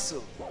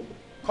cancelled.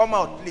 Come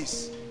out,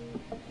 please.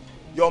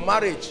 Your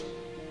marriage.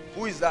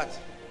 Who is that?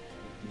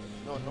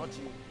 No, not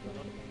you.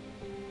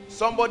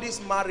 Somebody's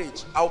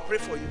marriage. I'll pray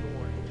for you. Don't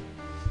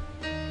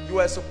worry. You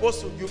were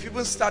supposed to, you've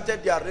even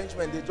started the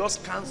arrangement. They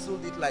just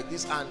cancelled it like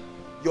this and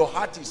your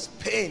heart is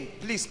pain.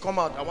 Please come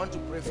out. I want to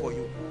pray for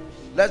you.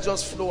 Let's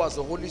just flow as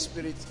the Holy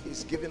Spirit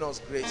is giving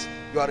us grace.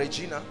 You are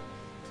Regina.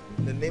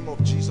 In the name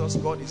of Jesus,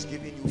 God is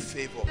giving you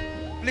favor.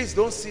 Please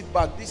don't sit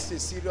back. This is a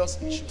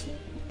serious issue.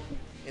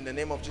 In the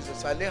name of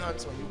Jesus, I lay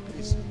hands on you.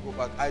 Please go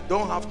back. I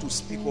don't have to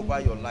speak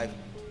over your life.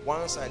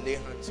 Once I lay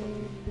hands on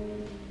you.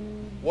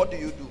 What do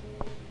you do?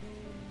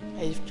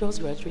 I've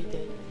just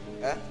graduated.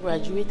 Eh?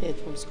 Graduated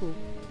from school.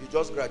 You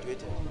just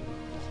graduated.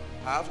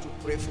 I have to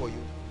pray for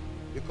you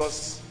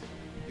because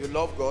you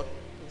love God.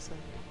 Yes, sir.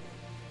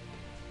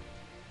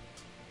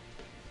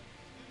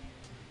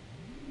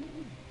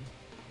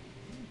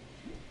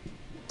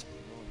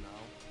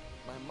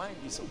 My mind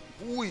is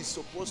who is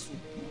supposed to.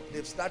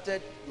 They've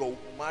started your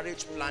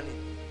marriage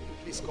planning.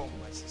 Please come,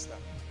 my sister.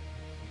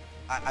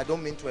 I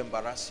don't mean to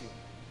embarrass you.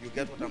 You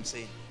get what I'm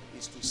saying?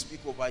 It's to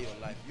speak over your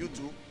life. You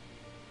too.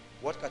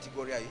 What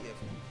category are you here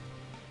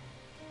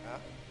for? Huh?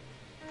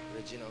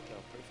 Regina, okay,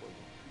 I'll pray for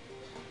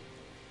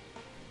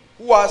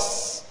you. Who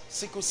has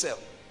sickle cell?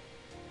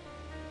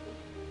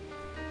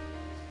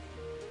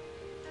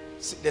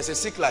 There's a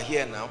sickler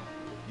here now.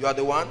 You are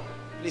the one?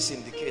 Please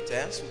indicate,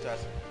 sweetheart.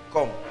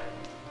 Come.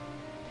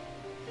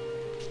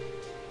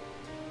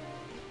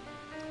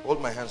 Hold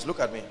my hands.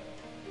 Look at me.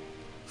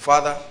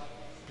 Father,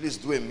 please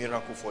do a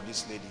miracle for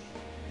this lady.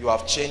 You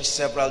have changed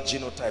several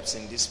genotypes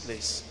in this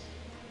place.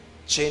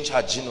 Change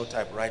her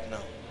genotype right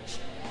now.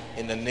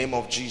 In the name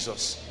of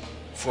Jesus.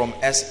 From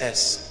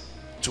SS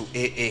to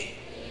AA.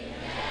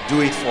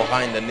 Do it for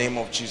her in the name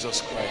of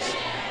Jesus Christ.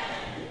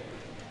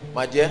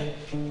 My dear,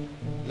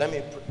 let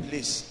me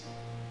please.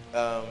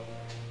 Are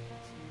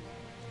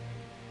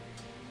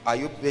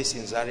you based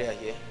in Zaria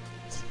here?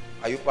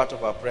 Are you part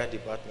of our prayer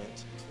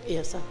department?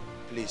 Yes, sir.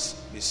 Please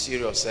be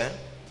serious,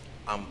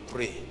 and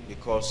pray,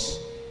 because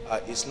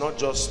it's not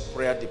just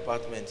prayer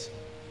department.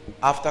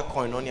 After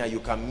Koinonia, you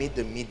can meet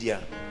the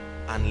media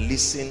and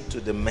listen to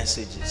the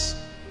messages.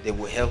 They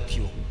will help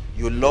you.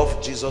 You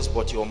love Jesus,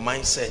 but your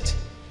mindset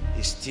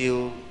is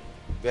still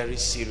very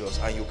serious,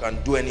 and you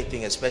can do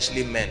anything,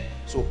 especially men.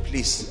 So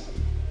please,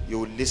 you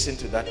will listen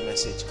to that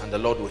message and the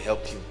Lord will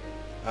help you.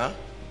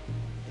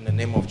 In the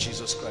name of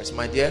Jesus Christ.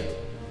 My dear,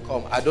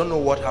 come. I don't know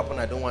what happened.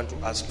 I don't want to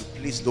ask you.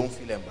 Please don't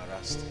feel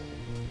embarrassed.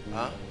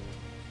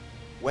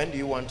 When do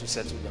you want to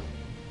settle down?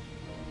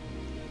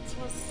 It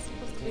was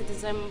supposed to be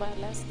December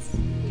last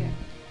year.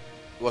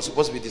 It was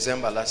supposed to be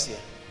December last year.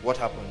 What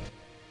happened?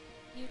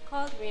 He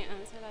called me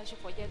and said I should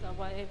forget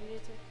about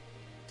everything.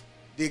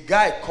 The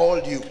guy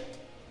called you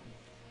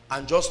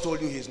and just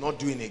told you he's not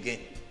doing again.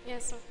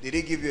 Yes, sir. Did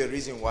he give you a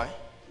reason why?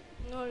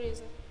 No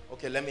reason.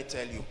 Okay, let me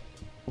tell you.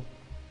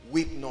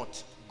 Weep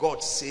not.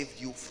 God saved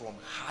you from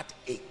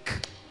heartache.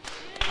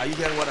 Are you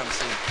hearing what I'm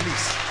saying?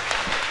 Please.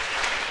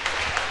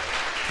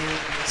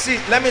 See,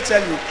 let me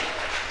tell you.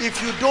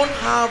 If you don't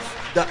have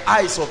the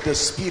eyes of the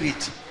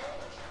Spirit,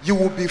 you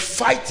will be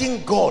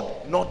fighting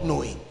God not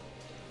knowing.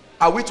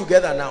 Are we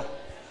together now?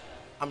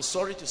 I'm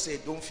sorry to say,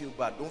 don't feel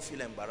bad. Don't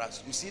feel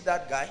embarrassed. You see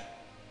that guy?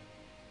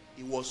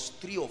 It was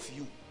 3 of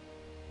you.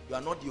 You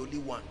are not the only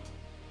one.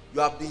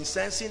 You have been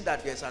sensing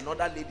that there's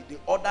another lady. The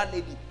other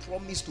lady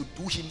promised to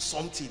do him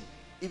something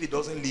if he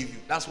doesn't leave you.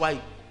 That's why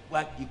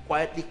he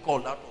quietly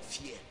called out of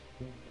fear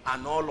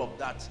and all of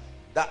that.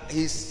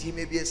 He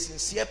may be a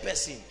sincere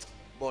person,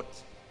 but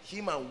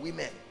him and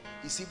women,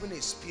 it's even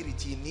a spirit.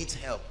 He needs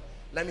help.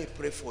 Let me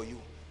pray for you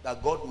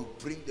that God will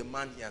bring the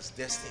man he has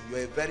destined.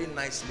 You're a very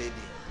nice lady.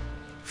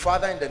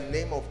 Father, in the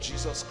name of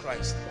Jesus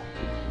Christ,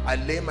 I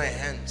lay my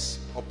hands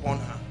upon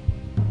her.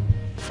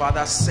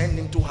 Father, send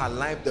into her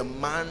life the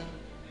man,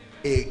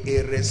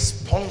 a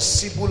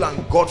responsible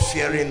and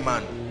God-fearing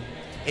man.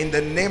 In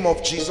the name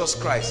of Jesus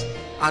Christ.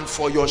 And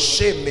for your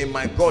shame, may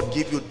my God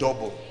give you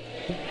double.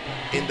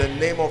 In the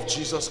name of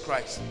Jesus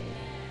Christ.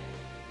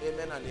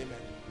 Amen and amen.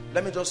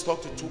 Let me just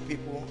talk to 2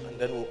 people and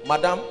then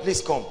Madam,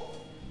 please come.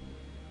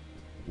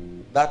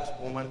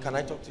 That woman, can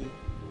I talk to you?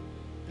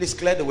 Please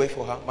clear the way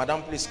for her.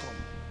 Madam, please come.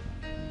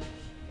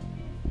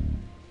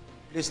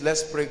 Please,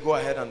 let's pray. Go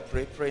ahead and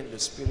pray. Pray in the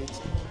spirit.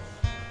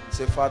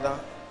 Say, Father,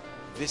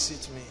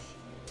 visit me.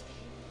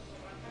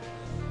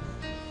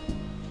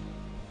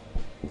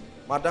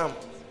 Madam,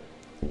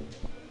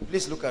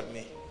 please look at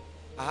me.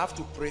 I have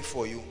to pray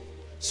for you.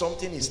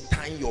 Something is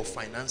tying your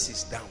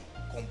finances down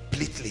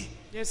completely.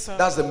 Yes, sir.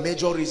 That's the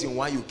major reason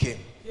why you came.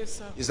 Yes,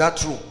 sir. Is that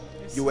true?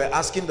 Yes, you were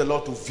asking the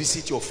Lord to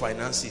visit your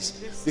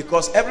finances. Yes,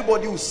 because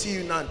everybody will see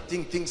you now and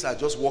think things are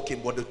just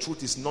working, but the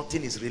truth is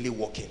nothing is really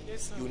working.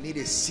 Yes, sir. You need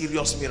a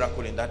serious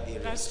miracle in that area.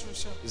 That's true,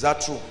 sir. Is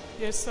that true?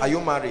 Yes, sir. Are you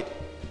married?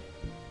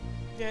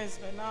 Yes,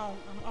 but now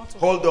I'm out of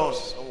Hold on.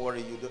 Don't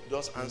worry. You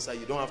just answer.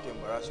 You don't have to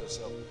embarrass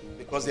yourself.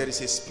 Because there is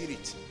a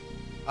spirit.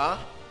 Huh?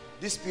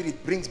 This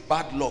spirit brings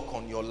bad luck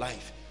on your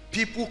life.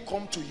 People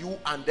come to you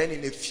and then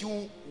in a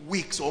few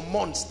weeks or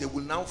months, they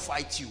will now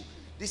fight you.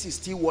 This is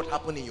still what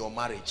happened in your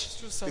marriage.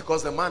 True, sir.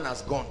 Because the man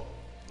has gone.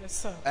 Yes,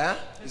 sir. Eh?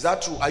 Is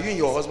that true? Are you in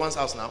your husband's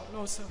house now?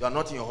 No, sir. You are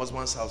not in your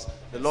husband's house.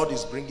 The Lord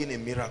is bringing a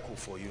miracle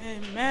for you.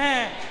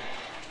 Amen.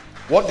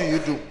 What do you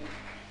do?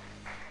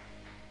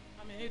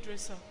 I'm a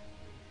hairdresser.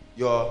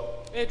 You're...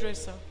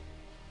 Hairdresser.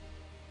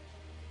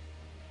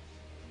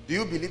 Do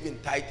you believe in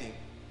tithing?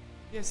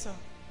 Yes, sir.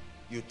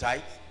 You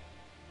tithe?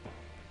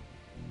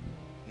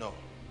 No.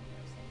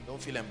 Don't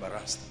feel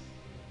embarrassed.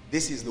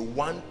 This is the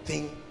one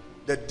thing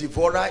the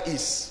devourer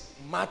is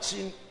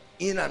marching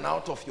in and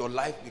out of your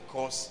life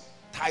because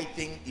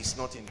tithing is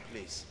not in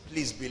place.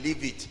 Please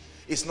believe it.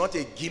 It's not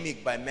a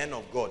gimmick by men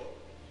of God.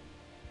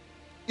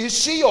 Is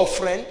she your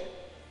friend?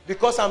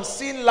 Because I'm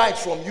seeing light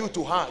from you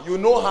to her. You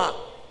know her.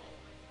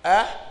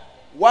 Eh?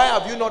 Why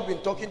have you not been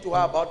talking to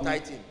her about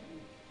tithing?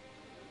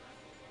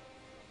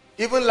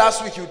 Even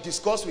last week you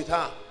discussed with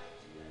her.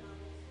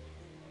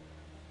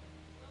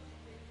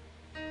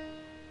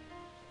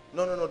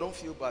 No, don't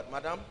feel bad.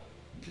 Madam,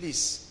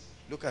 please,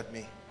 look at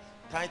me.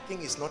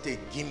 Tithing is not a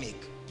gimmick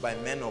by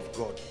men of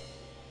God.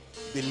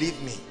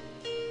 Believe me.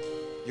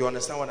 You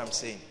understand what I'm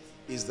saying?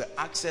 It's the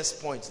access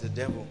points the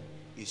devil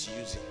is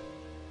using.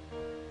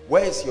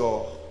 Where is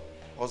your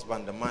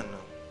husband, the man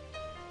now?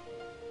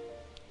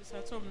 He's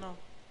at home now.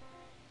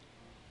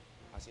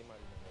 Has he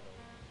married another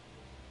woman?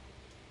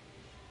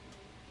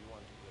 You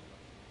want to get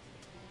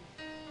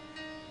married?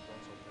 You don't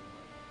want to get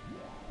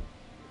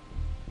married?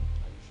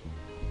 Are you sure?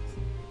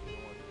 You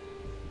don't want to get married?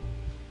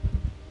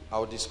 I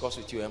will discuss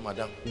with you,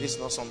 madam. This is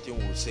not something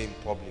we will say in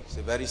public. It's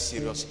a very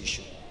serious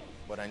issue.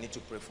 But I need to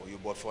pray for you.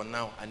 But for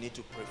now, I need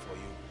to pray for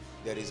you.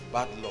 There is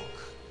bad luck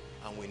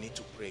and we need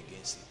to pray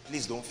against it.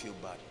 Please don't feel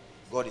bad.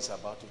 God is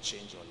about to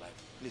change your life.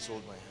 Please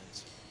hold my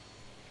hands.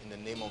 In the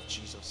name of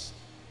Jesus,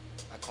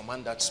 I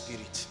command that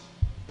spirit.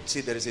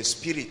 See, there is a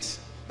spirit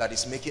that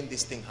is making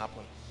this thing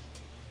happen.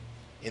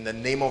 In the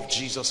name of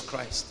Jesus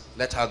Christ,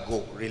 let her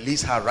go.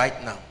 Release her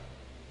right now.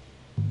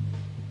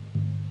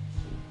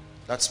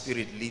 That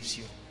spirit leaves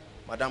you.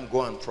 Madam,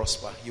 go and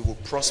prosper. You will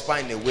prosper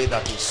in a way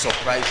that will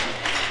surprise you.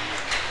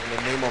 In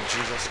the name of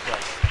Jesus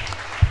Christ.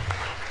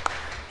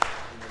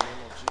 In the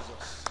name of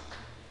Jesus.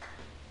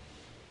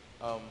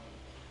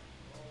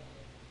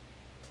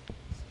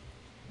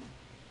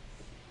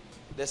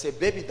 There's a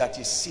baby that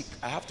is sick.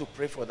 I have to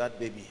pray for that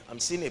baby. I'm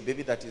seeing a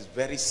baby that is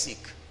very sick.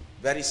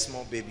 Very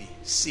small baby.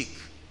 Sick.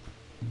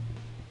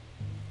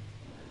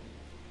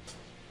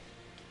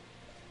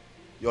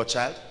 Your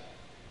child?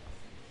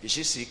 Is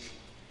she sick?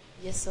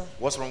 Yes, sir.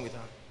 What's wrong with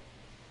her?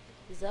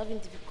 He's having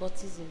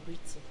difficulties in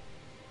breathing.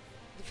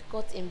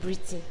 Difficulty in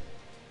breathing.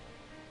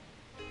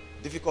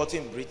 Difficulty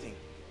in breathing.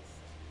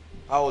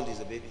 How old is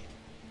the baby?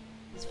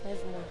 It's 5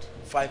 months.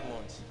 5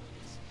 months.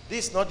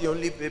 This is not the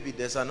only baby.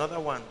 There's another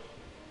one.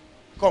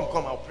 Come,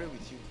 I'll pray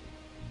with you.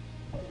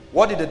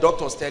 What did the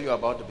doctors tell you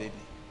about the baby?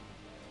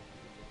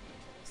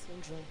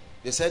 Syndrome.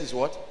 They said it's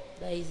what?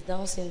 That is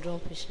Down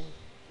syndrome patient.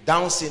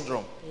 Down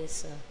syndrome. Yes,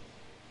 sir.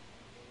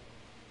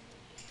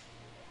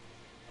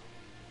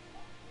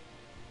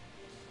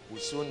 We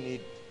soon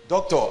need...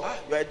 Doctor.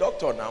 You're a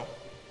doctor now.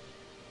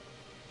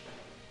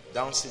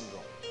 Down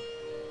syndrome.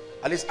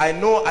 At least I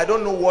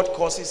don't know what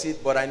causes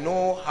it, but I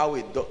know how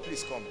it does.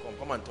 Please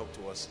come and talk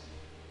to us.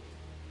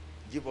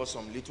 Give us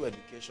some little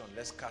education.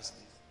 Let's cast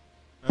this.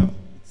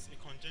 It's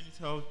a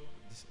congenital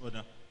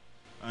disorder,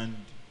 and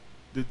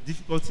the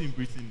difficulty in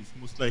breathing is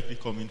most likely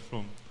coming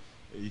from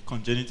a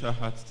congenital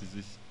heart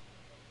disease.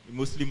 It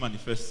mostly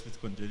manifests with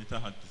congenital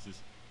heart disease.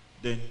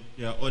 Then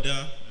there are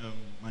other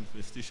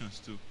manifestations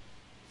too.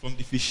 From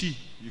the fishy,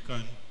 you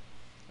can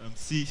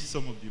see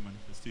some of the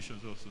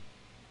manifestations also.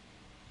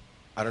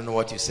 I don't know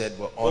what you said,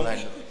 but all I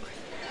know.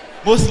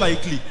 Most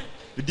likely,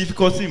 the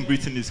difficulty in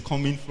breathing is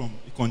coming from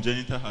a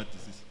congenital heart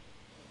disease.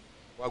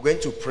 We're going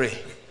to pray.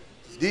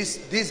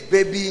 This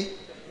baby...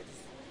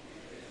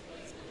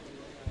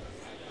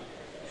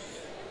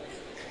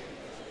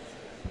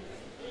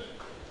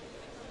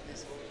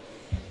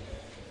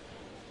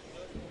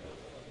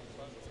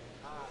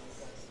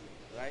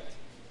 Right?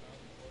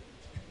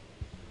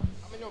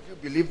 How many of you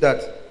believe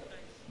that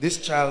this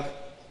child...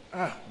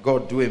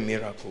 God, do a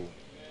miracle.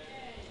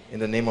 In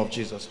the name of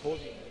Jesus. Hold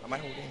him. Am I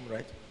holding him right?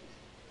 In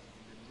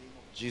the name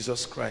of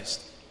Jesus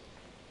Christ.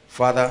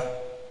 Father,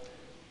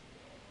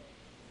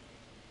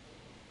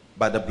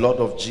 by the blood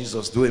of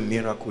Jesus, do a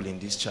miracle in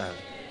this child.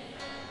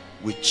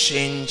 We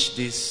change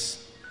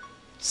this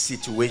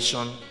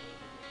situation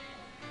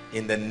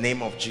in the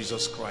name of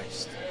Jesus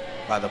Christ.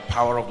 By the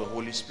power of the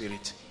Holy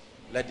Spirit,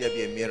 let there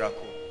be a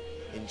miracle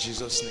in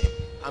Jesus' name.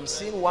 I'm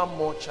seeing one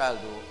more child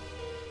though.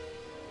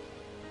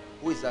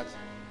 Who is that?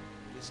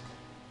 Please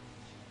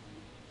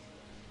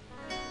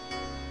come.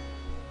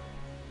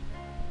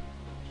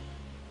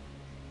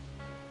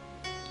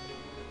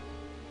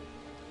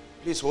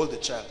 Please hold the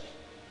child.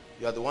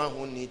 You are the one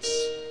who needs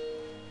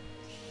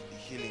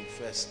healing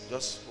first.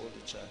 Just hold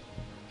the child.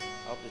 I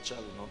hope the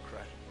child will not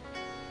cry.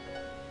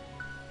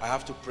 I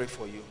have to pray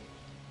for you.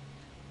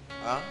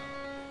 Huh?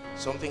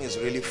 Something is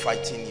really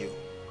fighting you.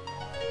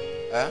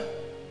 Huh?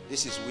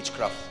 This is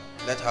witchcraft.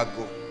 Let her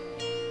go.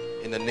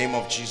 In the name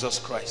of Jesus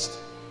Christ.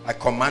 I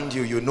command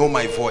you, you know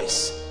my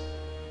voice.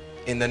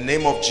 In the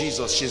name of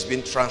Jesus, she's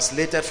been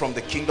translated from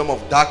the kingdom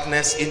of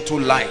darkness into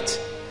light.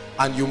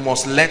 And you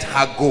must let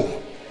her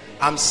go.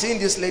 I'm seeing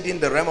this lady in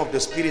the realm of the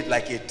spirit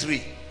like a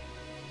tree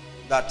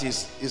that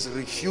is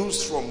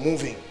refused from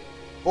moving.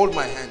 Hold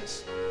my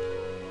hands.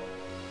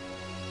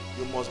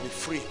 You must be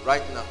free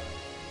right now.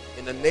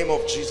 In the name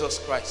of Jesus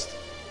Christ.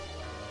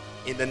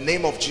 In the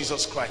name of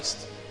Jesus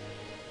Christ.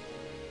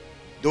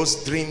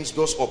 Those dreams,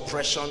 those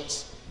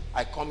oppressions,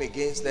 I come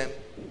against them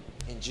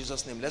in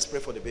Jesus' name. Let's pray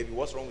for the baby.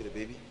 What's wrong with the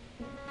baby?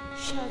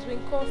 She has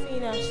been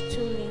coughing and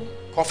stooling.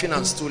 Coughing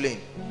and stooling.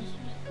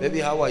 Baby,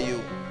 how are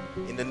you?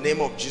 In the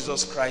name of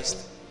Jesus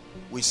Christ,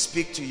 we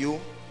speak to you.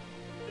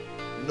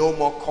 No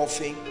more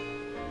coughing.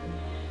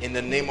 In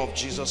the name of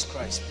Jesus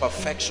Christ.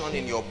 Perfection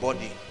in your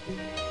body.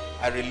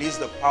 I release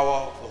the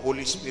power of the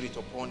Holy Spirit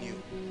upon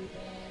you.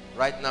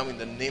 Right now in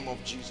the name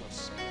of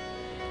Jesus.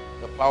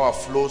 The power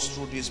flows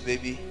through this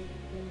baby.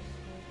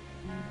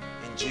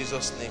 In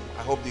Jesus' name.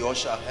 I hope the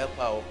usher help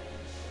her,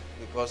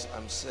 because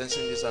I'm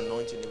sensing this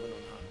anointing even on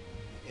her.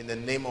 In the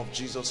name of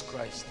Jesus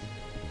Christ.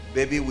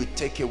 Baby, we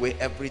take away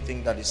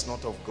everything that is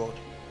not of God.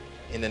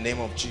 In the name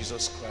of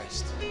Jesus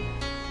Christ.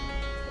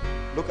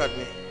 Look at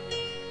me.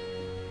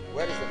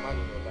 Where is the man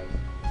in your life?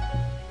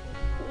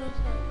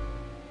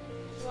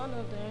 One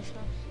of the ushers.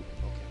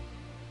 Okay.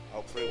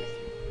 I'll pray with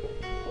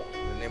you.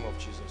 In the name of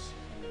Jesus.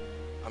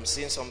 I'm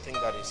seeing something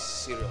that is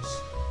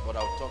serious, but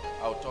I'll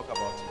talk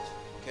about it.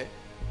 Okay?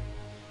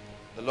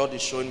 The Lord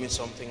is showing me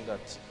something that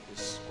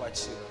is quite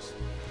serious.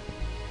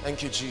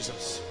 Thank you,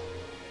 Jesus.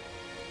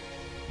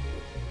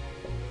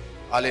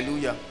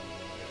 Hallelujah.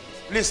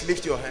 Please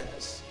lift your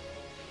hands.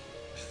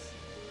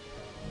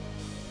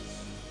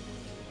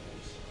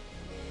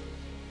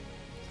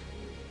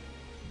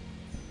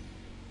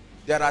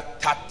 There are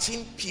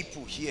 13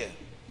 people here.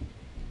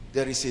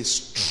 There is a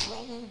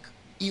strong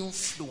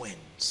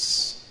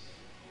influence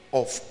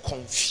of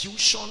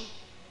confusion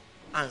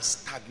and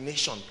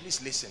stagnation.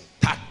 Please listen.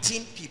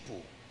 13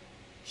 people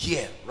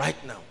here right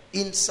now,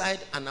 inside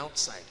and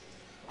outside.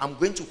 I'm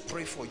going to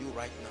pray for you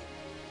right now.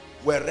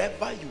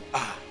 Wherever you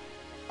are,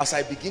 as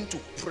I begin to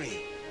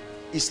pray,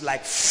 it's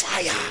like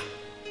fire.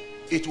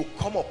 It will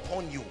come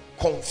upon you.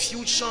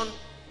 Confusion,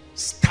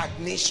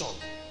 stagnation.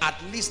 At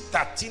least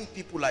 13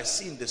 people I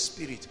see in the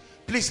spirit.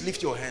 Please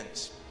lift your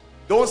hands.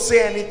 Don't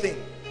say anything.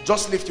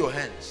 Just lift your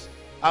hands.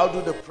 I'll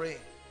do the praying.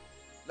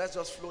 Let's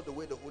just flow the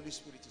way the Holy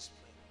Spirit is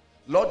praying.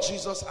 Lord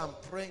Jesus, I'm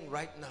praying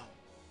right now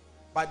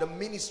by the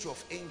ministry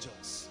of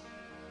angels.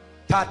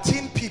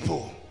 13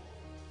 people,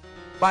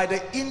 by the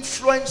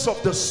influence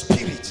of the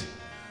Spirit,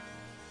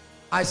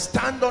 I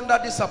stand under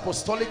this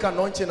apostolic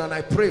anointing and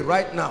I pray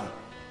right now,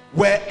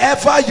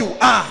 wherever you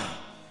are,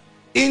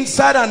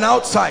 inside and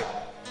outside,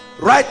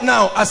 right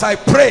now as I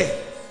pray,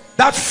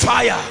 that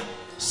fire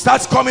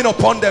starts coming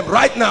upon them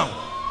right now.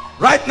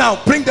 Right now,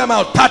 bring them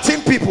out.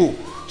 13 people.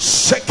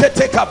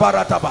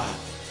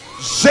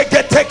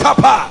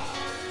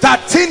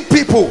 13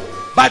 people,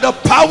 by the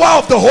power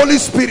of the Holy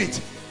Spirit.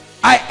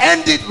 I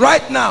end it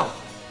right now.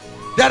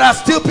 There are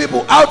still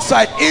people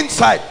outside,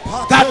 inside.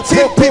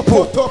 13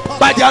 people,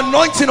 by the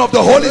anointing of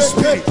the Holy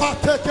Spirit.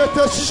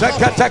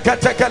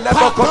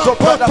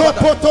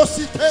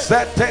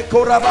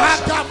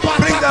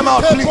 Bring them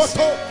out, please.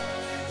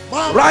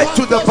 Right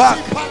to the back.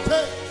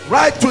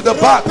 Right to the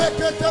back.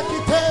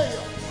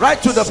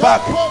 Right to the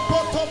back.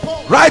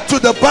 Right to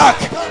the back.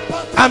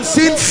 I'm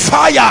seeing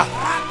fire.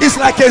 It's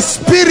like a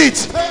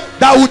spirit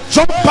that would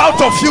jump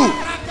out of you.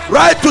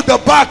 Right to the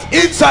back,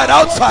 inside,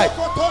 outside.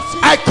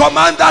 I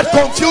command that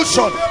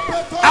confusion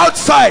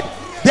outside.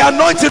 The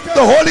anointing of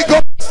the Holy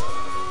Ghost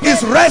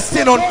is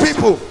resting on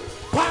people.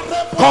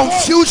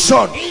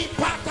 Confusion,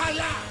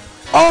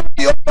 all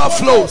the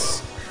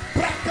overflows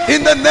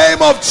in the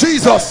name of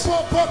Jesus.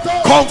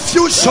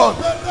 Confusion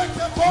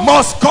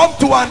must come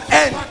to an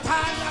end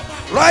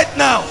right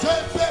now.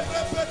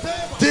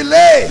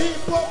 Delay.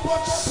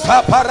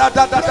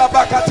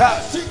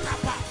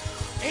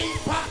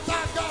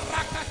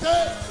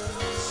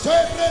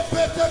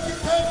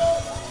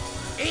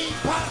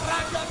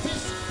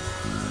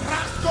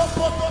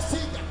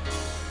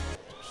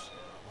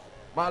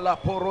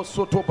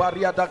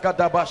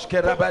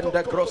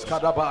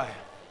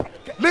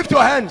 Lift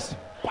your hands.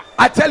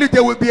 I tell you,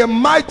 there will be a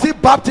mighty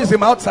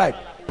baptism outside.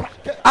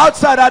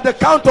 Outside, at the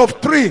count of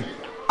 3,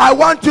 I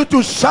want you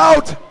to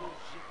shout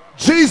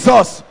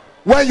Jesus.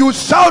 When you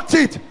shout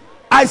it,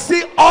 I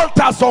see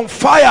altars on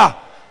fire.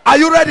 Are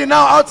you ready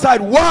now?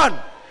 Outside, 1,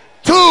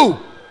 2,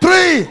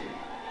 3.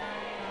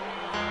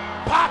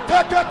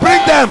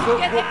 Bring them,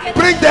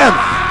 bring them.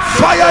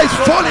 Fire is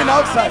falling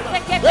outside.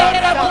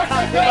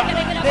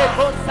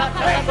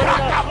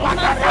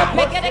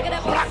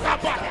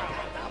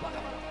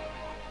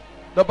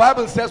 The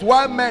Bible says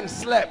while men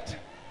slept,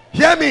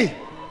 hear me,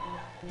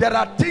 there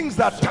are things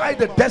that tie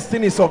the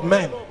destinies of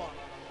men.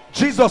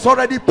 Jesus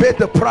already paid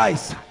the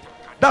price.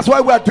 That's why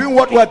we are doing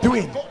what we are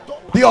doing.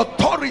 The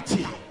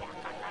authority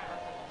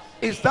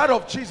is that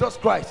of Jesus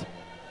Christ.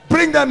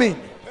 Bring them in.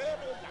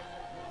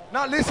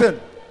 Now listen,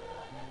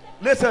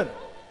 listen.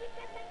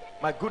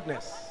 My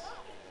goodness,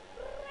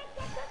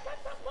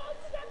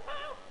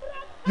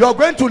 you're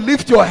going to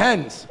lift your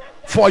hands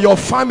for your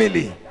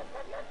family.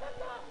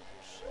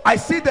 I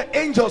see the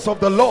angels of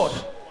the Lord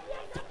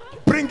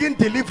bringing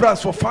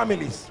deliverance for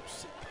families.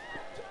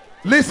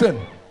 Listen,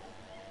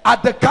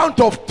 at the count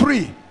of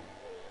 3,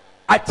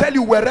 I tell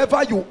you,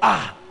 wherever you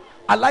are,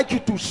 I'd like you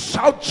to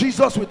shout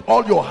Jesus with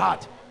all your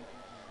heart.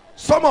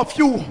 Some of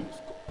you,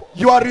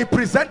 you are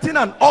representing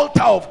an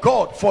altar of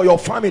God for your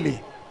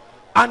family,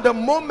 and the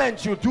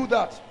moment you do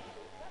that,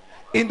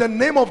 in the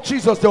name of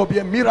Jesus, there will be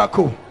a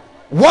miracle.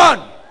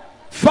 1,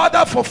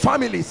 Father, for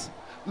families,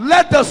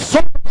 let the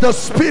soul of the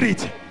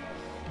Spirit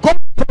go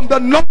from the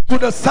north to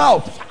the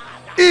south,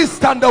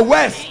 east and the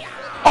west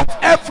of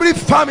every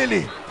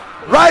family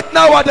right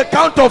now. At the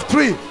count of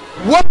 3,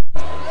 1,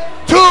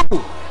 2,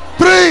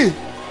 3.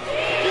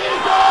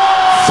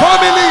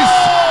 Families,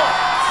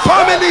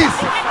 families,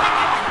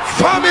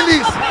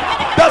 families,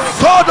 the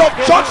sword of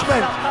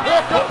judgment.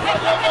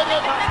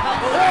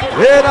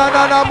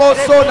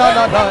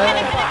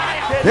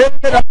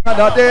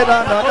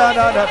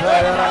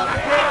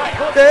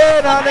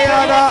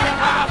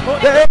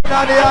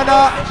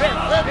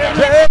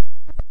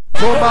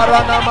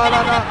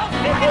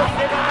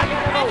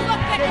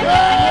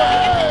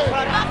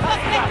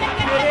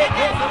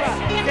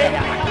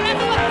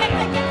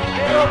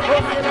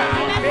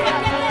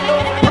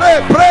 Pray,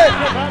 pray.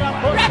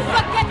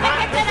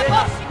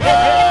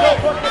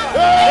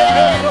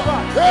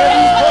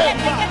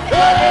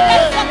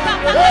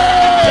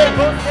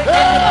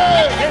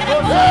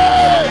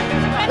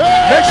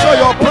 Make sure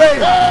you're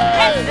praying.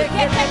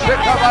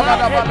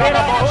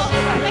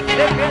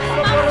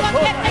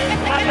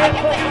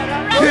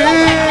 In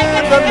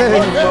the name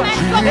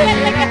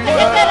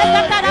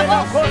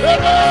of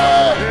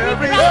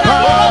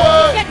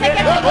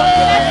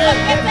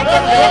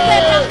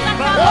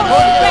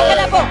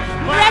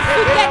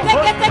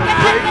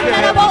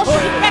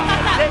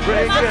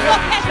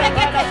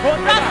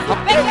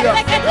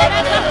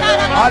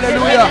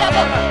Hallelujah.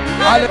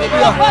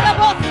 Hallelujah.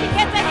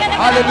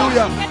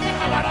 Hallelujah.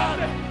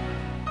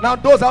 Now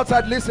those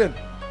outside, listen.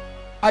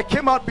 I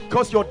came out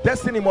because your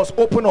destiny must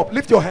open up.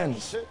 Lift your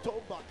hands.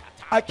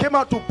 I came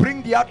out to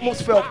bring the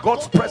atmosphere of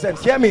God's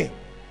presence. Hear me.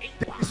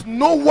 There is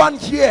no one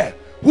here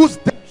whose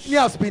destiny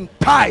has been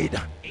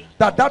tied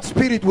that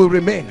spirit will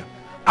remain.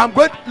 I'm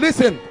going to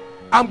listen.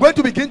 I'm going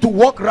to begin to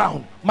walk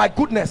around. My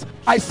goodness,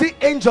 I see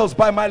angels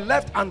by my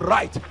left and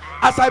right.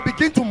 As I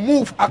begin to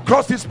move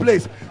across this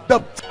place, the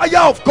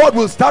fire of God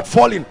will start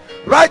falling.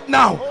 Right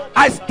now,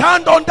 I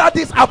stand under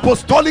this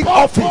apostolic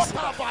office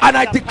and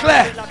I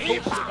declare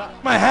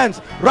my hands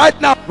right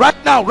now, right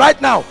now,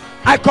 right now.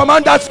 I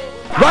command that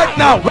right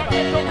now,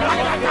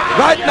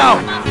 right now,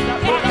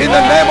 in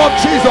the name of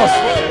Jesus,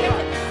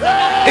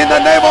 in the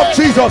name of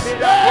Jesus.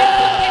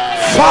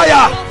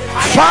 Fire,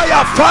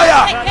 fire,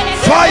 fire,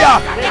 fire.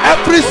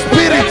 Every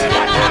spirit,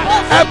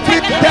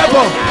 every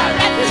devil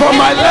from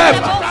my left,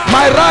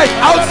 my right,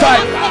 outside,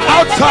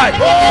 outside,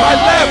 my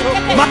left,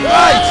 my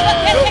right,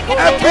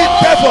 every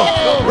devil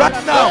right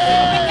now,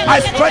 I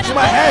stretch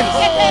my hands.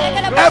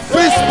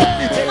 Every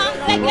spirit,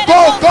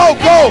 go, go,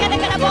 go,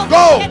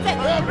 go,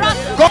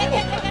 go.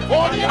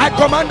 I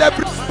command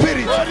every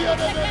spirit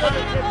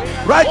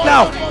right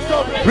now,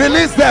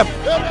 release them,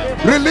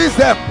 release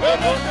them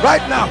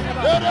right now,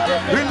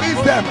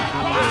 release them,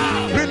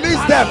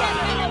 release them.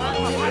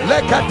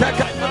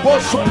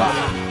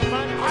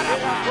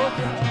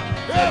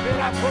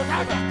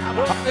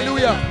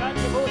 Hallelujah,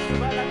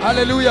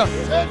 hallelujah,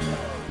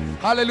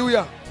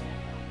 hallelujah.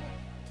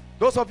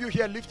 Those of you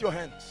here, lift your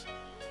hands,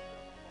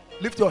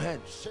 lift your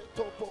hands.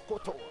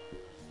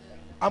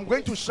 I'm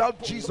going to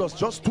shout Jesus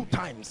just 2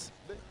 times,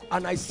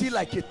 and I see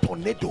like a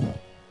tornado.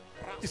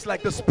 It's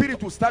like the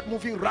spirit will start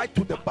moving right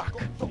to the back.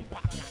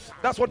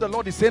 That's what the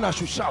Lord is saying I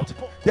should shout.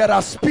 There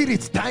are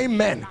spirits tying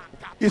men.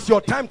 It's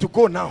your time to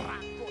go now.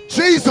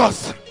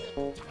 Jesus,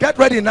 get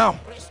ready now,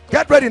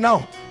 get ready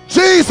now.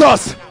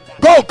 Jesus,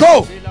 go,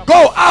 go,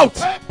 go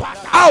out,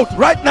 out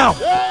right now.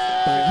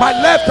 My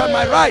left and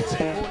my right,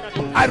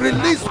 I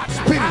release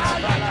spirit.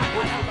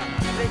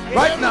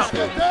 Right now.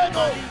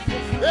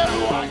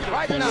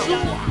 Right now.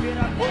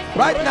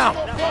 Right now.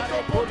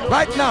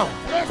 Right now.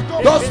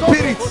 Those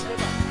spirits,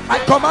 I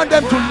command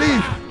them to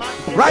leave.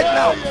 Right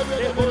now.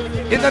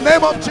 In the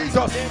name of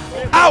Jesus.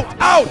 Out,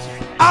 out,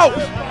 out,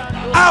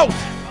 out,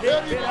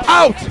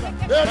 out.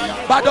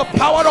 By the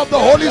power of the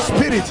Holy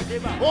Spirit,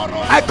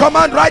 I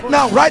command right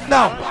now, right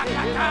now.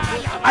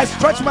 I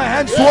stretch my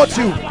hands towards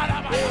you.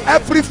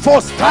 Every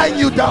force tying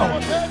you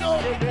down,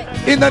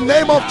 in the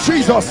name of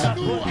Jesus,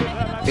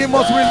 it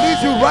must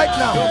release you right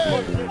now.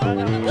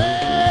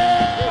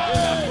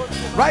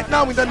 Right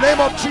now, in the name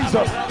of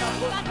Jesus.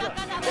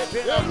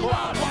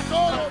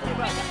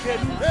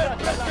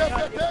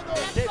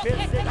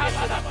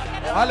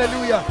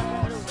 Hallelujah.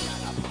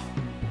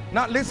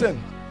 Now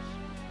listen,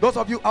 those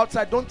of you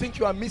outside, don't think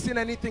you are missing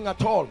anything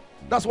at all.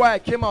 That's why I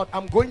came out.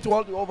 I'm going to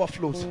all the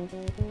overflows.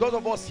 Those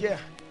of us here,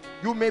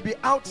 you may be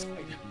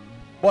outside,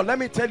 but let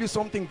me tell you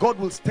something. God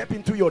will step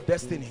into your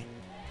destiny.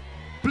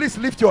 Please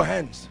lift your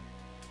hands,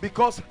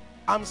 because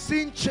I'm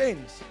seeing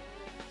chains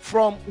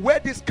from where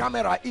this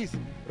camera is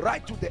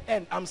right to the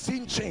end. I'm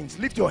seeing chains.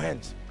 Lift your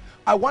hands.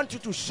 I want you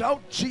to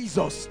shout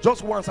Jesus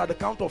just once at the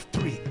count of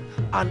 3,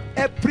 and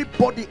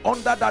everybody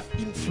under that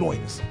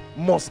influence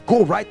must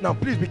go right now.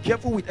 Please be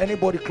careful with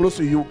anybody close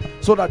to you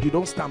so that you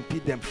don't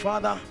stampede them.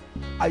 Father,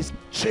 I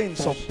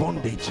chains of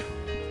bondage,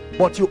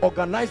 but you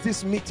organize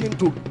this meeting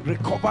to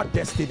recover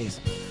destinies.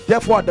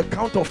 Therefore, at the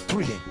count of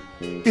 3,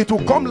 it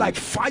will come like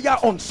fire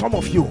on some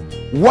of you.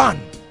 1,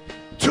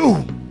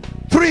 2,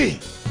 3.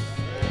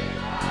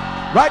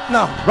 Right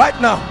now, right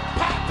now,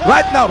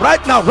 right now,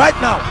 right now,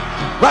 right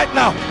now, right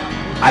now.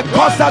 I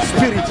curse that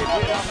spirit.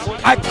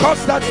 I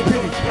curse that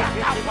spirit.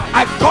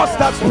 I curse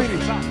that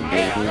spirit.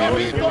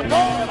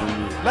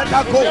 Let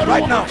her go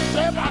right now.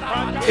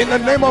 In the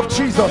name of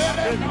Jesus.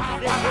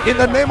 In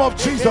the name of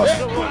Jesus.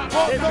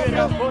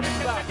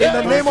 In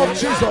the name of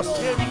Jesus.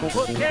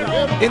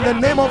 In the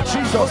name of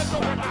Jesus.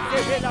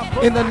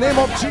 In the name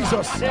of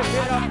Jesus.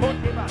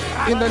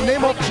 In the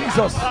name of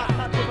Jesus.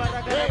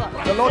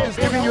 The Lord is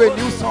giving you a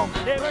new song.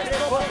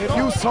 A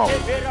new song.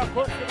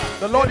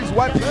 The Lord is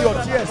wiping your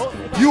tears.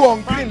 You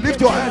on green, lift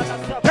your hands.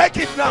 Take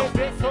it now.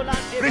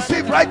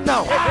 Receive right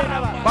now.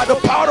 By the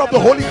power of the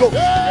Holy Ghost.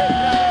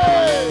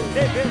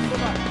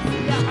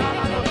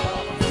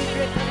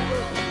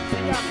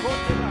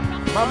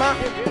 Mama,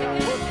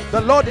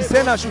 the Lord is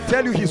saying I should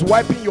tell you He's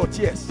wiping your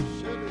tears.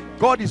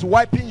 God is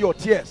wiping your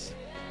tears.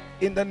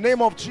 In the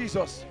name of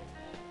Jesus.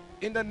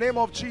 In the name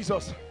of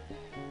Jesus.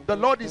 The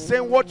Lord is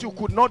saying what you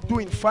could not do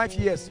in 5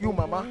 years, you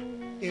mama,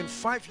 in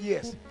 5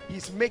 years,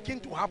 He's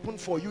making to happen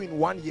for you in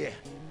 1 year.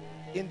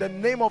 In the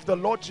name of the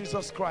Lord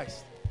Jesus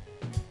Christ.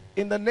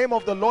 In the name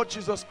of the Lord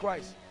Jesus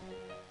Christ.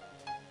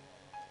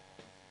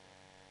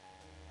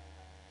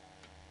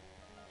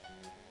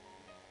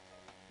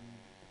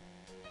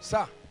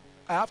 Sir,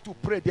 I have to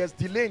pray. There's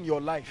delay in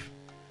your life.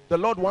 The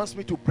Lord wants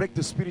me to break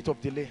the spirit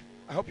of delay.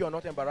 I hope you are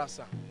not embarrassed,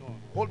 sir. No.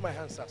 Hold my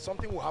hand, sir.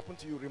 Something will happen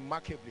to you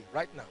remarkably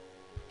right now.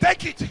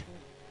 Take it.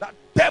 That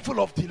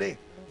devil of delay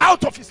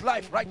out of his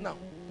life right now.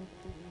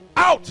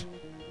 Out.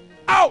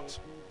 Out.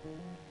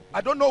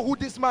 I don't know who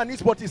this man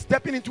is, but he's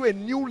stepping into a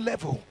new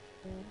level.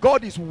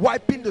 God is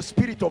wiping the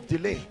spirit of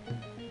delay.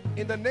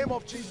 In the name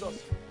of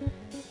Jesus.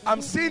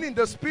 I'm seeing in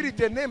the spirit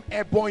a name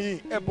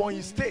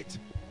Ebonyi State.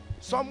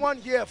 Someone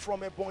here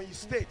from Ebonyi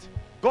State.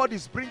 God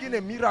is bringing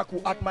a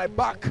miracle at my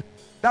back.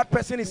 That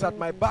person is at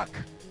my back.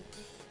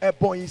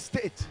 Ebonyi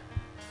State.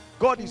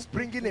 God is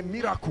bringing a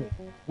miracle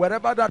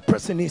wherever that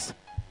person is.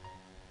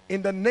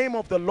 In the name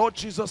of the Lord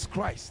Jesus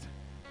Christ.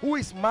 Who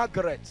is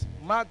Margaret?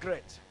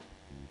 Margaret.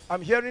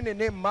 I'm hearing the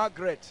name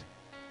Margaret.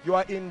 You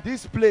are in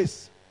this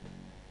place.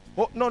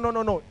 Oh,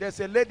 no. There's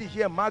a lady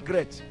here,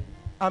 Margaret.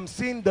 I'm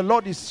seeing the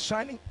Lord is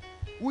shining.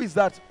 Who is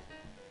that?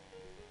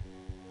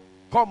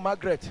 Come,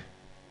 Margaret.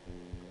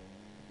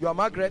 You are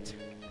Margaret.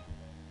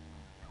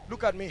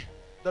 Look at me.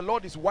 The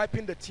Lord is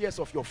wiping the tears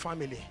of your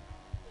family.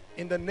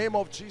 In the name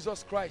of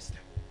Jesus Christ,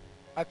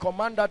 I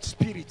command that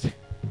spirit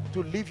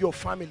to leave your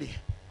family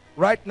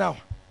right now.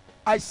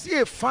 I see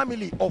a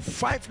family of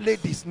 5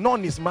 ladies.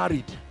 None is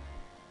married.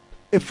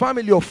 A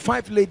family of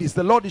 5 ladies.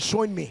 The Lord is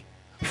showing me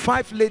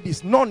 5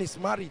 ladies. None is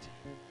married.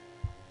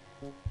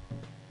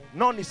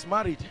 None is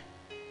married.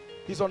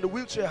 He's on the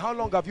wheelchair. How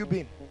long have you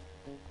been?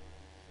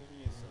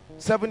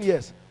 7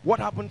 years. What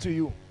happened to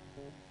you?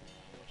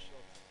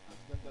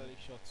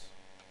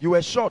 You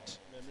were shot.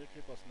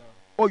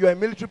 Oh, you are a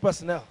military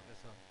personnel. Yes,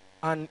 sir.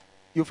 And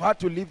you've had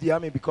to leave the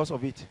army because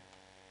of it.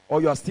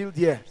 Or you are still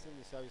there.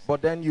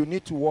 But then you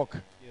need to walk.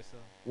 Yes, sir.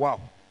 Wow.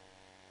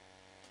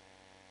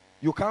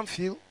 You can't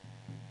feel?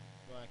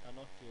 No, I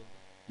cannot feel.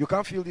 You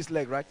can't feel this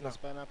leg right now? It's a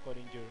spinal cord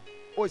injury.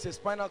 Oh, it's a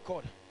spinal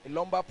cord. A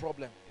lumbar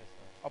problem. Yes,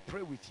 sir. I'll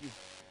pray with you.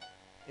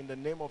 In the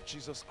name of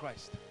Jesus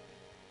Christ.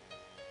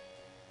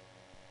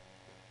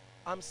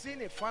 I'm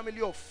seeing a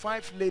family of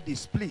 5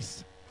 ladies.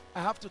 Please.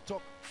 I have to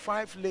talk.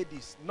 5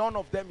 ladies. None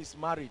of them is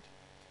married.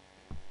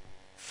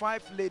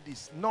 5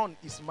 ladies. None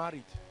is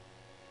married.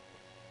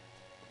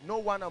 No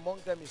one among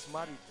them is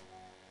married.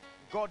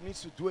 God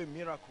needs to do a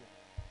miracle.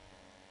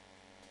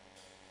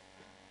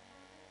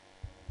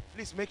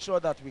 Please make sure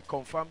that we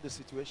confirm the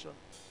situation.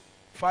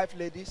 5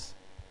 ladies,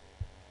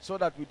 so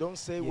that we don't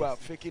say we are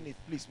faking it.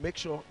 Please make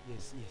sure.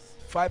 Yes, yes.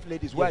 5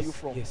 ladies. Where are you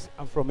from? Yes,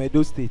 I'm from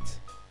Edo State.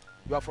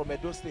 You are from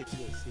Edo State?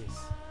 Yes,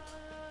 yes.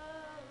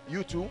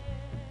 You too?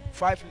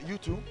 5, you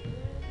too?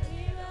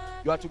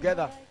 You are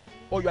together?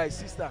 Oh, you are his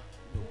sister?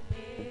 No.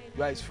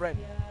 You are his friend?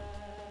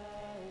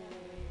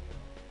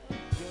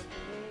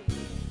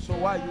 So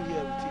why are you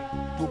here with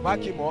him? To back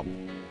him up?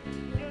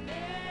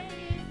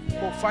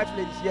 Oh, 5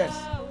 ladies, yes.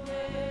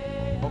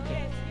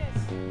 Okay.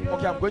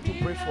 Okay, I'm going to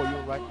pray for you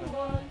right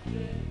now.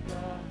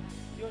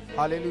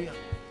 Hallelujah.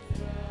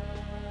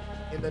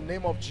 In the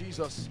name of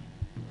Jesus,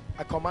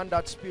 I command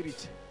that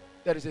spirit.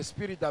 There is a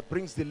spirit that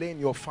brings delay in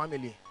your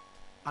family,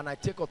 and I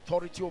take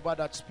authority over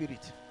that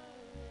spirit.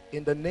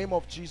 In the name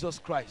of Jesus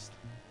Christ.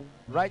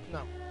 Right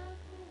now.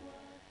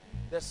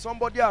 There's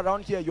somebody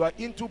around here, you are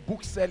into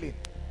book selling,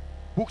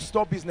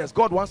 bookstore business.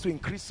 God wants to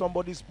increase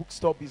somebody's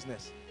bookstore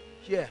business.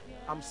 Here,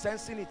 I'm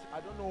sensing it.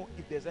 I don't know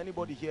if there's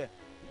anybody here.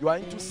 You are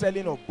into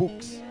selling of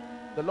books.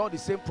 The Lord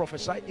is saying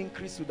prophesy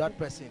increase to that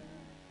person.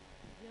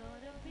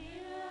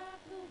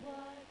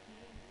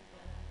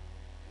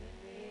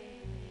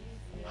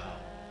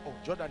 Oh,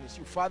 Jordan, is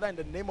you. Father, in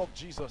the name of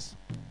Jesus,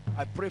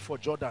 I pray for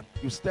Jordan.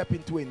 You step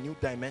into a new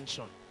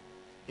dimension.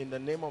 In the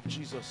name of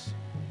Jesus,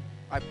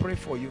 I pray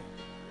for you.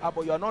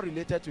 But you are not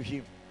related to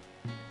him.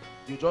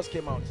 You just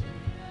came out.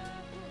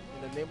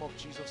 In the name of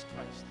Jesus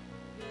Christ.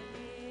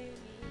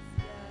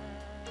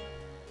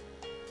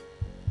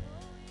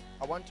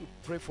 I want to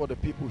pray for the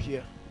people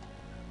here.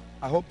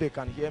 I hope they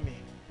can hear me.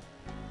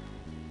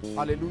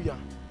 Hallelujah.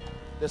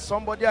 There's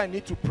somebody I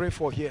need to pray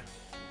for here.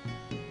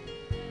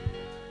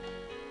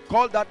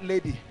 Call that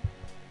lady.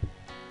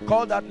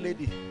 Call that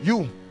lady.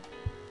 You.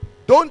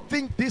 Don't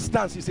think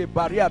distance is a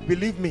barrier.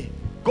 Believe me.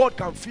 God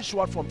can fish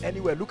you out from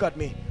anywhere. Look at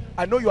me.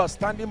 I know you are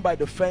standing by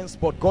the fence,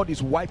 but God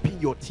is wiping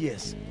your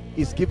tears.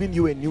 He's giving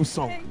you a new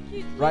song.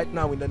 Right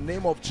now, in the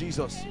name of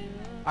Jesus,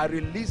 I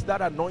release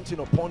that anointing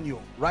upon you.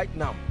 Right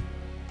now.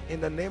 In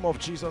the name of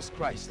Jesus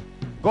Christ.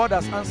 God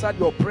has answered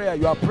your prayer.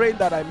 You are praying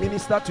that I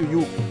minister to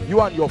you.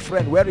 You and your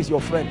friend. Where is your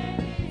friend?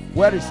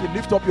 Where is he?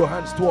 Lift up your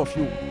hands, 2 of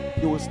you.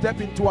 You will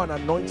step into an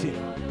anointing.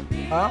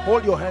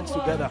 Hold your hands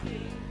together.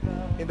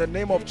 In the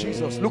name of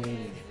Jesus. Look,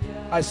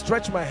 I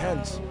stretch my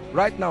hands.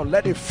 Right now,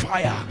 let a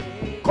fire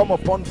come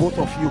upon both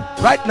of you.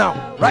 Right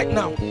now. Right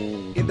now.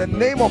 In the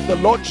name of the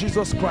Lord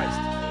Jesus Christ.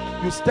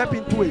 You step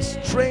into a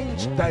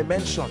strange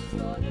dimension.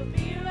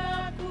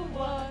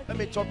 Let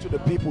me talk to the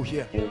people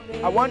here.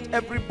 I want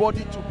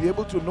everybody to be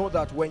able to know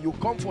that when you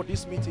come for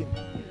this meeting,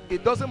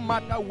 it doesn't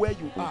matter where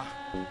you are.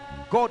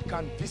 God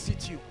can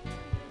visit you.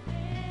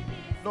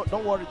 No,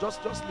 don't worry.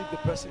 Just leave the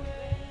person.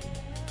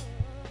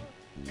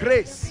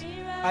 Grace.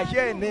 I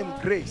hear a name,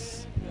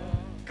 Grace.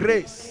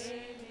 Grace.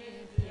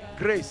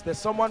 Grace. There's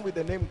someone with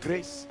the name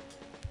Grace.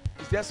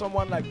 Is there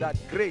someone like that?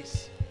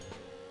 Grace.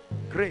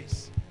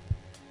 Grace.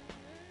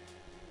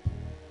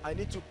 I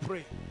need to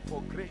pray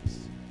for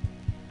grace.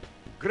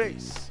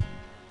 Grace.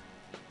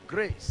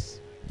 Grace.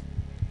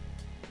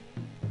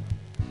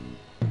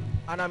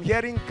 And I'm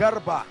hearing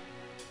Garba.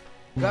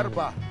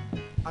 Garba.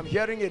 I'm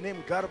hearing a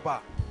name, Garba.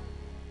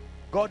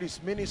 God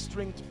is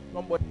ministering to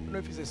somebody. I don't know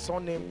if it's a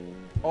surname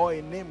or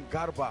a name,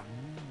 Garba.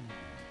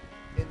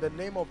 In the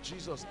name of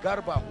Jesus.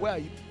 Garba, where are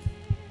you?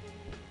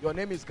 Your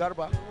name is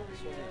Garba?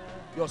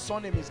 Your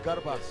surname is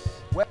Garba.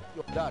 Where is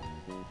your dad?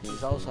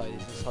 He's outside.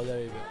 He's in Saudi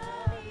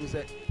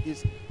Arabia.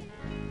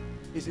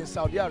 He's in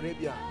Saudi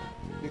Arabia.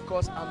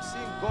 Because I'm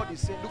seeing God is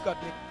saying, look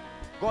at me.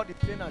 God is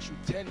saying I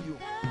should tell you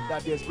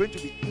that there's going to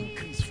be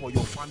increase for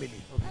your family.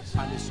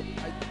 And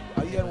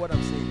are you hearing what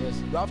I'm saying? Yes.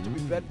 You have to be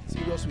very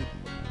serious with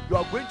it. You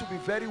are going to be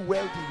very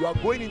wealthy. You are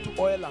going into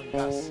oil and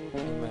gas.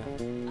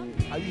 Amen.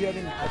 Are you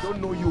hearing me? I don't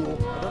know you.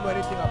 I don't know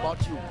anything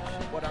about you.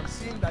 But I'm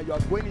seeing that you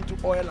are going into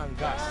oil and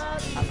gas.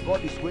 And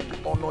God is going to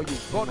honor you.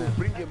 God will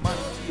bring a man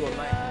into your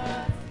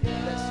life.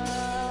 Bless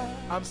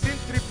you. I'm seeing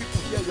 3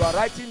 people here. You are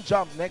writing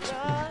jam next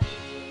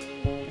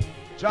week.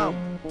 Jam.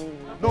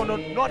 No,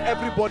 not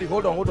everybody.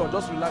 Hold on.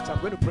 Just relax. I'm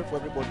going to pray for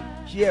everybody.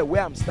 Here,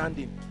 where I'm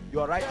standing, you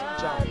are writing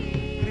jam.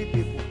 3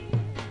 people.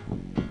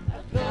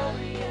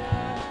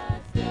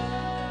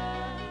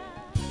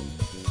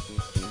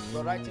 You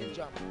are writing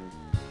jam.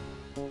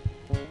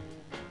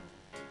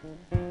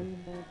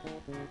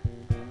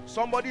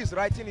 Somebody is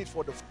writing it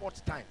for the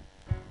 4th time.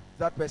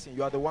 That person,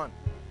 you are the one.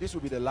 This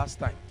will be the last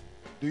time.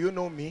 Do you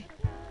know me?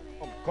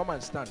 Come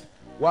and stand.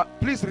 Well,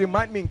 please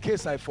remind me in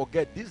case I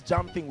forget. This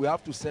jam thing, we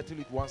have to settle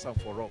it once and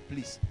for all.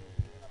 Please.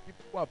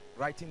 People are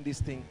writing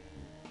this thing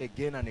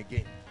again and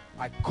again.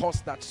 I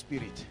curse that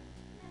spirit.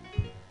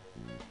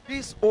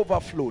 This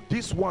overflow,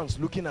 these ones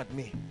looking at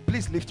me,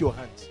 please lift your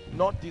hands.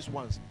 Not these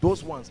ones,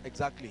 those ones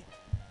exactly.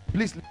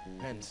 Please lift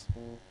your hands.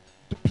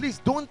 Please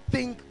don't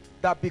think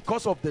that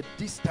because of the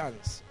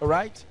distance, all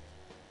right,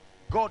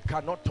 God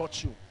cannot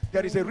touch you.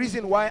 There is a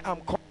reason why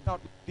I'm calling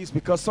out this,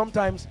 because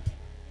sometimes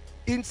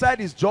inside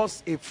is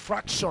just a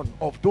fraction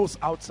of those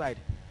outside,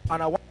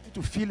 and I want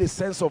you to feel a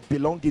sense of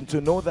belonging,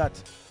 to know that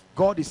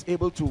God is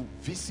able to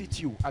visit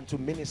you and to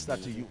minister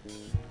to you.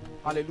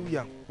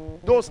 Hallelujah.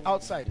 Those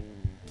outside,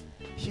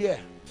 here,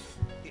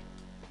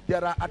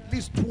 there are at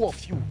least 2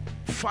 of you.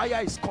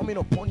 Fire is coming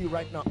upon you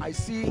right now. I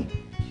see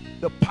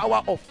the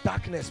power of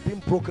darkness being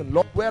broken.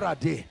 Lord, where are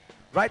they?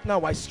 Right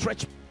now, I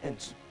stretch my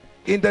hands.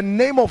 In the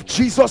name of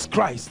Jesus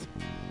Christ,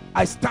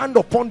 I stand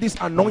upon this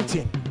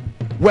anointing.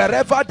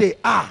 Wherever they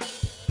are,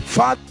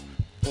 Father,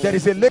 there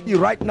is a lady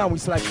right now.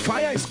 It's like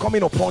fire is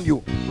coming upon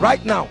you.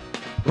 Right now.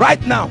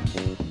 Right now.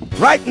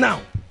 Right now.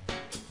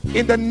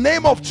 In the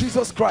name of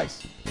Jesus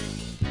Christ,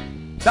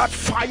 that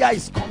fire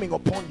is coming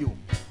upon you.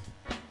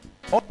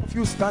 All of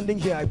you standing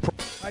here, I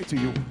prophesy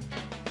to you,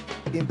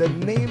 in the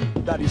name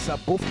that is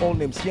above all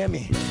names, hear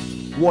me.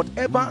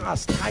 Whatever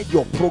has tied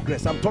your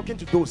progress, I'm talking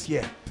to those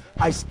here,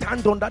 I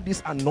stand under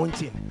this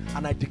anointing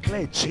and I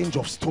declare a change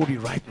of story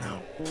right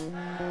now.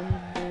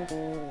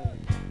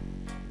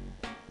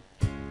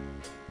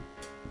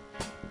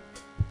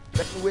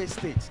 Benway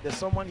State. There's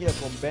someone here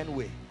from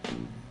Benway.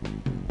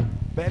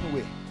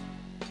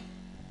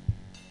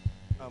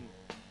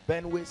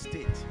 Benway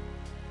State.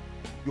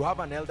 You have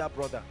an elder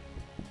brother.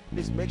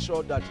 Please make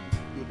sure that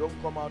you don't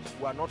come out.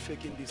 We are not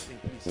faking this thing,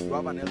 please. You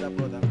have an elder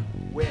brother.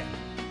 Where?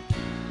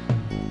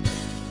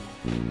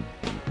 I'm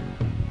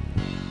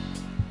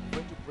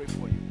going to pray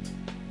for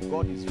you.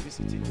 God is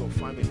visiting your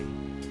family.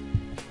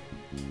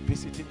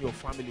 Visiting your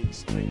family in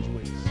strange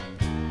ways.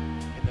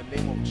 In the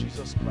name of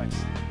Jesus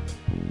Christ.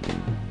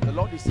 The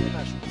Lord is saying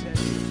I should tell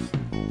you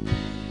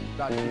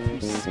that if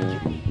you seek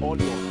Him with all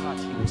your heart,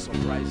 He will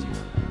surprise you.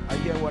 I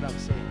hear what I'm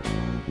saying.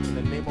 In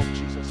the name of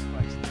Jesus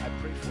Christ, I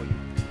pray for you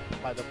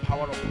by the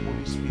power of the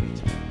Holy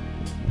Spirit.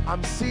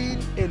 I'm seeing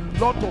a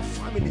lot of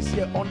families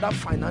here under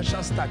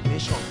financial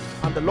stagnation,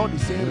 and the Lord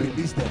is saying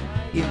release them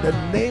in the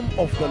name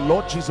of the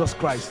Lord Jesus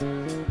Christ.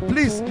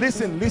 Please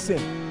listen.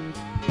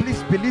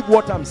 Please believe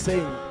what I'm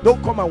saying.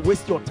 Don't come and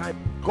waste your time.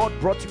 God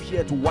brought you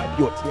here to wipe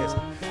your tears.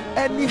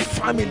 Any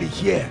family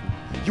here,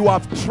 you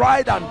have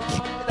tried and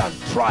tried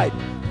and tried,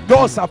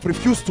 doors have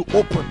refused to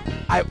open.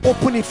 I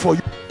open it for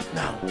you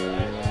now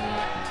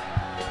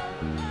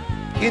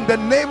in the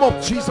name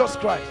of Jesus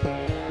Christ.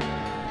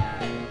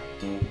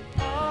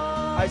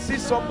 I see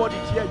somebody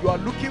here, you are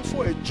looking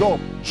for a job.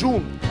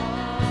 June,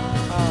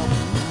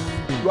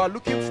 you are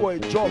looking for a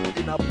job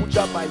in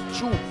Abuja by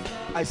June.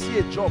 I see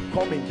a job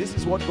coming. This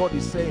is what God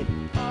is saying.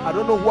 I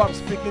don't know who I'm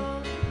speaking,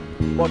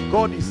 but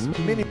God is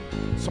meaning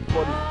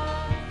somebody.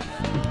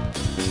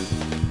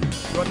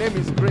 Your name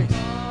is Grace.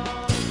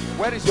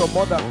 Where is your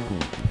mother?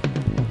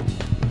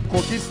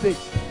 Kogi State.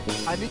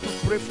 I need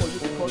to pray for you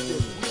because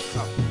there's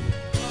witchcraft.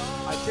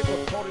 I take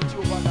authority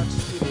over that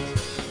spirit.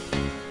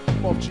 In the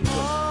name of Jesus.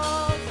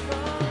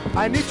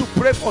 I need to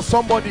pray for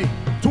somebody.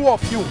 2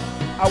 of you.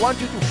 I want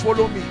you to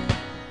follow me.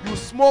 You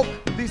smoke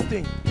this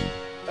thing.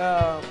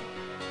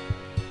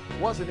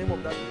 What's the name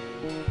of that?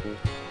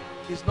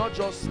 It's not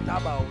just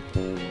tobacco.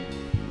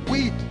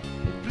 Weed.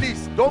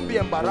 Please don't be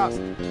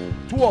embarrassed.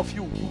 2 of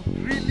you, you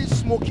really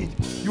smoke it.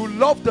 You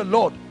love the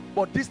Lord,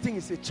 but this thing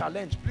is a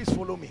challenge. Please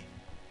follow me.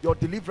 Your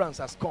deliverance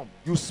has come.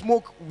 You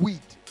smoke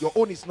weed. Your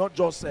own is not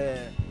just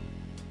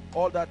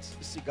all that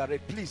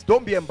cigarette. Please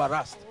don't be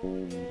embarrassed.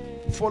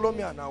 Follow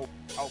me and I'll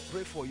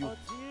pray for you.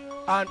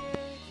 And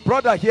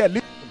brother here,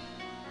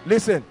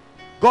 listen.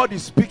 God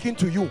is speaking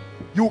to you.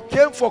 You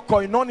came for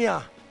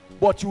koinonia,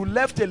 but you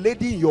left a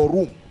lady in your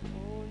room.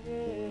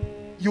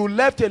 You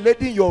left a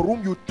lady in your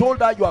room. You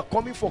told her you are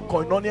coming for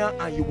koinonia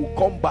and you will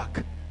come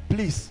back.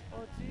 Please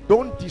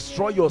don't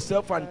destroy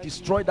yourself and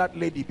destroy that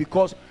lady,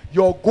 because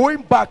your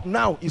going back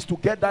now is to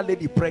get that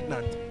lady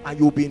pregnant and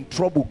you'll be in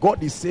trouble.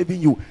 God is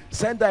saving you.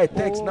 Send her a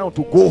text now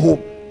to go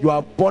home. You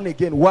are born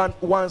again.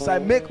 Once I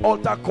make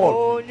altar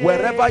call,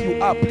 wherever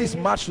you are, please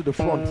march to the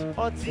front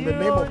in the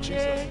name of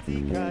Jesus.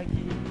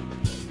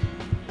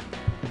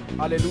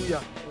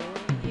 Hallelujah.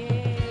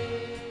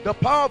 The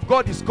power of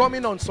God is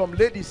coming on some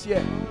ladies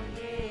here.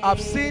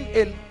 I've seen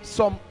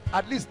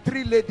at least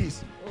 3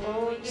 ladies,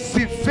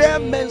 severe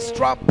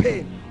menstrual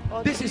pain.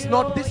 This is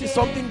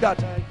something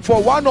that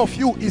for one of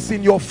you is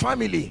in your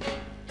family.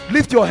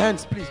 Lift your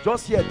hands, please.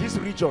 Just here, this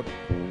region.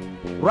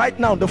 Right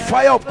now, the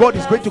fire of God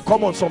is going to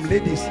come on some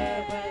ladies.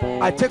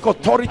 I take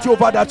authority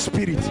over that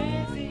spirit.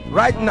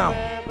 Right now,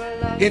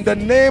 in the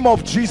name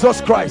of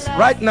Jesus Christ.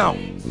 Right now,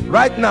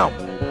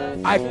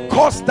 I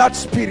curse that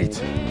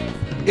spirit.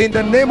 In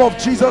the name of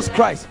Jesus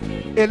Christ.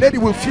 A lady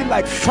will feel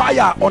like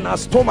fire on her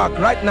stomach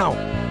right now.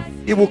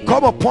 It will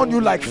come upon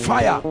you like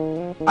fire.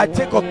 I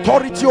take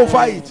authority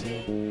over it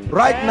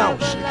right now.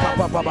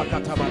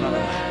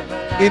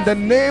 In the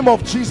name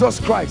of Jesus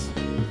Christ.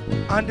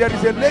 And there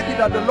is a lady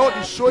that the Lord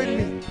is showing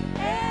me.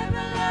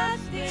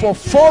 For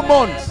 4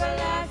 months,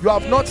 you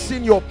have not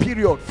seen your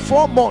period.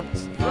 4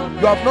 months,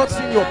 you have not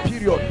seen your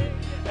period.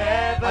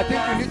 I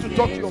think you need to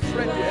talk to your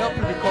friend to help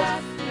you,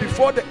 because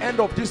before the end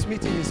of this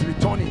meeting is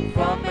returning.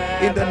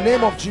 In the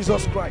name of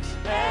Jesus Christ.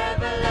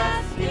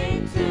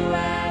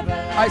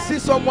 I see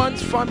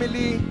someone's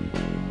family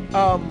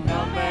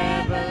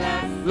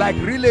like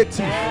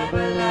relative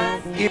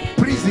in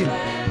prison.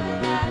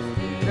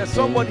 There's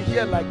somebody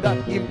here like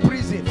that, in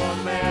prison.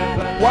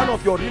 One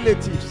of your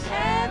relatives.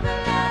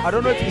 I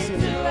don't know if he's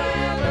in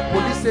a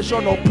police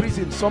station or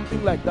prison,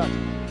 something like that.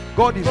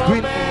 God is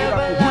doing a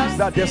miracle. Who is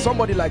that? There's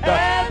somebody like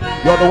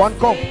that. You're the one.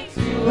 Come.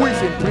 Who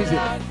is in prison?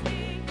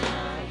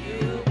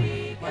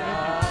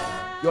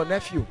 Your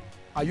nephew.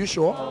 Are you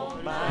sure?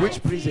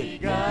 Which prison?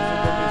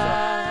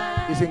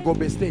 He's in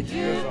Gombe State.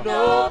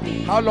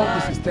 How long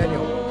is his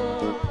tenure?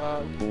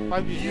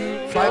 5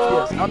 years. 5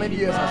 years. How many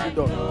years has he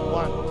done?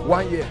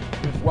 1 year.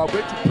 We are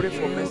going to pray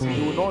for mercy.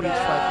 He will not reach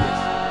 5 years.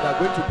 They are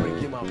going to bring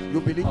him out.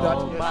 You believe that?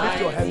 Lift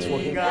your hands for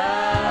him. And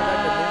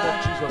in the name of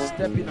Jesus,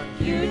 step in and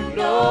heal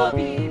him.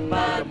 In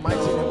the mighty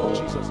name of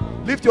Jesus.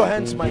 Lift your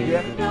hands, my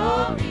dear.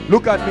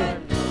 Look at me.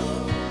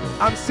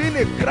 I'm seeing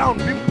a crown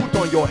being put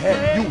on your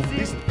head. You,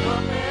 this.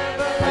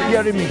 Are you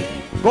hearing me?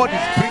 God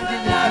is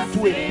bringing you into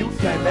a new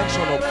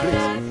dimension of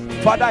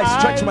grace. Father, I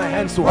stretch my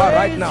hands to her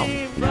right now.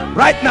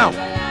 Right now.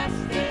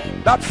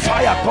 That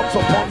fire comes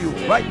upon you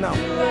right now.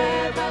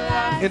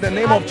 In the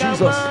name of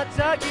Jesus.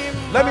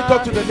 Let me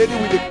talk to the lady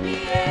with the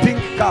pink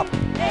cap.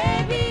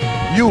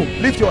 You,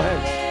 lift your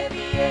hands.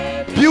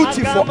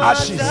 Beauty for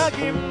ashes.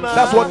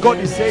 That's what God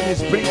is saying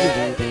is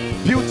bringing.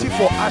 Beauty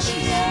for ashes.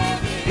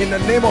 In the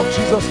name of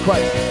Jesus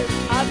Christ.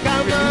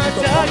 Release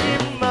it upon you.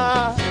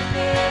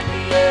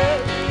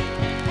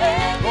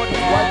 God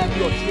is wiping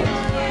your tears.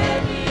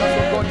 That's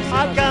what God is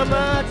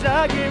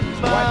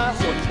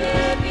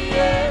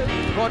saying.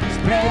 God is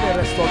bringing a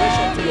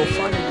restoration to your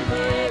family.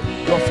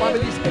 Your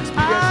family is experiencing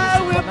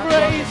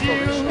supernatural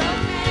restoration. In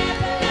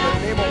the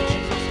name of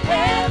Jesus.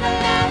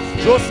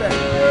 Joseph,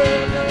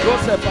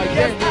 I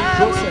hear you.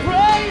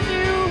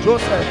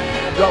 Joseph,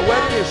 you are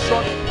wearing a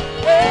short.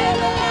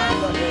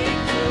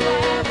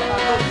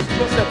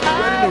 Joseph is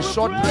wearing a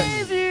short dress.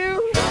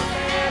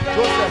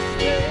 Joseph,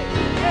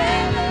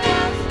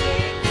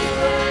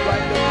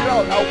 right the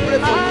crowd. I'll pray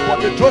for you, but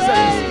the Joseph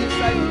is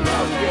inside the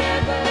crowd here.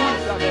 Who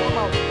is that? Come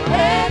out.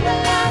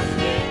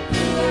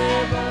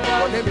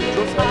 Your name is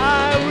Joseph. I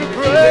will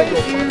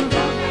praise you.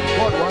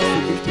 God wants to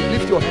lift you.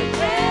 Lift your hands.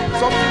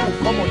 Something will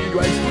come on you. You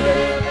are a student.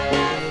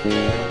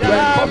 You are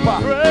a copper.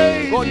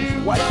 God is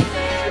wiping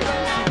your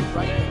tears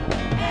right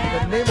now.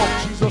 In the name of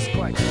Jesus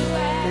Christ,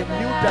 a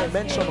new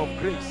dimension of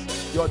grace.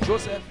 You're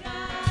Joseph.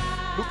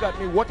 Look at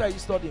me. What are you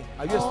studying?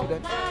 Are you a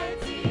student? I'm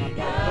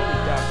done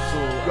with that. So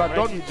you are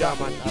done with that,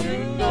 man.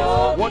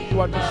 What do you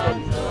want to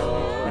study?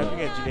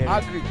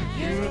 Agri.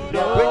 You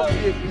are going to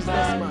be a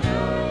businessman,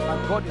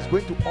 and God is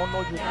going to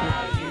honor you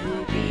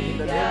in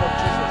the name of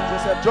Jesus.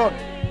 Joseph John,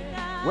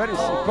 where is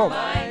he? Come.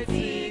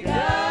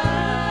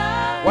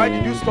 Why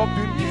did you stop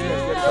doing business?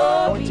 There is an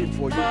anointing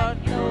for you.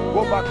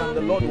 Go back and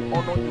the Lord will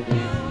honor you in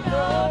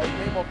the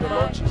name of the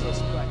Lord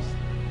Jesus Christ.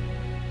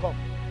 Come.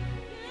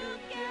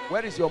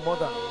 Where is your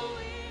mother?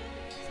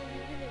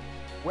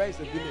 Where is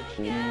the village?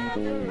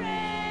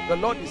 The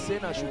Lord is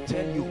saying I should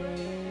tell you,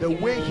 the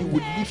way he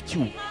will lift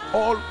you,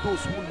 all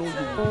those who know you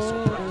will be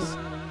surprised.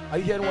 Are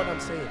you hearing what I'm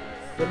saying?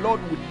 The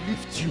Lord will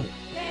lift you.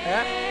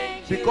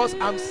 Because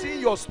I'm seeing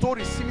your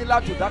story similar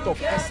to that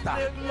of Esther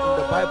in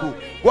the Bible.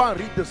 Go and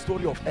read the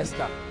story of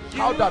Esther.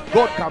 How that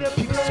God can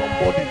pick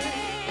somebody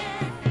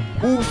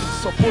who is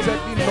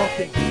supposedly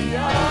nothing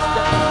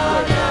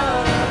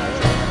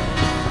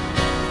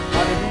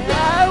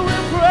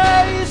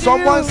and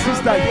someone's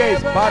sister here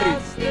is barren.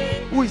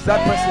 Who is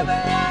that person?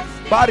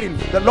 Barren.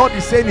 The Lord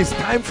is saying it's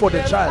time for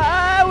the child.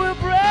 I will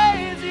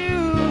praise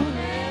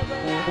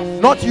you.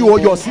 Not you or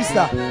your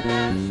sister.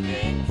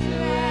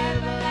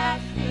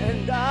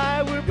 And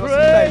I will your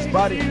sister is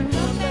barren.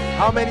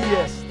 How many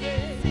years?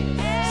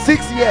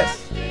 6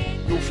 years.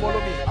 You follow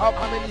me. How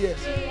many years?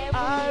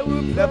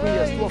 11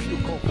 years. 2 of you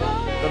come.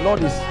 The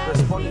Lord is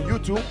responding. You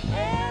too.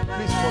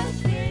 Please follow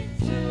me.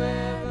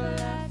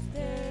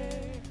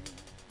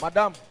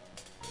 Madam,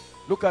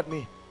 look at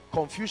me.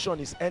 Confusion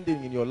is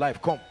ending in your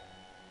life. Come.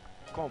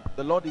 Come.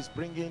 The Lord is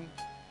bringing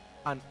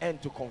an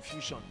end to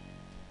confusion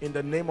in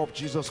the name of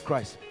Jesus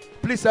Christ.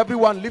 Please,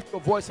 everyone, lift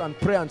your voice and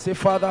pray and say,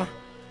 Father,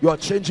 you are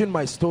changing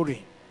my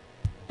story.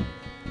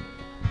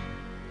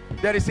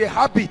 There is a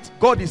habit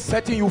God is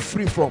setting you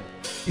free from.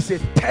 It's a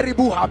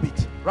terrible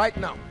habit right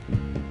now.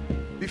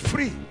 Be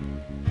free.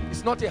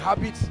 It's not a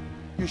habit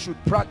you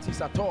should practice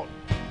at all.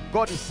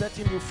 God is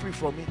setting you free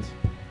from it.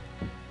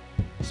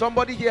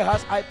 Somebody here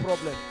has eye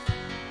problem.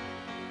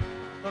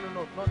 No,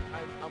 not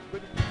eye. I'm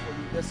going to do for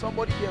you. There's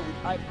somebody here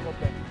with eye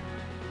problem.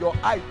 Your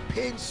eye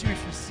pains you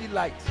if you see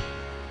light.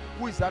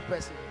 Who is that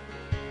person?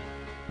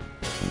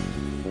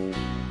 I'm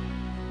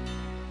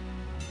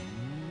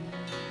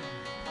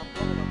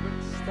going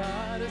to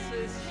status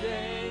is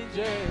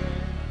changing.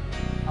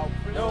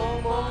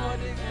 No more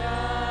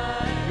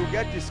decline. You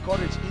get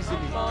discouraged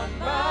easily. God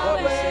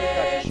is saying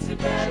that you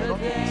should not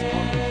be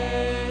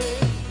discouraged.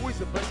 Who is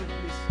the person,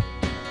 please?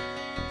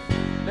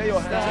 Lay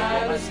your hands on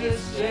your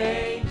eyes.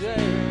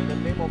 In the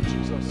name of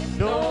Jesus.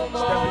 No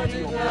more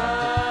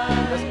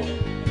decline. Let's go.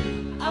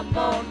 I'm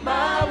on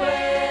my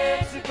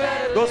way to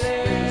better. Those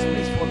ladies,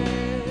 please follow me.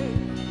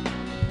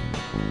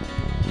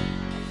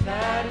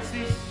 Status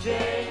is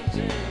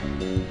changing.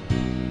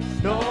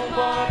 No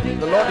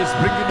Lord is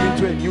bringing you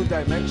into a new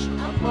dimension.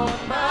 I'm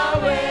on my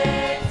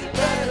way to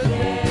better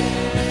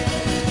days.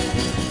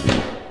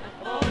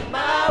 I'm on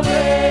my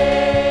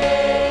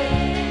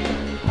way.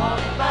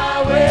 On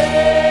my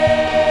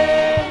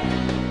way.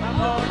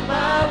 I'm on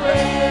my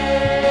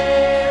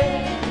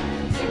way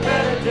to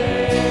better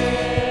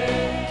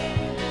days.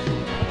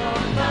 I'm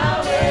on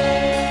my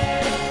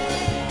way.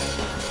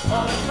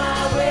 On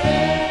my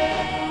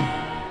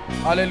way.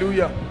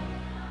 Hallelujah.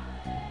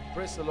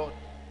 Praise the Lord.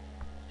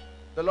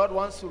 The Lord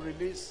wants to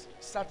release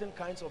certain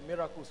kinds of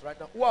miracles right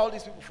now. Who are all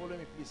these people following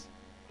me, please?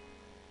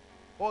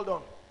 Hold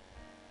on.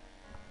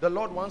 The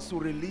Lord wants to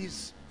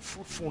release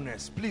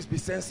fruitfulness. Please be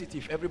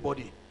sensitive,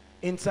 everybody,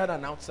 inside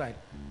and outside.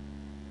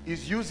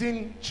 He's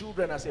using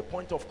children as a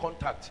point of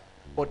contact,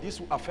 but this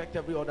will affect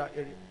every other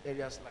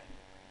area's life,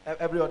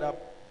 every other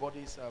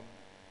body's.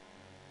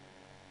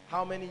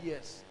 How many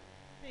years?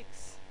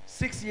 6.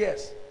 6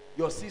 years.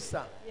 Your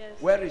sister.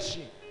 Yes. Where is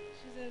she?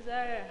 She's in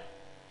Zaria.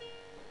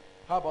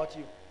 How about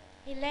you?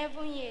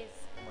 11 years.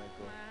 Oh my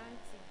God. My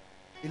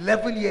auntie.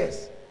 11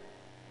 years.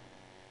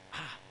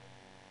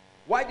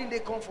 Why didn't they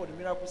come for the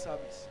miracle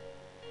service?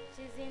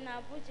 She's in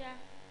Abuja.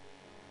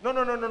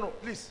 No.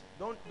 Please,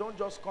 don't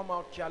just come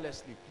out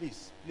carelessly.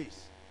 Please.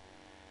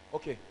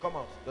 Okay, come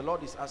out. The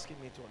Lord is asking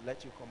me to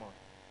let you come out.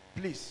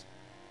 Please.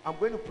 I'm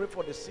going to pray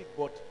for the sick,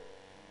 but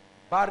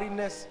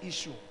barrenness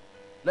issue,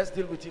 let's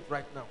deal with it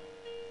right now.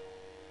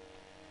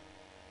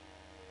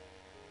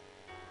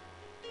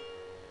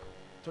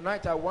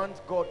 Tonight I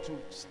want God to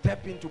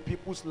step into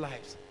people's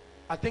lives.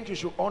 I think you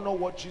should honor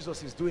what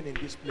Jesus is doing in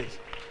this place.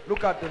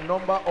 Look at the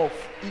number of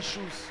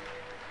issues.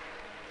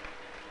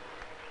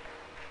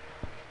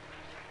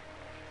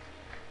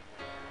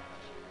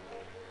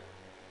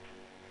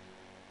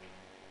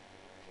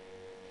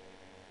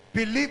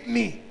 Believe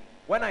me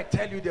when I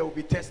tell you there will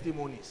be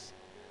testimonies.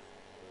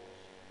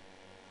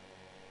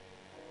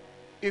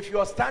 If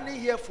you're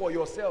standing here for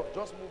yourself,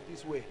 just move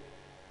this way.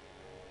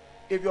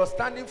 If you're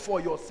standing for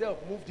yourself,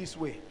 move this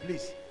way,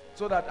 please,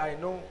 so that I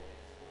know.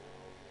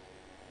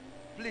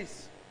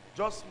 Please,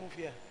 just move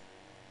here.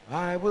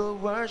 I will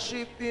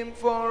worship him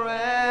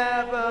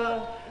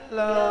forever,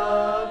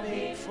 love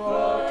him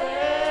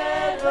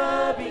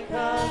forever,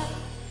 because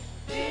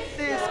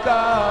this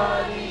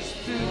God is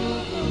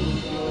too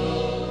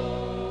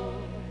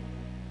good.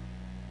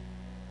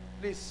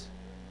 Please,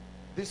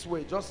 this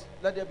way, just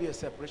let there be a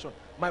separation.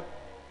 My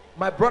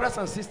brothers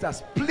and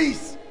sisters,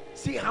 please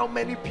see how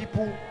many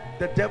people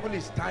the devil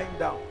is tying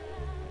down.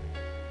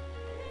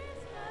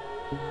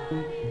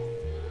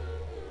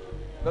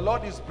 The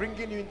Lord is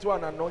bringing you into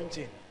an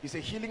anointing. It's a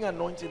healing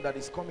anointing that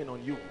is coming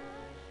on you.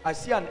 I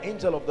see an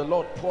angel of the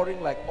Lord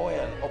pouring like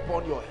oil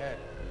upon your head.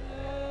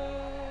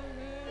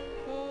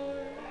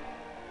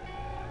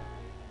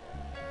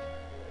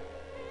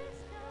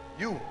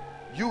 You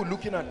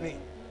looking at me,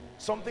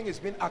 something is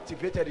being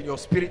activated in your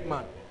spirit,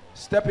 man.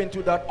 Step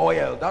into that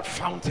oil, that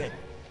fountain.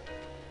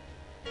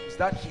 It's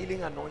that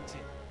healing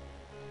anointing.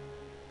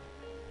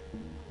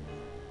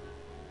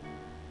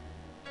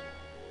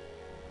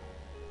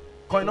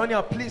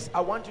 Koinonia, please, I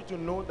want you to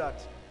know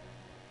that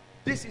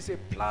this is a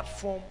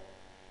platform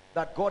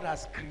that God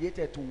has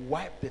created to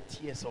wipe the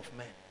tears of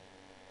men.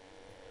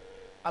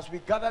 As we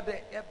gather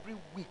there every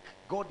week,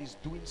 God is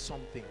doing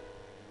something.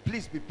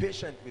 Please be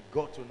patient with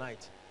God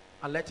tonight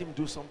and let him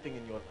do something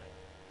in your life.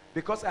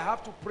 Because I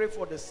have to pray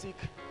for the sick,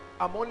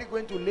 I'm only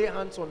going to lay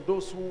hands on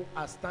those who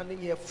are standing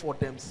here for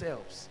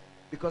themselves,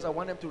 because I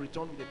want them to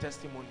return with a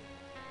testimony.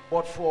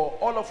 But for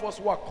all of us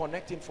who are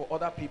connecting for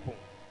other people,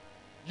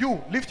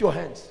 you lift your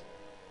hands.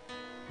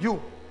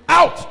 You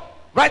out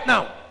right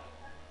now.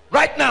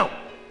 Right now.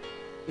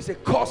 It's a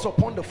curse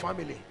upon the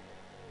family.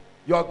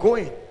 You are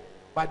going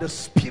by the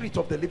Spirit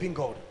of the living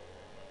God.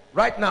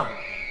 Right now,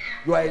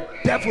 you are a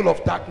devil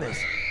of darkness.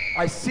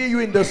 I see you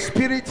in the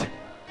spirit,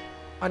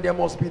 and there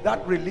must be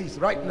that release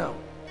right now.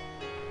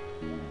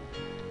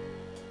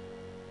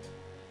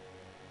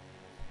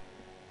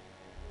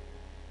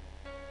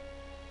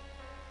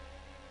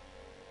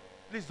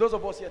 Please, those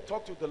of us here,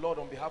 talk to the Lord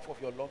on behalf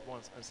of your loved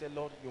ones and say,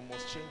 Lord, you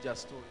must change your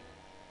story.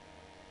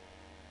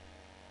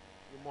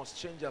 You must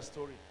change your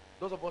story.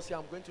 Those of us here,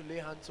 I'm going to lay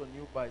hands on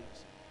you by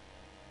yourself.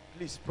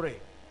 Please pray.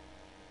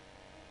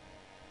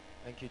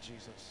 Thank you,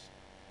 Jesus.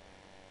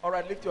 All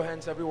right, lift your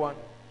hands, everyone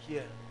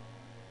here.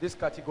 This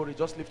category,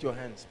 just lift your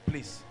hands,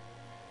 please.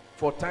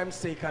 For time's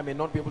sake, I may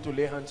not be able to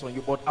lay hands on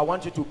you, but I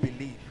want you to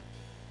believe.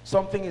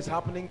 Something is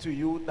happening to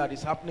you that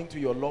is happening to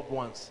your loved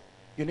ones.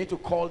 You need to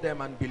call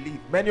them and believe.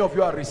 Many of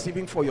you are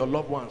receiving for your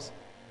loved ones.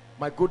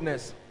 My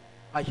goodness,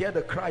 I hear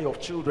the cry of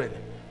children.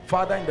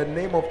 Father, in the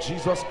name of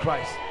Jesus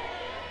Christ,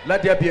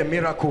 let there be a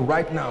miracle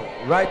right now,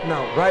 right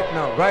now, right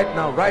now, right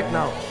now, right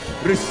now.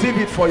 Receive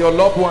it for your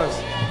loved ones.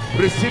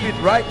 Receive it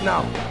right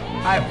now.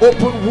 I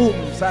open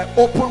wombs, I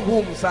open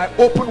wombs, I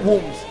open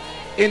wombs.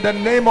 In the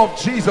name of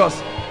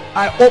Jesus,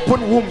 I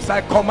open wombs.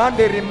 I command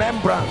a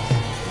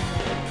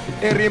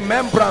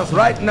remembrance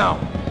right now.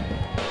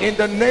 In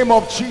the name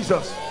of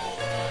Jesus,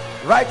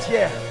 right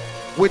here,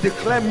 we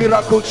declare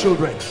miracle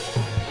children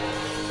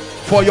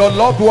for your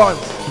loved ones.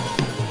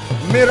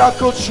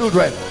 Miracle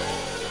children,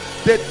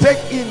 they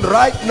take in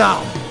right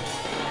now,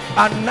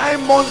 and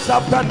 9 months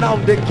after now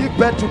they give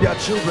birth to their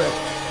children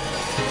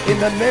in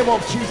the name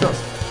of Jesus.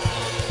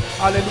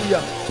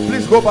 Hallelujah.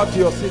 Please go back to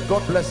your seat.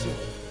 God bless you.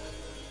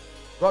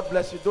 God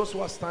bless you. Those who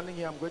are standing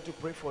here, I'm going to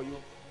pray for you.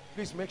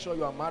 Please make sure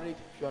you are married.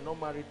 If you are not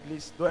married,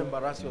 please don't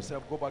embarrass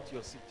yourself. Go back to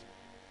your seat.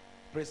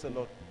 Praise the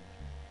Lord.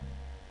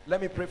 Let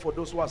me pray for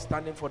those who are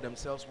standing for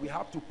themselves. We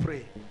have to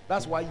pray.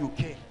 That's why you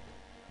came.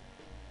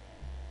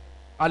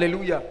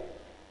 Hallelujah.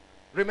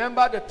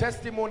 Remember the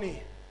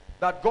testimony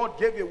that God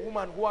gave a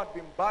woman who had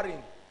been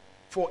barren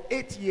for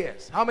 8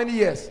 years. How many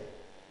years?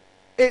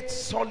 8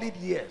 solid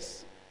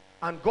years.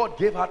 And God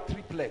gave her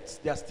triplets.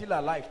 They are still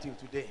alive till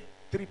today.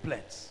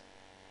 Triplets.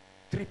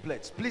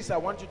 Triplets. Please, I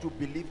want you to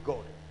believe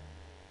God.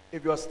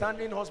 If you are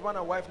standing husband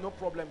and wife, no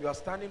problem. You are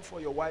standing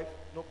for your wife,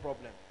 no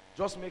problem.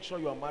 Just make sure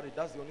you are married.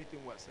 That's the only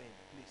thing we're saying.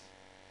 Please.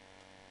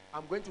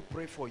 I'm going to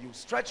pray for you.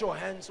 Stretch your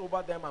hands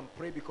over them and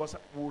pray, because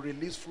we'll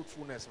release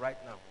fruitfulness right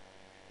now.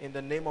 In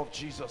the name of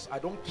Jesus. I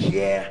don't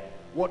care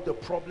what the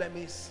problem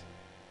is.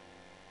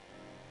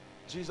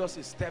 Jesus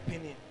is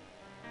stepping in.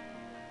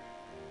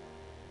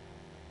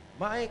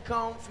 My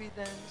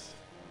confidence,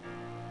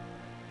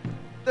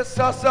 the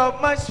source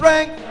of my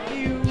strength,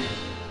 you,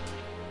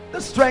 the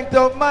strength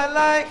of my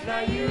life,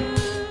 you,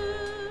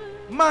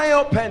 my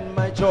hope and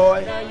my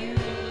joy, you,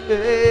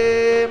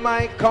 hey,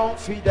 my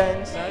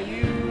confidence,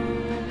 you.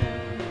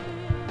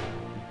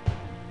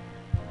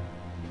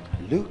 I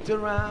looked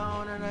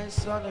around and I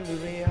suddenly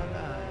realized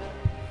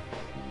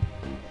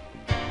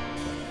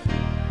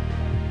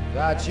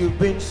that you've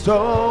been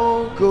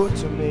so good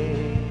to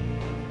me.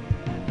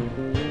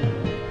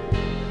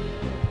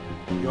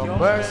 Your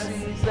mercy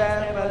is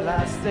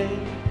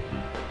everlasting,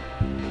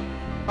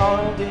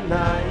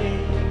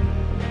 undenying,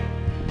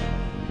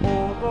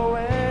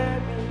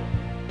 overwhelming.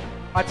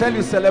 I tell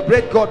you,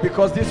 celebrate God,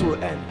 because this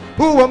will end.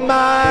 Who am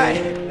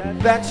I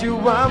that you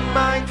are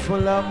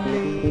mindful of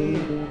me?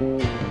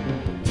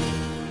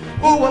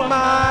 Who am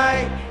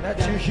I that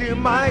you hear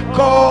my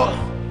call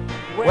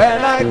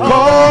when I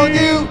call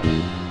you?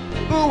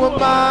 Who am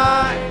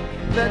I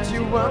that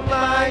you are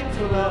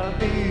mindful of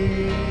me?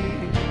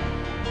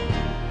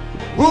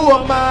 Who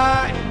am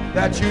I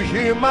that you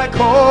hear my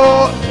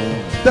call?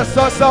 The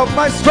source of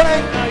my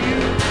strength,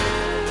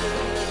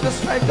 the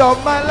strength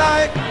of my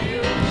life,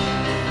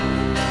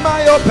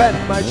 my hope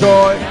and my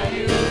joy,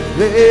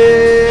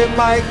 yeah,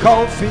 my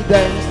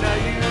confidence,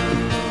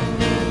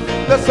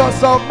 the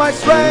source of my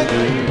strength,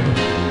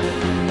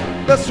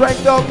 the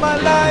strength of my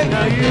life,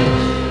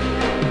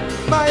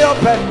 my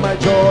hope and my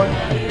joy,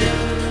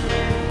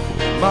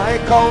 my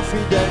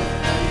confidence,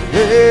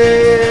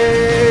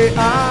 yeah,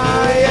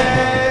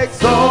 I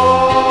exalt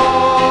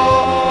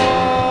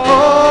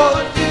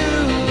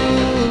you,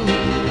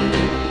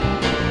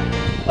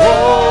 oh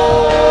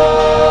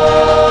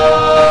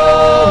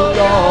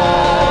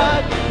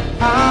Lord,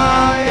 I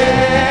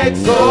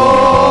exalt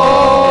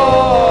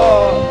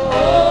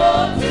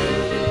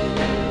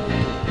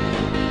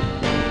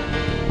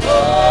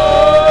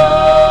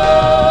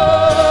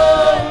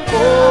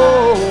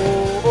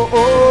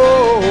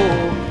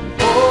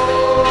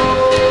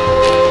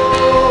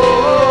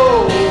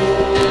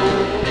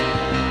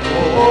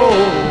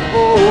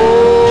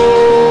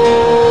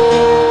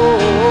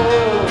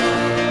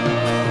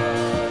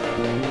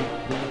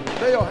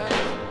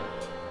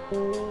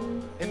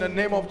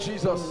of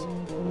Jesus.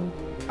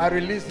 I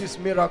release this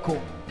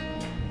miracle.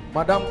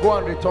 Madam, go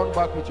and return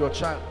back with your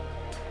child.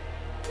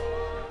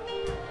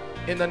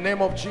 In the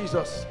name of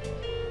Jesus.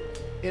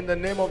 In the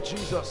name of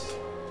Jesus.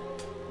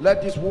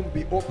 Let this womb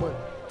be open.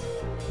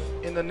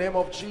 In the name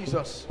of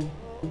Jesus.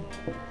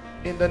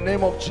 In the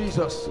name of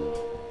Jesus.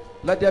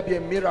 Let there be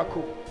a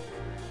miracle.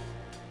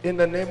 In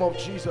the name of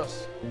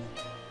Jesus.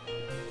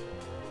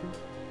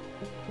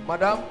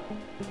 Madam,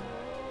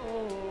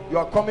 you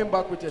are coming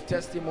back with a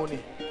testimony.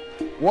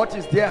 What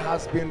is there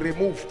has been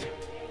removed.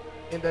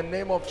 In the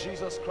name of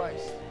Jesus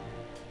Christ.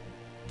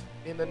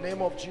 In the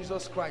name of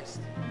Jesus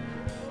Christ.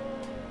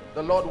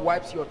 The Lord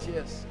wipes your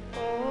tears.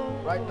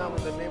 Right now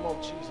in the name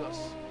of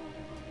Jesus.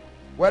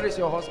 Where is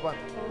your husband?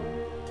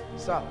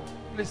 Sir,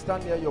 please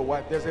stand near your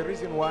wife. There's a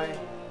reason why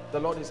the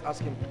Lord is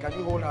asking. Can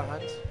you hold her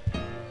hands?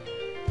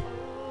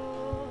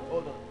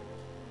 Hold on.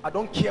 I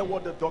don't care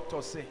what the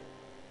doctors say.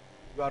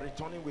 You are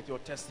returning with your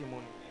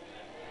testimony.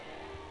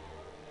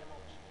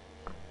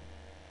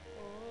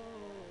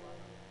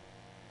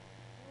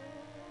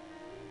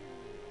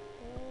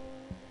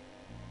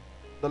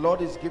 The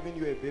Lord is giving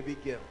you a baby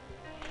girl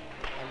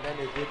and then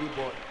a baby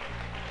boy.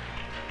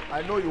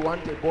 I know you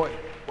want a boy,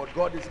 but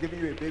God is giving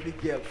you a baby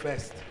girl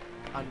first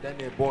and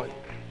then a boy.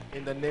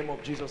 In the name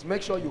of Jesus.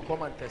 Make sure you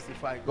come and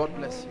testify. God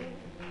bless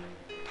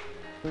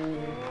you.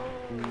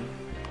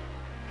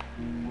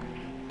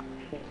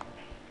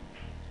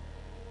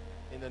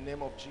 In the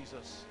name of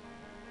Jesus.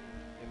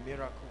 A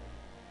miracle.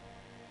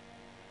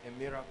 A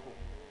miracle.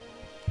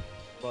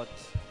 But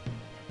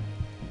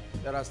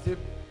there are still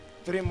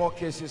 3 more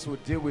cases we'll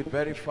deal with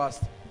very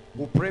fast.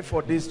 We'll pray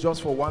for this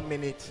just for 1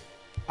 minute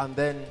and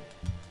then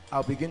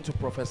I'll begin to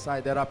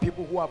prophesy. There are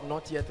people who have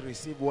not yet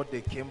received what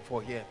they came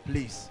for here.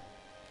 Please,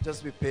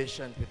 just be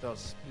patient with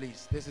us.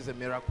 Please, this is a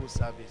miracle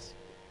service,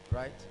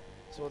 right?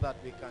 So that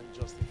we can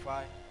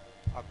justify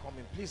our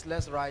coming. Please,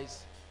 let's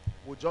rise.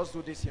 We'll just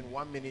do this in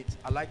 1 minute.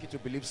 I'd like you to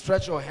believe.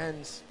 Stretch your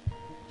hands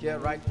here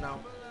right now.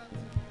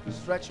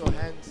 Stretch your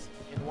hands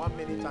in 1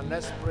 minute and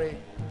let's pray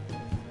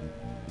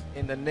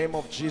in the name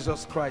of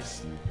Jesus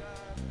Christ.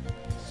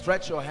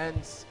 Stretch your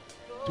hands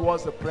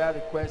towards the prayer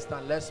request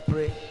and let's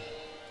pray.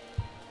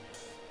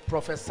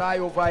 Prophesy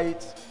over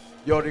it.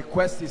 Your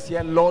request is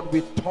here. Lord,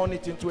 we turn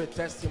it into a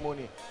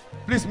testimony.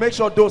 Please make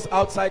sure those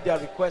outside their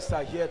requests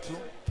are here too.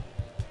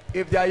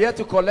 If they are here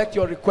to collect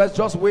your request,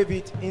 just wave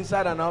it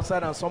inside and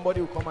outside and somebody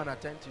will come and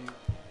attend to you.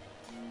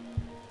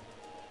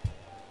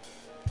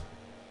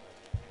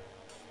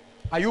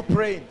 Are you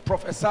praying?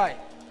 Prophesy.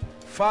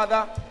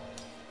 Father,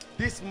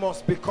 this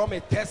must become a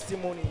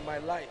testimony in my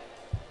life.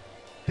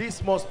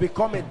 This must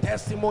become a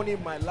testimony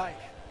in my life.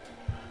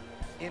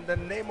 In the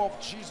name of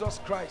Jesus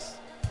Christ.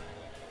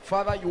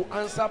 Father, you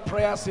answer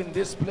prayers in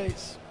this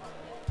place.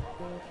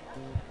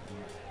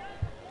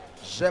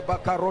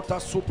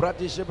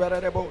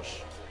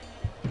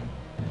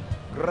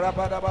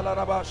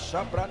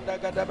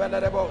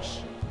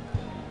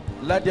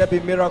 Let there be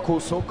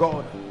miracles, oh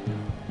God.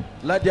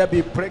 Let there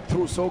be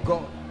breakthroughs, oh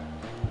God.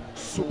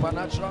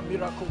 Supernatural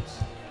miracles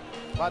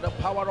by the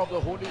power of the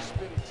Holy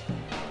Spirit.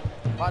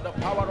 By the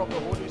power of the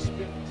Holy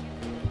Spirit.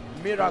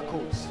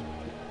 Miracles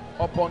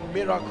upon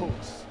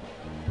miracles.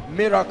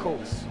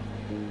 Miracles.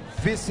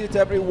 Visit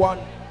everyone.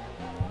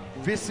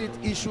 Visit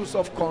issues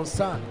of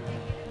concern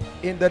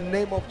in the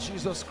name of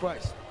Jesus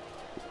Christ.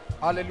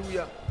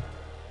 Hallelujah.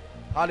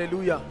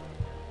 Hallelujah.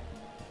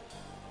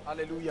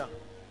 Hallelujah.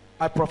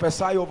 I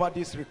prophesy over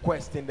this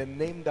request in the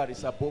name that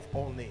is above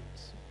all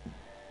names,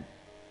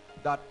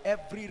 that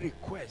every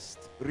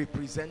request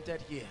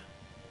represented here,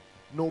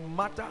 no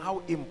matter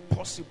how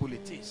impossible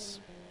it is,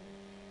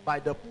 by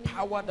the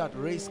power that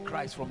raised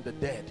Christ from the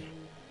dead,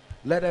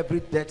 let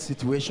every dead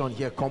situation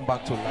here come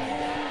back to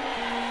life.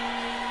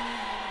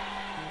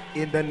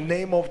 In the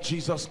name of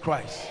Jesus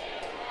Christ,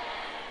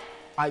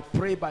 I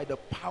pray by the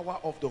power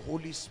of the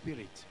Holy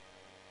Spirit.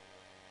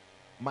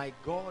 My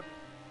God,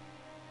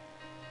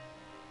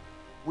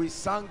 we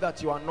sang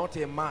that you are not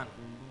a man.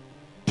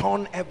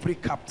 Turn every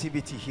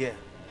captivity here.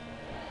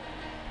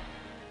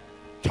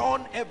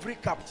 Turn every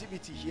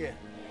captivity here.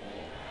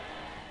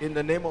 In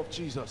the name of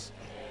Jesus.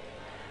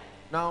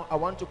 Now, I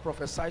want to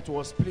prophesy to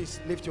us. Please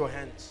lift your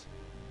hands.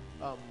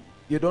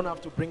 You don't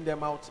have to bring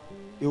them out.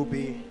 It will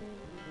be,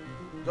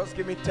 just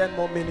give me 10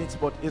 more minutes,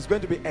 but it's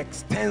going to be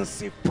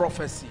extensive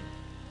prophecy.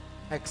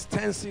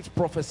 Extensive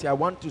prophecy. I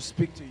want to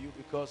speak to you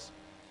because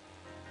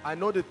I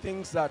know the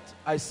things that,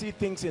 I see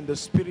things in the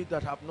spirit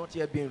that have not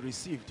yet been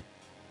received.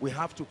 We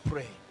have to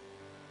pray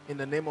in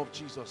the name of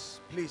Jesus.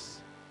 Please,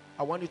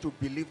 I want you to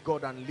believe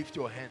God and lift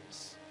your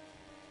hands.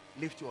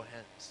 Lift your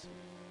hands.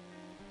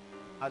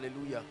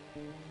 Hallelujah.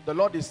 The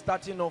Lord is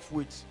starting off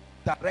with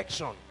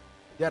direction.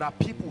 There are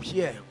people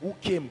here who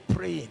came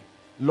praying,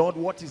 Lord,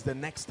 what is the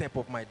next step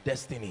of my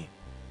destiny?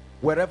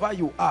 Wherever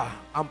you are,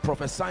 I'm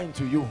prophesying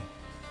to you.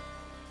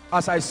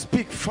 As I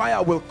speak,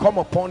 fire will come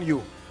upon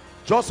you,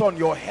 just on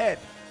your head.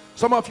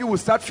 Some of you will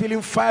start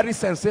feeling fiery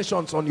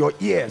sensations on your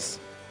ears.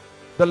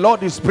 The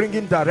Lord is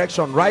bringing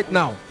direction right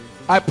now.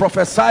 I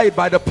prophesy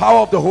by the power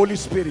of the Holy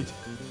Spirit.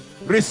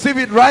 Receive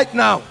it right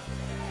now.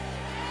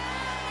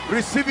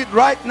 Receive it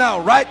right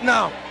now, right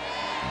now,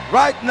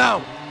 right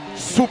now.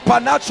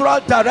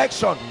 Supernatural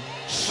direction.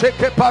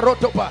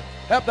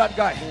 Help that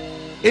guy.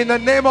 In the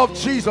name of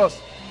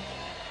Jesus.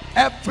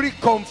 Every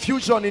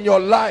confusion in your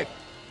life,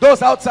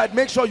 those outside,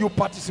 make sure you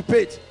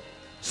participate.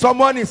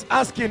 Someone is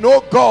asking,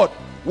 oh God,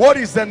 what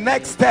is the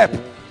next step?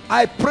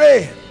 I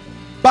pray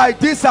by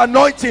this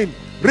anointing,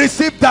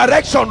 receive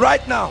direction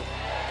right now.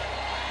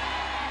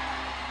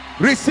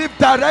 Receive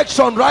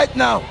direction right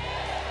now.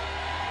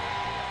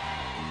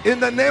 In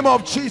the name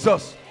of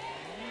Jesus.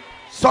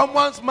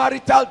 Someone's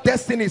marital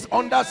destiny is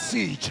under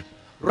siege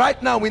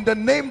right now in the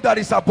name that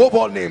is above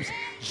all names.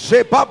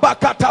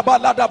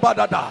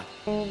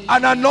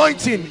 An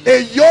anointing,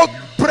 a yoke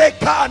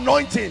breaker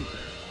anointing.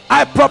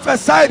 I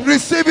prophesy,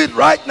 receive it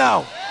right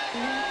now.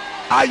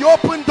 I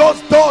open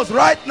those doors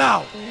right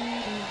now.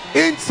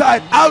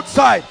 Inside,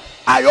 outside,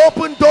 I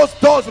open those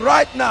doors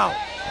right now.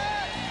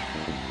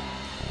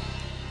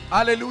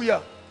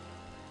 Hallelujah.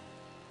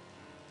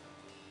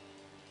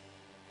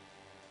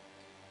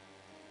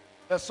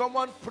 There's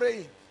someone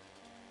praying.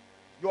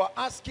 You are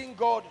asking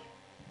God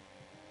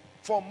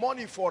for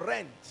money for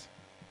rent.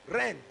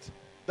 Rent.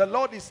 The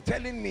Lord is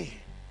telling me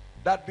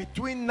that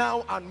between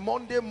now and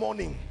Monday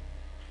morning,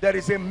 there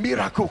is a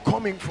miracle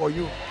coming for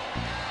you.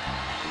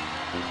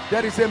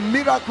 There is a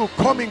miracle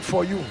coming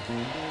for you.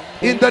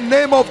 In the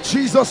name of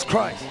Jesus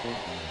Christ.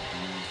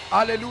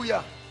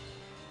 Hallelujah.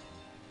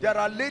 There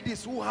are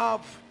ladies who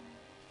have,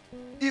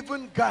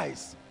 even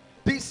guys,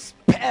 this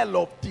spell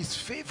of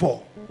disfavor.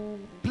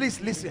 Please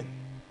listen.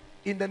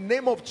 In the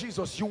name of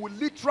Jesus, you will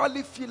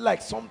literally feel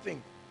like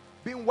something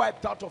being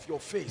wiped out of your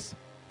face.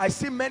 I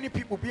see many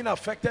people being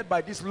affected by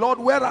this. Lord,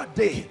 where are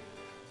they?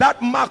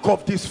 That mark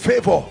of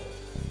disfavor,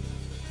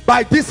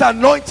 by this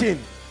anointing,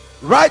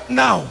 right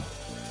now,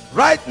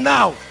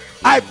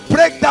 I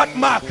break that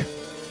mark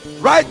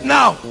right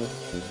now,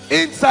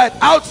 inside,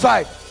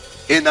 outside,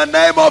 in the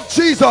name of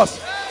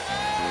Jesus.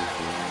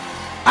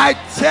 I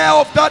tear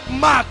off that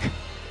mark,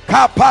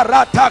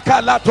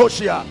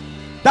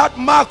 that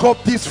mark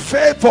of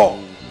disfavor,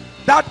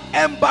 that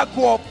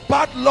embargo of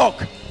bad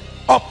luck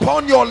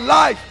upon your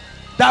life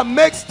that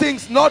makes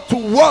things not to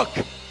work.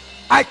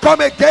 I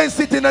come against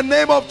it in the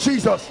name of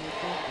Jesus.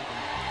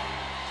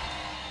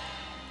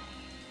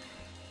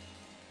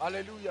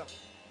 Hallelujah.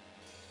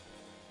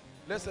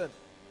 Listen,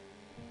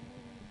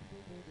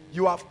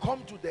 you have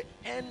come to the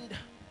end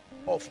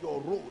of your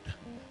road,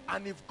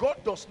 and if God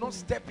does not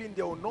step in,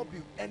 there will not be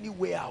any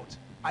way out.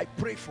 I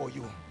pray for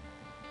you.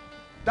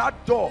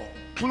 That door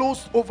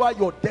closed over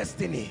your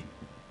destiny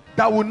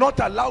that will not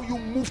allow you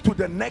move to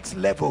the next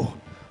level,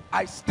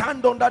 I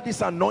stand under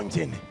this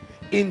anointing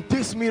in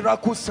this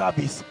miracle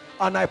service,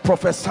 and I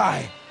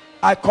prophesy,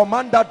 I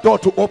command that door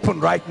to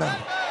open right now.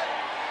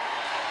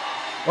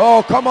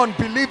 Oh, come on,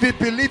 believe it,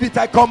 believe it.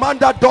 I command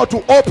that door to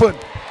open.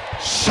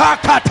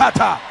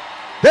 Shakatata.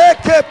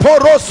 Eke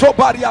poroso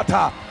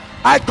bariata.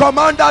 I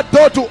command that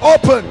door to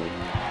open.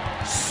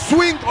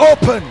 Swing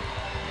open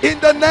in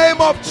the name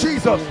of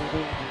Jesus.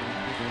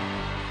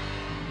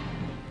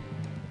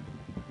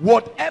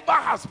 Whatever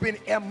has been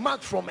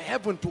earmarked from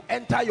heaven to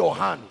enter your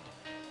hand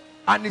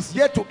and is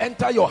yet to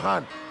enter your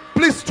hand,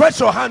 please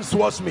stretch your hands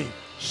towards me.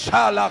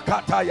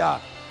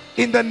 Shalakataya.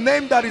 In the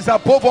name that is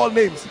above all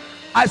names,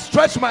 I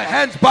stretch my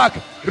hands back.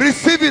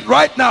 Receive it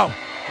right now.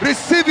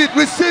 Receive it,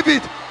 receive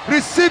it,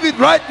 receive it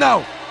right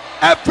now.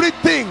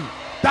 Everything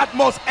that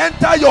must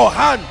enter your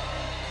hand,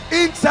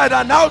 inside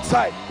and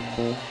outside,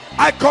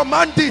 I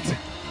command it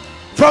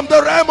from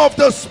the realm of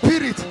the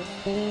spirit.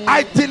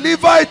 I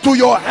deliver it to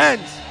your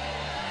hands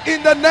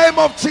in the name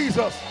of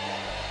Jesus.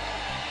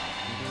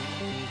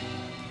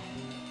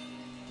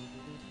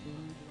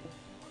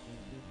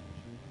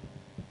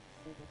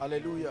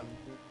 Hallelujah.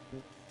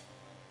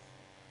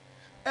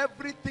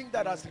 Everything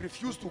that has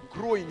refused to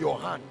grow in your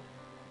hand,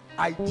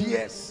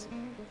 ideas,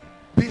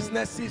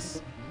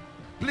 businesses,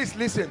 please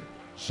listen.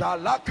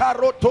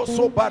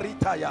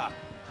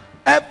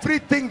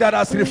 Everything that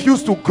has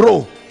refused to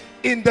grow,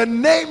 in the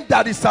name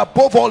that is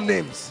above all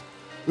names,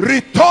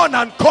 return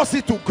and cause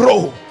it to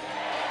grow.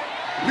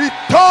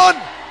 Return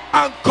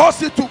and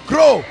cause it to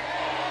grow.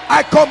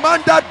 I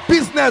command that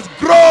business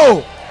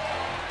grow.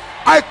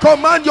 I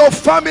command your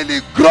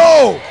family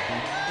grow.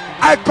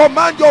 I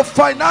command your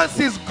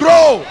finances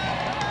grow.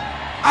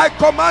 I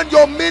command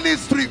your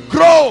ministry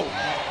grow.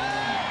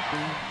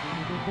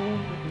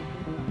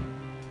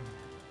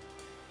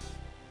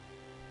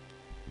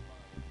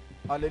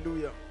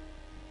 Hallelujah.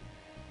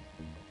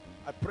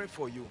 I pray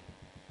for you.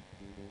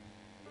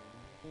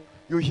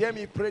 You hear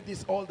me pray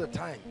this all the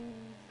time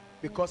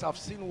because I've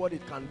seen what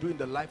it can do in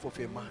the life of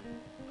a man.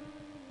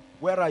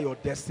 Where are your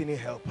destiny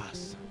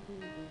helpers?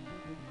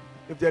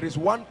 If there is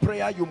one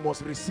prayer you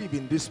must receive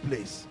in this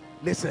place,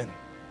 listen.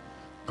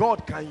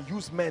 God can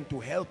use men to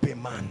help a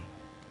man,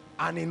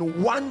 and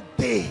in one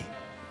day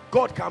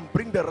God can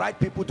bring the right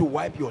people to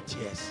wipe your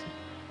tears.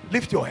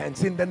 Lift your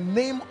hands in the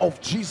name of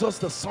Jesus,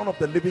 the Son of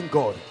the living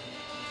God.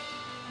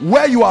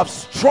 Where you have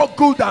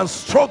struggled and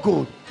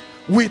struggled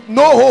with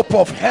no hope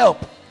of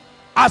help,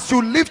 as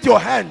you lift your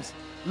hands,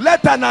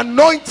 let an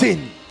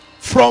anointing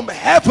from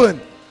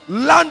heaven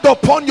land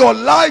upon your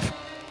life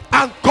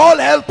and call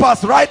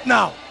helpers right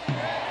now.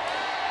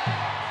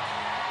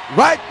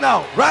 Right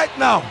now, right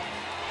now.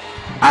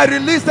 I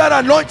release that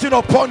anointing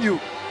upon you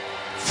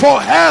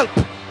for help,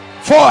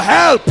 for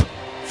help,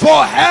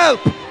 for help,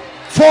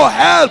 for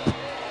help.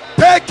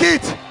 Take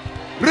it,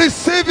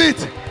 receive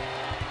it,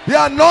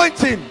 the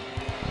anointing.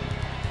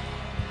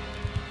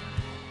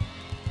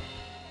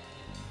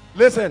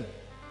 Listen,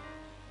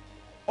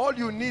 all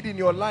you need in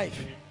your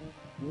life,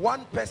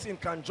 one person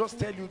can just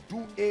tell you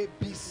do A,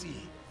 B, C,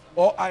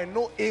 or I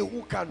know A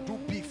who can do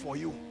B for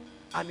you,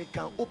 and it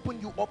can open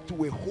you up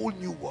to a whole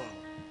new world.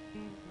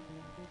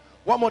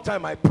 One more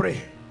time I pray.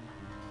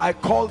 I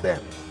call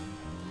them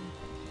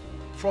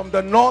from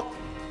the north,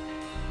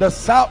 the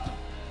south.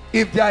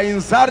 If they are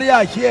in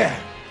Zaria here,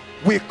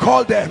 we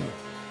call them.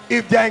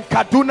 If they are in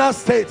Kaduna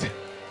State,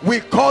 we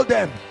call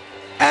them.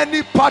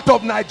 Any part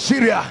of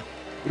Nigeria,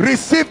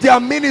 receive their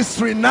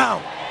ministry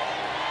now.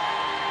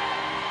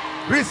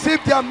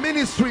 Receive their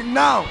ministry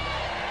now.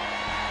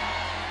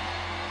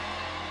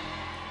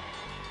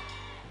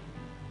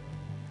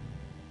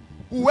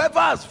 Whoever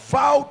has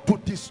vowed to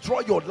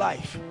destroy your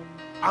life,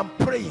 I'm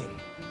praying.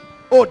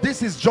 Oh,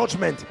 this is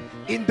judgment.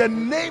 In the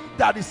name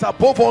that is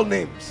above all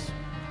names,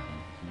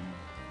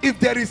 if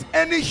there is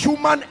any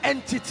human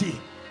entity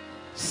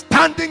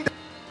standing,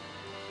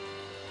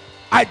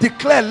 I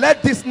declare,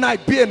 let this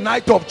night be a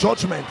night of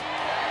judgment.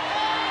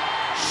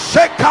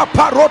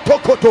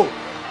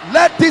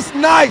 Let this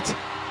night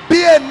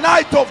be a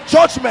night of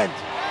judgment.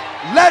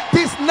 Let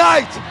this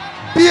night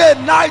be a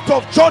night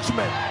of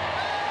judgment.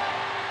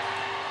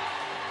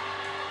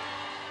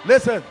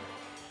 Listen,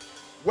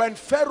 when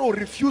Pharaoh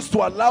refused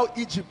to allow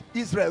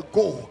Israel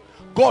go,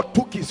 God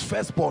took his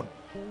firstborn.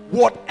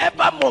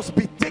 Whatever must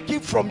be taken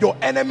from your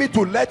enemy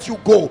to let you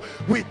go,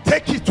 we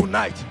take it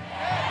tonight.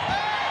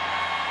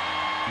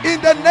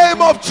 In the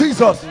name of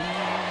Jesus.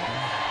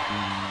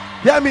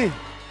 Hear me.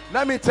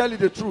 Let me tell you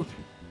the truth.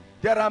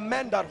 There are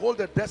men that hold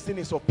the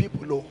destinies of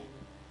people low.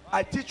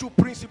 I teach you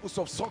principles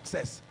of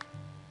success,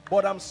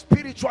 but I'm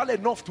spiritual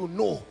enough to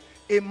know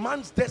a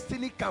man's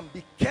destiny can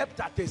be kept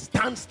at a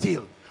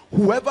standstill.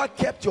 Whoever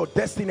kept your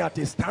destiny at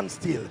a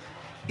standstill,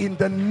 in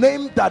the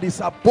name that is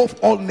above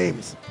all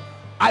names,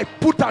 I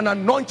put an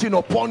anointing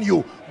upon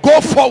you. Go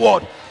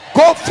forward,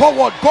 go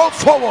forward, go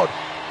forward,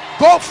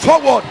 go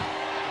forward,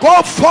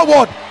 go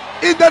forward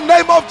in the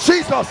name of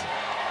Jesus.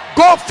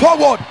 Go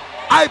forward.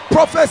 I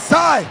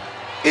prophesy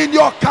in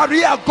your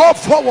career, go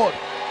forward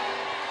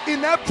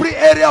in every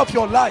area of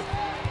your life.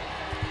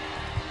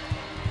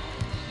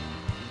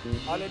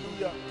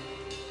 Hallelujah.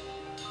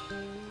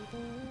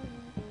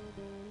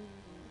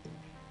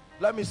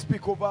 Let me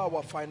speak over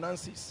our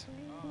finances.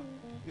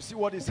 You see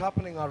what is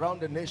happening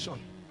around the nation.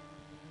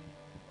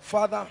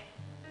 Father,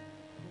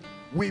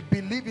 we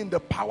believe in the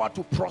power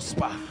to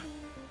prosper,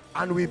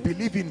 and we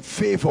believe in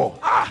favor.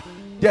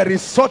 There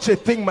is such a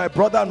thing, my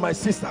brother and my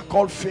sister,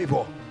 called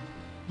favor.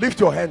 Lift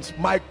your hands.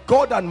 My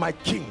God and my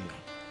King,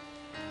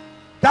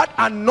 that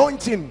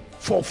anointing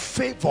for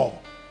favor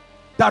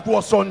that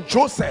was on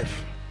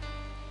Joseph,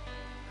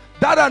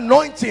 that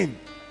anointing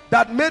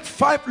that made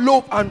 5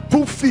 loaves and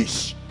 2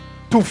 fish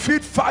to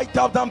feed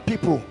 5,000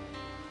 people,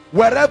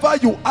 wherever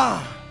you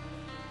are,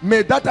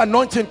 may that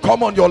anointing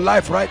come on your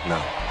life right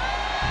now.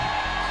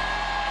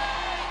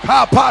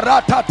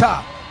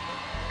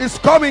 It's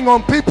coming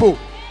on people.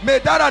 May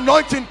that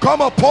anointing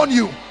come upon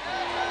you.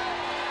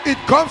 It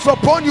comes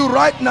upon you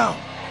right now.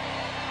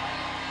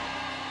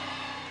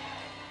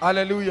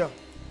 Hallelujah.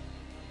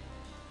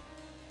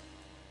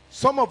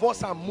 Some of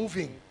us are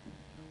moving,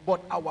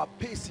 but our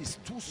pace is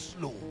too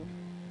slow.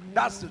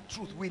 That's the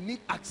truth. We need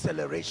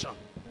acceleration.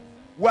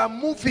 We're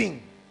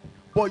moving,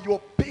 but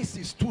your pace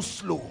is too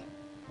slow.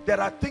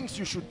 There are things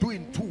you should do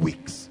in 2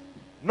 weeks,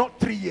 not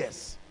 3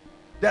 years.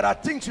 There are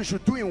things you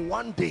should do in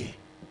 1 day.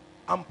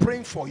 I'm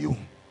praying for you.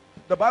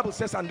 The Bible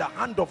says, and the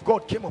hand of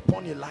God came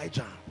upon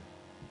Elijah,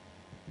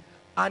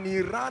 and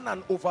he ran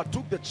and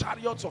overtook the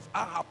chariots of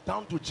Ahab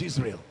down to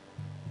Jezreel.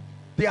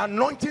 The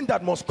anointing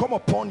that must come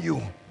upon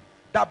you,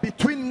 that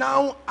between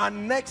now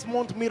and next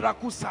month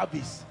miracle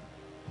service,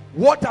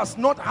 what has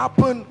not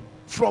happened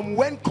from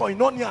when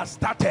Koinonia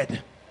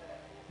started,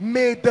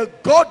 may the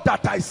God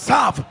that I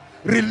serve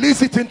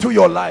release it into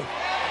your life.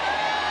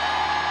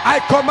 I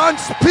command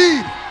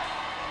speed,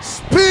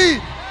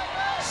 speed,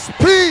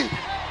 speed,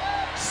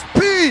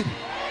 speed.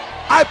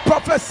 I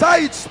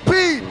prophesy it,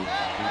 speed.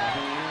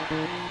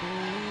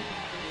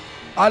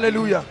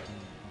 Hallelujah.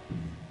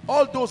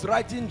 All those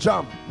writing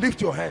jam,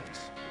 lift your hands.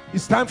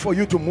 It's time for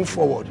you to move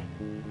forward.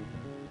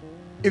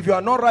 If you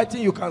are not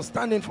writing, you can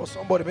stand in for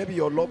somebody, maybe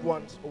your loved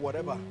ones or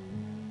whatever.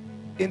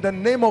 In the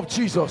name of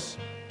Jesus.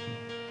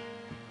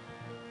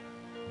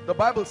 The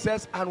Bible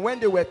says, and when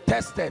they were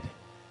tested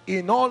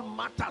in all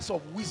matters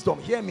of wisdom,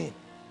 hear me,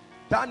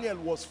 Daniel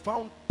was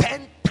found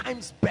 10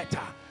 times better.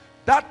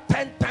 That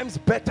 10 times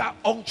better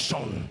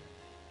unction,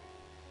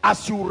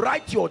 as you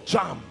write your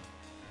jam,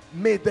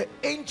 may the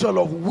angel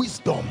of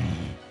wisdom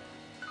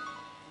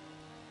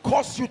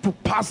cause you to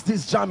pass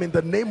this jam in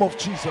the name of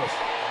Jesus.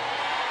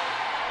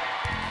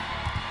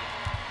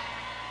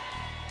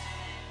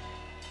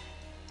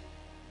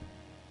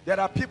 There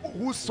are people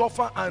who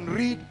suffer and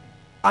read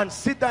and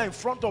sit there in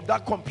front of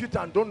that computer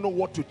and don't know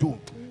what to do.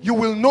 You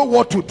will know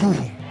what to do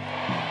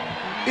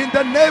in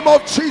the name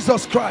of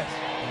Jesus Christ.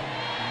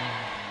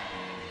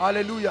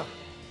 Hallelujah.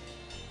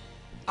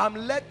 I'm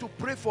led to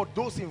pray for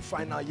those in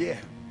final year.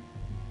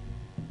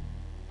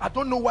 I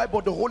don't know why,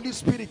 but the Holy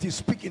Spirit is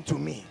speaking to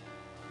me.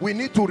 We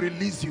need to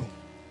release you.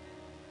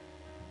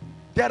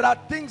 There are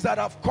things that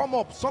have come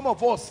up. Some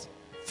of us,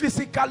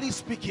 physically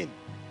speaking,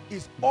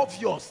 it's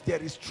obvious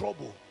there is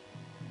trouble.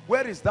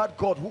 Where is that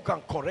God who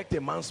can correct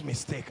a man's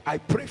mistake? I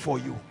pray for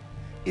you.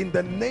 In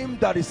the name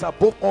that is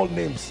above all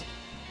names,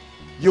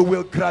 you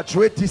will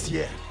graduate this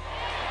year.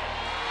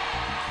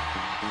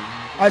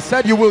 I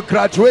said you will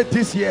graduate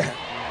this year.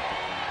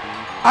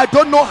 I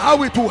don't know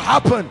how it will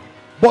happen,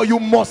 but you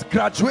must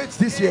graduate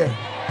this year.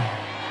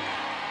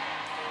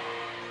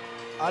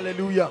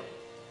 Hallelujah.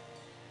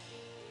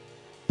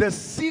 The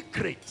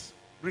secret,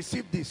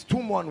 receive this,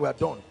 2 more and we're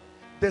done.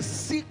 The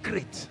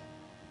secret,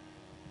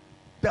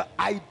 the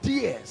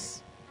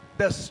ideas,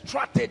 the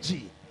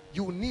strategy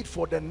you need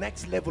for the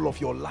next level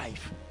of your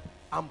life,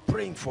 I'm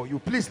praying for you.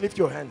 Please lift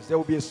your hands. There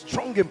will be a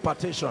strong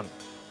impartation.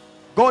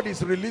 God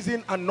is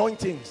releasing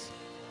anointings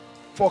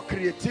for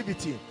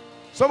creativity.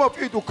 Some of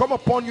it will come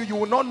upon you, you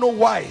will not know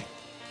why,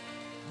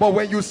 but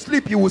when you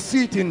sleep you will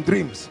see it in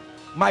dreams.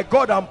 My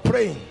God, I'm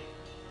praying.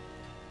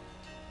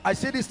 I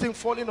see this thing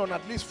falling on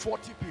at least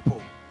 40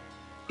 people.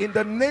 In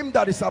the name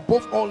that is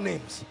above all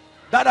names,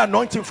 that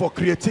anointing for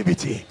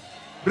creativity,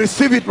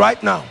 receive it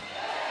right now.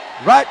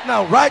 Right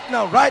now, right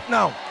now, right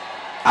now.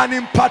 An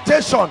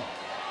impartation.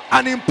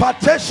 An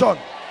impartation.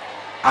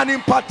 An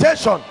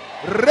impartation.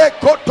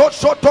 Rekoto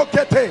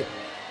shotokete.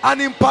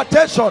 An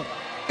impartation.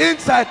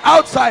 Inside,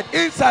 outside,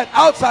 inside,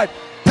 outside.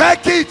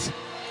 Take it.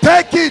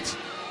 Take it.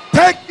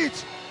 Take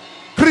it.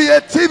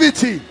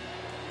 Creativity.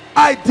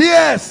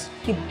 Ideas.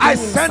 I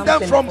send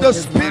them from the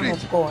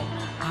Spirit.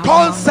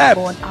 Concept.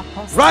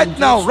 Right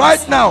now,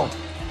 right now.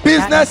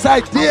 Business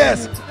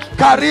ideas.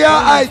 Career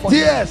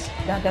ideas.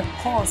 That the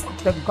cause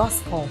of the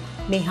gospel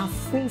may have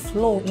free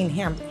flow in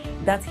him,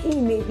 that he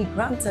may be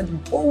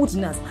granted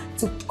boldness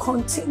to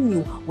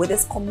continue with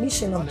this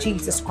commission of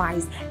Jesus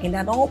Christ, and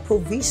that all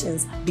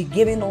provisions be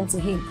given unto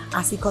him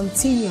as he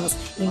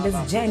continues in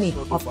this journey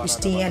of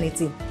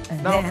Christianity.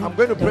 And now, then I'm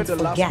going to pray don't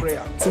the last forget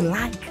prayer. to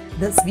like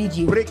this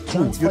video.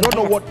 Breakthrough. You don't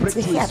know what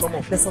breakthrough is, some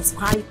of the you.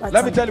 subscribe button.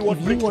 Let me tell you what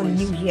if you are breakthrough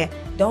new is. here,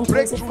 don't also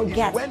Breakthrough is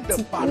forget when the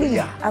to barrier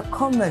leave a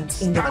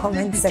comment in the standing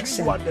comment between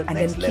section, you and the and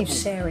then next keep level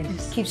sharing,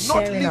 is keep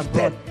not sharing lifted,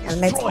 abroad, it's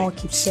and let's destroyed. all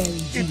keep sharing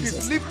If Jesus.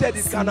 it's lifted,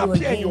 it See can you appear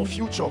in again. your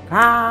future.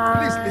 Bye.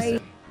 Please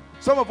listen.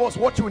 Some of us,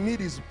 what you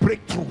need is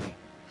breakthrough.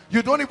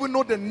 You don't even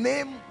know the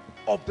name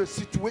of the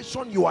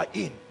situation you are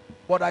in.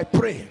 But I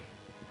pray,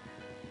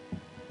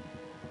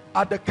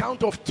 at the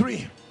count of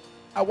 3,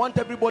 I want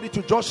everybody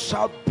to just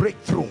shout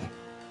breakthrough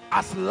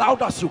as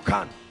loud as you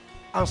can,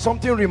 and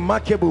something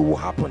remarkable will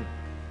happen.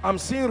 I'm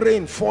seeing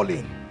rain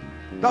falling.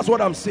 That's what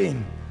I'm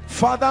saying.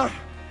 Father,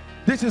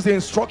 this is the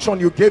instruction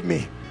you gave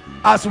me.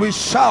 As we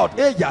shout,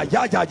 hey, yeah,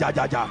 yeah, yeah, yeah,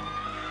 yeah, yeah.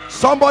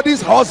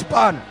 Somebody's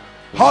husband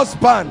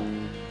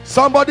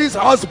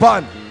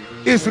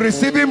is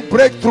receiving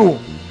breakthrough.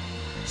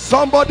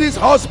 Somebody's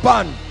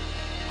husband,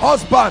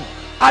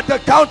 at the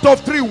count of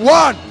 3,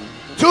 1,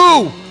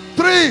 2,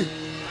 3.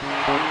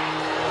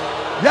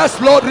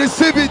 Yes, Lord,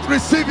 receive it,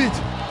 receive it,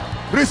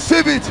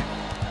 receive it.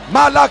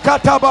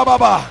 Malakata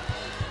bababa.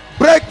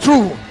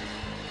 Breakthrough,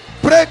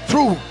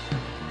 breakthrough.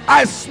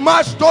 I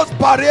smash those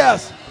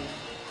barriers.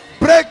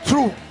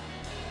 Breakthrough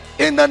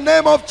in the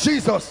name of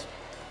Jesus.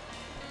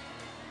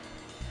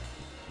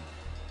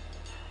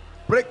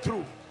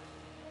 Breakthrough.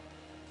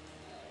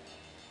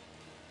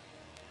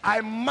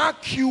 I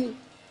mark you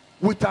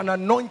with an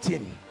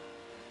anointing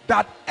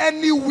that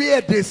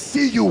anywhere they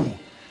see you,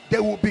 they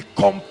will be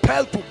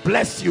compelled to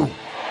bless you.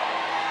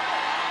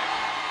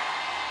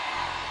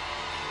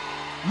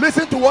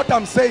 Listen to what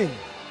I'm saying.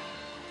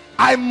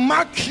 I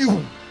mark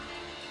you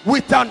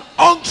with an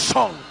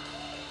unction.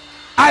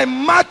 I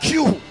mark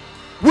you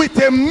with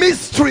a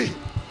mystery,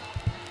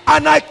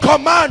 and I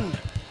command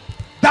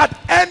that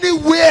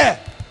anywhere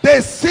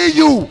they see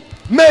you,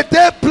 may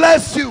they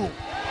bless you.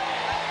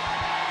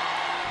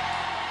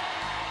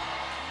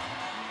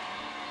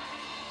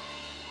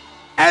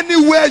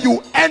 Anywhere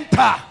you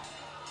enter,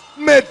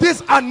 may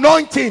this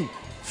anointing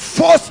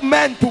force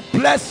men to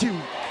bless you.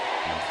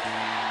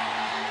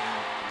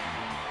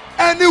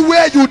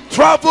 Anywhere you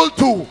travel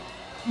to,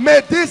 may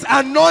this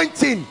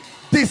anointing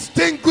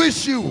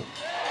distinguish you.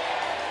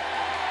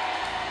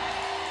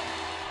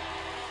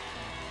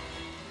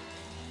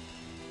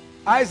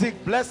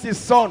 Isaac blessed his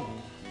son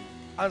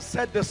and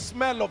said, the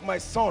smell of my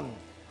son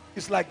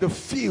is like the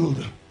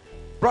field.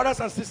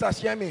 Brothers and sisters,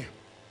 hear me.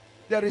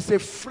 There is a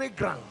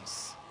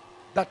fragrance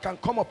that can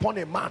come upon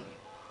a man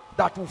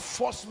that will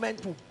force men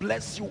to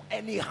bless you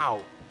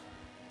anyhow.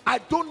 I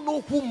don't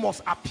know who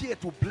must appear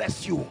to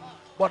bless you,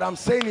 but I'm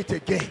saying it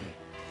again.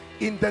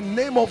 In the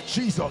name of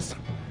Jesus,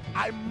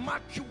 I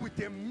mark you with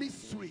a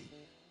mystery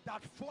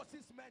that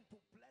forces men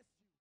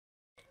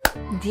to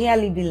bless you.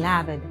 Dearly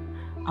beloved,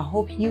 I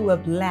hope you were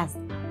blessed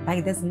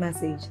by this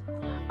message.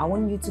 I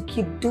want you to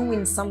keep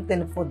doing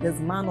something for this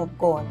man of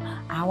God,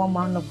 our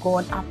man of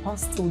God,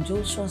 Apostle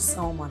Joshua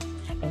Selman.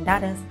 And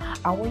that is,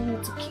 I want you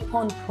to keep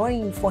on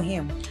praying for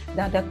him,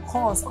 that the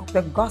cause of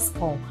the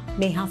gospel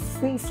may have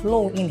free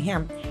flow in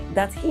him,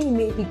 that he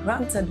may be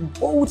granted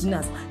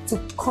boldness to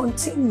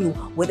continue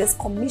with this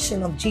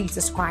commission of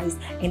Jesus Christ,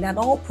 and that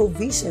all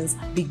provisions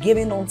be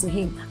given unto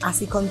him as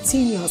he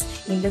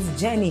continues in this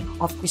journey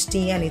of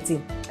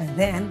Christianity. And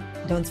then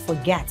don't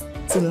forget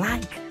to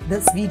like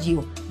this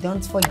video.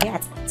 Don't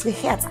forget to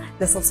hit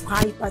the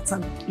subscribe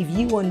button if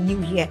you are new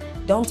here.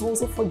 Don't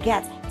also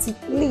forget to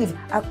leave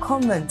a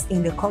comment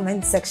in the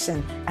comment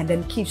section, and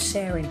then keep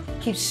sharing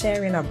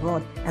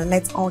abroad, and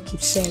let's all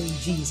keep sharing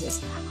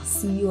Jesus. I'll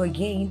see you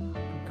again.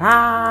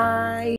 Bye.